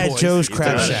right back, Eat at boys. Joe's I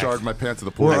Crab Shack. sharded my pants at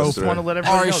the pool I just yesterday. want to let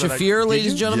everybody Ari know that Shaffir, I,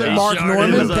 ladies and gentlemen, Yeah. Mark Sharded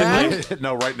Norman his back.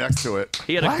 No, right next to it.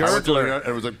 He had a I went to gurgler. it,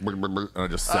 and it was like, and I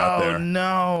just sat Oh there.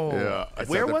 no! Yeah. I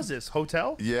Where sat there. was this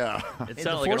hotel? Yeah. It In sounded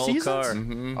the like Four an old Seasons? car.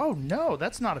 Mm-hmm. Oh no,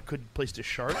 that's not a good place to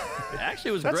shart. Actually,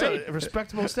 it was That's great. a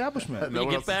respectable establishment. No You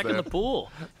one get else back is in the there.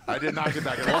 pool. I did not get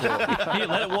back in the pool. You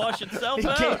let it wash itself He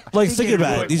out. can't- Like, he think can't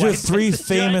about do it. These are Why- three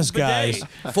famous guys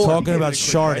talking about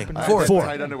sharding. I had Four.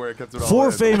 tight underwear, kept it all Four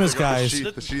in. famous I got guys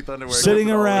the sheath underwear, sitting kept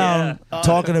it all in. around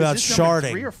talking about is this number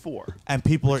 3 sharding, or 4? and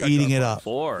people are eating it up.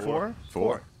 Four.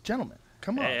 Four. Gentlemen,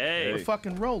 come on. Hey. We're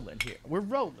fucking rolling here. We're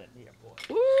rolling here,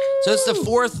 boy. So it's the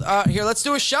fourth. Here, let's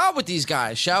do a shot with these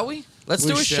guys, shall we? Let's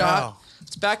do a shot.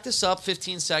 Let's back this up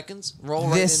 15 seconds. Roll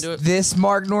right into it. This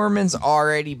Mark Norman's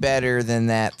already better than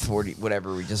that 40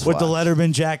 whatever we just With the watched.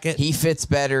 Letterman jacket. He fits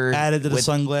better Added to the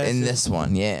sunglasses. in this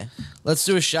one, yeah. Let's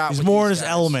do a shot. He's with more in these his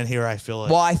guys. element here, I feel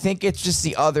like. Well, I think it's just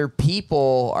the other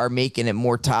people are making it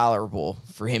more tolerable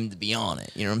for him to be on it.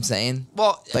 You know what I'm saying?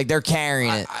 Well, like they're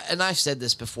carrying it. And I've said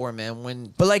this before,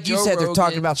 man. But like you said, they're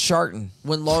talking about sharting.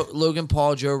 When Logan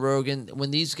Paul, Joe Rogan, when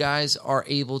these guys are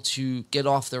able to get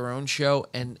off their own show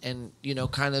and you know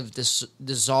kind of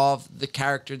dissolve the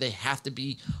character they have to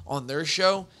be on their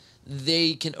show,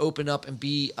 they can open up and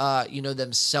be you know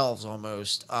themselves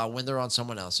almost when they're on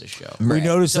someone else's show. We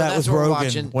noticed So that that's with what we're Rogan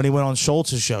watching. when he went on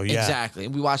Schultz's show. Yeah, Exactly.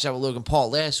 And we watched that with Logan Paul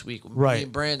last week. Right. Me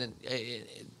and Brandon.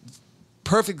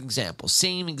 Perfect example.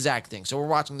 Same exact thing. So we're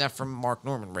watching that from Mark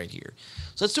Norman right here.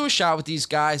 So let's do a shot with these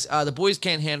guys. The boys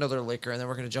can't handle their liquor, and then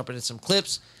we're going to jump into some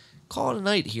clips. Call it a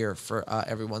night here for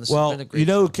everyone. This has Well, been a great you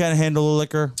know who can handle the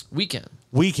liquor? Weekend.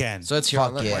 Weekend. So let's hear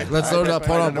it. yeah. Let's load it up.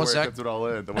 Hold on one Underwear sec. kept it all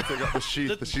in. Once they got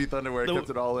the sheath underwear, kept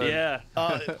it all in. Yeah.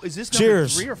 Is this number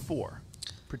Cheers. 3 or 4?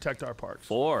 Protect our parks.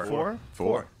 Four.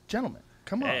 Four. Gentlemen,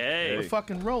 come on. Hey. We're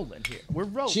fucking rolling here. We're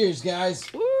rolling. Cheers, guys.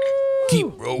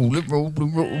 Keep rolling. Mazel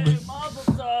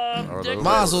tov. Dick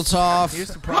Mazel tov. Here's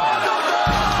the problem.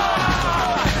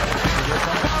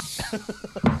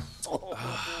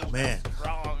 Man.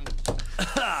 Wrong.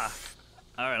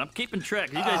 All right, I'm keeping track.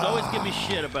 You guys always give me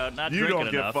shit about not You drinking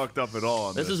don't get enough. fucked up at all.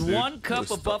 On This is dude. one cup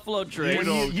of Buffalo Trace. You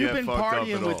don't You've get been fucked up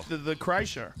partying at all. with the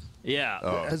Kreischer. Yeah.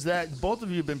 Oh. Has that both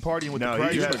of you been partying with No, the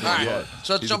he Kreischer? hasn't. All right. Yeah.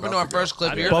 So let's He's jump into about our to go. first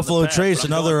clip I here. did. Buffalo past, Trace,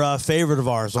 but I'm another favorite of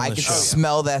ours on I the can show.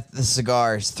 smell the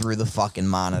cigars through the fucking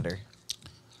monitor.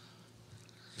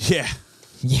 Yeah.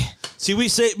 Yeah. See,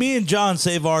 me and John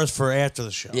save ours for after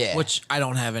the show. Yeah. Which I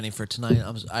don't have any for tonight.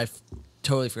 I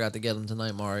totally forgot to get them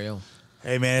tonight, Mario.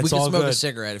 Hey, man, We it's can all smoke good. a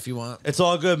cigarette if you want. It's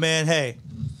all good, man. Hey,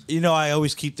 you know I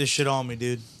always keep this shit on me,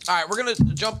 dude. All right, we're gonna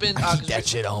jump in. Keep that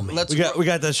shit on me. Let's We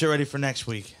got that shit ready for next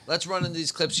week. Let's run into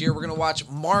these clips here. We're gonna watch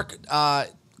Mark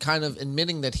kind of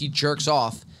admitting that he jerks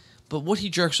off, but what he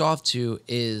jerks off to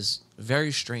is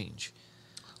very strange.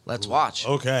 Let's watch.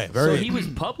 Okay, So very. he was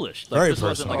published. Like, very this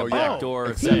wasn't like a personal. backdoor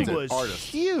He thing. was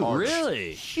huge.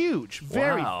 Really? Huge.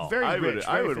 Very, Wow. very I rich. would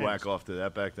very famous. whack off to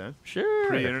that back then. Sure.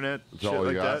 Pre-internet, shit all you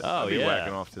like got? that. Oh, I'd be yeah.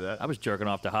 whacking off to that. I was jerking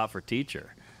off to Hot for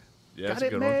Teacher. Yeah, Got that's a it,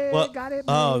 good man. Well, Got it,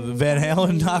 oh, man. Van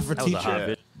Halen, not for That was a hot teacher.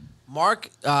 vid. Mark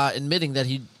admitting that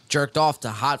he jerked off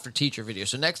to Hot for Teacher video.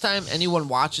 So next time anyone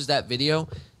watches that video,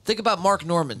 think about Mark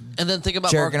Norman, and then think about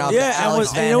Jerking Mark off Norman. to Yeah, and,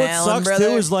 Alex and you know what Van Halen, sucks brother?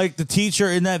 too is like the teacher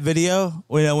in that video.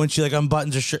 You know when she like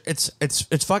unbuttons her shirt.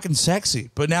 It's fucking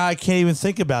sexy, but now I can't even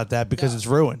think about that because it's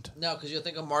ruined. No, because you'll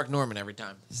think of Mark Norman every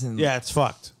time. Yeah, it's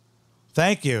fucked.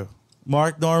 Thank you,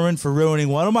 Mark Norman, for ruining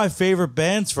one of my favorite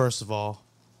bands. First of all,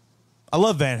 I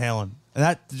love Van Halen, and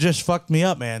that just fucked me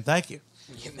up, man. Thank you.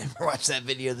 You can never watch that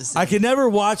video the same. I can never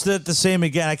watch that the same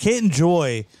again. I can't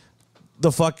enjoy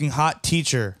the fucking hot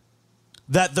teacher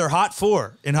that they're hot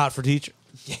for in Hot for Teacher.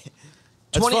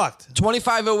 That's fucked.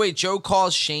 2508, Joe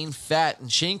calls Shane fat, and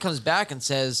Shane comes back and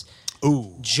says,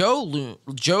 "Ooh, Joe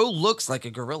looks like a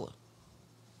gorilla."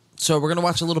 So we're gonna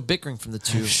watch a little bickering from the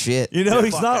two. Shit. You know Yeah,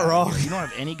 he's fuck not outta wrong. here. You don't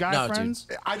have any guy No, dude. friends?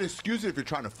 I'd excuse it if you're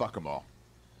trying to fuck them all,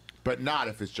 but not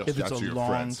if it's just If it's that's a your long,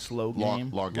 friends. slow long, game.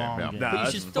 long game. Long yeah. game. Nah, But you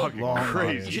that's should still- fucking Long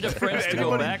crazy. You should have friends to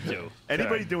go back to.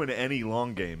 Anybody doing any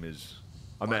long game is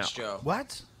I'm Watch out. Joe.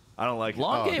 What? I don't like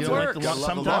Long it. game You don't like works. the long- Love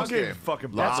the sometimes long game game.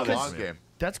 fucking Love the bothers long me. game.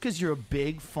 That's because you're a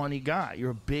big, funny guy.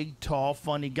 You're a big, tall,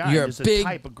 funny guy. You're a There's big-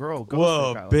 type of girl. Goes Whoa,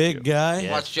 for a guy like big you. guy.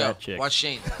 Yeah. Watch Joe. fat chick. Watch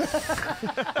Shane.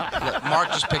 Look, Mark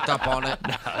just picked up on it.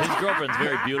 His girlfriend's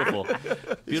very beautiful.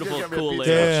 Beautiful, gonna get cool a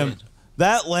lady. Damn,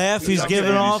 that laugh he's I'm giving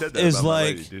glad you off said that is about my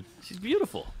like lady, dude. She's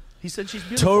beautiful. He said she's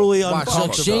beautiful. totally Watch, so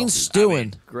uncomfortable. Shane's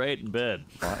stewing. Great in bed.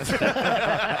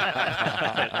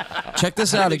 Check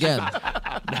this out again.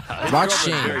 Watch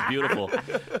Shane. Very beautiful.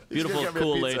 Beautiful,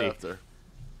 cool lady.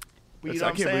 Well, you I know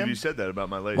what can't I'm believe saying? you said that about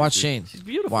my lady. Watch dude. Shane. She's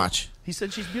beautiful. Watch. He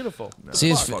said she's beautiful. See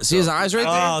his eyes right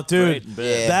there? Oh, dude,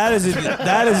 that is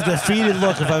a defeated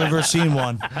look if I've ever seen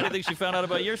one. How do you think she found out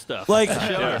about your stuff? Like, Show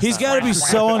her. he's got to be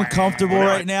so uncomfortable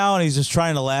right now, and he's just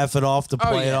trying to laugh it off to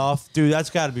play it off. Dude,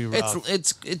 that's got to be rough.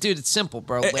 Dude, it's simple,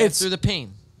 bro. Laugh It's- through the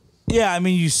pain. Yeah, I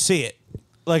mean, you see it.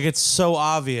 Like, it's so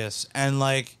obvious. And,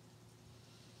 like,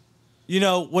 you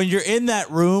know, when you're in that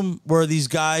room where these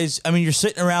guys, I mean, you're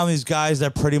sitting around these guys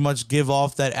that pretty much give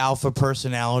off that alpha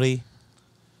personality.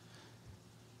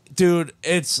 Dude,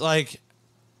 it's like,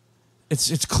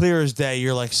 it's clear as day.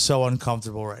 You're, like, so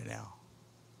uncomfortable right now.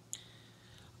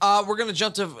 We're gonna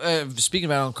jump to speaking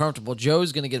about uncomfortable.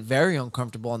 Joe's gonna get very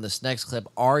uncomfortable on this next clip.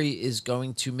 Ari is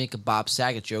going to make a Bob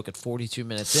Saget joke at 42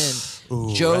 minutes in.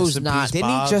 Ooh, Joe's rest in not. peace, Didn't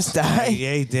he Bob. just die?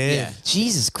 Yeah, he did. Yeah.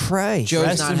 Jesus Christ. Joe's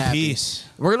Rest not in happy. peace.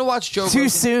 We're gonna watch Joe. Too Rogan.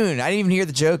 soon. I didn't even hear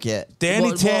the joke yet. Danny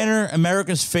Well, Tanner,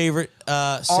 America's favorite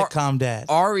sitcom dad.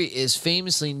 Ari is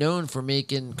famously known for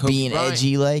making Kobe Being Bryant,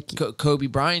 edgy like. Kobe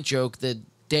Bryant joke the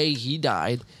day he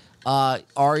died.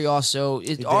 Ari also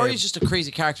Ari's just a crazy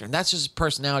character, and that's just his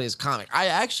personality as a comic. I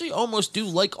actually almost do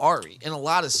like Ari in a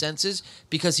lot of senses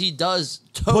because he does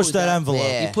Push that envelope.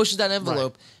 Yeah. He pushes that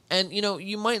envelope, and you know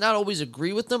you might not always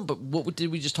agree with them, but what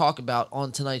did we just talk about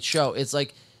on tonight's show? It's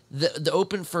like the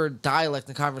open for dialect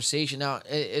and conversation. Now,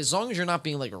 as long as you're not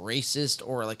being like racist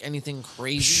or like anything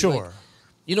crazy, Sure. like,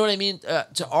 you know what I mean?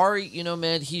 To Ari, you know,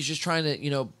 man, he's just trying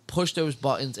to, push those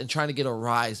buttons and trying to get a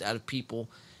rise out of people.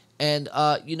 And,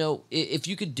 if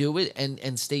you could do it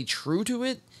and stay true to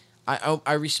it,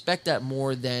 I respect that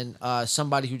more than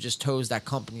somebody who just toes that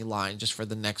company line just for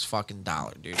the next fucking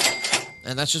dollar, dude.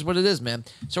 And that's just what it is, man.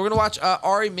 So we're going to watch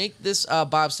Ari make this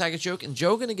Bob Saget joke, and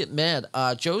Joe's going to get mad.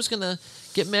 Joe's going to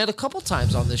get mad a couple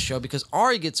times on this show because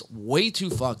Ari gets way too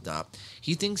fucked up.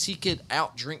 He thinks he could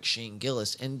outdrink Shane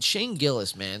Gillis. And Shane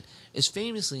Gillis, man, is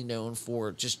famously known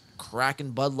for just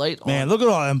cracking Bud Light. Man, look at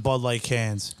all them Bud Light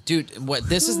cans. Dude,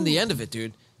 this isn't the end of it,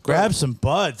 dude. Grab some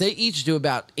Bud. They each do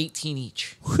about 18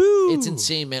 each. Whew. It's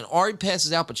insane, man. Ari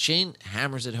passes out, but Shane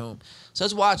hammers it home. So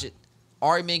let's watch it.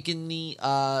 Ari making the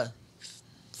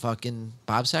fucking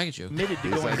Bob Saget joke. Admitted to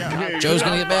going down. Joe's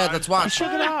gonna get mad. Let's watch.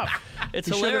 Shook it off. It's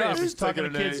He shook it hilarious. off. He's talking to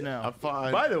kids now. I'm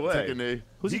fine. By the way, Take a knee.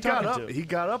 who's he got talking up. to? He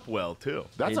got up well too.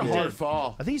 That's a did. hard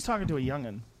fall. I think he's talking to a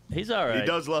youngin. He's all right. He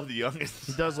does love the youngest.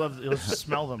 He does love. He'll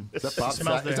smell them. Is that Bob Smells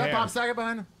Saget? their Is that hair. Bob Saget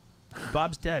behind him?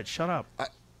 Bob's dead. Shut up.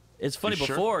 It's funny, You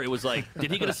sure? before it was like,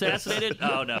 did he get assassinated?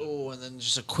 Oh, no. Oh, and then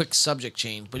just a quick subject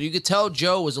change. But you could tell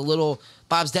Joe was a little,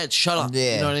 Bob's dead, shut up.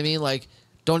 Yeah. You know what I mean? Like,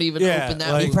 don't even Yeah, open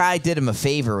that. like- He probably did him a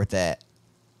favor with that.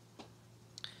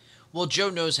 Well,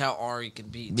 Joe knows how Ari can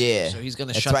be. Too, Yeah. So he's going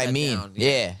to That's shut what I that mean. down.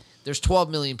 Yeah. There's 12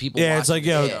 million people Yeah, watching it's like, the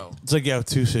yo, show.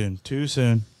 too soon. Too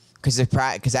soon.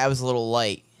 Because I was a little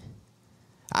light.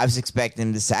 I was expecting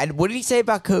him to say. What did he say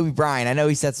about Kobe Bryant? I know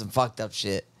he said some fucked up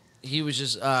shit. He was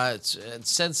just it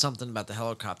said something about the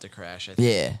helicopter crash. I think.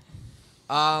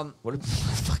 Yeah. What a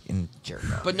fucking jerk.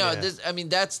 But no,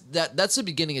 that's the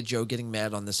beginning of Joe getting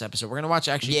mad on this episode. We're gonna watch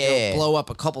actually Yeah. Joe blow up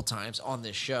a couple times on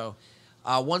this show.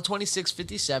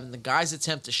 126.57. The guys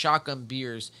attempt to shotgun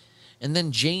beers, and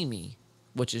then Jamie,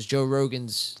 which is Joe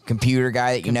Rogan's Computer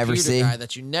guy that you never computer see. guy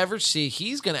that you never see,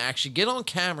 he's gonna actually get on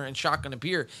camera and shotgun a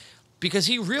beer because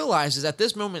he realizes at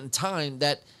this moment in time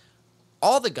that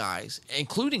all the guys,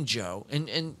 including Joe,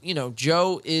 and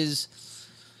Joe is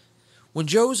when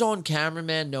Joe's on camera,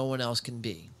 man, no one else can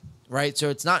be. Right? So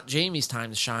it's not Jamie's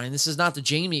time to shine. This is not the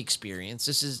Jamie experience.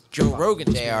 This is Joe Rogan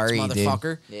experience, JRE, dude.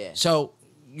 motherfucker. Yeah. So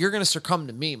you're gonna succumb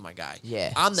to me, my guy.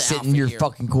 Yeah. I'm the Sit alpha in your here.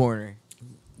 fucking corner.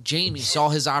 Jamie saw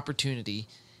his opportunity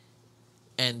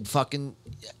and fucking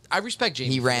I respect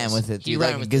Jamie. He for ran this. with it, He dude, ran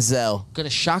like a with it. gazelle. Gonna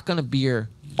shotgun a beer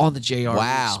on the JR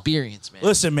Wow. experience, man.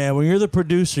 Listen, man, when you're the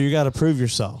producer, you got to prove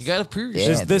yourself. You gotta prove Yeah,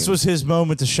 yourself. This dude. was his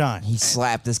moment to shine. He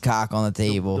slapped his cock on the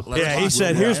table. Yeah, he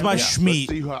said, "Here's my Let's schmeat.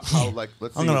 see how let's I'm see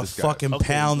gonna who this guy fucking is.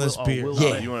 pound this beer."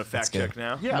 Yeah. You want to fact check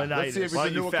now? Yeah, Manitis. let's see if Why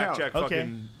he's a don't new you fact account. check Okay.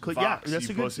 fucking Click, Fox, yeah, that's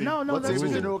you a good. pussy? No, Let's see if that's he's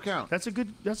a good. new account. That's a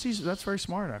good. That's very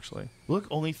smart, actually. Look,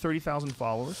 only 30,000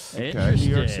 followers. Okay. In New York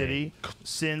Interesting. City.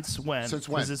 Since when? Since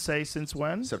when? Does it say since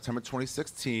when? September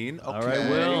 2016. Okay. All right,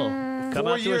 Will. Come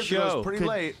 4 out to a years ago, show. it's pretty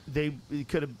late. They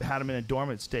could have had him in a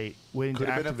dormant state, waiting Could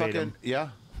to have been a activate fucking him.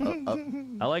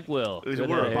 yeah. I like Will. Is it Good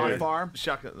we're hair. a body farm?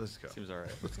 Shotgun. Let's go. Seems all right.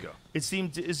 Let's go. It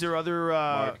seemed. Is there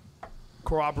other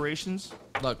corroborations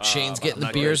Look, Shane's getting the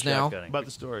not beers great now. shotgunning. about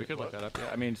the story? We could look that up. Yeah.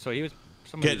 I mean, so he was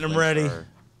somebody Getting whose them links ready. are,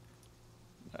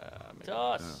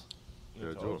 Toss.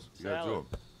 You gotta do 'em. You gotta do 'em.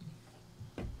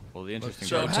 Well, the interesting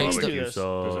Joe part takes about the- you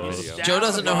saw There's a video. Joe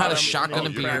doesn't know how to shotgun a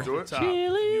You can't beer. do it? I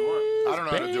don't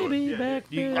know how to do it.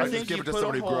 I I think just give you it to put a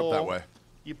somebody who grew up that hole- way.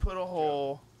 You put a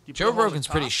hole. You Joe put a hole at Rogan's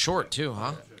the pretty top. short too,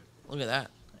 huh? Look at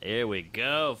that. Here we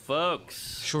go,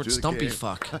 folks. Short, Do the stumpy game.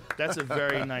 fuck. That's a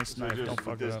very nice So knife. just Don't put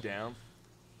fuck this it up. down.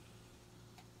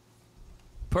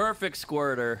 Perfect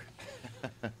squirter.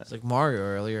 It's like Mario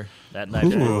earlier. That knife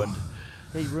ruined.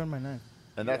 Hey, you ruined my knife.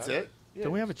 And that's it?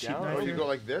 Don't we have a cheap Down? knife? Oh, you here? go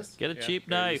like this? Get a cheap Here,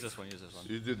 knife. Use this one. Use this one.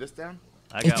 You do this down?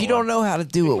 If you don't know how to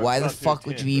do it, why the fuck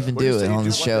would you even do it on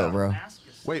the show, bro?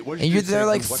 Wait, what did And you you're say? they're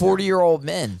like What 40-year-old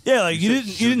men. Yeah, like you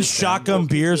didn't shotgun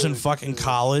beers in fucking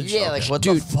college. Yeah, like what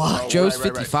Dude, the fuck? Joe's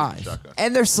 55.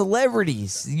 And they're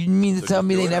celebrities. You mean to tell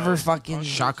me they never fucking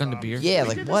Shotgun the beer? Yeah, We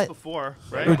like did what? This before,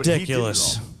 right?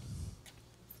 Ridiculous.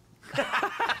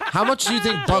 How much do you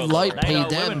think Bud Light paid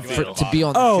them to be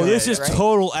on the show? Oh, this is right?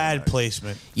 total ad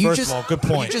placement. You First just of all, good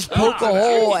point. You just poke a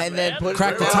hole and then put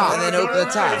Crack the top. and then open the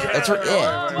top. That's right.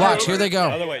 Yeah. Watch, here they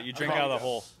By go. the way, you drink out of the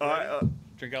hole.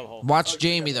 Drink out of the hole. Watch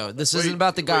Jamie though. This isn't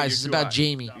about the guys. This is about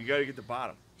Jamie. You gotta get the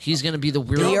bottom. He's gonna be the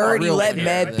weird. He already real let king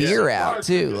mad of this. beer out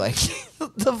too. Like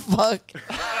what the fuck?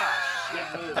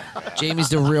 Jamie's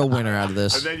the real winner out of And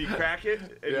this. then you crack it,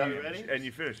 and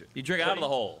you finish it. You drink out of the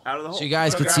hole. Out of the hole. So you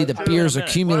guys can see the beers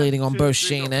accumulating on both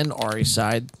Shane and Ari's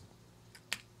side.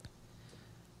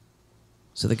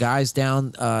 So the guys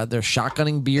down, they're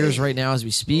shotgunning beers right now as we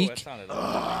That speak. sounded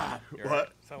What? sounded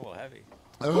a little heavy.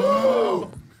 Oh,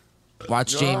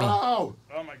 Watch Jamie. no.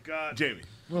 Oh my god. Jamie,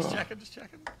 Just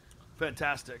checking.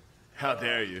 Fantastic. how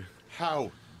dare you?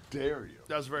 How dare you?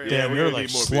 That was very. Yeah, Damn, we're you're gonna like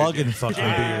need more slugging beer. fucking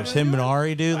beers. Him and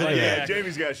Ari, dude. Look at Yeah, that.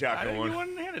 Jamie's got a I shotgun didn't one. even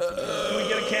want to hand it to me. Can we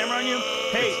get a camera on you?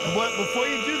 Hey, what? Before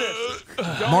you do this,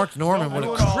 don't- Mark Norman don't with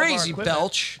ruin a all of our crazy equipment.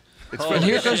 belch. It's And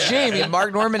here comes Jamie.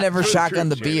 Mark Norman never shotgunned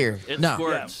the beer. It No.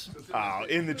 squirts. Oh,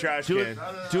 in the trash Do it.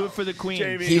 can. Do it for the queen.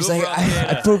 Jamie. He was like,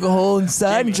 I poke a hole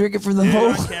inside and drink it from the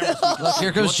hole. Look,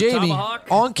 here comes You want the Jamie tomahawk?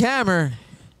 on camera.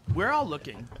 We're all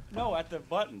looking. No, at the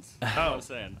buttons. That's what I was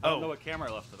saying. I don't know what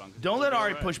camera I left it on. Don't let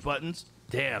Ari push buttons.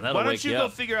 Damn, that'll Why don't wake you you go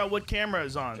up. figure out what camera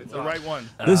is on? The right one.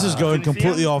 This is going Can you see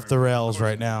completely him? off the rails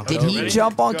right now. Did he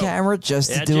jump on camera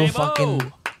just to Yeah, do a J-Bo. fucking Pull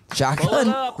it shotgun?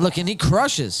 up. Look, and he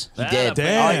crushes. He did.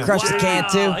 Damn. Oh, he crushed the can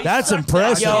too. Wow. That's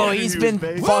impressive. Yo, he's been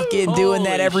fucking doing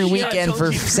that every Holy shit. weekend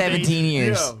for 17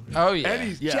 years. Oh yeah. And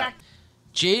he's jacked.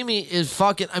 Jamie is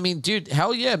fucking. I mean, dude,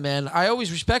 hell yeah, man. I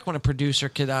always respect when a producer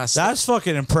could. That's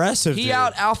fucking impressive. he dude.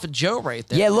 out Alpha Joe right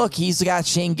there. Yeah, look, he's got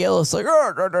Shane Gillis. Like, he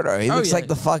looks yeah. like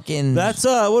the fucking. That's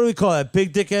what do we call that?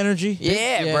 Big dick energy?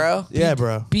 yeah, yeah. bro. Yeah,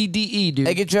 bro. BDE, dude.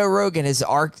 Like at Joe Rogan, his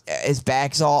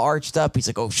back's all arched up. He's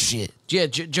like, oh shit. Yeah,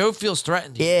 Joe feels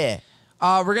threatened. here.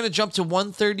 Yeah. We're gonna jump to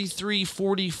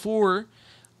 133.44.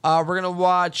 We're gonna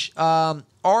watch.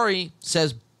 Ari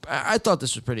says, I thought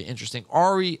this was pretty interesting.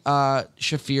 Ari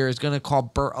Shafir is gonna call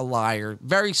Bert a liar,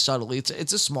 very subtly.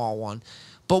 It's a small one,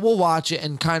 but we'll watch it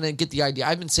and kind of get the idea.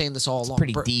 I've been saying this all along.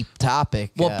 Pretty deep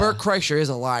topic. Well, Bert Kreischer is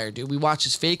a liar, dude. We watch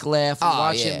his fake laugh. We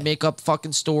watch him make up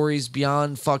fucking stories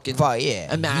beyond fucking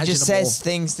yeah. imaginable. He just says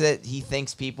things that he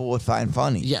thinks people would find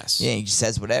funny. Yes. Yeah, he just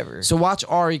says whatever. So watch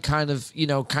Ari kind of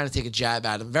take a jab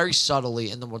at him very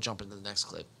subtly, and then we'll jump into the next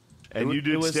clip. And you It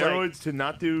did was steroids to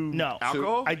not do No.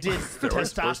 alcohol? I did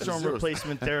Steroids testosterone versus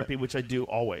replacement therapy, which I do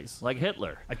always. Like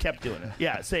Hitler. I kept doing it.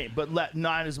 Yeah, same, but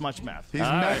not as much meth. He's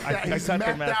I he's cut the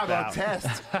maxed meth out on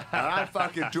tests. And I'm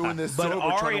fucking doing this But sober,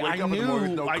 trying Ari, to wake I up in the morning with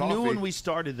knew, no I coffee. knew when we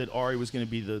started that Ari was going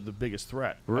to be the biggest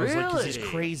threat. I was like, 'cause he's Really?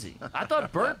 crazy. I thought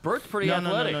Bert's pretty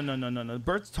athletic. No.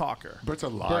 Bert's talker. Bert's a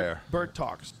liar. Bert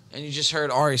talks. And you just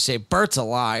heard Ari say, Bert's a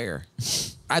liar.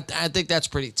 I think that's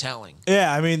pretty telling.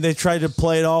 Yeah, I mean, they tried to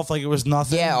play it off like it was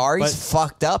nothing. Yeah, Ari's but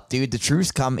fucked up, dude. The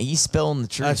truth's coming. He's spilling the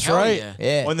truth. that's right. yeah.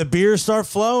 Yeah. When the beers start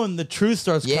flowing, the truth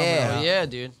starts coming Yeah. out. Yeah,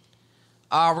 dude.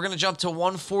 We're going to jump to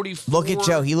 144. Look at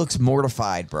Joe. He looks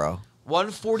mortified, bro.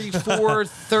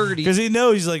 144.30. Because he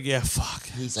knows, he's like, yeah, fuck.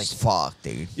 He's like, fuck,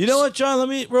 dude. You know what, John? Let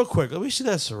me see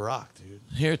that Ciroc, dude.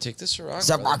 Here, take this Ciroc.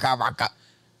 Ciroc.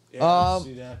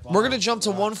 We're going to jump to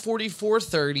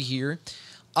 144.30 here.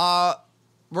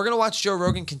 We're going to watch Joe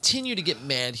Rogan continue to get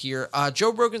mad here.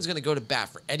 Joe Rogan's going to go to bat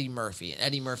for Eddie Murphy. And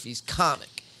Eddie Murphy's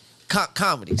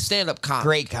comedy, stand-up comedy.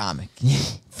 Great comic.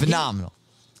 Phenomenal.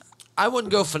 I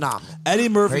wouldn't go phenomenal. Eddie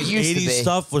Murphy's Or it used to 80s be.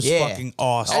 stuff was Yeah. fucking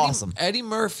awesome. Eddie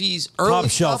Murphy's early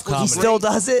shelf stuff was comedy. He still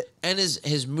does it? and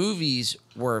his movies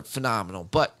were phenomenal.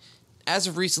 But as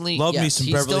of recently, Love me yes, some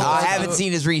he Beverly still Hills. I does haven't it.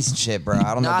 seen his recent shit, bro.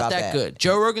 I don't know Not about that good.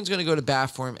 Joe Rogan's going to go to bat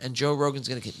for him, and Joe Rogan's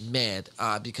going to get mad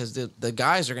because the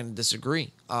guys are going to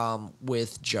disagree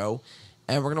with Joe,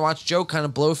 and we're going to watch Joe kind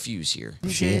of blow a fuse here.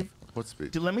 Shit. What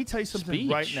speech? Let me tell you something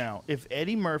Speech. right now. If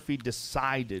Eddie Murphy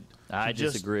decided I to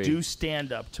just disagree. do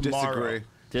stand up tomorrow,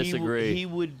 Disagree. He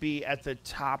would be at the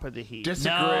top of the heap.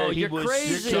 No, He you're was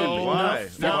crazy. so Why?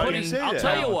 fucking I'll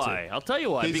tell you why. I'll tell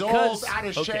you why. He's because old, out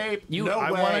of shape. You,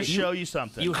 I want to show you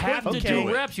something. You have to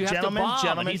do reps. You have gentlemen, to bomb.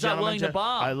 Gentlemen, and he's not willing to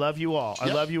bomb. I love you all. I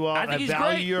Yep. love you all. I think he's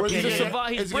value great. your He's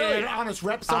opinion. he's brilliant. honest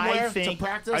rep somewhere I think, to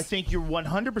practice? I think you're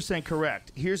 100%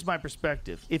 correct. Here's my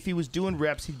perspective. If he was doing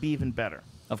reps, he'd be even better.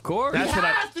 Of course. That's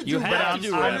what You have to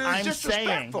do reps. I'm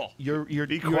saying you're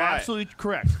quiet. absolutely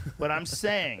correct. But I'm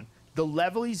saying the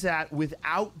level he's at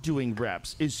without doing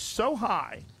reps is so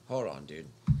high. Hold on, dude.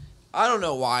 I don't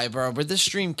know why, bro, but this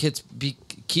stream keeps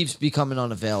becoming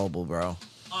unavailable, bro.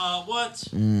 What?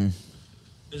 Mm.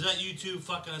 Is that YouTube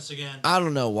fucking us again? I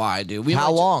don't know why, dude.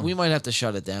 How long? We might have to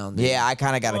shut it down. Dude. Yeah, I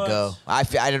kind of gotta go. I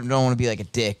don't want to be like a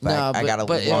dick, but No, I gotta.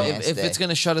 But long if ass day. it's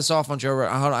gonna shut us off on Joe, hold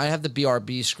on, I have the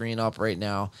BRB screen up right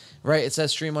now. Right, it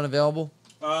says stream unavailable.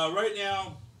 Right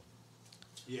now,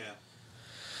 yeah.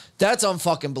 That's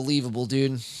unfucking believable,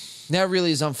 dude. That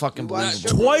really is unfucking believable.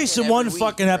 Twice in one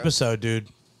fucking episode, dude.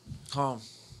 Oh,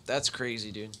 that's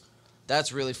crazy, dude.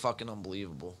 That's really fucking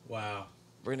unbelievable. Wow.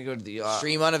 We're gonna go to the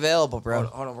Stream unavailable, bro.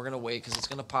 Hold on, we're gonna wait because it's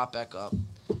gonna pop back up.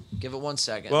 Give it 1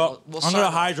 second. Well, We'll I'm sign gonna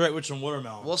off. hydrate with some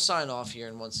watermelon. We'll sign off here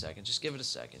in 1 second. Just give it a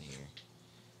second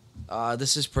here.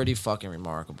 This is pretty fucking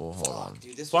remarkable. Hold on.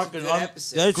 Dude, this was a good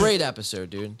episode. Great episode,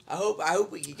 dude. I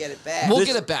hope we can get it back. We'll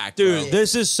get it back, dude. bro.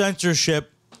 This is censorship.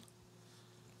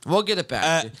 We'll get it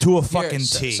back dude. To a Here, fucking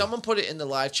T. Someone put it in the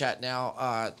live chat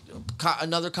now.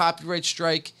 Another copyright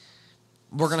strike.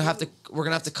 We're gonna have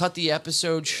to cut the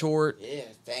episode short. Yeah,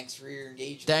 thanks for your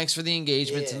engagement. Thanks for the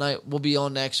engagement Yeah. tonight. We'll be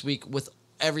on next week with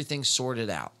everything sorted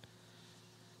out.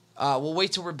 We'll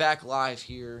wait till we're back live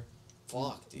here.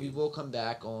 Fuck, dude. We will come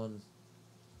back on.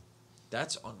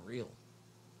 That's unreal.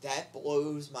 That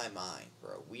blows my mind,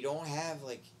 bro. We don't have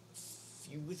like.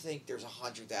 You would think there's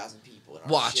 100,000 people in our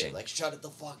Watching. shit. Like, shut it the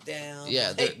fuck down.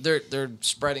 Yeah, Like, they're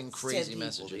spreading 10 crazy people,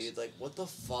 messages. dude. Like, what the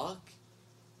fuck?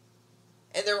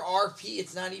 And there are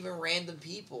it's not even random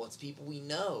people. It's people we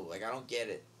know. Like, I don't get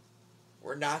it.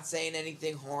 We're not saying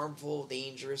anything harmful,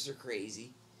 dangerous, or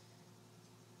crazy.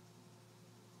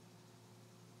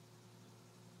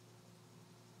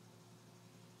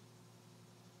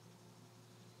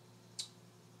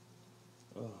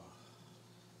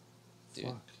 Dude,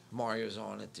 Mario's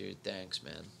on it, dude. Thanks,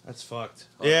 man. That's fucked.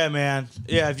 Yeah, man.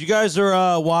 Yeah, if you guys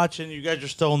are watching, you guys are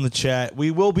still in the chat.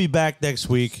 We will be back next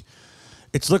week.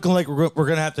 It's looking like we're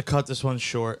gonna have to cut this one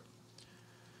short.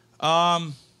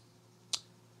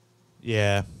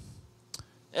 Yeah.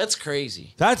 That's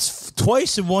crazy. That's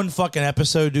twice in one fucking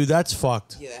episode, dude. That's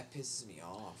fucked. Yeah, that pisses me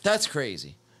off. That's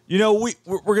crazy. You know,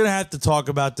 we're gonna have to talk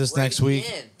about this next week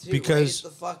Again, too, because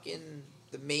right at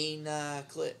the main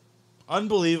clip.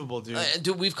 unbelievable, dude.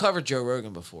 Dude, we've covered Joe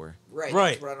Rogan before. Right. Right.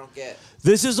 That's what I don't get.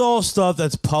 This is all stuff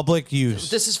that's public use.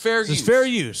 This is fair This use. is fair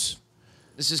use.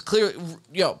 This is clear.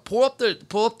 Yo, pull up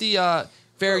the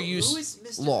fair use Who is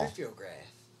Mr. law.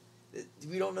 Griffograph?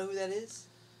 We don't know who that is.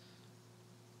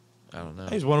 I don't know.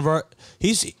 He's one of our.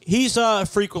 He's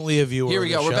frequently a viewer. Here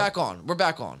we of go. the We're show. back on. We're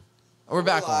back on. We're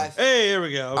back on. Hey, here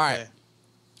we go. Okay. All right,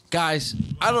 guys.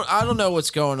 I don't know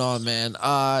what's going on, man.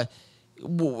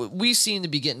 We seem to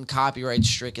be getting copyright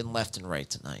stricken left and right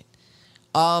tonight.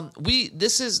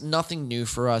 This is nothing new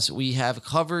for us. We have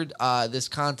covered this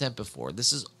content before.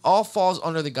 This is all falls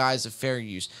under the guise of fair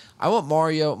use. I want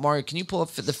Mario. Mario, can you pull up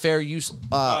the fair use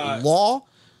law?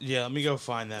 Yeah, let me go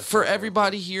find that For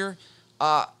everybody here.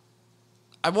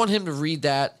 I want him to read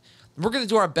that. We're going to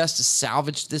do our best to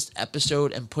salvage this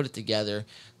episode and put it together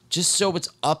just so it's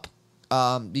up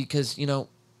because, you know,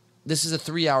 this is a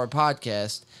 3-hour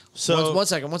podcast. So- one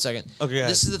second. Okay, go ahead.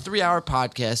 This is a 3-hour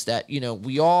podcast that, you know,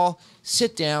 we all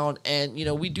sit down and, you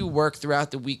know, we do work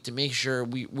throughout the week to make sure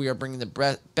we are bringing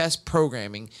the best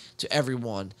programming to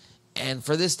everyone. And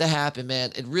for this to happen,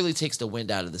 man, it really takes the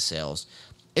wind out of the sails.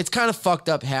 It's kind of fucked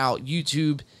up how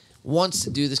YouTube wants to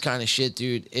do this kind of shit,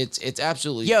 dude. It's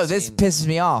absolutely Yo, this pisses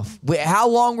me off. Wait, how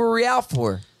long were we out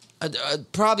for?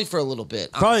 Probably for a little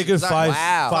bit. Probably a good Honestly.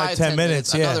 five, 10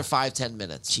 minutes, yeah. Another 5-10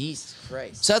 minutes. Jesus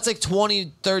Christ. So that's like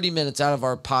 20-30 minutes out of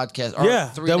our podcast. Our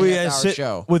Yeah, that we 3.5 hour sit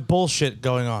show. with bullshit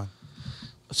going on.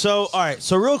 So, all right.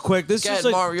 So, real quick, this Go is ahead,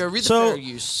 like Mario, read the so fair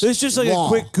use this is just like law. a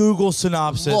quick Google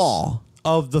synopsis Law.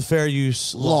 of the fair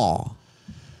use law.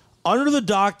 Under the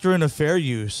doctrine of fair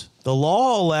use, the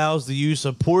law allows the use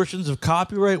of portions of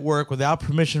copyright work without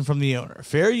permission from the owner.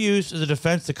 Fair use is a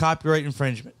defense to copyright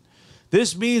infringement.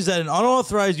 This means that an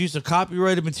unauthorized use of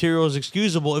copyrighted material is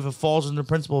excusable if it falls under the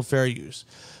principle of fair use.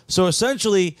 So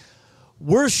essentially,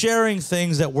 we're sharing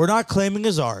things that we're not claiming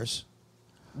as ours.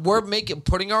 We're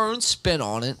putting our own spin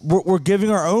on it. We're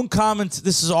giving our own comments.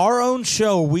 This is our own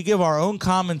show. We give our own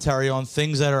commentary on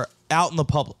things that are out in the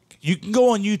public. You can go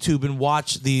on YouTube and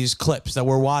watch these clips that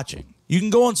we're watching. You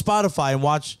can go on Spotify and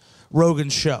watch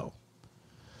Rogan's show.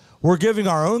 We're giving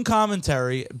our own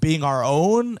commentary, being our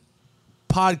own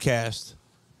podcast,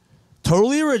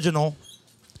 totally original.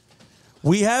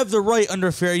 We have the right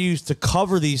under fair use to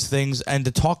cover these things and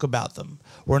to talk about them.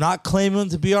 We're not claiming them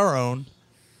to be our own.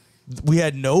 We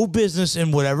had no business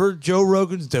in whatever Joe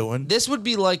Rogan's doing. This would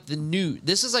be like the news.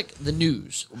 This is like the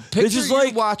news. Picture This is you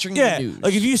like watching yeah, the news.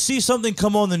 like if you see something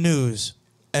come on the news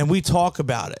and we talk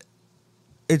about it,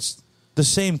 it's the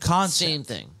same concept. Same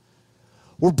thing.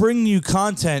 We're bringing you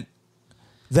content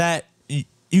that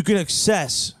you can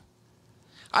access.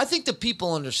 I think the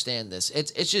people understand this.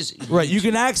 It's just Right, you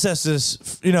can access this,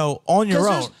 on your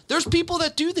 'Cause own. There's people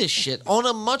that do this shit on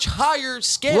a much higher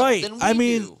scale Right. than we I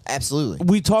mean, do. Absolutely.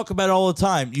 We talk about it all the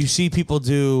time. You see people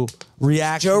do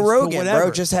reactions. Joe to Rogan, whatever.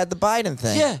 bro, just had the Biden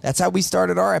thing. Yeah. That's how we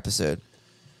started our episode.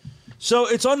 So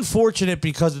it's unfortunate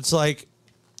because it's like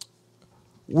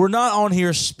we're not on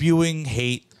here spewing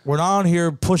hate. We're not on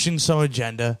here pushing some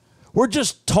agenda. We're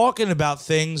just talking about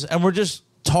things, and we're just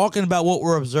talking about what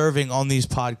we're observing on these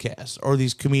podcasts or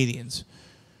these comedians.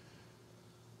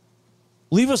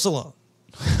 Leave us alone.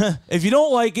 If you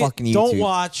don't like it, Fucking don't YouTube.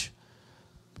 watch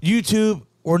YouTube.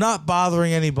 We're not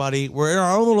bothering anybody. We're in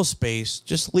our own little space.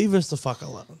 Just leave us the fuck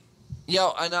alone.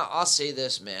 Yo, and I'll say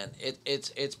this, man.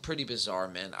 It's pretty bizarre,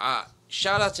 man.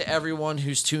 Shout out to everyone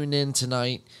who's tuned in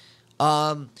tonight.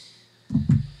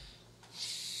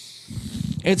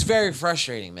 It's very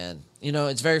frustrating, man.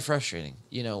 It's very frustrating.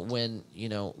 When,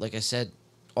 like I said,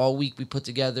 all week we put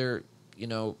together,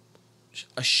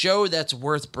 a show that's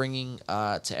worth bringing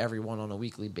to everyone on a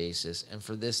weekly basis. And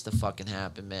for this to fucking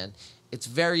happen, man, it's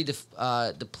very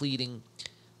depleting.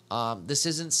 This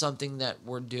isn't something that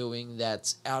we're doing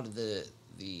that's out of the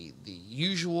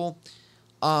usual.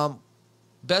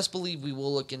 Best believe we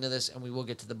will look into this and we will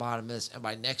get to the bottom of this. And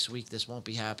by next week, this won't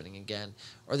be happening again,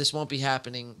 or this won't be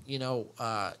happening.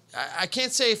 I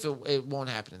can't say if it won't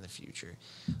happen in the future.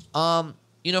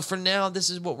 For now,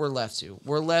 this is what we're left to.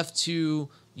 We're left to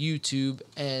YouTube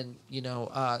and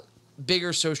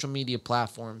bigger social media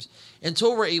platforms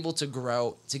until we're able to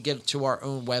grow to get to our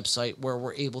own website where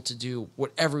we're able to do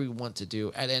whatever we want to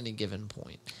do at any given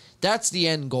point. That's the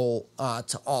end goal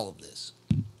to all of this.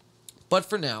 But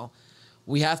for now,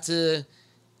 we have to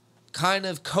kind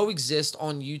of coexist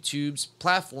on YouTube's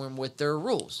platform with their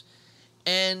rules.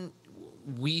 And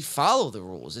we follow the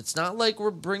rules. It's not like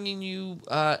we're bringing you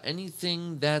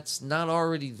anything that's not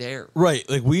already there. Right.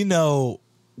 Like we know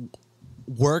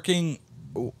working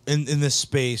in this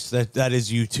space that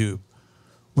is YouTube,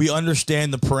 we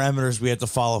understand the parameters we have to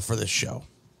follow for this show.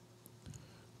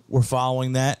 We're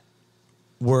following that.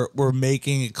 We're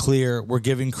making it clear. We're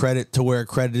giving credit to where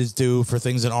credit is due for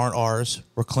things that aren't ours.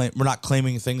 We're not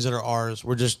claiming things that are ours.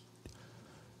 We're just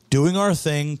doing our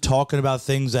thing, talking about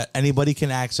things that anybody can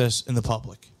access in the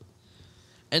public.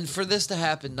 And for this to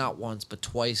happen not once but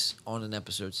twice on an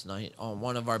episode tonight, on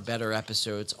one of our better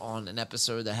episodes, on an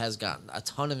episode that has gotten a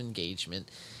ton of engagement,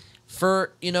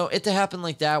 for it to happen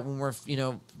like that when we're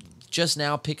just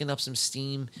now picking up some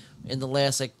steam in the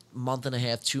last month and a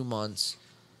half, 2 months.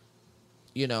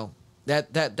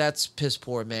 That's piss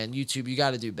poor, man. YouTube, you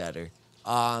got to do better.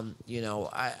 I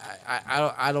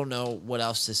don't know what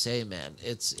else to say, man.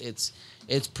 It's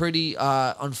pretty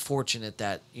unfortunate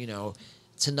that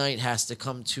tonight has to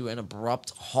come to an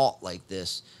abrupt halt like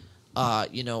this. On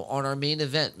our main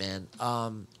event, man.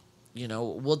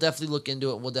 We'll definitely look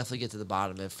into it. We'll definitely get to the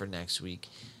bottom of it for next week,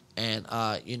 and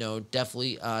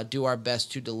definitely do our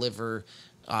best to deliver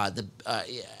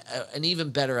an even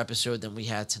better episode than we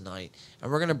had tonight.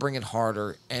 And we're going to bring it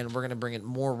harder, and we're going to bring it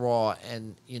more raw,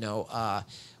 and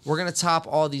we're going to top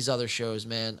all these other shows,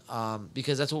 man,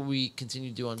 because that's what we continue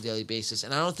to do on a daily basis.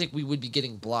 And I don't think we would be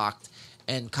getting blocked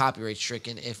and copyright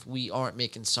stricken if we aren't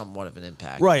making somewhat of an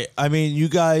impact. Right. I mean, you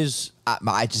guys...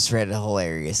 I just read a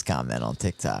hilarious comment on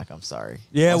TikTok. I'm sorry.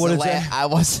 Yeah, what did it say? I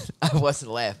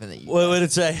wasn't laughing at you. What did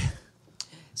it say?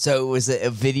 So it was a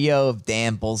video of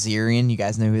Dan Bilzerian. You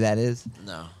guys know who that is?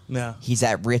 No. He's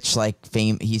that rich,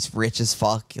 he's rich as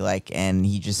fuck, and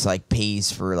he just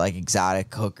pays for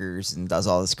exotic hookers and does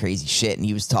all this crazy shit. And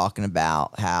he was talking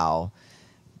about how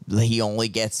he only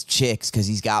gets chicks because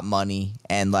he's got money,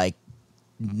 and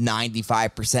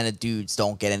 95% of dudes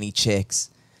don't get any chicks.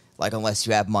 Unless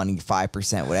you have money,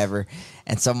 5%, whatever.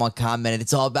 And someone commented,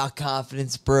 "It's all about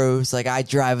confidence, bros. I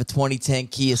drive a 2010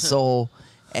 Kia Soul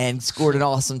and scored an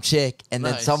awesome chick." And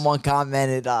then Nice. someone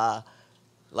commented,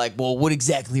 like, well, what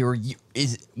exactly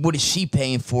what is she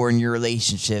paying for in your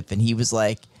relationship? And he was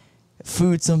like,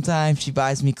 food sometimes. She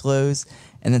buys me clothes.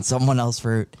 And then someone else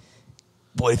wrote,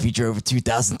 what if you drove a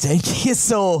 2010 Kia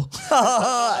Soul?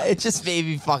 It just made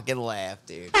me fucking laugh,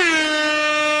 dude.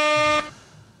 I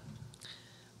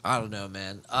don't know,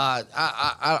 man. I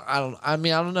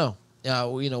don't know.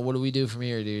 What do we do from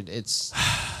here, dude? It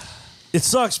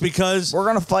sucks because we're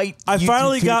gonna fight. I YouTube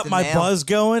finally tooth got and my nail. buzz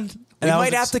going. We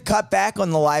might have to cut back on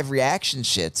the live reaction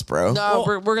shits, bro. No,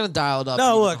 we're gonna dial it up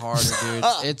No, even look. harder,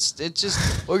 dude. It's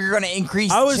just. Well, you're gonna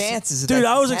increase I was, the chances. dude.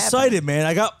 I was happening. excited,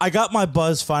 man. I got my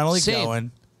buzz finally Same.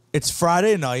 going. It's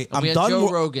Friday night. And I'm we had done. Joe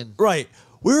Rogan. Right.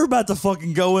 We were about to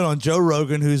fucking go in on Joe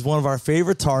Rogan, who's one of our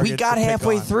favorite targets. We got to pick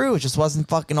halfway on. through. It just wasn't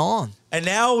fucking on. And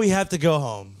now we have to go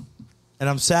home. And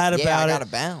I'm sad Yeah, about I it.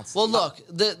 gotta bounce. Well, look,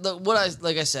 what I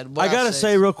said. What I gotta I'll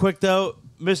say real quick though,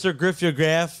 Mr.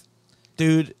 Griffograph,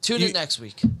 dude. Tune in next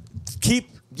week. Keep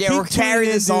Yeah, keep we're carrying tuning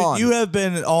in, this dude. on. You have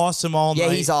been awesome all night.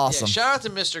 Yeah, he's awesome. Yeah, shout out to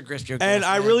Mr. Griffith. And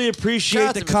I really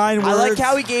appreciate the kind I words. like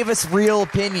how he gave us real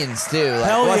opinions too. Like,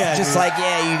 Hell wasn't yeah, just dude. like,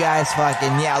 yeah, you guys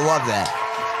fucking, yeah, I love that.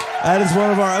 That is one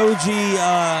of our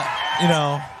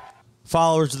OG,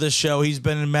 followers of this show. He's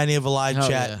been in many of a live Hell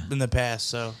chat yeah. in the past.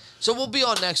 So we'll be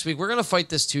on next week. We're gonna fight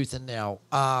this tooth and nail.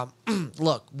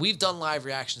 Look, we've done live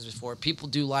reactions before. People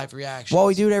do live reactions. Well,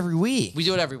 we do it every week. We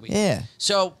do it every week. Yeah.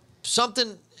 So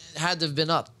something had to have been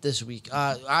up this week.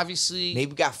 Obviously,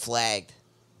 maybe we got flagged.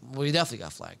 We definitely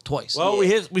got flagged twice. well,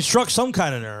 we struck some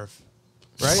kind of nerve,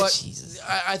 right? But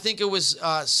I think it was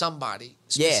somebody.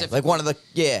 Yeah, specifically. like one of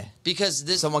the Because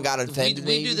this someone got offended.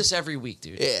 We do maybe? this every week,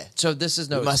 dude. Yeah. So this is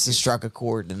no. We must have excuse. struck a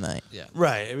chord tonight. Yeah.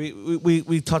 Right.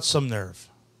 We touched some nerve.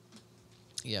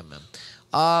 Yeah, man.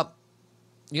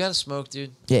 You got to smoke,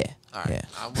 dude? Yeah. All right. Yeah.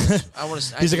 I want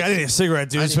to. He's like, I need a cigarette,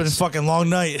 dude. It's been a fucking long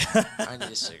night. I need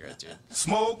a cigarette, dude.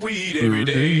 Smoke weed every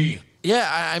day. Yeah,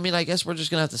 I mean, I guess we're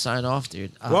just gonna have to sign off,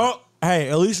 dude. Well, hey,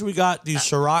 at least we got these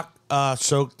Ciroc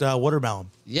soaked watermelon.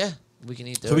 Yeah, we can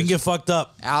eat those. So we can get fucked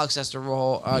up. Alex has to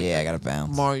roll. Yeah, I gotta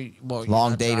bounce. Well,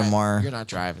 Long day tomorrow. You're not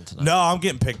driving tonight. No, I'm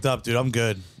getting picked up, dude. I'm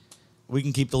good. We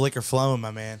can keep the liquor flowing, my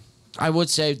man. I would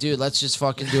say, dude, let's just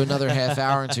fucking do another half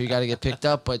hour until you got to get picked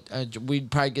up. But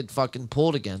we'd probably get fucking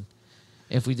pulled again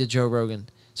if we did Joe Rogan.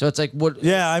 So it's like, what?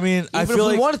 Yeah, I mean, I even feel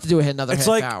if we like wanted to do another it's half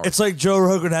like hour. it's like Joe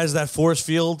Rogan has that force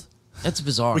field. That's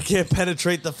bizarre. We can't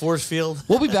penetrate the force field.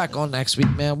 We'll be back on next week,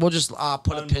 man. We'll just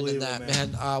put a pin in that,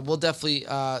 man. We'll definitely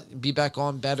be back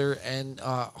on better and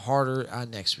harder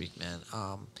next week, man.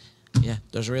 Yeah,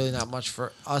 there's really not much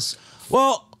for us.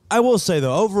 Well, I will say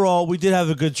though, overall, we did have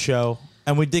a good show,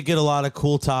 and we did get a lot of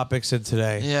cool topics in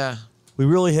today. Yeah, we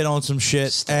really hit on some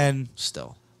shit, and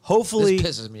hopefully,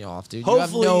 this pisses me off, dude.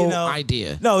 Hopefully, you have no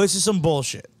idea. No, this is some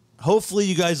bullshit. Hopefully,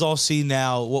 you guys all see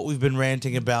now what we've been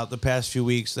ranting about the past few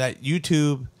weeks. That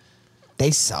YouTube,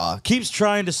 they suck. Keeps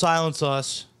trying to silence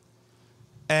us.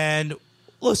 And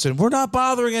listen, we're not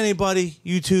bothering anybody.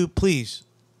 YouTube, please,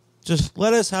 just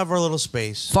let us have our little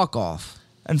space. Fuck off.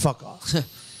 And fuck off. Yeah.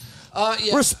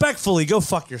 Respectfully, go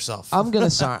fuck yourself. I'm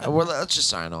gonna sign. Well, let's just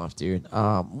sign off, dude.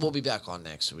 We'll be back on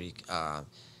next week. I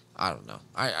don't know.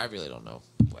 I really don't know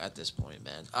at this point,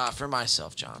 man. For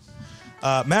myself, John.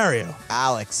 Mario.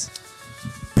 Alex.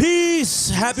 Peace.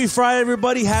 Happy Friday,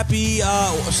 everybody. Happy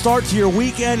start to your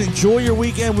weekend. Enjoy your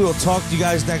weekend. We will talk to you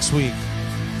guys next week.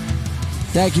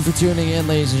 Thank you for tuning in,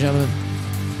 ladies and gentlemen.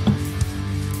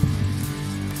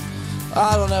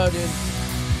 I don't know, dude.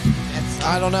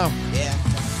 I don't know. Yeah.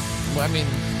 Well, I mean,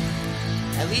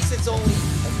 at least it's only a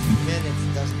few minutes.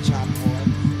 It doesn't chop more.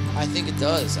 I think it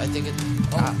does. I think it.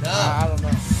 Oh, no. I don't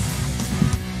know.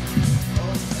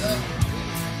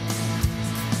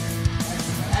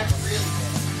 That's really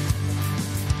bad.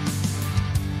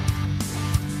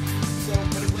 So,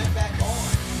 but it went back on.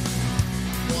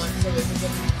 So it was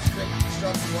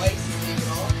struck twice and leave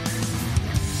it on.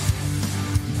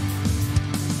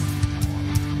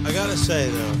 I gotta say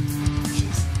though,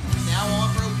 Now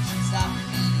on, bro, you should stop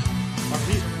the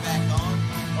meeting. Back on.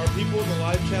 Our people in the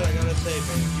live chat, I gotta say,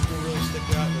 man, people really stick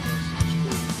out with us. It's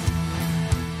cool.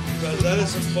 Because that is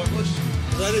some fucking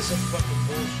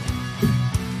bullshit.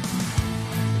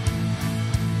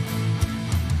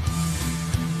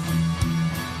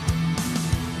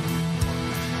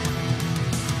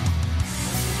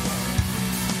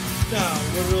 Now,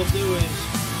 what we'll do is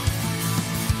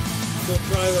we'll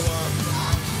try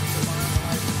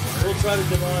to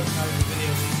demonetize the video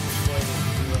we display it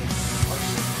to like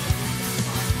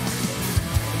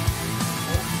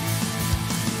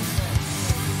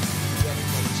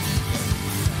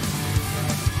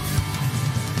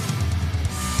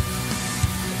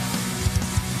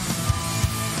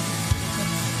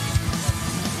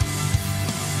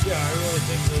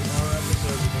think that our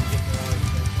episodes have been getting a lot of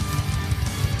attention.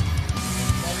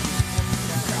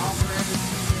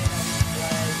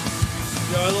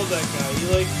 Yo, I love that guy. He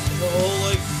like he'll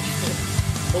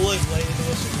like lay into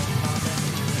us in one comment,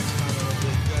 and the next comment will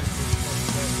be like, "You guys are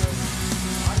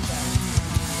fucking bad."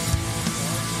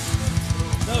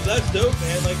 No, but that's dope,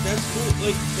 man. Like that's cool.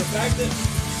 Like the fact that.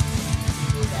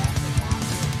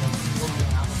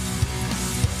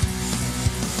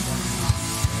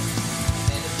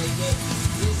 And if they get